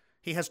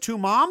 he has 2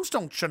 moms,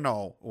 don't you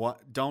know?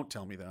 What? Don't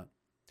tell me that.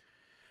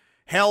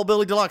 Hell,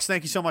 Billy Deluxe,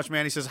 thank you so much,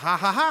 man. He says, ha,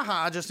 ha, ha,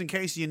 ha, just in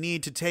case you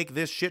need to take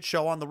this shit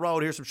show on the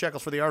road, here's some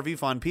shekels for the RV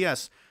fund.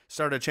 P.S.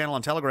 Started a channel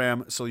on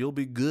Telegram, so you'll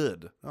be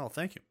good. Oh,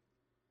 thank you.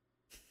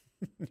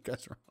 You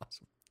guys are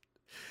awesome.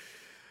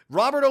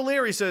 Robert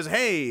O'Leary says,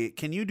 hey,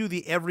 can you do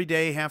the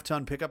everyday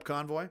half-ton pickup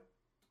convoy?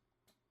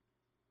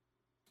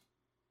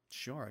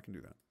 Sure, I can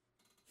do that.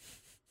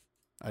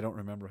 I don't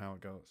remember how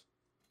it goes.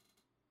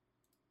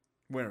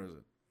 Where is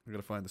it? I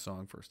gotta find the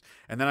song first,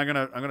 and then I'm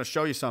gonna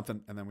show you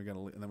something, and then we gotta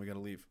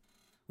leave.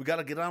 We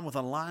gotta get on with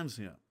our lives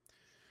here.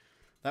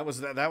 That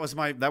was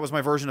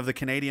my version of the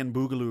Canadian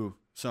Boogaloo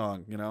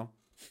song. You know,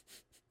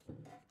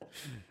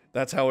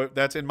 that's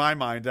in my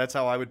mind. That's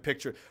how I would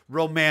picture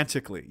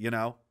romantically. You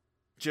know,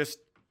 just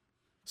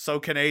so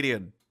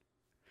Canadian,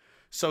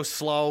 so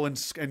slow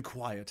and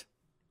quiet.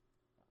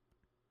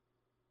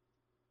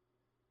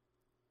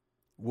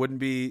 It wouldn't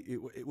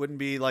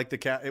be like the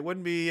cat. It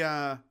wouldn't be.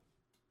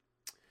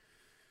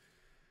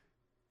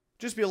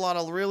 Just be a lot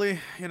of really,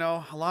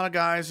 a lot of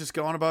guys just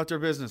going about their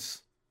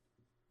business.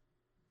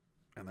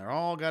 And they're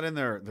all got in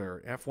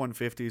their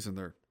F-150s and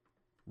their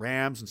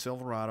Rams and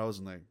Silverados,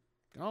 and they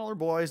got all their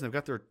boys, and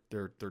they've got their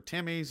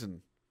Timmies, and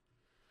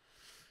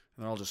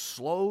they're all just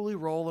slowly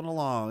rolling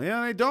along.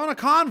 Yeah, they don't a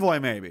convoy,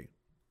 maybe.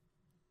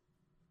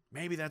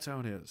 Maybe that's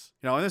how it is.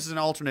 And this is an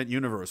alternate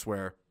universe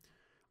where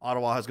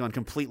Ottawa has gone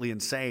completely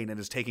insane and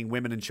is taking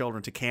women and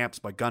children to camps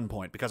by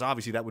gunpoint, because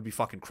obviously that would be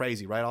fucking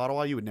crazy, right,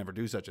 Ottawa? You would never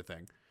do such a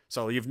thing.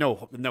 So you've no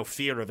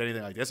fear of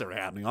anything like this ever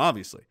happening,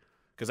 obviously,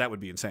 because that would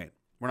be insane.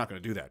 We're not going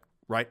to do that,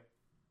 right?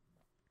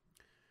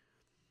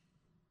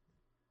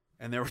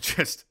 And they were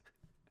just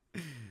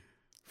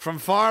from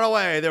far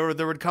away. There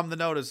would come the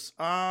notice.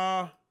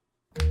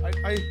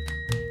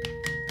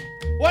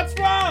 What's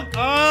wrong?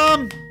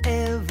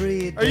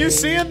 Are you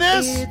seeing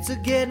this?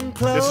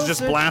 This is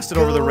just blasted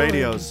over the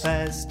radios.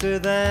 Faster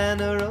than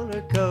a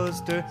roller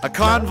coaster. A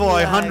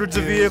convoy, hundreds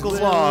of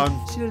vehicles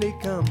long,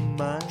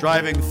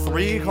 driving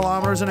 3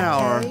 kilometers an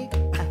hour.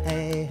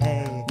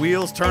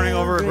 Wheels turning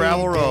over a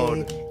gravel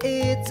road,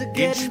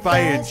 inch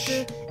by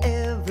inch.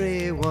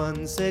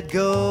 Everyone said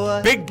go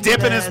ahead. Big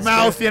dip in his and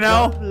mouth, ask you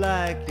know? love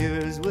like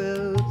yours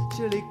will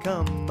surely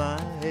come my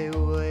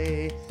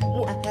way.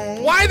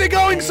 Why are they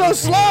going so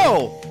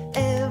slow?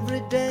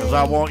 Every day Because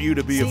I want you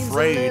to be seems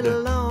afraid. a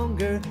little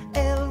longer.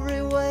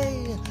 Every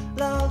way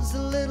love's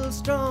a little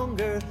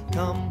stronger.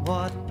 Come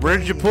what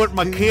Where'd you put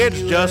my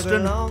kids, you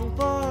Justin? ever long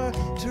for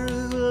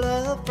true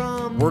love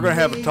from We're going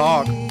to have a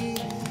talk.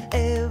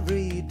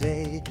 Every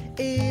day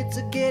it's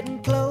a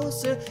getting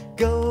closer,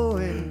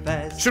 going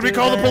faster. Should we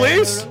call the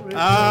police?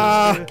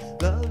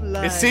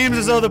 It seems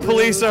as though the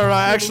police are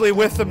actually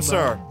with them,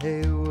 sir.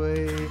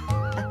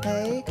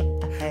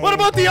 What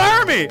about the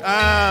army?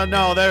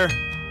 No,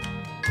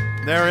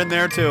 they're in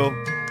there too.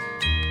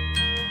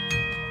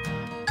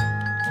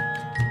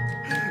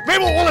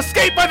 Maybe we'll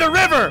escape by the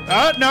river.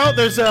 No,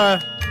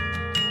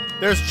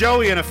 there's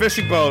Joey in a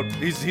fishing boat.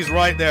 He's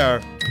right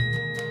there.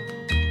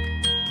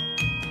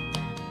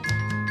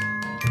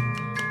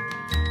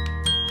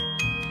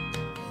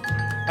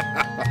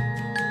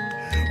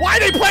 Why are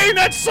they playing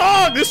that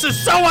song? This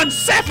is so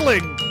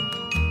unsettling.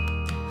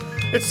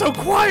 It's so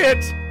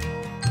quiet.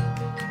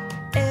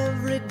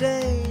 Every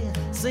day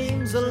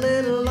seems a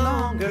little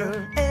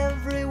longer.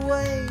 Every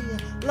way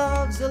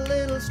love's a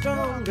little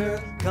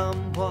stronger.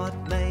 Come what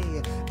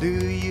may,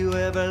 do you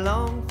ever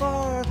long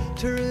for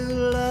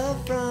true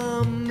love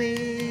from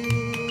me?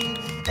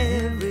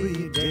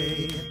 Every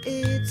day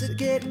it's a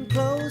getting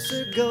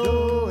closer,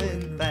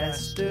 going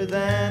faster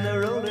than a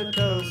roller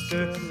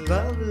coaster.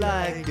 Love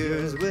like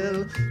yours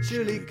will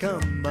surely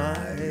come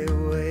my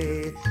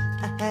way.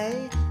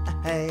 Hey,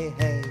 hey,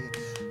 hey.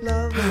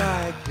 Love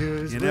like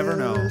yours You never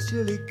will know.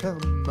 surely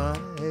come my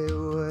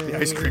way. The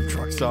ice cream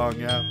truck song,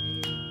 yeah.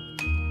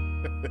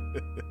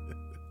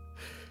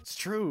 It's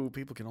true.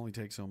 People can only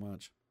take so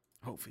much.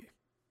 Hopefully.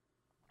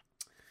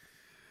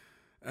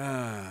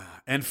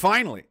 And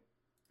finally,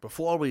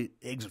 before we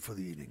exit for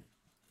the evening,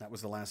 that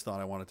was the last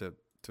thought I wanted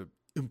to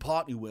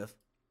impart you with.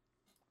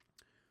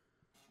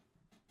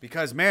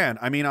 Because, man,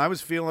 I mean, I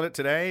was feeling it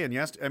today, and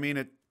yes, I mean,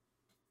 it,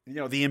 you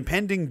know, the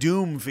impending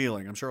doom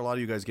feeling. I'm sure a lot of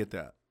you guys get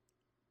that.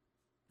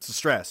 It's the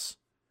stress.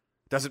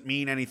 Doesn't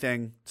mean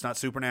anything. It's not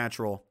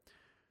supernatural.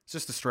 It's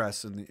just the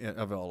stress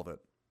of all of it.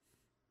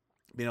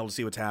 Being able to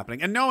see what's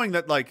happening and knowing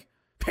that, like,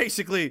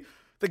 basically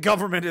the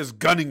government is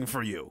gunning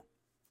for you.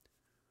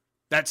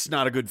 That's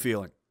not a good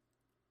feeling.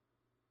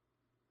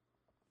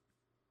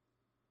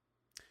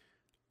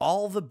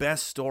 All the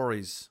best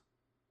stories,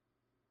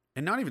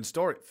 and not even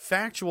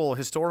factual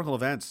historical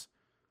events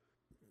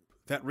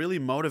that really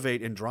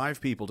motivate and drive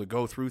people to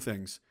go through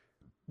things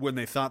when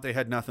they thought they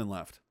had nothing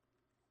left.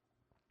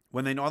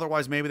 When they know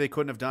otherwise maybe they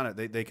couldn't have done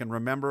it. They can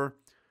remember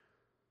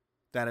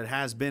that it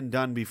has been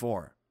done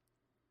before.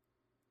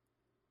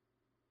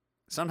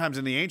 Sometimes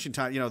in the ancient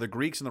time, you know, the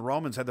Greeks and the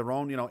Romans had their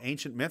own, you know,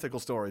 ancient mythical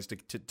stories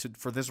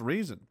for this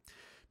reason.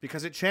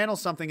 Because it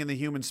channels something in the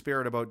human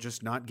spirit about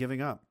just not giving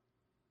up.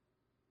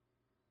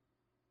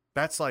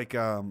 That's like,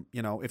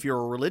 you know, if you're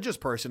a religious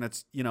person,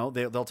 it's, you know,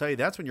 they'll tell you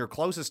that's when you're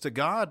closest to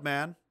God,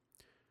 man.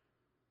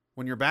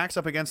 When your back's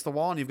up against the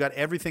wall and you've got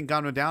everything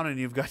going down and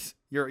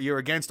you're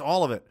against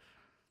all of it.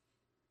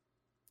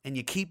 And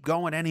you keep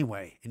going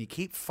anyway. And you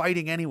keep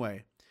fighting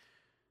anyway.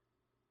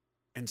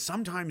 And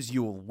sometimes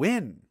you'll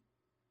win.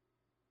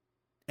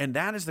 And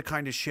that is the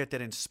kind of shit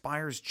that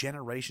inspires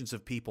generations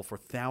of people for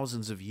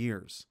thousands of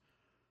years.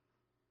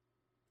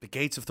 The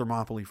Gates of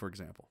Thermopylae, for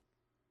example.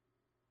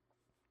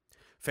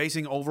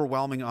 Facing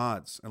overwhelming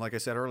odds. And like I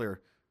said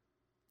earlier,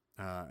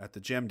 at the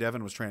gym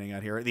Devin was training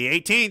out here, the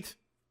 18th,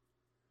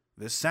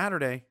 this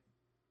Saturday,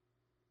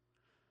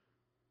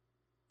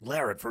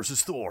 Larrett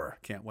versus Thor.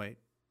 Can't wait.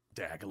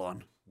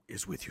 Dagalon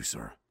is with you,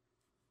 sir.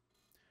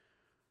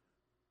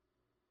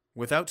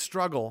 Without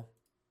struggle,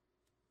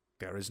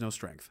 there is no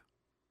strength.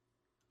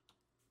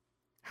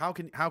 How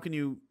can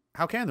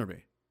there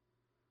be?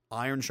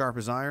 Iron sharp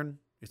as iron,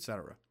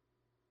 etc.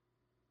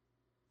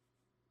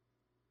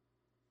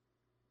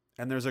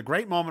 And there's a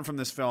great moment from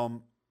this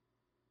film,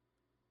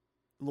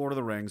 Lord of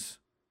the Rings.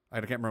 I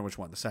can't remember which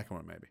one, the second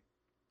one maybe.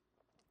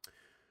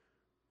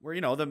 Where,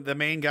 you know, the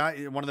main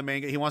guy, one of the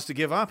main guys, he wants to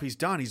give up. He's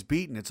done. He's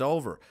beaten. It's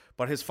over.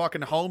 But his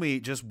fucking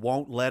homie just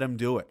won't let him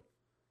do it.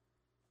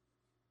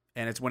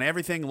 And it's when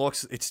everything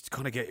looks,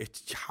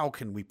 how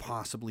can we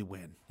possibly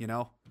win, you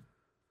know?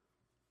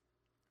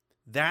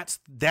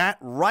 That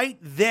right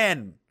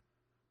then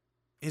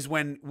is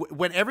when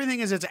everything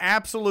is its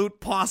absolute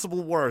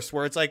possible worst,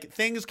 where it's like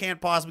things can't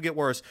possibly get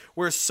worse.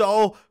 We're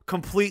so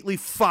completely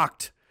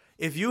fucked.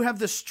 If you have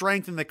the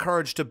strength and the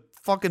courage to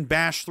fucking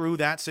bash through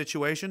that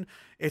situation,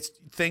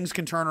 things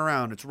can turn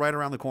around. It's right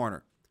around the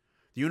corner.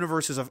 The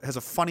universe has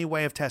a funny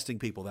way of testing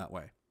people that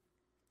way.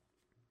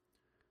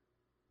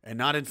 And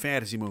not in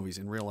fantasy movies,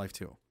 in real life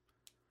too.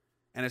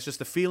 And it's just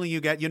the feeling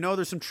you get. You know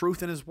there's some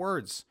truth in his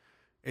words.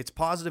 It's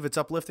positive, it's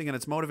uplifting, and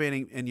it's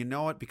motivating, and you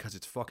know it because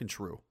it's fucking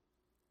true.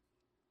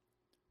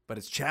 But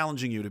it's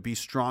challenging you to be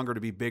stronger,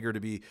 to be bigger, to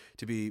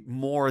be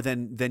more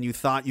than you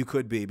thought you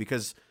could be.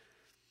 Because,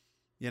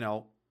 you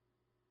know,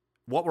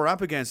 what we're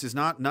up against is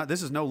not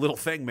this is no little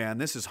thing, man.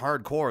 This is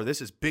hardcore.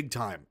 This is big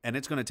time. And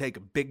it's going to take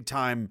a big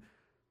time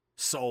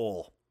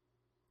soul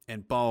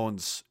and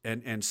bones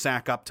and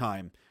sack up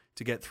time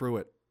to get through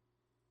it.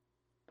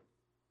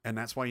 And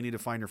that's why you need to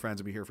find your friends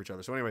and be here for each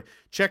other. So anyway,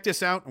 check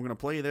this out. I'm going to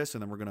play you this,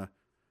 and then we're going to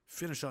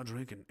finish our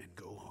drink and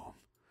go home.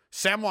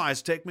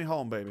 Samwise, take me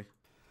home, baby.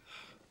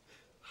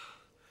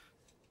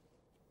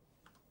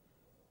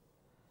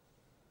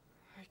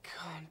 I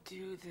can't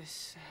do this,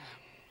 Sam.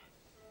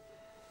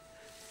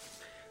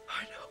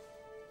 I know.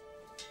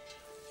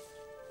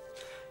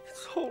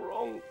 It's all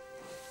wrong.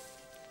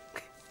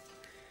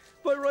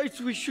 By rights,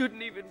 we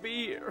shouldn't even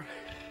be here.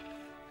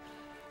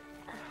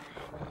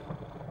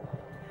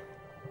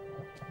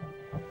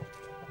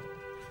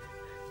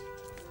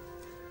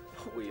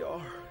 But we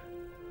are.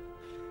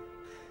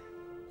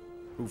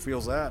 Who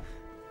feels that?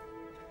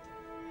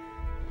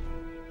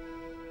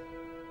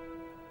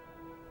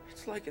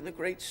 It's like in the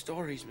great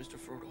stories, Mr.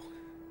 Frodo.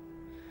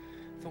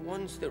 The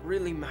ones that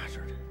really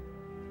mattered.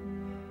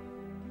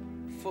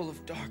 Full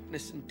of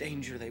darkness and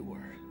danger they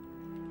were.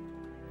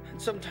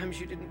 And sometimes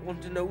you didn't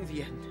want to know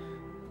the end.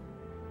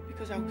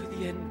 Because how could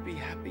the end be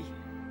happy?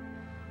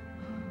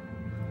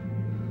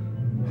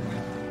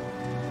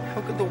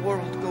 How could the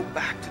world go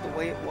back to the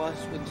way it was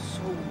when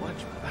so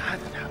much bad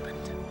had happened?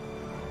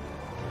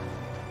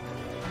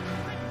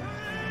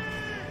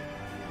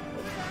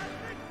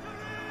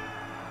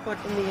 But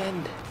in the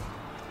end,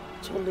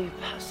 it's only a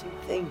passing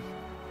thing.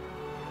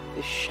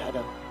 This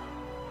shadow.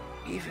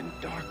 Even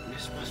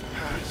darkness must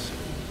pass.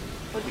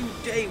 A new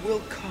day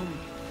will come.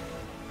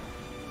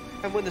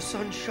 And when the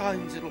sun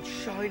shines, it'll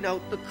shine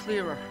out the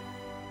clearer.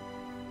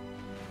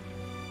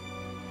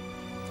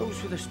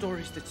 Those were the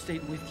stories that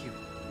stayed with you.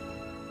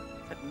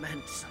 That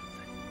meant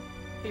something.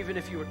 Even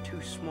if you were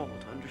too small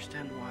to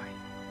understand why.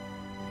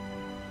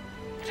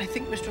 But I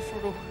think, Mr.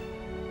 Frodo,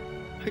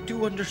 I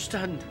do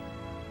understand.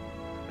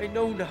 I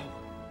know now.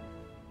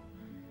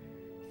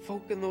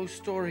 Folk in those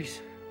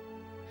stories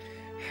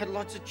had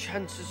lots of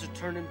chances of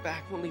turning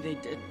back, only they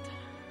didn't.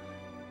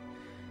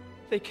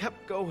 They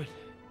kept going.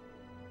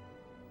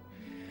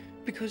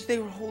 Because they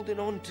were holding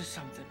on to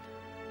something.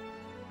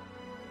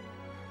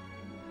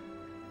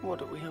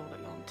 What are we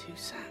holding on to,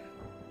 Sam?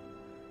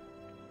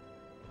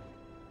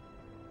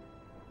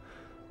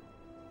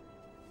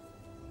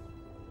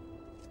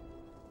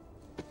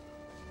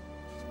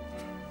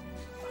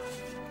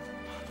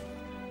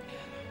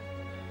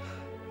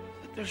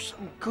 That there's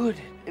some good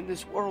in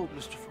this world,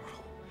 Mr. Frodo.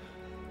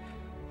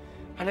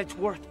 And it's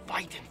worth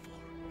fighting for.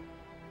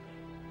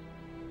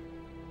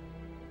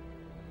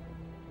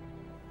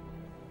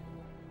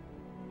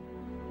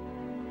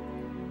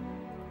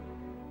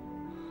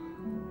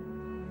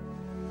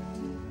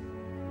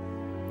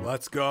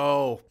 Let's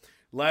go.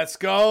 Let's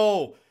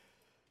go.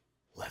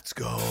 Let's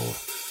go.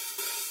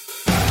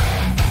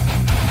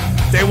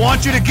 They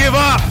want you to give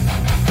up.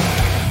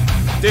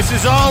 This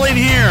is all in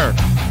here.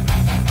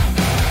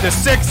 The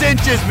 6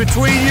 inches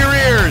between your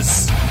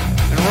ears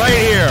and right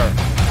here.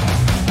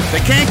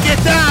 They can't get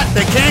that.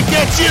 They can't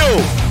get you.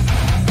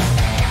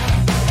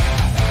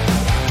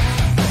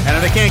 And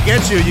if they can't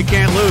get you, you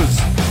can't lose.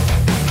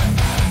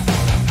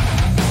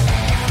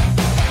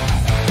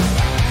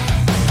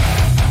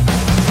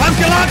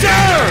 Pumpkin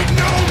Launcher!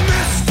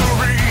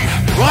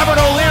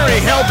 Robert O'Leary,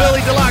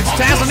 Hellbilly Deluxe,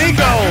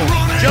 Tazanico,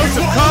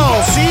 Joseph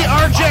Call,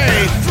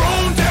 CRJ.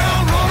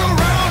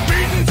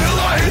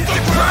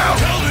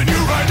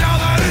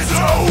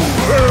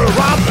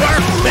 Rob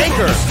Clark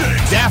Baker,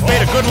 Daft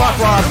Beta, good luck,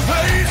 Rob.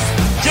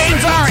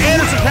 James R.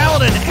 Anderson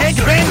Paladin, Hank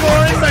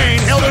Bangor in Maine,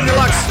 Hellbilly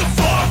Deluxe.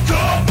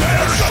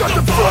 Shut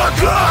the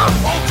fuck up!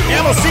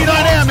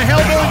 MLC.M,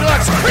 Hellbilly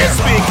Deluxe,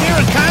 Crispy,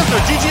 Kieran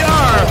Kaiser,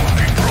 GGR.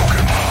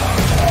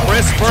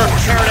 Chris Burke,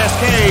 Carrot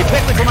SK,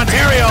 Picnic from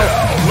Ontario,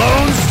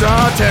 Lone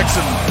Star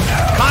Texan,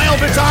 Kyle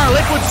Bitar,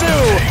 Liquid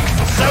Sue,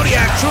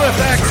 Zodiac, True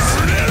FX.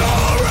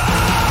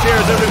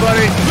 Cheers,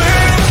 everybody.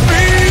 Lift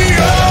me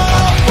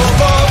up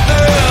above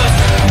this,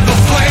 the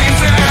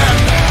flames and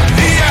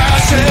the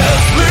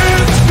ashes.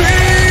 Lift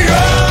me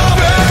up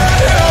and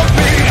help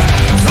me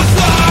to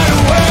fly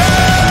away.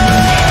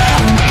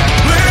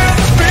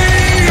 Lift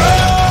me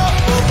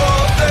up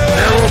above this.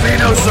 There will be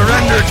no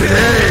surrender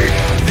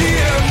today.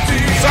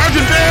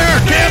 Sergeant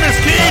Bear, Camus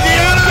Key,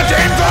 Deanna,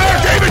 James Ryer,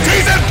 David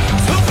Teason,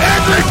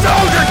 Andrew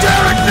Soldier,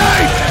 Derek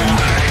Knight,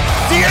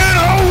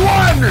 Deanna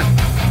 01,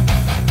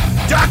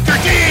 Dr.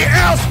 D,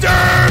 Al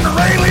Stern,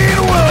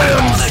 Raylene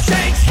Williams,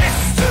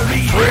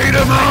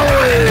 Freedom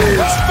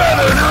always,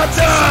 feather not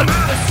done,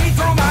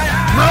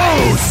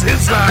 Moose,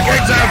 Isaac,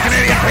 Exiled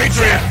Canadian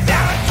Patriot,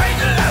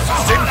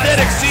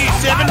 Synthetic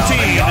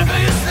C-17,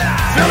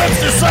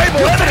 Phillips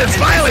Disciple, Evidence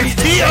Violates,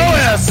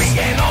 TOS,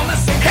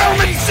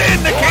 Helmet Sin,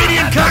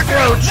 Acadian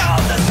Cockroach,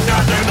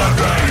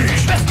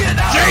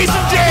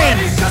 Jason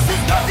James,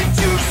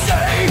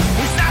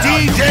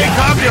 DJ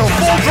Cocktail,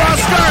 Full Draw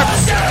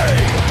Scarps,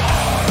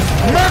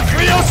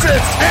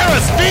 Mercuriosis,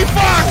 Harris, V.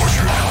 Fox.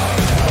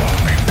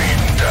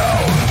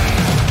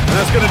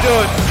 That's gonna do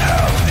it.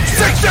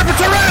 6 Separate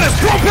Tyrannus,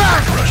 pull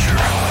back.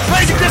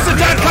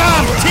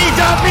 RagingDistant.com,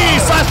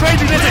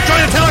 t.me/RagingDistant. Join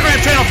the Telegram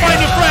channel. Find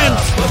your friends.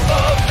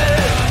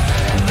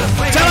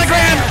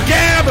 Telegram,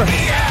 Gab,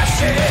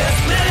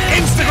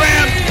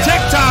 Instagram,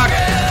 TikTok,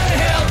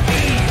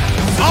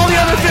 all the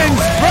other things.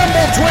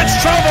 Rumble, Twitch,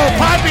 Trovo,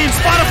 Podbean,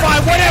 Spotify,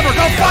 whatever.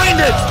 Go find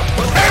it.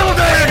 Hail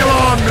day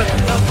along.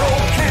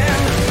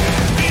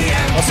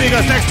 I'll see you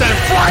guys next time.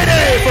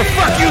 Friday for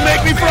Fuck You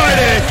Make Me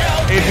Friday.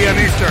 8 p.m.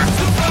 Eastern.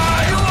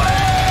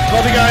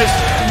 Love you guys.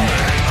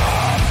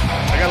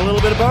 I got a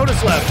little bit of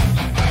bonus left.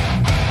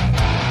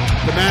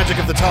 The magic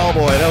of the tall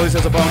boy. It always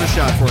has a bonus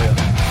shot for you.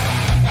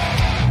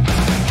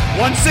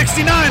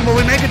 169. Will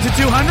we make it to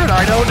 200?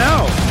 I don't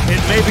know.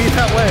 It may be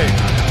that way.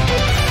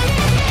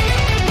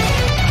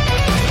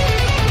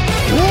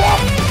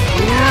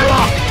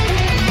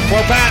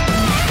 Well, Pat.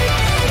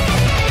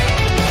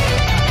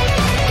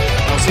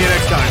 I'll see you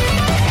next time.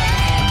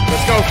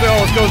 Let's go, Phil.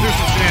 Let's go do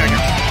some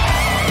shenanigans.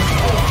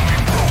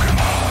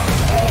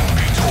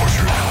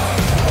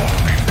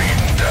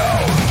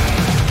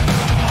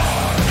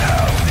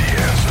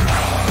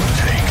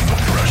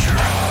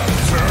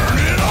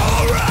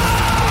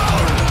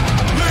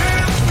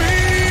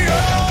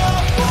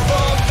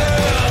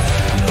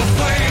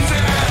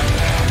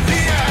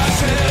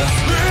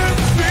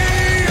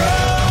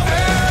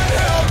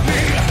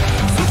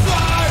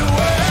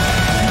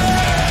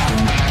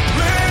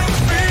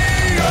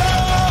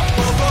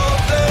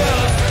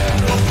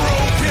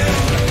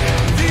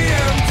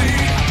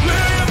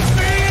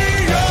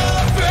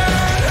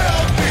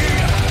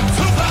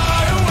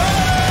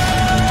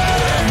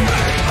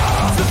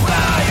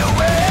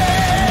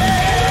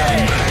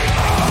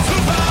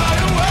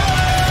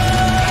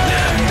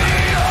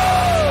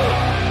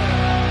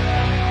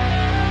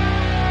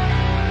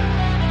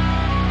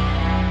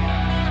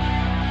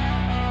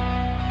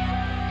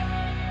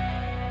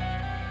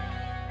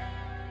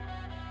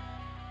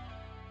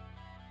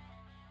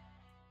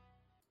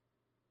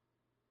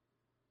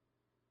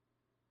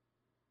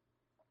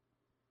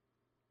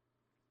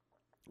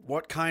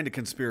 What kind of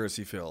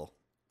conspiracy, Phil?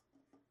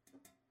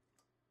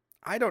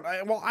 I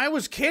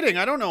was kidding.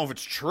 I don't know if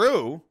it's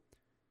true.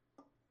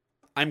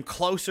 I'm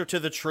closer to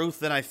the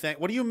truth than I think.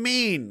 What do you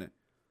mean?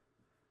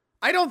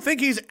 I don't think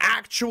he's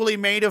actually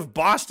made of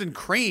Boston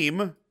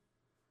cream.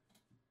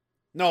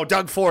 No,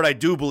 Doug Ford, I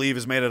do believe,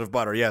 is made out of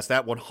butter. Yes,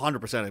 that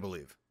 100% I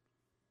believe.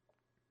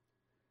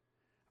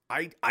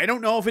 I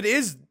don't know if it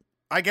is.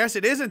 I guess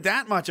it isn't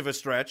that much of a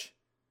stretch.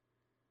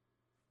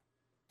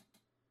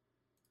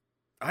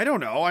 I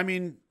don't know. I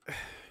mean,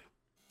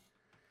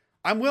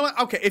 I'm willing.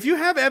 Okay, if you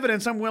have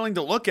evidence, I'm willing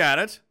to look at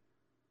it.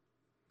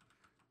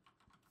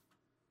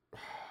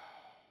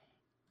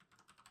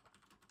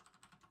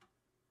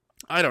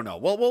 I don't know.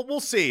 Well, we'll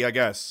see, I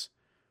guess.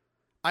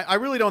 I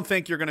really don't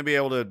think you're going to be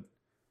able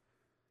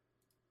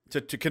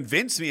to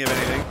convince me of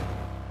anything.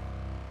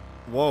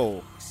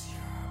 Whoa.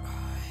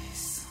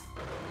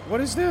 What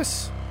is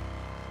this?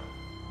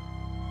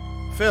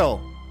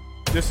 Phil,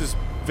 this is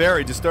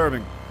very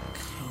disturbing.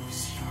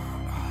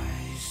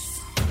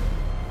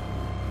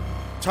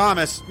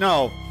 Thomas,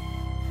 no.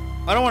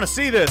 I don't want to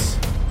see this.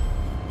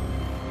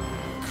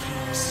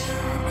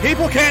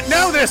 People can't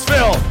know this,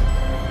 Phil.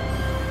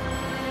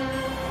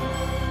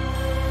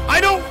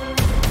 I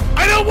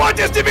don't want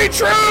this to be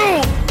true.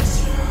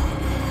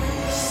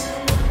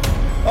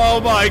 Oh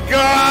my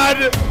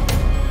God.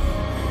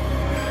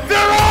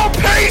 They're all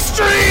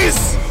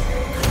pastries.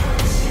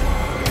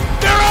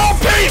 They're all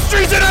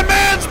pastries in a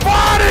man's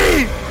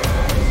body.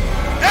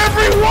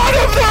 Every one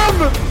of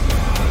them.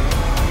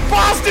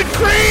 Boston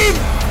cream,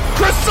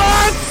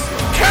 croissants,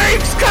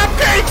 cakes,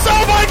 cupcakes,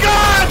 oh my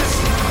God!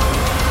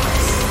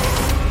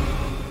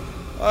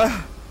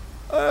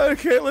 I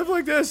can't live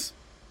like this.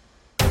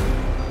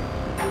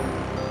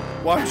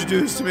 Why'd you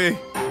do this to me?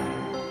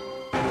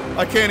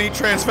 I can't eat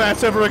trans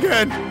fats ever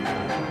again.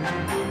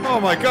 Oh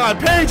my God,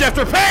 page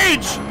after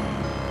page!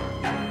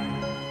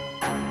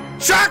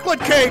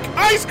 Chocolate cake,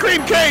 ice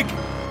cream cake!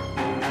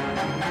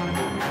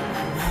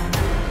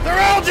 They're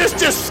all just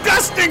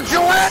disgusting,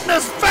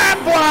 gelatinous fat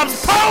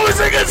blobs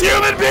posing as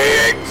human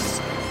beings!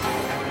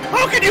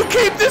 How can you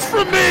keep this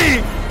from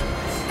me?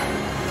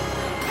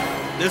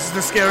 This is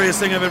the scariest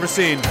thing I've ever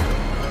seen.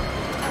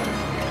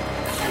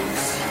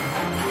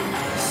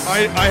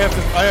 I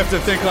have to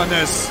think on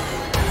this.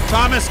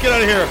 Thomas, get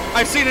out of here.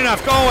 I've seen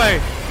enough. Go away.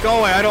 Go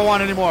away. I don't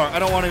want any more. I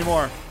don't want any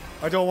more.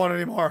 I don't want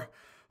any more.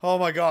 Oh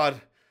my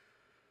God.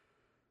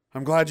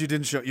 I'm glad you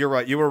didn't show. You're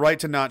right. You were right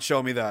to not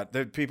show me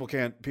that. People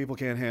can't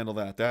handle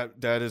that.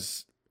 That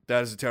is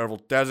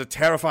a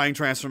terrifying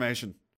transformation.